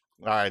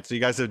 All right, so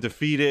you guys have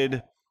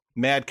defeated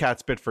Mad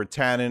Catz Bitford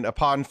Tannen.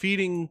 Upon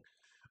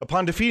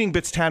defeating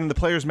Bits Tannen, the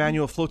player's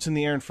manual floats in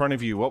the air in front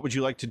of you. What would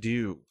you like to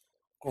do?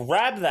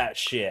 Grab that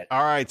shit.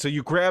 All right, so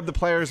you grab the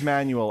player's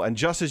manual, and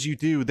just as you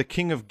do, the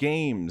King of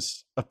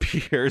Games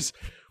appears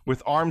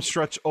with arms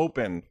stretched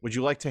open. Would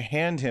you like to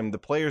hand him the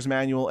player's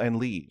manual and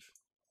leave?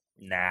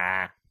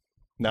 Nah.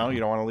 No, you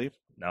don't want to leave?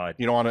 No,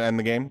 You don't want to end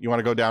the game? You want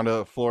to go down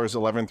to floors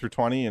 11 through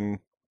 20 and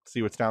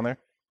see what's down there?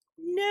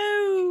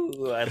 No.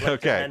 I'd like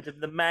Okay. to hand him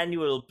the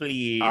manual,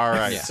 please. All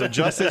right. Yeah. So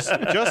just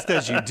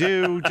as you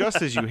do,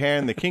 just as you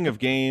hand the King of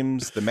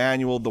Games the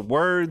manual, the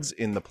words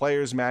in the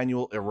player's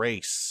manual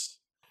erase.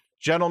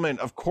 Gentlemen,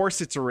 of course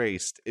it's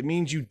erased. It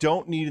means you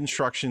don't need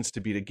instructions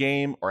to beat a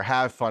game or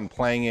have fun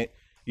playing it.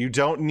 You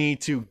don't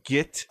need to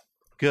get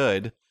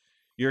good.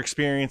 Your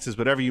experience is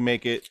whatever you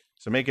make it,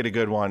 so make it a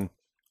good one.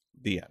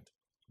 The end.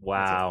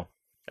 Wow.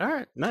 All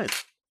right,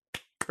 nice,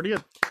 pretty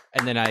good.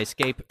 And then I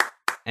escape,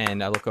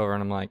 and I look over,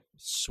 and I'm like,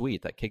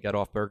 sweet, that kid got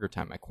off Burger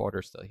Time. My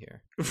quarter's still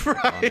here.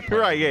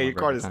 Right. Yeah, your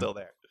card is Burger still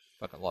Time. there.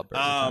 Fucking love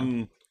Burger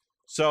Time.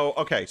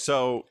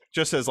 So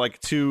just as like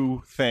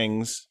two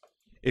things,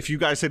 if you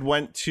guys had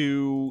went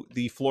to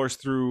the floors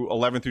through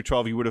 11 through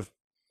 12, you would have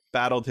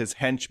battled his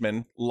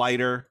henchmen,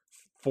 Lighter,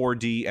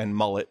 4D, and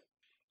Mullet.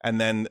 And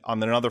then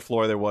on another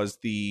floor, there was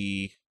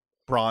the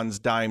bronze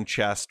dime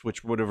chest,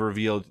 which would have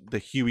revealed the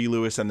Huey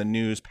Lewis and the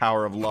News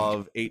Power of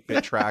Love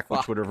 8-bit track,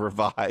 which would have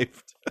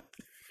revived.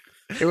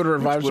 It would have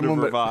revived would have someone,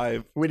 but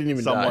revived we didn't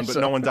even someone, die. but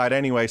so- no one died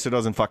anyway, so it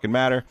doesn't fucking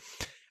matter.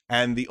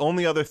 And the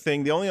only other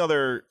thing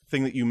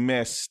that you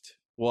missed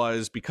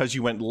was because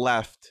you went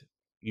left,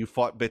 you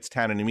fought Bits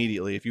Tannen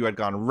immediately. If you had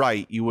gone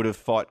right, you would have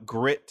fought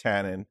Grit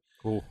Tannen,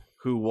 Ooh.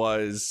 who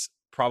was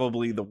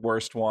probably the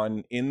worst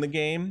one in the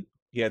game.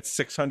 He had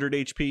 600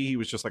 HP. He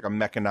was just like a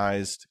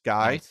mechanized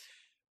guy. Nice.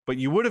 But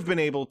you would have been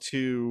able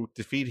to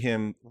defeat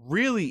him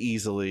really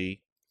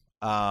easily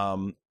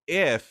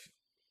if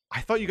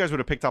I thought you guys would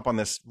have picked up on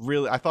this.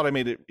 Really, I thought I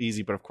made it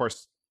easy, but of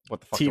course, what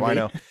the fuck do I TV.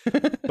 know?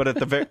 But at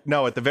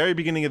the very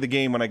beginning of the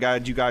game, when I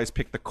got you guys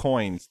pick the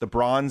coins, the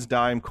bronze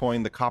dime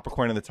coin, the copper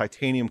coin, and the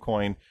titanium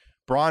coin.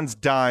 Bronze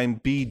dime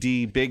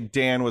BD Big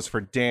Dan was for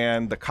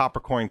Dan. The copper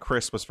coin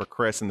Chris was for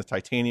Chris, and the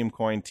titanium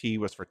coin T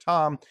was for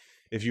Tom.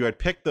 If you had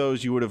picked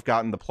those, you would have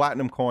gotten the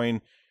platinum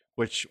coin,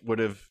 which would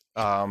have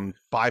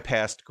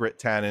bypassed Grit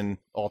Tannen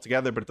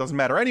altogether. But it doesn't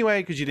matter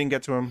anyway because you didn't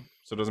get to him,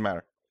 so it doesn't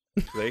matter.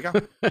 So there you go.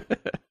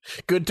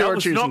 Good That door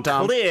was choosing, not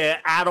Tom. clear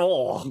at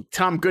all.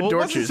 Tom, good Well, it door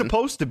wasn't choosing.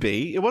 supposed to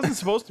be. It wasn't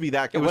supposed to be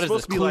that. It What was is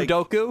supposed this, to be like.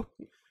 Cluedoku?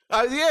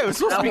 Yeah, it was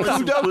supposed to be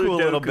That was Cluedoku a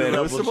little Cluedoku bit. It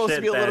was level supposed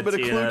to be a shit little bit of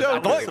there, Tina.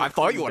 Cluedoku. I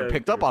thought you would have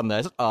picked up on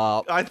this.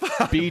 I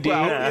thought BD,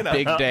 well, you know,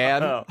 Big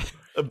Dan.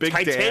 a big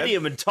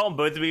Titanium and Tom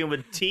both being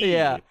with T.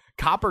 Yeah.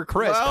 Copper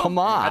Chris, Well, come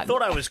on. I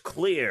thought I was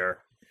clear.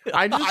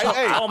 I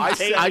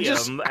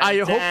just,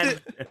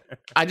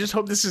 I just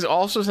hope this is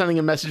also sending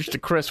a message to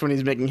Chris when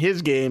he's making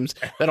his games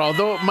that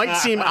although it might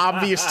seem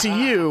obvious to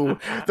you,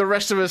 the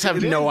rest of us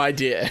have no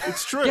idea.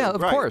 It's true. Yeah, of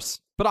right. course.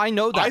 But I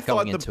know I that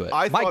going thought into it.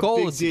 I My thought goal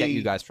Big is to get D-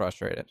 you guys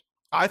frustrated.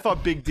 I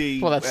thought Big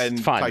D Well, that's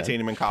and fine, then.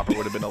 titanium and copper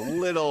would have been a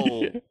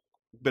little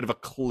bit of a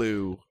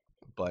clue,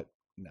 but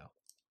no.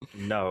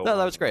 No. No,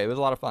 that was great. It was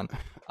a lot of fun.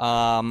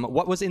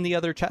 What was in the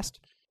other chest?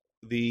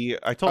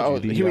 I told Oh, you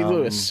the Huey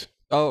Lewis.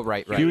 Oh,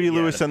 right. Huey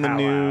Lewis the and the powwow,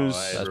 News. I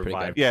That's pretty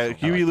revived good. Yeah, someone.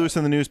 Huey like Lewis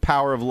and the News,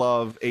 Power of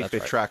Love, 8-bit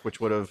right. track, which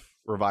would have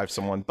revived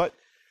someone, but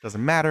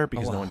doesn't matter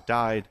because no wow. one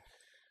died.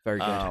 Very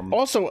good.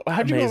 Also,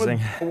 how'd you go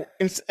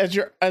with,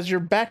 as your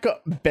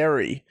backup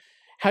berry?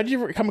 How did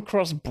you ever come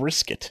across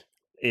brisket?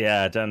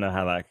 Yeah, I don't know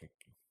how that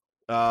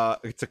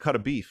could... It's a cut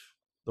of beef,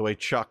 the way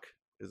Chuck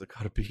is a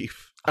cut of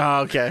beef.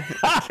 Oh, okay.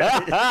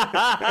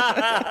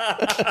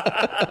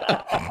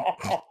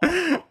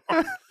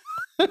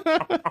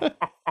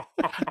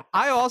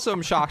 I also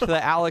am shocked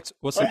that Alex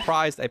was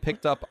surprised I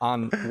picked up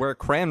on where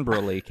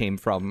Cranberry came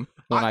from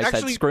when I said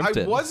Actually,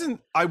 Scrimpton.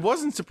 I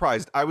wasn't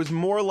surprised. I was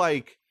more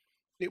like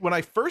when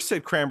I first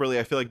said Cranberry,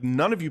 I feel like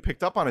none of you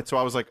picked up on it, so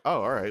I was like,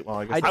 "Oh, all right. Well,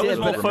 I guess I I did, was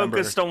but- more remember.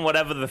 focused on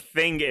whatever the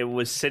thing it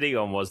was sitting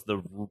on was.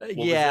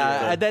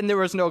 Yeah, and then there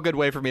was no good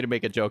way for me to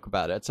make a joke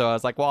about it. So I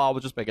was like, well, I'll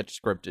just make a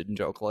scripted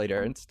joke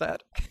later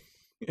instead.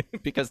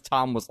 Because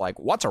Tom was like,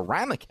 what's a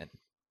ramekin?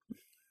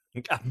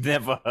 I've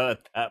never heard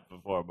that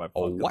before in my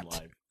fucking what?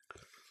 life.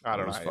 I don't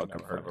know. was I've fucking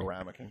never heard of a funny.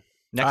 ramekin.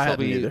 Next, I I'll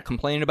hadn't be either.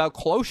 complaining about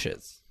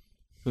cloches.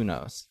 Who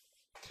knows?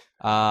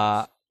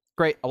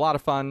 Great. A lot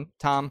of fun.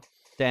 Tom,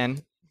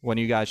 Dan, when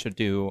you guys should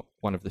do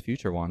one of the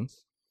future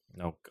ones.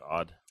 Oh,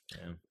 God.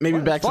 Yeah. Maybe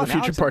Well, Back to fun. the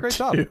Future Alex, Part great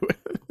job. 2.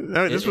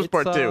 No, this was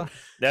Part 2. No, it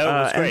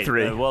was and great.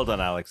 3. Well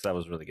done, Alex. That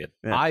was really good.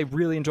 Yeah. I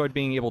really enjoyed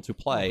being able to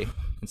play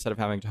instead of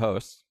having to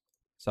host.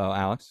 So,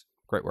 Alex,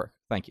 great work.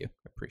 Thank you.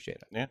 I appreciate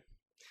it. Yeah.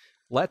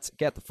 Let's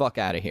get the fuck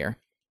out of here.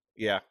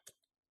 Yeah.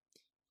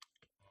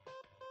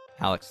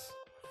 Alex,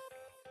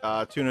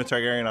 Tuna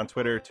Targaryen on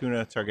Twitter,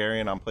 Tuna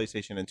Targaryen on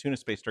PlayStation, and Tuna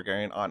Space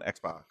Targaryen on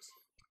Xbox.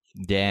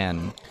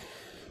 Dan.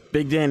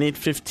 Big Dan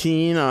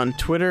 815 on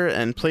Twitter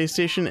and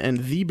PlayStation, and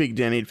the Big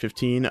Dan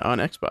 815 on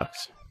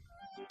Xbox.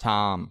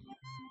 Tom.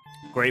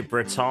 Great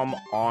Britom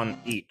on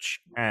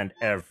each and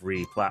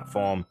every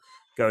platform.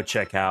 Go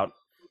check out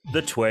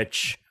the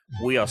Twitch.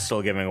 We are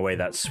still giving away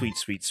that sweet,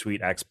 sweet,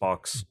 sweet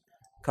Xbox.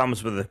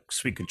 Comes with a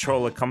sweet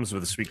controller, comes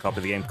with a sweet copy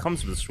of the game,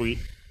 comes with a sweet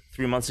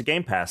 3 months of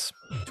Game Pass.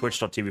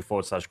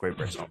 Twitch.tv/Great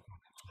Britom.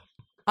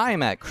 I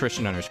am at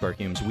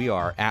Christian_Humes. We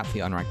are at the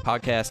Unranked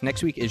Podcast.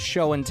 Next week is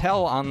Show and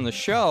Tell on the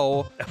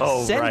show.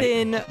 Oh, Send right.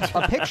 in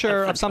a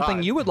picture of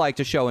something you would like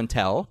to show and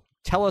tell.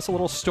 Tell us a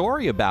little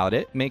story about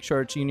it. Make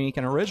sure it's unique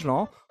and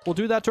original. We'll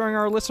do that during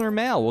our listener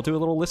mail. We'll do a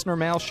little listener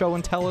mail show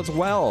and tell as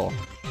well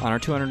on our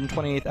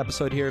 228th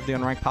episode here of the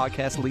Unranked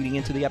Podcast, leading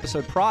into the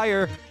episode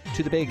prior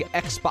to the big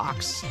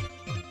Xbox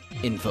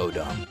info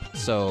dump.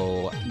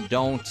 So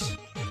don't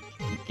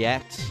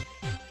get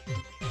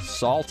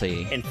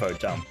salty. Info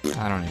dump.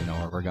 I don't even know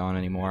where we're going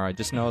anymore. I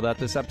just know that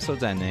this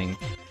episode's ending,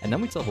 and then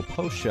we still have a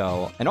post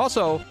show. And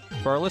also,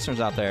 for our listeners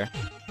out there,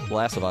 The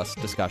Last of Us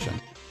discussion.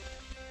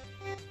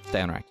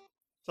 Stay on rank.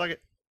 Suck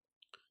it.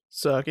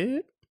 Suck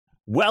it.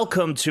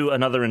 Welcome to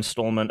another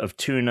installment of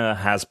Tuna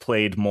Has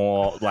Played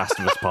More Last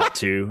of Us Part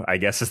 2, I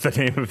guess is the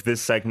name of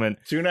this segment.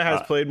 Tuna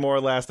has played more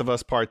Last of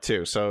Us Part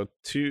 2. So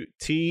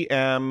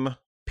TMP,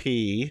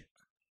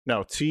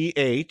 no,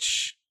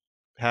 TH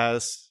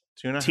has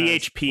Tuna has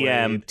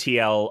THPM played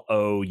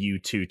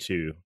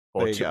TLOU22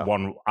 or There you go.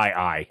 one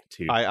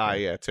II2.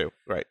 yeah, 2.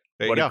 Right.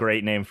 There What you a go.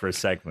 great name for a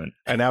segment.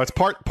 And now it's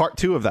part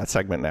 2 of that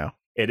segment now.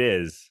 It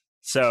is.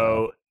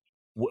 So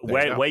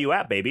there you go. where you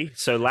at, baby?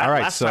 So All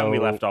right, last time we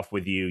so- left off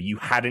with you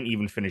hadn't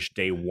even finished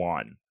day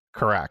 1.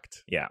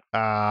 Correct. Yeah.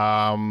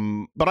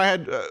 But I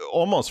had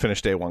almost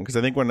finished day 1 because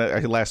I think when I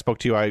last spoke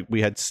to you,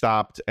 we had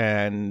stopped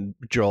and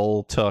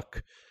Joel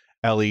took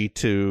Ellie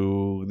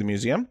to the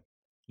museum.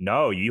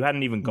 No, you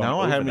hadn't even gone. No,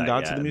 I over haven't that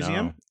gone yet. to the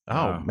museum. No.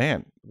 Oh No.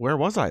 man, where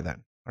was I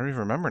then? I don't even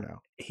remember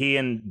now. Her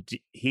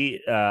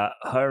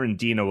and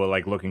Dina were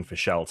like looking for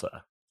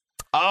shelter.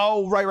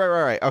 Oh,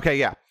 right. Okay,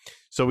 yeah.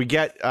 So we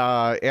get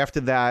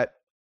after that.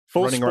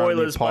 Full running around the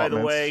spoilers, by the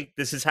apartments. way.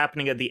 This is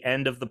happening at the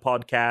end of the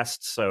podcast,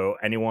 so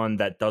anyone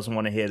that doesn't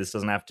want to hear this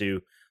doesn't have to.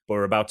 But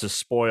we're about to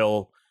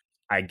spoil,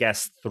 I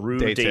guess, through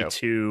Day day two.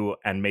 2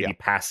 and maybe Yeah.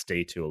 past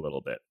day 2 a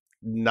little bit.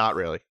 Not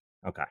really.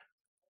 Okay.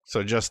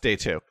 So just day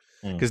 2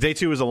 Mm. because day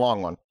 2 was a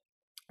long one.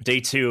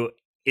 Day 2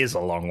 is a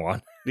long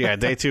one. Yeah,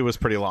 day 2 was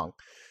pretty long.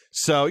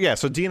 So yeah,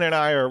 so Dina and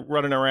I are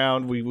running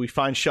around. We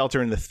find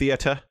shelter in the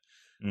theater.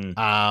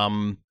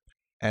 Mm.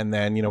 And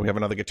then we have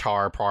another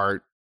guitar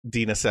part.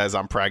 Dina says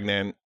I'm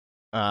pregnant.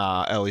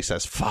 Ellie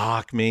says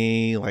fuck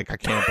me, like I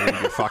can't believe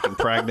you're fucking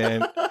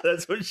pregnant.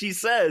 That's what she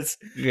says.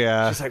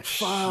 Yeah, She's like,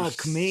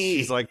 fuck me.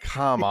 She's like,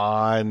 come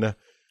on.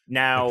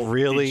 Now, Like,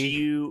 really? Did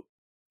you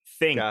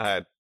think? Go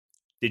ahead.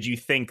 Did you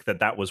think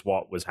that was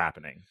what was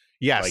happening?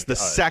 Yes, Like, the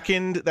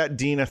second that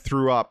Dina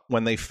threw up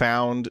when they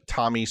found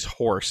Tommy's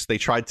horse, they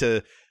tried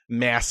to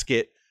mask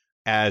it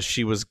as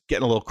she was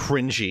getting a little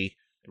cringy.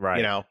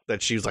 Right.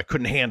 That she was like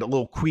couldn't handle, a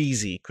little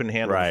queasy, couldn't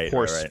handle Right,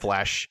 horse right.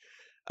 flesh.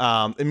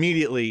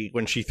 Immediately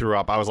when she threw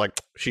up, I was like,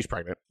 she's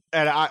pregnant,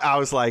 and I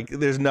was like,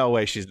 there's no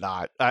way she's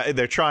not.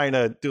 They're trying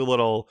to do a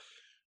little,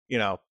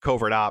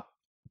 covert up,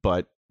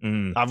 but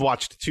Mm. I've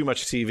watched too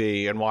much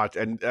TV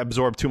and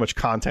absorbed too much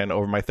content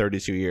over my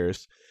 32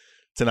 years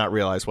to not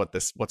realize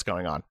what's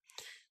going on.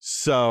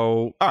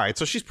 So, all right,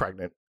 so she's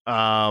pregnant.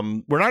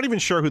 We're not even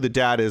sure who the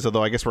dad is,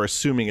 although I guess we're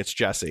assuming it's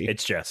Jesse.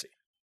 It's Jesse.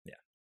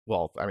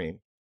 Well, I mean,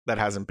 that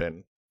hasn't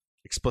been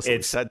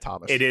explicitly said,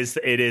 Thomas. It is.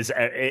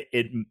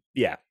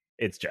 Yeah,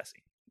 it's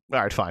Jesse.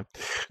 All right, fine.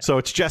 So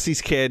it's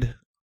Jesse's kid.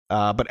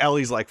 But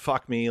Ellie's like,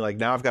 fuck me. Like,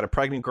 now I've got a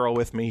pregnant girl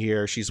with me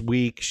here. She's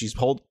weak. She's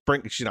holding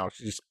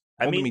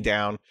me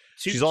down.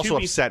 She's also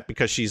upset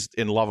because she's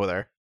in love with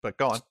her. But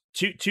go on.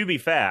 To be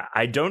fair,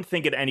 I don't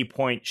think at any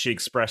point she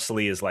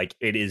expressly is like,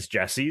 it is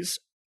Jesse's.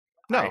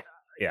 No.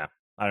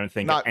 I don't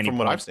think Not at any from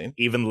point, what I've seen.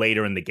 even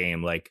later in the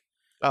game, like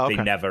Oh, okay.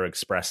 they never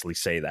expressly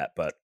say that,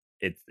 but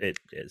it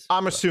is.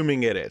 I'm But-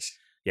 assuming it is.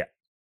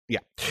 Yeah.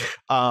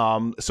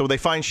 So they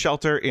find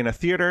shelter in a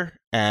theater,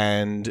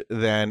 and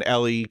then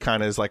Ellie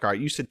kind of is like, all right,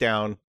 you sit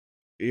down.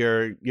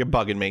 You're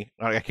bugging me.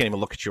 I can't even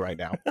look at you right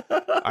now.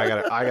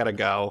 I gotta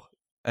go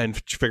and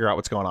figure out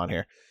what's going on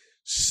here.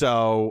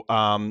 So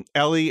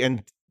Ellie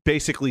and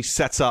basically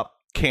sets up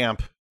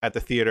camp at the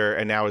theater,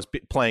 and now is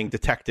playing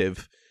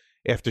detective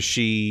after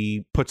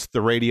she puts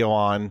the radio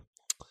on,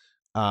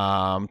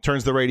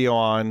 turns the radio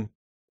on,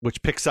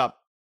 which picks up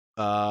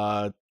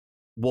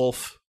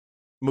wolf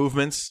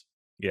movements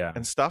Yeah.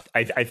 and stuff.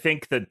 I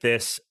think that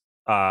this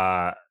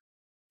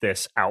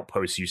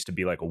outpost used to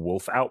be like a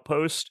wolf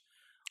outpost.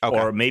 Okay.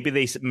 Or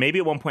maybe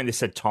at one point they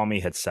said Tommy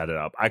had set it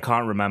up. I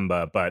can't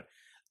remember, but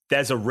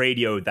there's a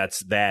radio that's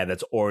there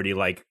that's already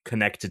like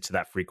connected to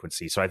that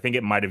frequency. So I think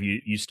it might have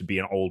used to be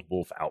an old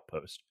wolf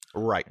outpost.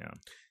 Right. Yeah.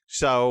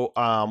 So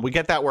we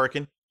get that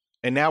working,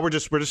 and now we're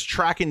just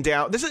tracking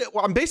down.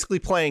 I'm basically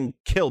playing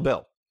Kill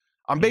Bill.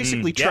 I'm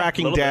basically Yeah, a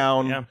tracking little bit,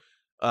 down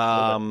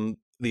yeah.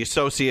 the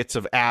associates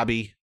of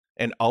Abby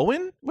and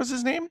Owen was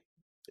his name.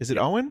 Is it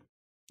Owen?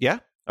 Yeah.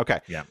 Okay.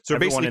 Yeah. So we're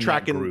Everyone basically in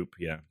tracking that group.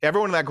 Yeah.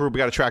 everyone in that group. We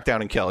got to track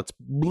down and kill. It's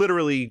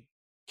literally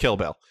Kill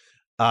Bill.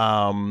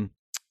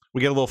 We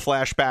get a little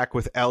flashback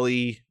with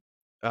Ellie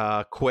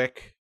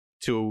quick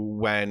to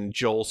when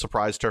Joel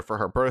surprised her for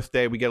her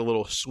birthday. We get a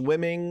little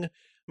swimming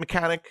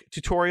mechanic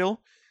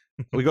tutorial.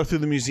 We go through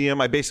the museum.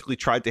 I basically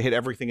tried to hit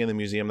everything in the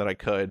museum that I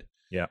could.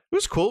 Yeah. It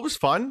was cool. It was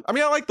fun. I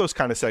mean, I like those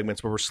kind of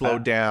segments where we're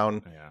slowed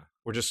down. Yeah.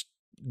 We're just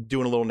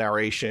doing a little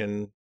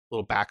narration, a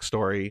little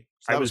backstory.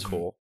 So that was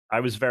cool. I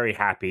was very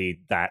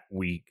happy that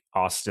we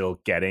are still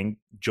getting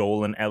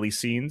Joel and Ellie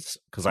scenes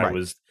because Right.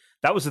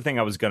 that was the thing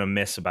I was going to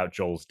miss about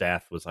Joel's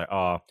death was like,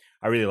 oh,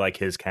 I really like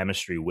his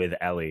chemistry with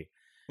Ellie.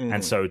 Mhm.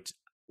 And so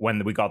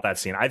when we got that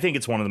scene, I think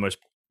it's one of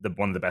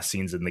the best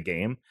scenes in the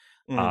game.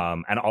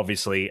 Mhm. And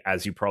obviously,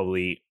 as you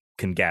probably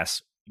can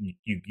guess,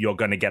 you're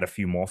going to get a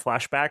few more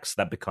flashbacks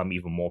that become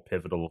even more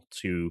pivotal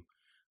to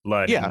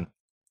learning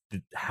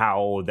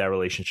how their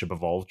relationship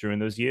evolved during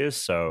those years.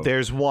 So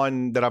There's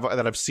one that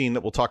I've seen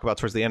that we'll talk about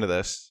towards the end of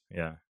this.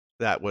 yeah,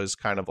 That was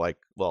kind of like,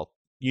 well,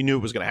 you knew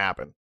it was going to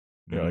happen.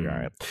 You're like, Mm. all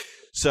right.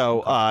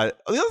 So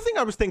the other thing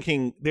I was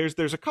thinking,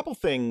 there's a couple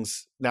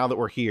things now that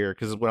we're here,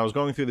 because when I was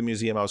going through the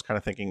museum, I was kind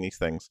of thinking these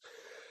things.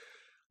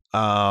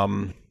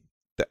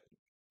 That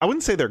I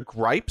wouldn't say they're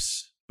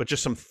gripes, but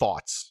just some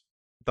thoughts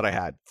that I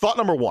had. Thought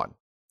number one,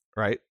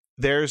 right?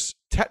 There's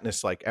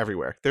tetanus like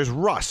everywhere. There's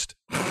rust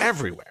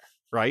everywhere,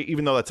 right?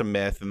 Even though that's a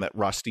myth and that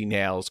rusty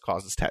nails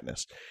causes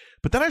tetanus.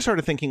 But then I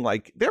started thinking,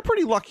 like, they're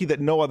pretty lucky that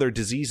no other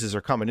diseases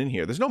are coming in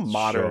here. There's no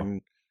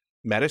modern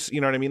medicine,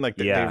 you know what I mean? Like,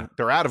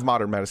 they're out of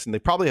modern medicine. They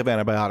probably have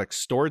antibiotics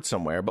stored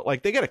somewhere, but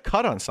like, they get a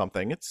cut on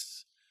something.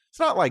 It's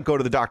not like go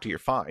to the doctor, you're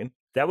fine.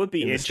 that would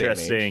be in this day and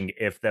interesting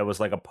if there was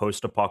like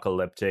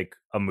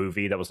a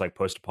movie that was like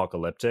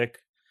post-apocalyptic,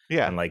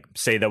 Yeah. and like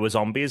say there were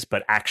zombies,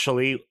 but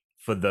actually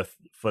for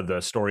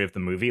the story of the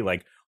movie,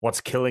 like what's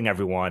killing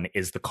everyone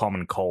is the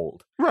common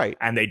cold, Right.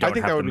 and they I don't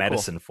think that have the would be cool.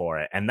 medicine for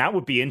it, and that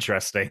would be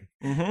interesting.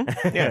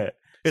 Mm-hmm. Yeah.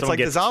 It's Someone like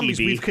the gets zombies.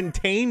 TB. We've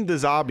contained the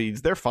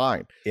zombies. They're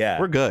fine. Yeah,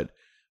 We're good.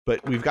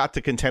 But we've got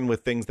to contend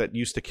with things that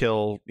used to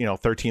kill,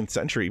 13th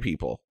century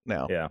people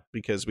now. Yeah.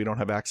 Because we don't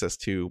have access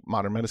to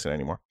modern medicine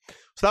anymore.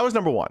 So that was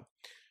number one.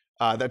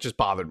 That just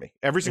bothered me.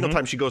 Every single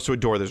time she goes to a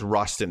door, there's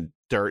rust and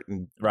dirt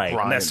and right.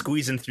 grime. And they're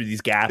squeezing through these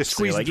gaps. They're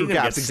squeezing like, through you're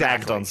gonna gaps, get snagged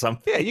exactly. on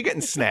something. Yeah, you're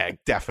getting snagged,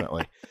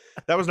 definitely.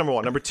 That was number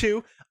one. Number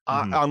two,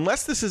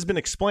 unless this has been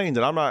explained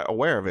and I'm not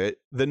aware of it,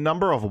 the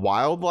number of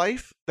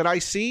wildlife that I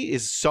see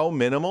is so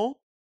minimal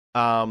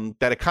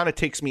that it kind of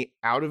takes me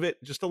out of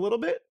it just a little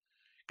bit.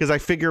 Because I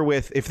figure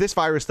if this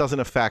virus doesn't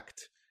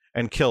affect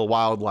and kill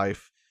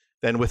wildlife,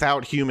 then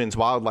without humans,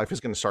 wildlife is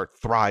going to start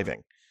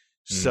thriving.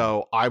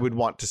 So I would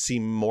want to see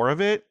more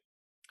of it.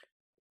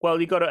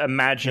 Well, you got to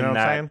imagine You know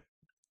what I'm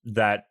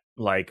that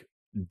like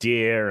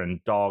deer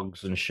and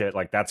dogs and shit,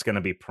 like that's going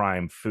to be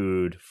prime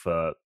food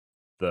for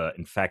the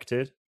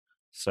infected.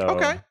 So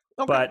Okay.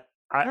 But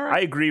All right. I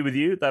agree with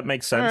you. That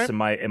makes sense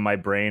right. in my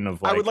brain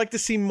of like, I would like to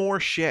see more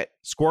shit.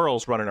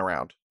 Squirrels running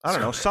around. I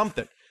don't know,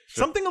 something.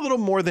 Something a little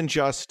more than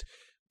just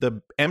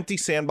the empty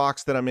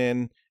sandbox that I'm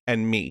in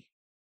and me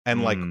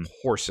and like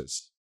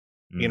horses.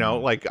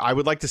 Like I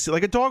would like to see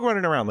like a dog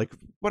running around, like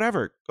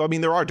whatever. I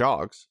mean, there are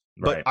dogs,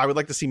 but Right. I would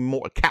like to see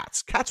more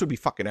cats. Cats would be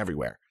fucking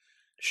everywhere.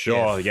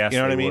 sure, yes, you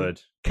know what they I mean?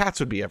 would. Cats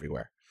would be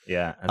everywhere.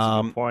 Yeah, that's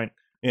a good point.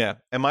 Yeah.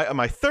 And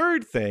my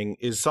third thing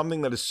is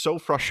something that is so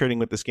frustrating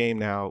with this game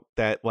now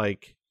that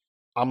like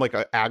I'm like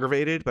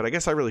aggravated, but I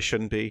guess I really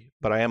shouldn't be,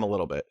 but I am a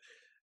little bit.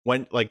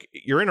 When like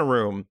you're in a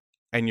room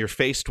and you're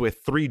faced with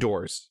 3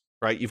 doors,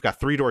 right? You've got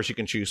 3 doors you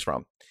can choose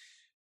from.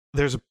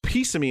 There's a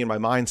piece of me in my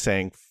mind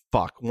saying,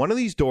 fuck, one of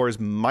these doors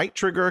might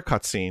trigger a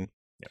cutscene.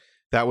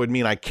 That would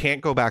mean I can't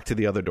go back to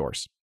the other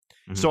doors.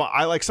 So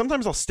I like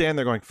sometimes I'll stand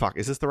there going, fuck,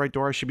 is this the right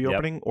door I should be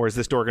opening? Or is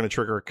this door going to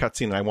trigger a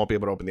cutscene and I won't be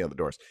able to open the other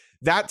doors?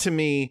 That to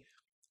me,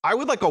 I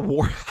would like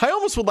I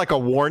almost would like a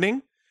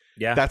warning.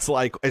 Yeah. That's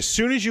like, as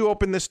soon as you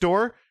open this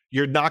door,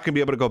 you're not going to be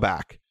able to go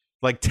back.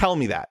 Like, tell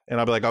me that. And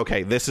I'll be like,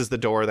 okay, this is the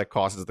door that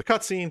causes the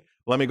cutscene.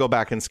 Let me go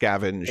back and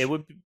scavenge It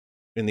would be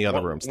in the other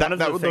one- rooms. one of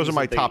the Those things are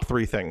my that top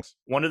 3 things.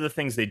 one of the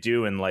things they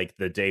do in like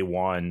the day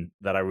one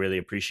that I really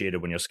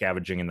appreciated when you're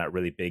scavenging in that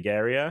really big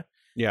area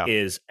Yeah.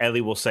 is Ellie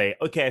will say,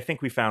 okay, I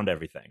think we found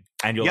everything.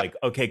 And you're Yep. like,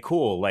 okay,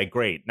 cool. Like,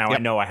 great. Now I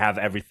Yep. know I have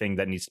everything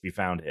that needs to be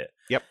found here.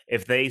 Yep.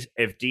 If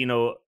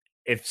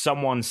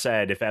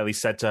Ellie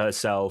said to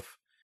herself,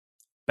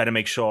 better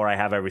make sure I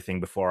have everything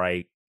before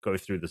I go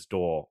through this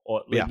door,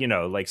 or Yeah.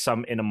 like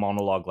some inner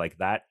monologue like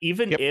that,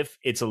 even Yep. if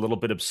it's a little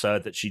bit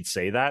absurd that she'd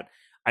say that,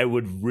 I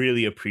would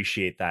really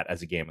appreciate that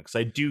as a gamer, because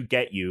I do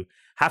get you.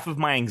 Half of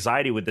my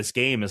anxiety with this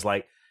game is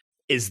like,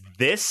 is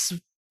this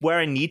where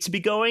I need to be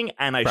going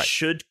and I Right.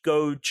 should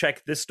go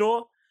check this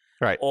door?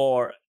 Right.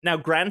 Or now,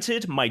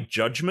 granted, my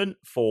judgment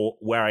for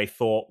where I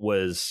thought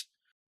was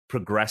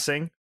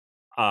progressing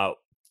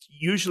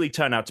usually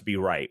turned out to be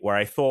right. Where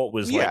I thought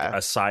was like Yeah.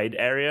 a side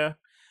area,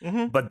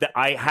 But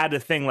I had a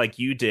thing like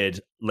you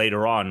did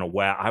later on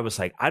where I was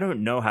like, I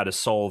don't know how to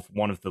solve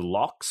one of the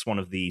locks, one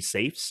of the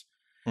safes.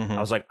 I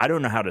was like, I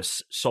don't know how to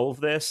solve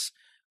this.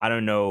 I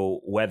don't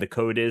know where the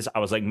code is. I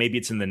was like, maybe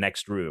it's in the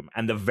next room.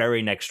 And the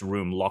very next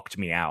room locked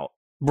me out.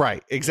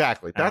 Right,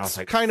 exactly. And I That's was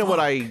like, kind of what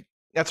fuck.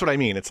 that's what I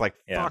mean. It's like,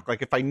 Yeah. fuck,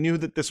 like if I knew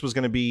that this was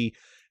going to be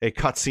a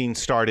cutscene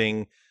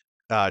starting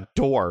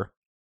door,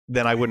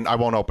 then I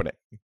won't open it,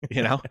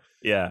 you know?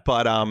 Yeah.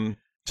 But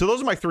so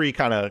those are my 3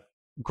 kind of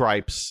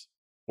gripes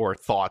or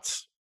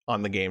thoughts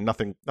on the game.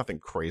 Nothing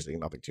crazy,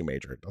 nothing too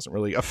major. It doesn't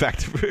really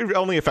it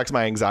only affects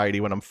my anxiety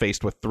when I'm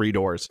faced with 3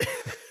 doors.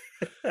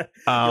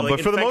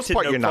 But for the most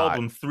part, no you're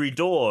problem, not. 3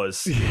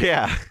 doors.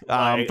 Yeah.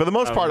 For the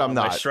most part, I'm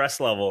My not.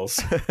 stress levels.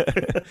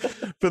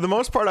 For the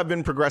most part, I've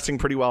been progressing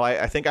pretty well.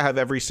 I think I have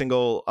every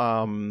single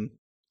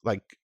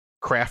like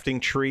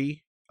crafting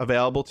tree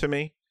available to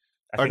me.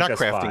 I Or think not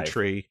that's crafting 5.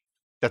 tree.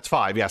 That's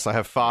 5. Yes, I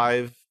have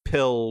 5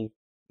 pill,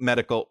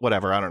 medical,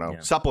 whatever. I don't know.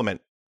 Yeah.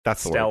 Supplement.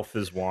 That's the word. Stealth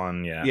is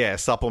 1. Yeah. Yeah,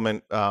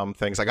 supplement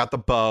things. I got the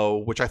bow,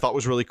 which I thought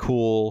was really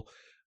cool.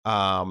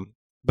 But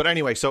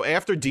anyway, so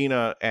after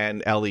Dina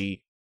and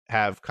Ellie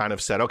have kind of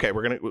said, okay,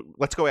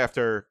 let's go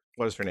after,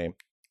 what is her name?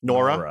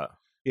 Nora.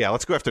 Yeah,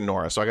 let's go after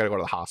Nora. So I got to go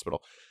to the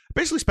hospital. I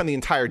basically spend the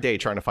entire day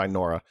trying to find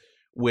Nora,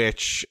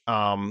 which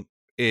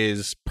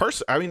is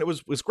I mean, it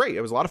was great.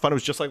 It was a lot of fun. It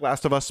was just like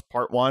Last of Us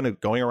Part 1,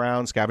 going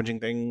around,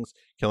 scavenging things,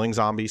 killing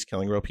zombies,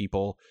 killing real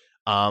people.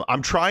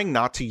 I'm trying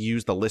not to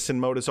use the listen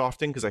mode as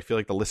often because I feel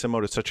like the listen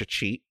mode is such a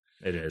cheat.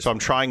 It is. So I'm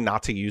trying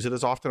not to use it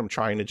as often. I'm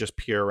trying to just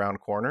peer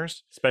around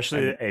corners.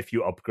 Especially if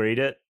you upgrade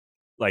it.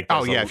 Like,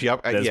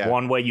 there's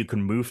one where you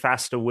can move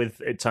faster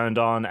with it turned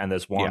on, and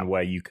there's one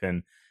where you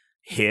can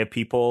hear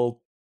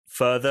people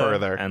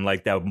further. And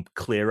like they're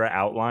clearer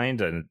outlined.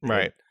 And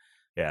right.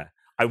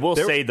 I will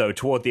say though,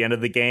 toward the end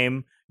of the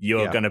game,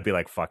 you're gonna be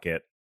like, fuck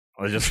it.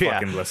 I'll just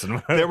fucking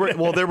listen. there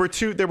were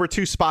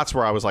two spots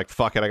where I was like,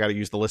 fuck it, I gotta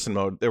use the listen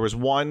mode. There was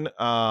one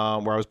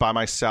where I was by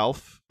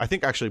myself. I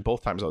think actually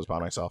both times I was by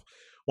myself.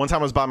 One time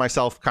I was by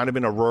myself, kind of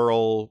in a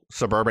rural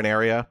suburban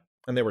area,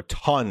 and there were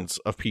tons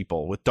of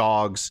people with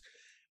dogs.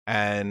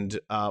 And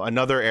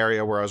another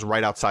area where I was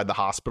right outside the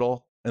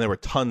hospital, and there were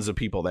tons of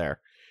people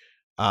there.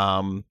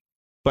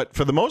 But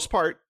for the most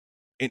part,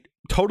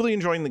 totally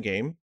enjoying the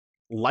game,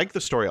 like the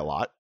story a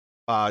lot.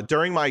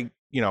 During my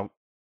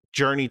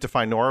journey to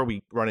find Nora,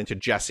 we run into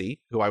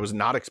Jesse, who I was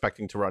not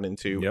expecting to run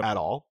into at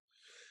all.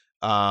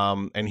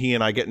 And he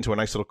and I get into a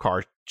nice little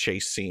car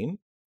chase scene.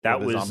 That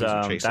was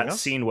that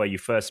scene where you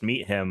first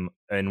meet him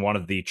in one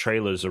of the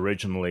trailers.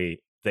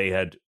 Originally, they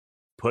had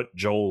put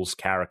Joel's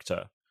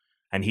character.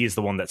 And he's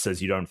the one that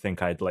says, "You don't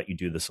think I'd let you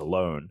do this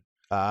alone?"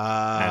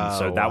 And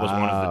so that was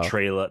one of the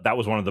trailer. That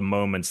was one of the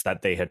moments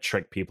that they had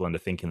tricked people into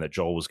thinking that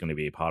Joel was going to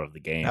be a part of the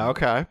game.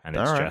 Okay, and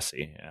it's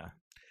Jesse. Yeah.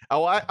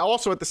 Oh, I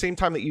also at the same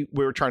time that we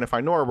were trying to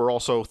find Nora, we're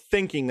also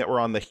thinking that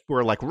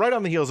we're like right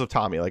on the heels of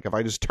Tommy. Like if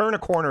I just turn a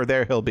corner,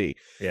 there he'll be.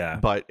 Yeah.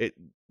 But it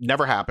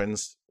never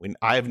happens.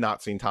 I have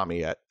not seen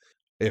Tommy yet.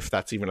 If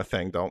that's even a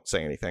thing, don't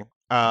say anything.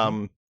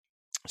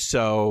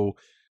 So,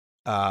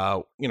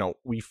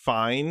 we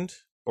find.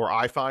 Or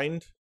I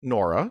find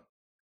Nora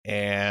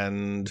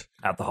and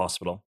at the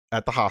hospital.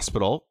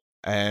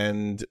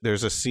 And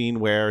there's a scene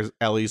where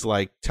Ellie's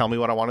like, tell me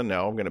what I want to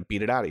know. I'm going to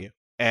beat it out of you.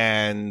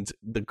 And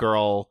the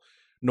girl,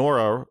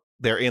 Nora,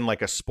 they're in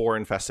like a spore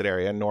infested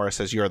area. And Nora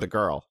says, you're the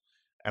girl.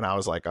 And I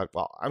was like,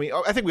 well, I mean,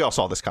 I think we all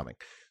saw this coming.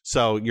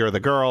 So you're the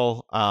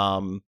girl.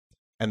 And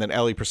then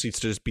Ellie proceeds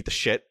to just beat the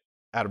shit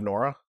out of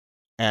Nora.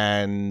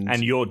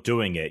 And you're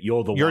doing it.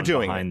 You're the one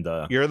behind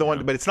You're the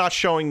one, but it's not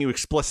showing you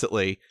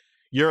explicitly.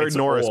 You're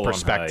Nora's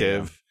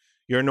perspective. Her,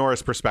 You're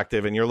Nora's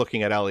perspective, and you're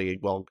looking at Ellie.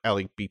 Well,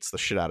 Ellie beats the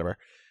shit out of her.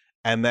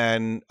 And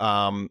then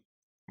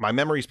my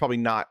memory is probably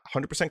not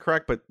 100%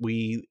 correct, but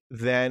we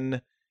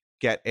then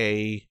get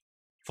a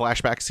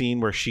flashback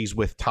scene where she's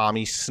with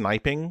Tommy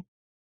sniping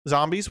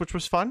zombies, which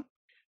was fun.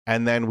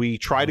 And then we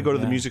try to go to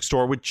the music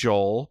store with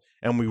Joel,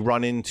 and we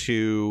run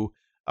into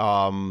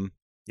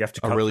you have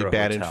to a really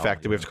bad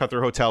infected. We have to cut through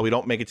a hotel. We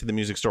don't make it to the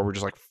music store. We're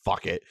just like,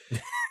 fuck it.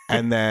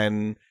 And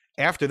then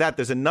after that,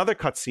 there's another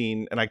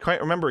cutscene, and I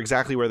can't remember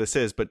exactly where this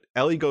is, but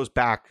Ellie goes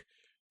back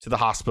to the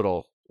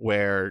hospital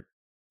where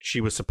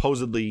she was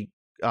supposedly,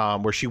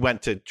 where she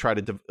went to try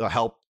to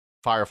help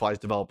Fireflies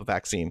develop a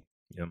vaccine.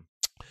 Yeah.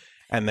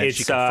 And then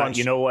she confronts...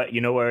 You know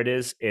where it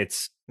is?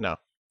 It's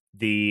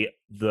the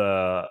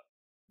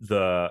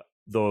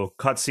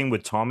cutscene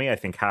with Tommy, I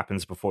think,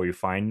 happens before you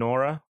find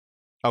Nora.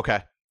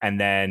 Okay. And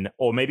then,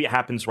 or maybe it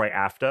happens right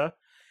after.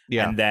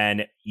 Yeah. And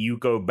then you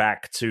go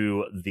back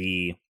to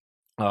the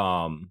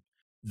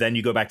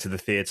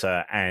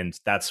theater, and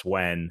that's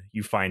when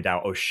you find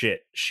out, oh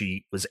shit,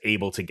 she was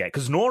able to get,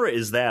 because Nora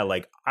is there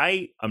like,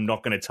 I am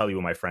not going to tell you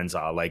who my friends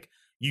are, like,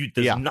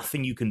 there's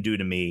nothing you can do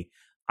to me,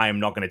 I am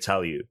not going to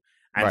tell you.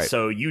 And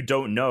so you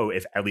don't know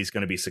if Ellie's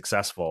going to be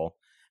successful.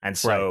 And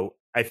so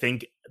I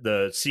think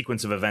the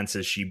sequence of events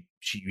is you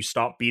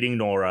stop beating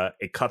Nora,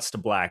 it cuts to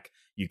black,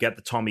 you get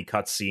the Tommy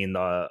cutscene,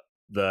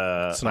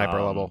 the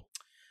sniper level.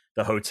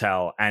 the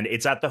hotel. And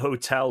it's at the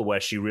hotel where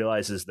she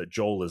realizes that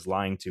Joel is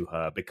lying to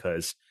her,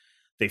 because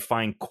they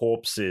find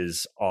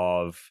corpses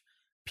of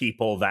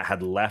people that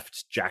had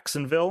left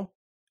Jacksonville.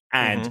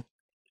 And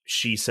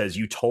she says,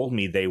 you told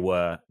me they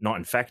were not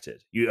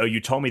infected. You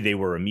told me they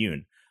were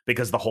immune,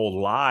 because the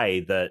whole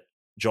lie that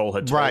Joel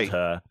had told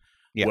her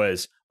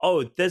was,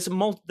 oh, there's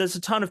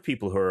a ton of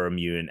people who are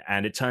immune.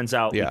 And it turns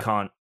out we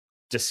can't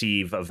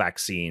conceive a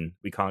vaccine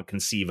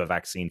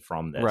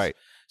from this. Right.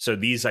 So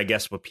these, I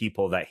guess, were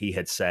people that he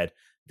had said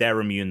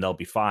they're immune, they'll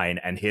be fine,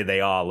 and here they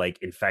are, like,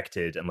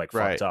 infected and like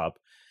fucked up.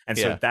 And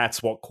so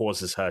that's what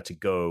causes her to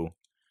go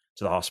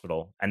to the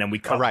hospital. And then we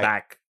cut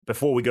back,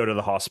 before we go to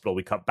the hospital,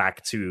 we cut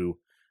back to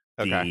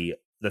the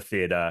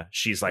theater.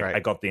 She's like, I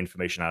got the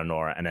information out of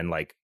Nora, and then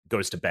like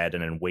goes to bed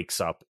and then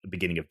wakes up at the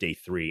beginning of day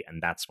 3,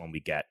 and that's when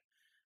we get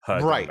her.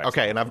 Right.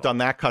 Okay. And I've done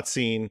that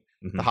cutscene,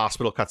 the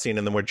hospital cutscene,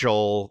 and then where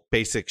Joel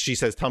she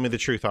says, tell me the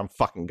truth, or I'm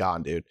fucking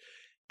gone, dude.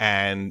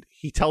 And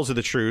he tells her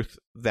the truth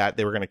that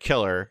they were going to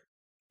kill her.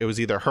 It was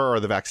either her or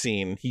the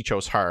vaccine. He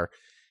chose her,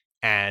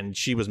 and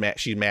she was mad.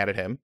 She's mad at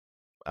him.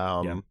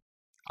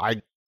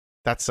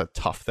 That's a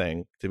tough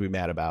thing to be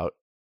mad about.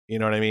 You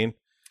know what I mean?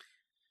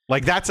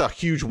 Like, that's a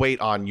huge weight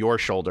on your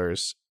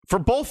shoulders for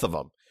both of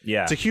them.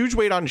 Yeah. It's a huge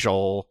weight on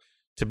Joel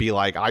to be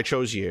like, I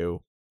chose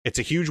you. It's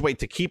a huge weight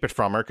to keep it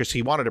from her, because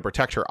he wanted to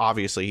protect her.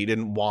 Obviously, he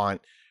didn't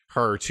want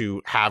her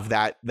to have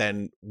that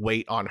then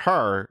weight on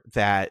her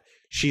that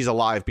she's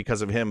alive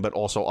because of him, but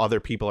also other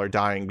people are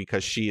dying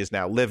because she is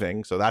now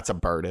living. So that's a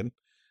burden,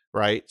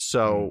 right?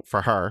 So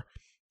for her,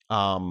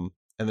 and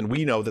then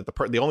we know that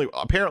the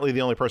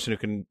only person who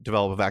can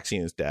develop a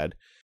vaccine is dead.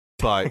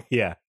 But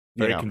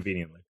very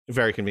conveniently,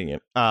 very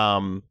convenient.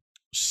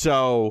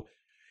 So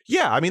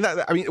yeah, I mean,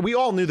 we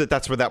all knew that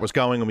that's where that was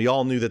going, and we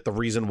all knew that the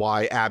reason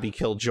why Abby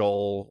killed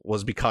Joel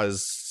was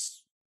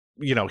because,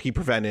 you know, he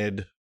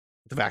prevented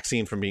the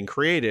vaccine from being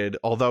created.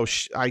 Although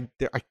I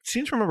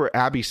seem to remember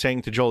Abby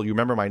saying to Joel, "You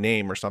remember my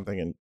name" or something,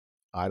 and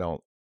I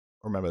don't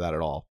remember that at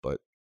all. But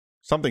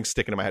something's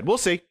sticking in my head. We'll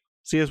see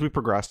as we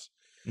progress.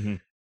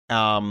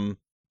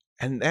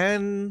 And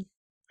then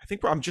I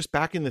think I'm just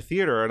back in the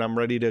theater, and I'm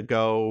ready to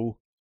go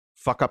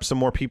fuck up some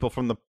more people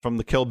from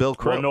the Kill Bill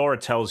crew. Well, Nora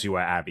tells you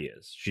where Abby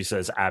is. She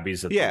says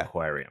Abby's at the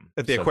aquarium.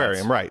 At the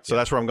aquarium, right. So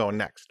that's where I'm going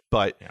next.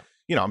 But,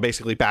 you know, I'm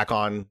basically back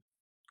on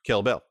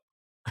Kill Bill.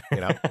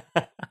 You know,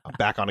 I'm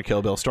back on a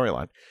Kill Bill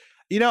storyline.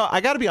 You know, I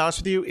got to be honest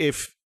with you.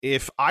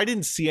 If I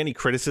didn't see any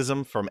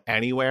criticism from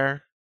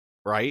anywhere,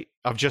 right,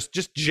 of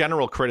just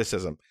general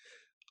criticism,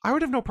 I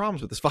would have no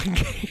problems with this fucking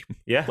game.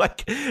 Yeah.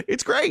 Like,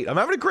 it's great. I'm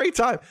having a great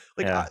time.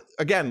 Like,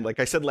 again, like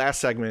I said last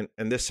segment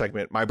and this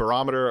segment, my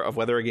barometer of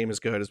whether a game is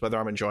good is whether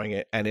I'm enjoying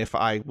it. And if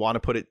I want to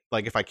put it,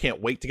 like, if I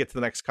can't wait to get to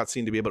the next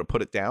cutscene to be able to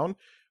put it down,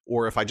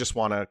 or if I just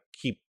want to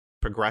keep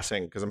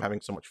progressing because I'm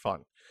having so much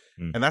fun.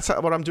 And that's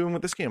what I'm doing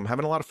with this game. I'm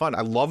having a lot of fun.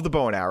 I love the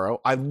bow and arrow.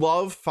 I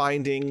love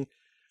finding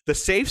the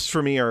safes.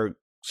 For me are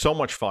so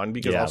much fun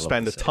because I'll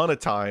spend a ton of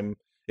time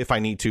if I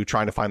need to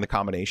trying to find the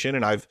combination.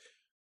 And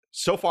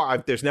so far,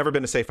 there's never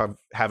been a safe I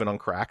haven't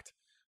uncracked.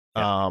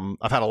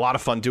 I've had a lot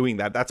of fun doing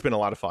that. That's been a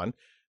lot of fun.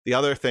 The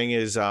other thing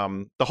is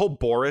the whole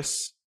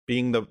Boris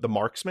being the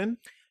marksman.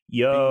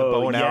 Being the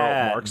bow and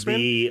arrow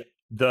marksman.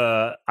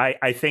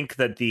 I think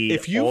that of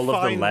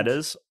the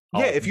letters.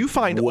 If you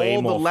find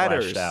all the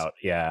letters out,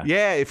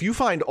 if you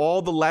find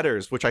all the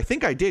letters, which I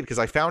think I did because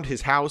I found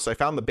his house, I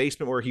found the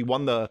basement where he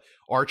won the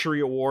archery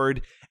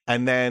award,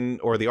 and then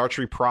or the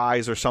archery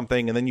prize or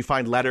something, and then you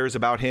find letters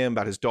about him,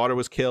 about his daughter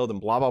was killed,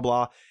 and blah blah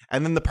blah,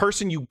 and then the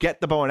person you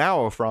get the bow and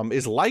arrow from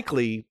is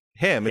likely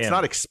him. It's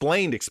not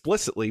explained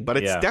explicitly, but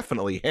it's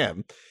definitely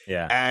him.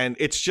 Yeah, and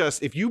it's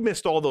just if you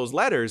missed all those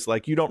letters,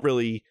 like you don't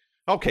really.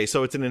 Okay,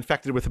 so it's an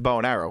infected with a bow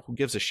and arrow. Who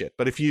gives a shit?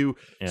 But if you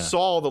saw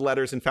all the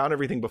letters and found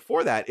everything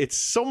before that, it's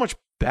so much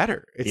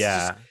better. It's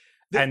just,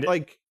 and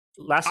like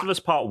Last of Us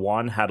Part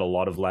 1 had a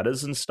lot of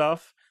letters and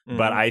stuff,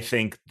 but I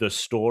think the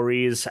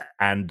stories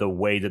and the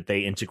way that they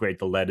integrate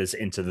the letters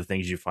into the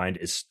things you find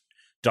is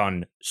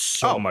done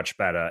so much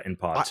better in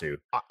Part 2.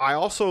 I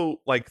also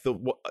like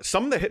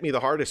some that hit me the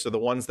hardest are the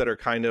ones that are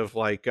kind of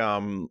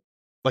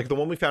like the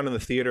one we found in the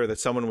theater that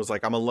someone was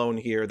like, I'm alone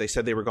here. They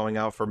said they were going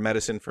out for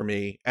medicine for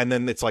me. And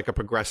then it's like a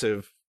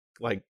progressive,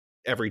 like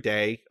every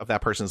day of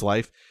that person's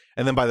life.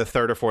 And then by the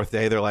third or fourth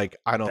day, they're like,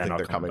 I don't think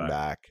they're coming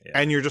back. Yeah.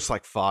 And you're just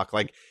like, fuck.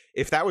 Like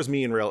if that was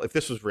me if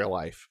this was real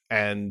life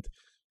and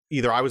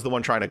either I was the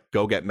one trying to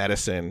go get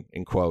medicine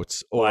in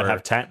quotes, or I'd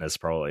have tetanus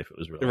probably if it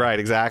was real life. Right.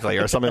 Exactly.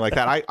 Or something like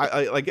that.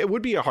 I like, it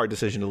would be a hard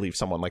decision to leave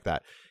someone like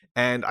that.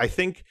 And I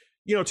think,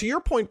 you know, to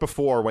your point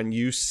before, when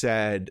you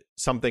said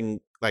something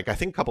like, I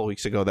think a couple of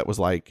weeks ago, that was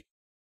like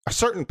a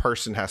certain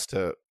person has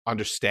to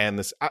understand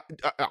this.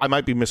 I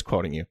might be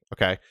misquoting you.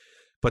 Okay.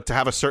 But to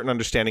have a certain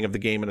understanding of the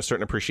game and a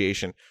certain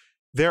appreciation,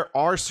 there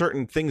are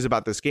certain things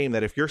about this game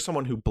that if you're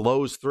someone who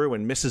blows through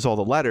and misses all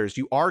the letters,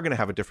 you are going to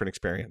have a different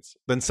experience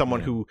than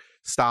someone who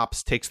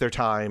stops, takes their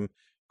time,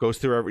 goes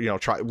through every,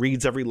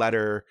 reads every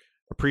letter,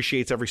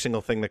 appreciates every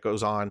single thing that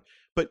goes on.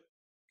 But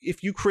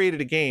if you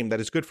created a game that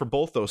is good for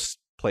both those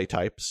play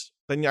types,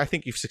 then I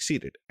think you've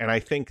succeeded. And I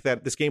think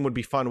that this game would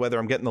be fun whether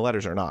I'm getting the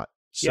letters or not.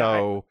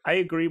 So I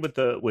agree with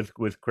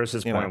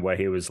Chris's point where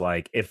he was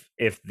like,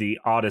 if the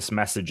artist's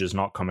message is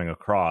not coming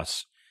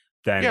across,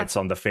 then it's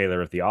on the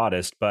failure of the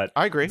artist. But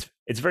I agree.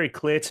 It's very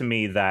clear to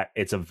me that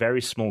it's a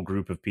very small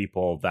group of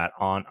people that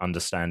aren't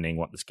understanding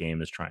what this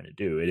game is trying to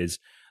do. It is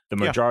the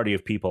majority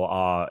of people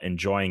are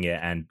enjoying it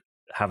and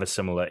have a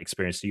similar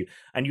experience to you.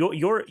 And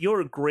you're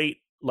a great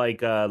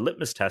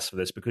litmus test for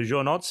this, because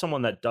you're not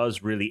someone that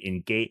does really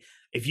engage.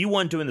 If you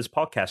weren't doing this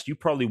podcast, you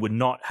probably would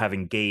not have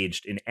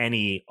engaged in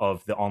any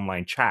of the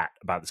online chat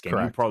about this game.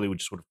 Correct. You probably would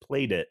just would have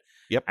played it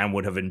and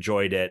would have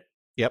enjoyed it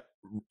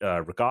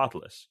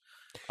regardless.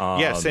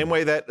 Same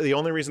way that the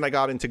only reason I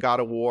got into God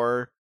of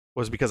War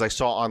was because I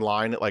saw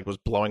online it was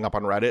blowing up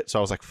on Reddit. So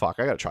I was like, fuck,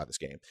 I gotta try this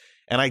game.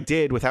 And I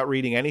did without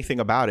reading anything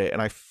about it,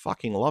 and I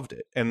fucking loved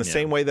it. And the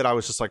same way that I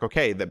was just like,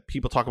 okay, that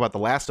people talk about The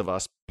Last of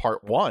Us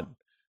Part 1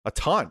 a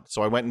ton.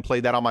 So I went and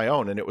played that on my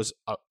own, and it was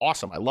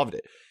awesome. I loved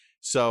it.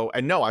 So,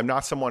 and no, I'm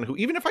not someone who,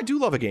 even if I do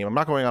love a game, I'm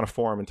not going on a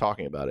forum and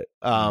talking about it.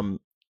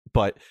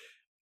 But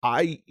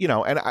I,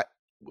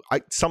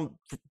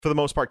 for the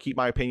most part, keep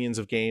my opinions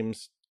of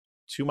games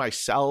to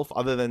myself,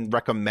 other than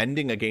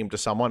recommending a game to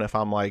someone if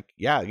I'm like,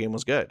 yeah, the game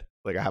was good.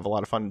 Like, I have a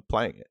lot of fun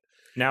playing it.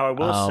 Now, I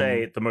will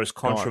say the most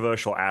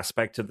controversial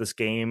aspect of this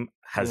game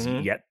has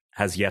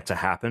yet to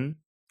happen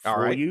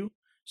for you.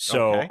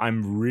 So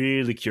I'm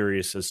really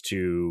curious as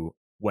to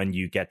when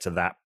you get to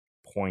that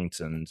point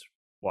and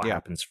what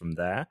happens from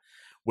there,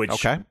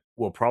 which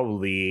we'll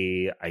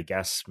probably, I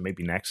guess,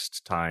 maybe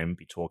next time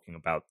be talking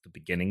about the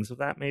beginnings of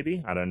that.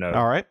 Maybe, I don't know.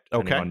 All right,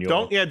 okay.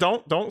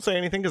 Don't say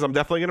anything, because I'm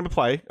definitely gonna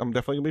play. I'm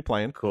definitely gonna be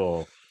playing.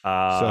 Cool.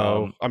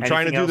 So I'm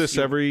trying to do this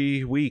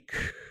every week,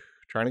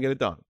 trying to get it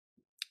done.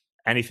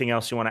 Anything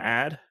else you want to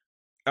add?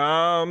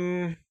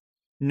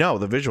 No,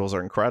 the visuals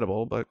are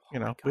incredible, but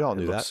we all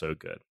knew that. So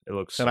good. It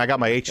looks. And I got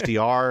my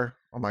HDR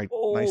on my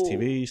nice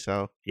TV,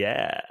 so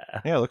it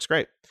looks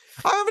great.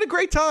 I'm having a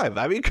great time.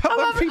 I mean, come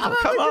on, people,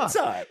 come on.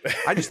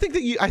 I just think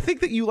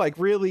that you like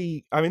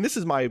really. I mean, this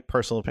is my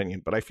personal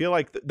opinion, but I feel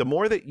like the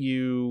more that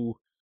you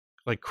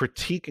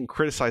critique and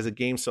criticize a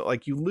game, so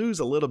you lose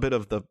a little bit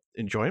of the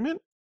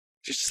enjoyment.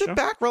 Just sit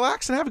back,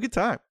 relax, and have a good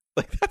time.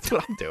 That's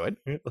what I'm doing.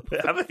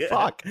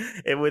 Fuck.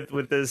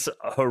 With this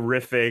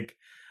horrific,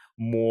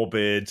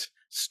 morbid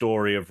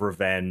story of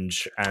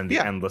revenge and the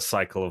endless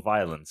cycle of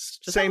violence.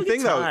 Same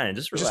thing though.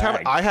 Just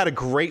relax. I had a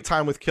great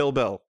time with Kill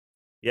Bill.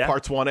 Yeah.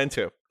 Parts 1 and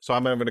 2. So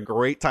I'm having a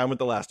great time with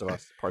The Last of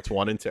Us, Parts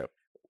 1 and 2.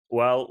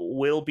 Well,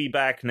 we'll be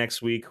back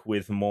next week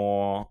with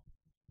more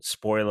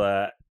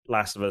spoiler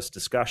Last of Us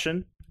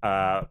discussion.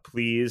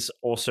 Please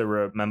also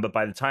remember,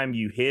 by the time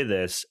you hear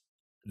this,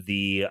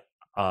 the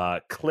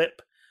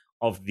clip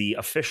of the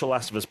official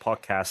Last of Us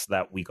podcast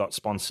that we got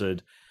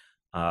sponsored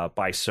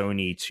by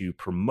Sony to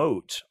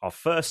promote our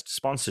first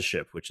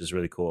sponsorship, which is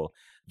really cool,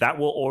 that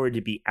will already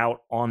be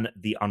out on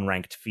the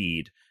Unranked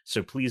feed.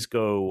 So please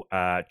go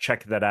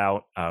check that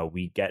out.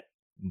 We get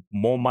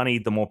more money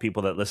the more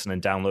people that listen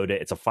and download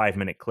it. It's a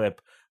 5-minute clip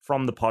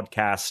from the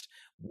podcast,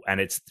 and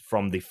it's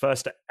from the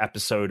first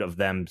episode of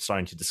them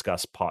starting to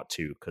discuss part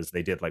 2, because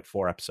they did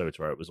 4 episodes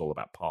where it was all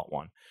about part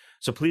 1.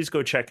 So please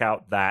go check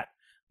out that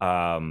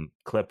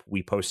clip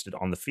we posted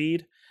on the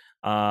feed.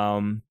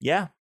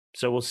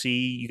 So we'll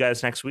see you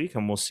guys next week,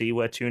 and we'll see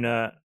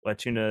how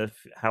Tuna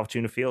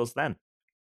feels then.